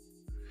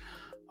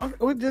 Okay,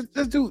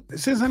 let's do.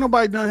 Since ain't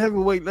nobody done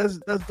heavyweight, let's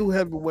do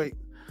heavyweight.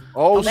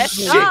 Oh, let's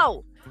shit.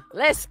 go.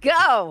 Let's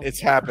go. It's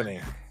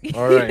happening.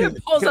 All right.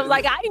 I'm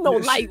like, I ain't no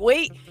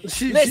lightweight.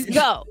 Let's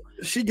go.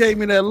 She gave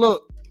me that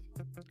look,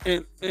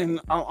 and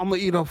I'm gonna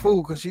eat her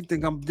food because she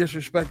think I'm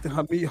disrespecting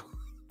her meal.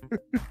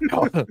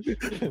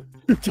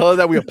 Tell her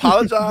that we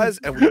apologize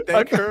and we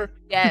thank her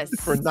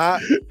for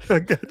not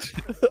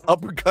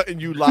uppercutting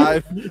you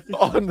live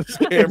on the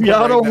camera.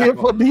 Y'all don't hear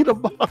from me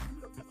tomorrow.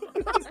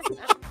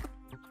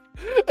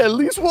 At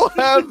least we'll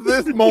have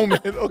this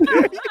moment,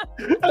 okay?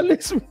 At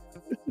least.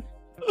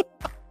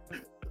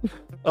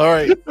 All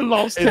right,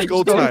 it's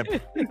go time.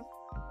 All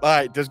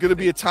right, there's gonna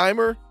be a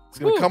timer. It's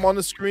gonna come on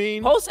the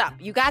screen. Post up,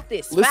 you got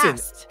this. Listen,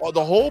 fast.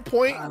 The whole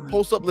point,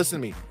 post up,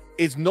 listen to me,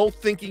 is no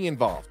thinking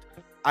involved.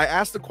 I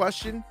asked the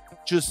question,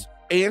 just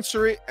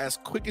answer it as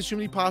quick as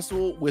humanly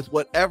possible with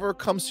whatever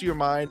comes to your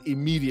mind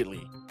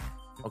immediately.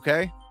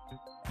 Okay?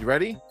 You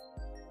ready?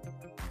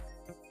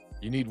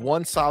 You need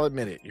 1 solid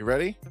minute. You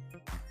ready?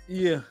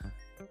 Yeah.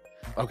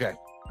 Okay.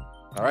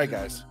 All right,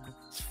 guys.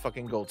 It's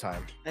fucking go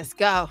time. Let's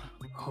go.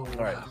 Oh, all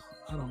right.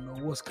 I don't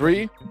know what's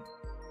 3.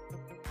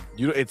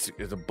 It's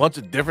a bunch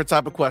of different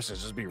type of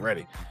questions. Just be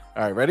ready.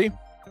 All right, ready?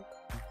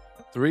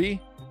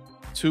 3,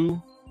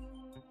 2,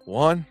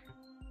 1.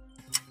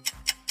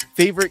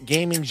 Favorite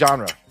gaming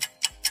genre?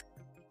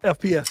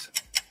 FPS.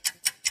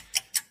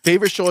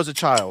 Favorite show as a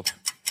child?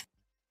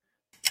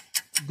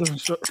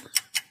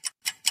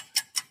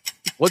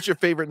 What's your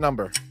favorite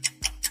number?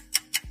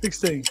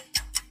 16.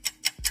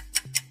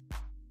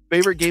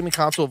 Favorite gaming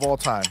console of all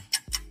time?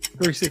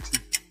 360.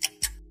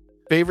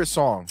 Favorite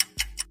song?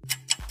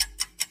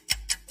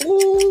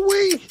 Ooh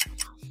wee.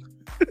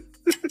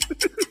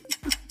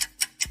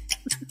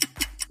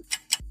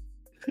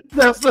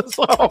 That's the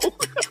song.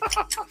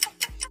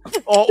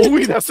 Oh,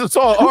 wait, that's the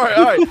song. All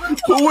right.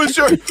 Who was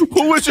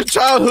your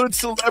childhood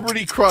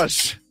celebrity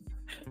crush?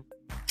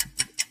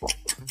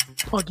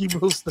 Punky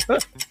Brewster.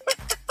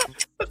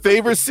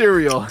 Favorite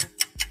cereal?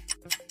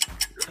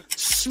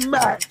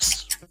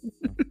 Smacks.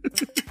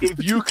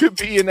 If you could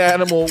be an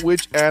animal,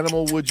 which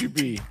animal would you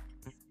be?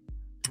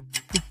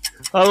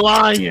 A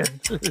lion.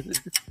 Is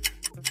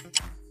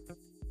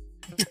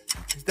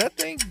that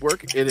thing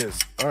work? It is.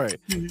 All right.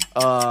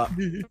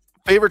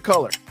 Favorite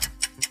color?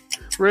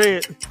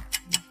 Red.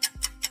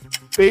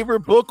 Favorite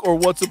book or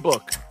what's a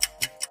book?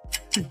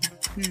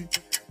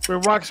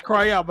 When Rocks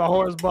Cry Out by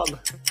Horace Butler.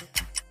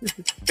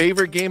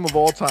 Favorite game of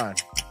all time?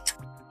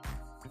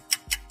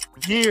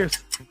 Gears.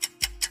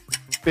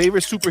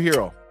 Favorite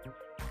superhero?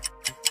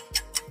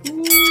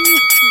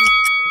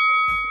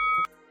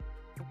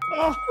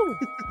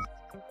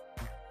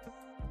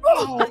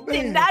 I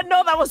did not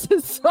know that was a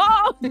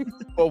song.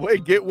 Oh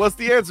wait, what's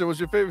the answer? What's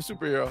your favorite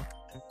superhero?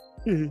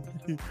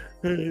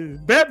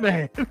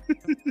 Batman.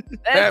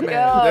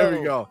 Batman. There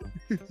we go.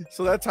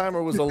 So that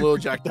timer was a little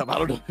jacked up. I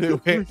don't know if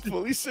it went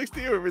fully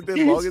 60 or if it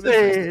did longer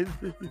than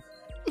 60.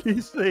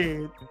 He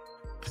said,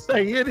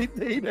 say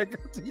anything that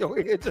comes to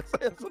your head, just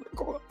answer the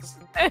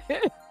question.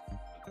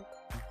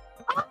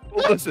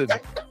 Listen,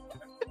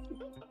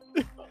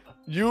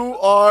 you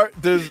are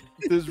there's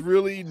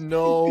really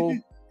no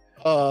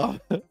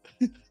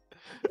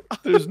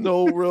there's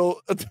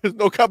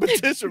no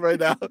competition right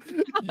now.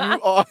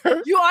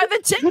 You are the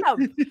champ.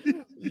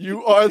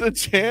 You are the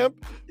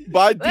champ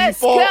by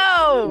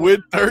default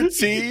with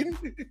 13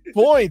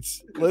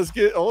 points.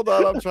 Hold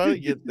on, I'm trying to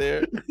get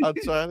there.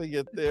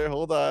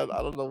 Hold on.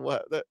 I don't know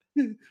what that.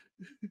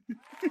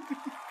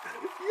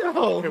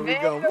 Yo, here we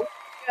go.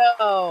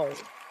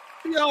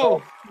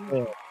 Yo,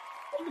 let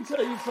me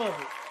tell you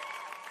something.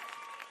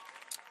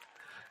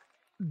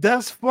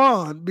 That's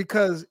fun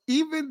because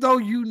even though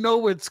you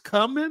know it's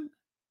coming,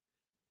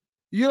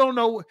 you don't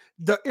know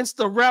it's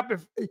the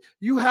rapid.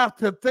 You have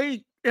to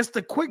think. It's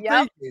the quick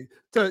thinking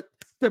to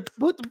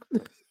put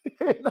the.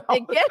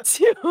 It gets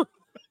you.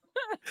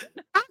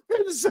 I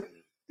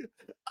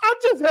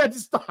just had to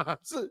stop.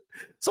 So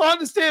I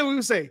understand what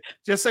you say.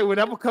 Just say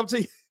whatever comes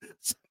to you.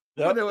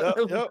 Whatever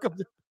comes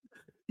to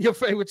your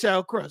favorite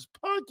child crush,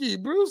 Punky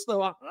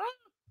Brewster.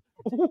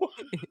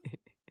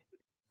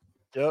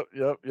 Yep.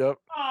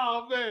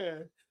 Oh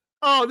man.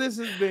 Oh, this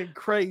has been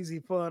crazy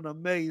fun,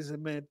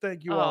 amazing, man.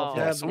 Thank you all.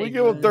 So we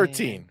give him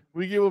 13.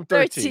 We give him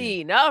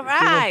 13. All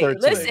right.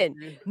 13.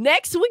 Listen,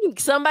 next week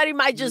somebody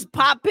might just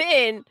pop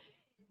in.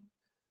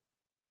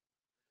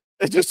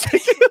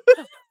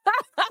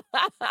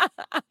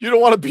 You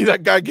don't want to be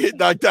that guy getting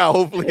knocked out.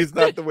 Hopefully, it's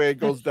not the way it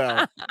goes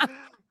down.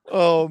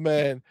 Oh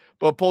man.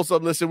 But Post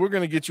Up, listen, we're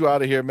gonna get you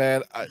out of here,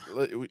 man.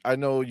 I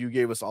know you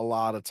gave us a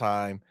lot of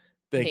time.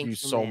 Thank you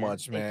so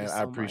much, man.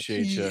 I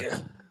appreciate you.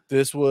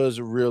 This was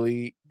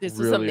really,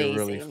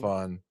 really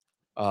fun.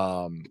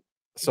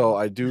 So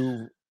I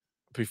do.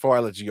 Before I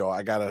let you go,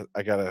 I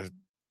gotta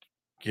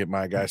get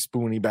my guy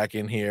Spoonie back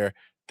in here.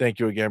 Thank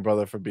you again,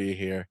 brother, for being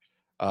here.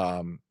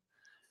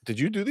 Did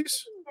you do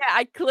these? Yeah,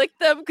 I clicked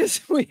them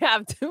because we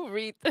have to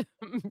read them.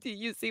 Do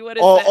you see what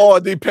it says? Oh,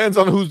 it depends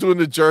on who's doing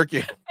the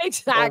jerking.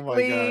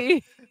 Exactly. Oh,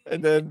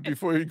 and then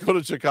before you go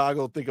to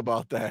Chicago, think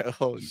about that.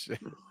 Oh shit.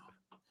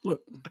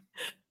 Look.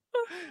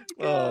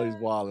 Oh, he's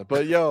wilding.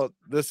 But yo,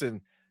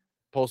 listen,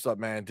 Post Up,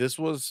 man. This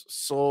was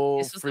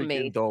freaking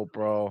amazing. Dope,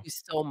 bro. Thank you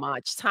so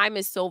much. Time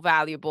is so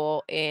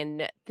valuable,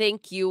 and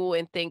thank you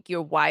and thank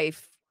your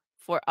wife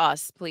for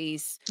us,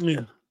 please.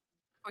 Yeah.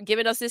 For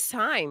giving us this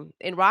time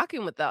and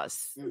rocking with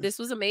us. This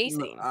was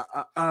amazing.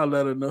 I'll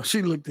let her know.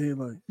 She looked at him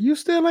like, you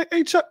still like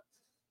Chuck?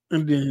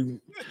 And then,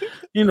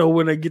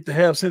 when they get the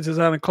half sentence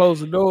out and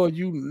close the door,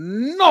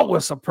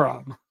 it's a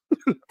problem.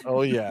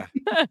 Oh, yeah.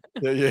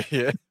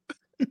 Yeah.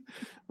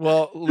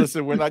 Well,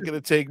 listen, we're not going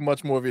to take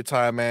much more of your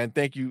time, man.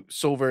 Thank you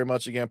so very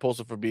much again,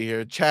 Poster, for being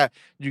here. Chat,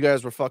 you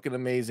guys were fucking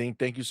amazing.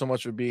 Thank you so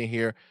much for being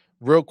here.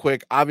 Real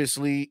quick,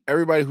 obviously,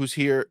 everybody who's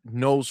here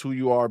knows who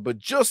you are, but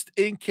just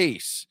in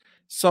case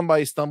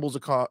somebody stumbles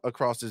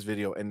across this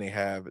video and they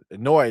have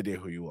no idea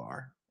who you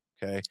are,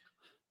 okay?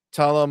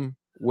 Tell them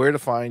where to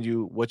find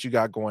you, what you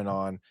got going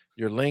on.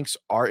 Your links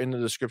are in the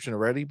description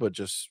already, but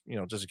just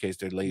in case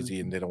they're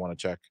lazy and they don't want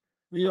to check.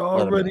 You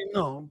already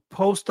know.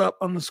 Post up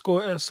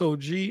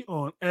 _SOG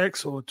on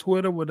X or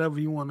Twitter, whatever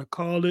you want to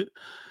call it.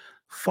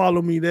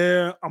 Follow me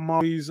there. I'm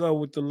always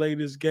with the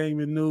latest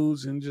gaming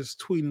news and just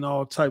tweeting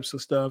all types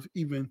of stuff,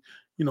 even,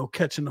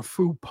 catching the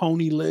fruit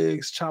pony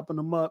legs, chopping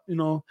them up,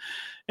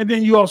 And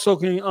then you also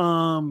can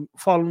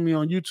follow me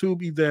on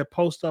YouTube, either at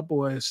Post Up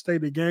or at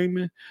State of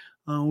Gaming.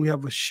 We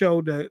have a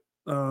show that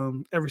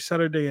every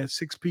Saturday at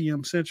 6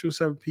 p.m. Central,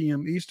 7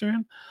 p.m.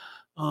 Eastern.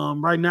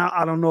 Right now,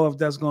 I don't know if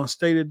that's going to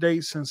stay the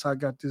date since I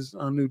got this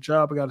new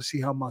job. I got to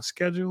see how my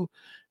schedule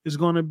is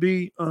going to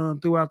be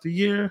throughout the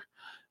year.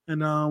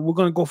 And we're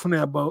going to go from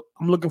there. But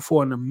I'm looking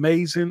for we're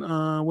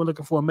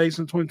looking for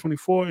amazing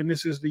 2024. And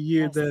this is the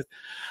year that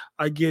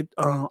I get,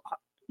 I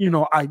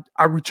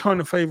return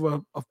the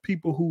favor of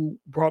people who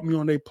brought me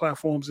on their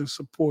platforms and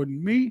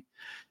supporting me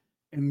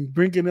and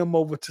bringing them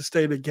over to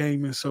State of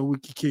Gaming so we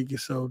can kick it.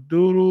 So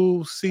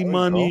Doodle,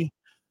 C-Money,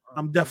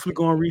 I'm definitely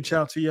going to reach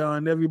out to y'all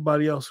and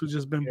everybody else who's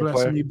just been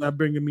blessing me by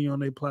bringing me on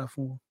their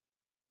platform.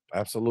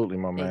 Absolutely,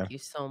 my man. Thank you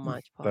so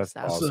much, That's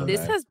awesome,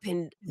 this has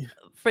been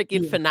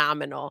freaking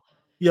phenomenal.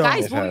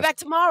 Guys, we'll be back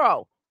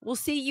tomorrow. We'll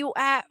see you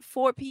at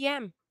 4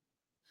 p.m.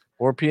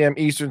 4 p.m.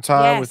 Eastern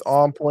time with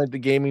On Point, the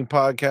gaming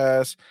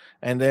podcast.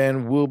 And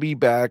then we'll be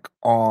back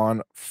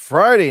on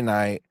Friday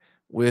night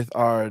with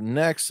our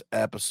next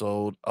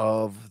episode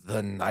of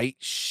The Night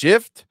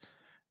Shift.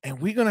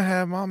 And we're going to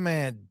have my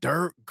man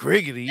Dirt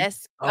Griggity.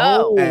 Let's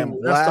go. And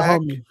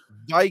Black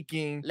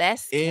Viking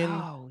in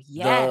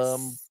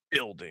the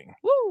building.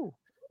 Woo.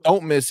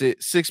 Don't miss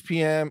it. 6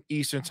 p.m.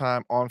 Eastern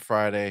time on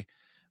Friday.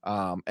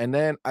 And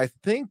then I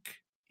think,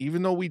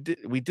 even though we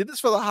did this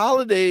for the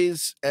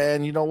holidays,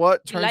 and you know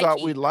what? Turns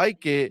out we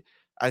like it.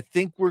 I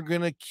think we're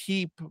going to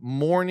keep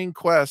Morning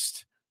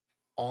Quest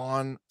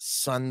on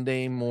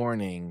Sunday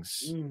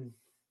mornings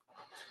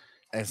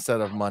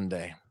instead of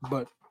Monday.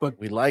 But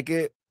we like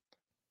it.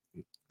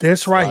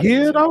 This right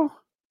here, though,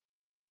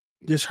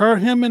 just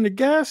heard him in the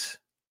guest.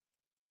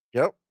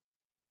 Yep.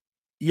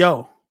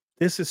 Yo,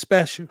 this is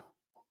special.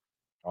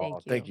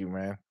 Oh, thank you,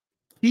 man.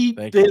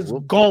 Keep this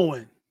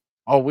going.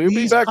 Oh, we'll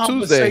be back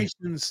Tuesday.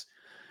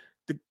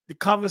 The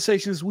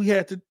conversations we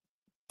had,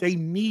 they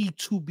need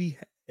to be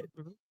had.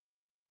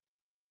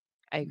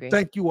 I agree.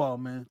 Thank you all,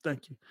 man.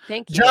 Thank you.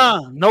 Thank you.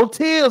 John, no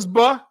tears,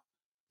 bro.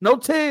 No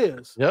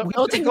tears. Yep.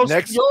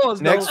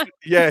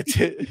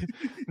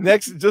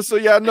 Next, just so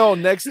y'all know,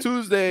 next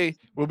Tuesday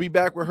we'll be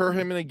back with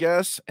him and a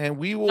guest, and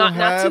we will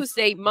not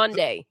Tuesday,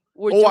 Monday.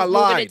 We're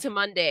moving it to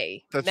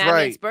Monday. That's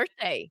Madeline's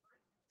birthday.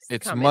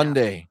 It's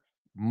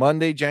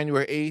Monday,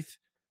 January 8th,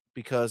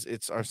 because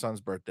it's our son's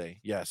birthday.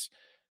 Yes,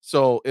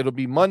 so it'll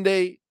be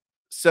Monday,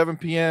 7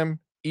 p.m.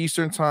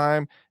 Eastern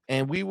time,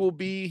 and we will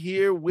be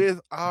here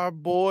with our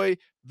boy,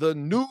 the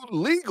New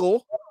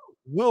Legal.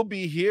 Will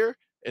be here,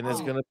 and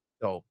it's gonna.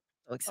 So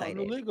excited.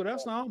 Legal,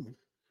 that's not me.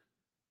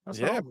 That's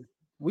not me.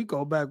 We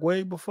go back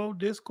way before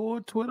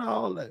Discord, Twitter,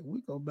 all that. We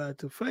go back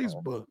to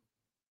Facebook.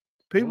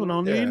 People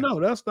don't even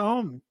know. That's the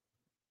homie.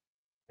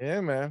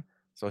 Yeah, man.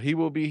 So he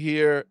will be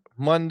here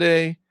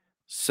Monday,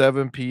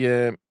 7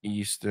 p.m.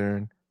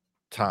 Eastern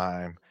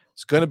time.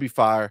 It's gonna be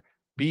fire.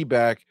 Be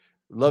back.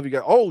 Love you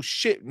guys. Oh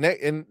shit.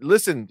 And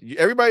listen,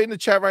 everybody in the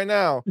chat right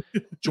now,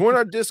 join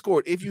our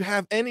Discord if you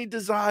have any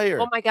desire.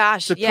 Oh my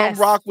gosh, to come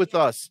rock with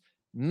us.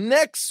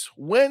 Next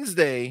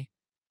Wednesday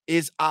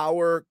is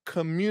our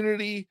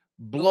community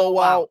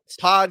blowout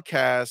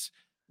podcast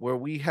where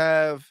we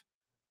have,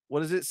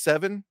 what is it?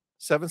 Seven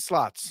 7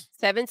 slots.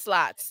 7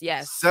 slots.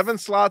 Yes. 7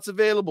 slots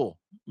available.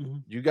 Mm-hmm.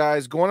 You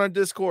guys go on our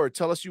Discord.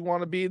 Tell us you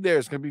want to be there.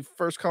 It's going to be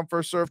first come,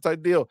 first serve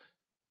type deal.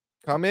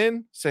 Come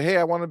in. Say, hey,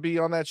 I want to be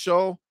on that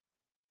show.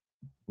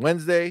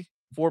 Wednesday,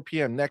 4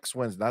 p.m. Next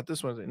Wednesday. Not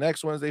this Wednesday.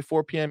 Next Wednesday,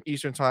 4 p.m.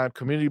 Eastern time.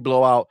 Community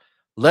blowout.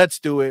 Let's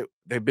do it.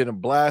 They've been a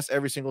blast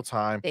every single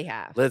time. They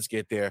have. Let's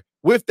get there.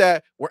 With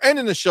that, we're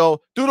ending the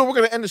show. Doodle, we're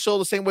going to end the show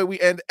the same way we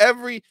end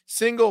every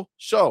single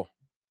show.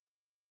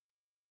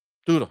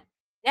 Doodle.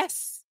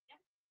 Yes.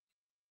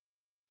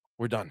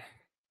 We're done.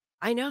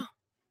 I know.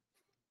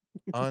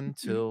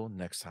 Until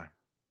next time.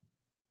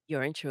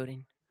 You're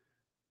intruding.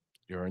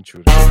 You're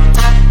intruding.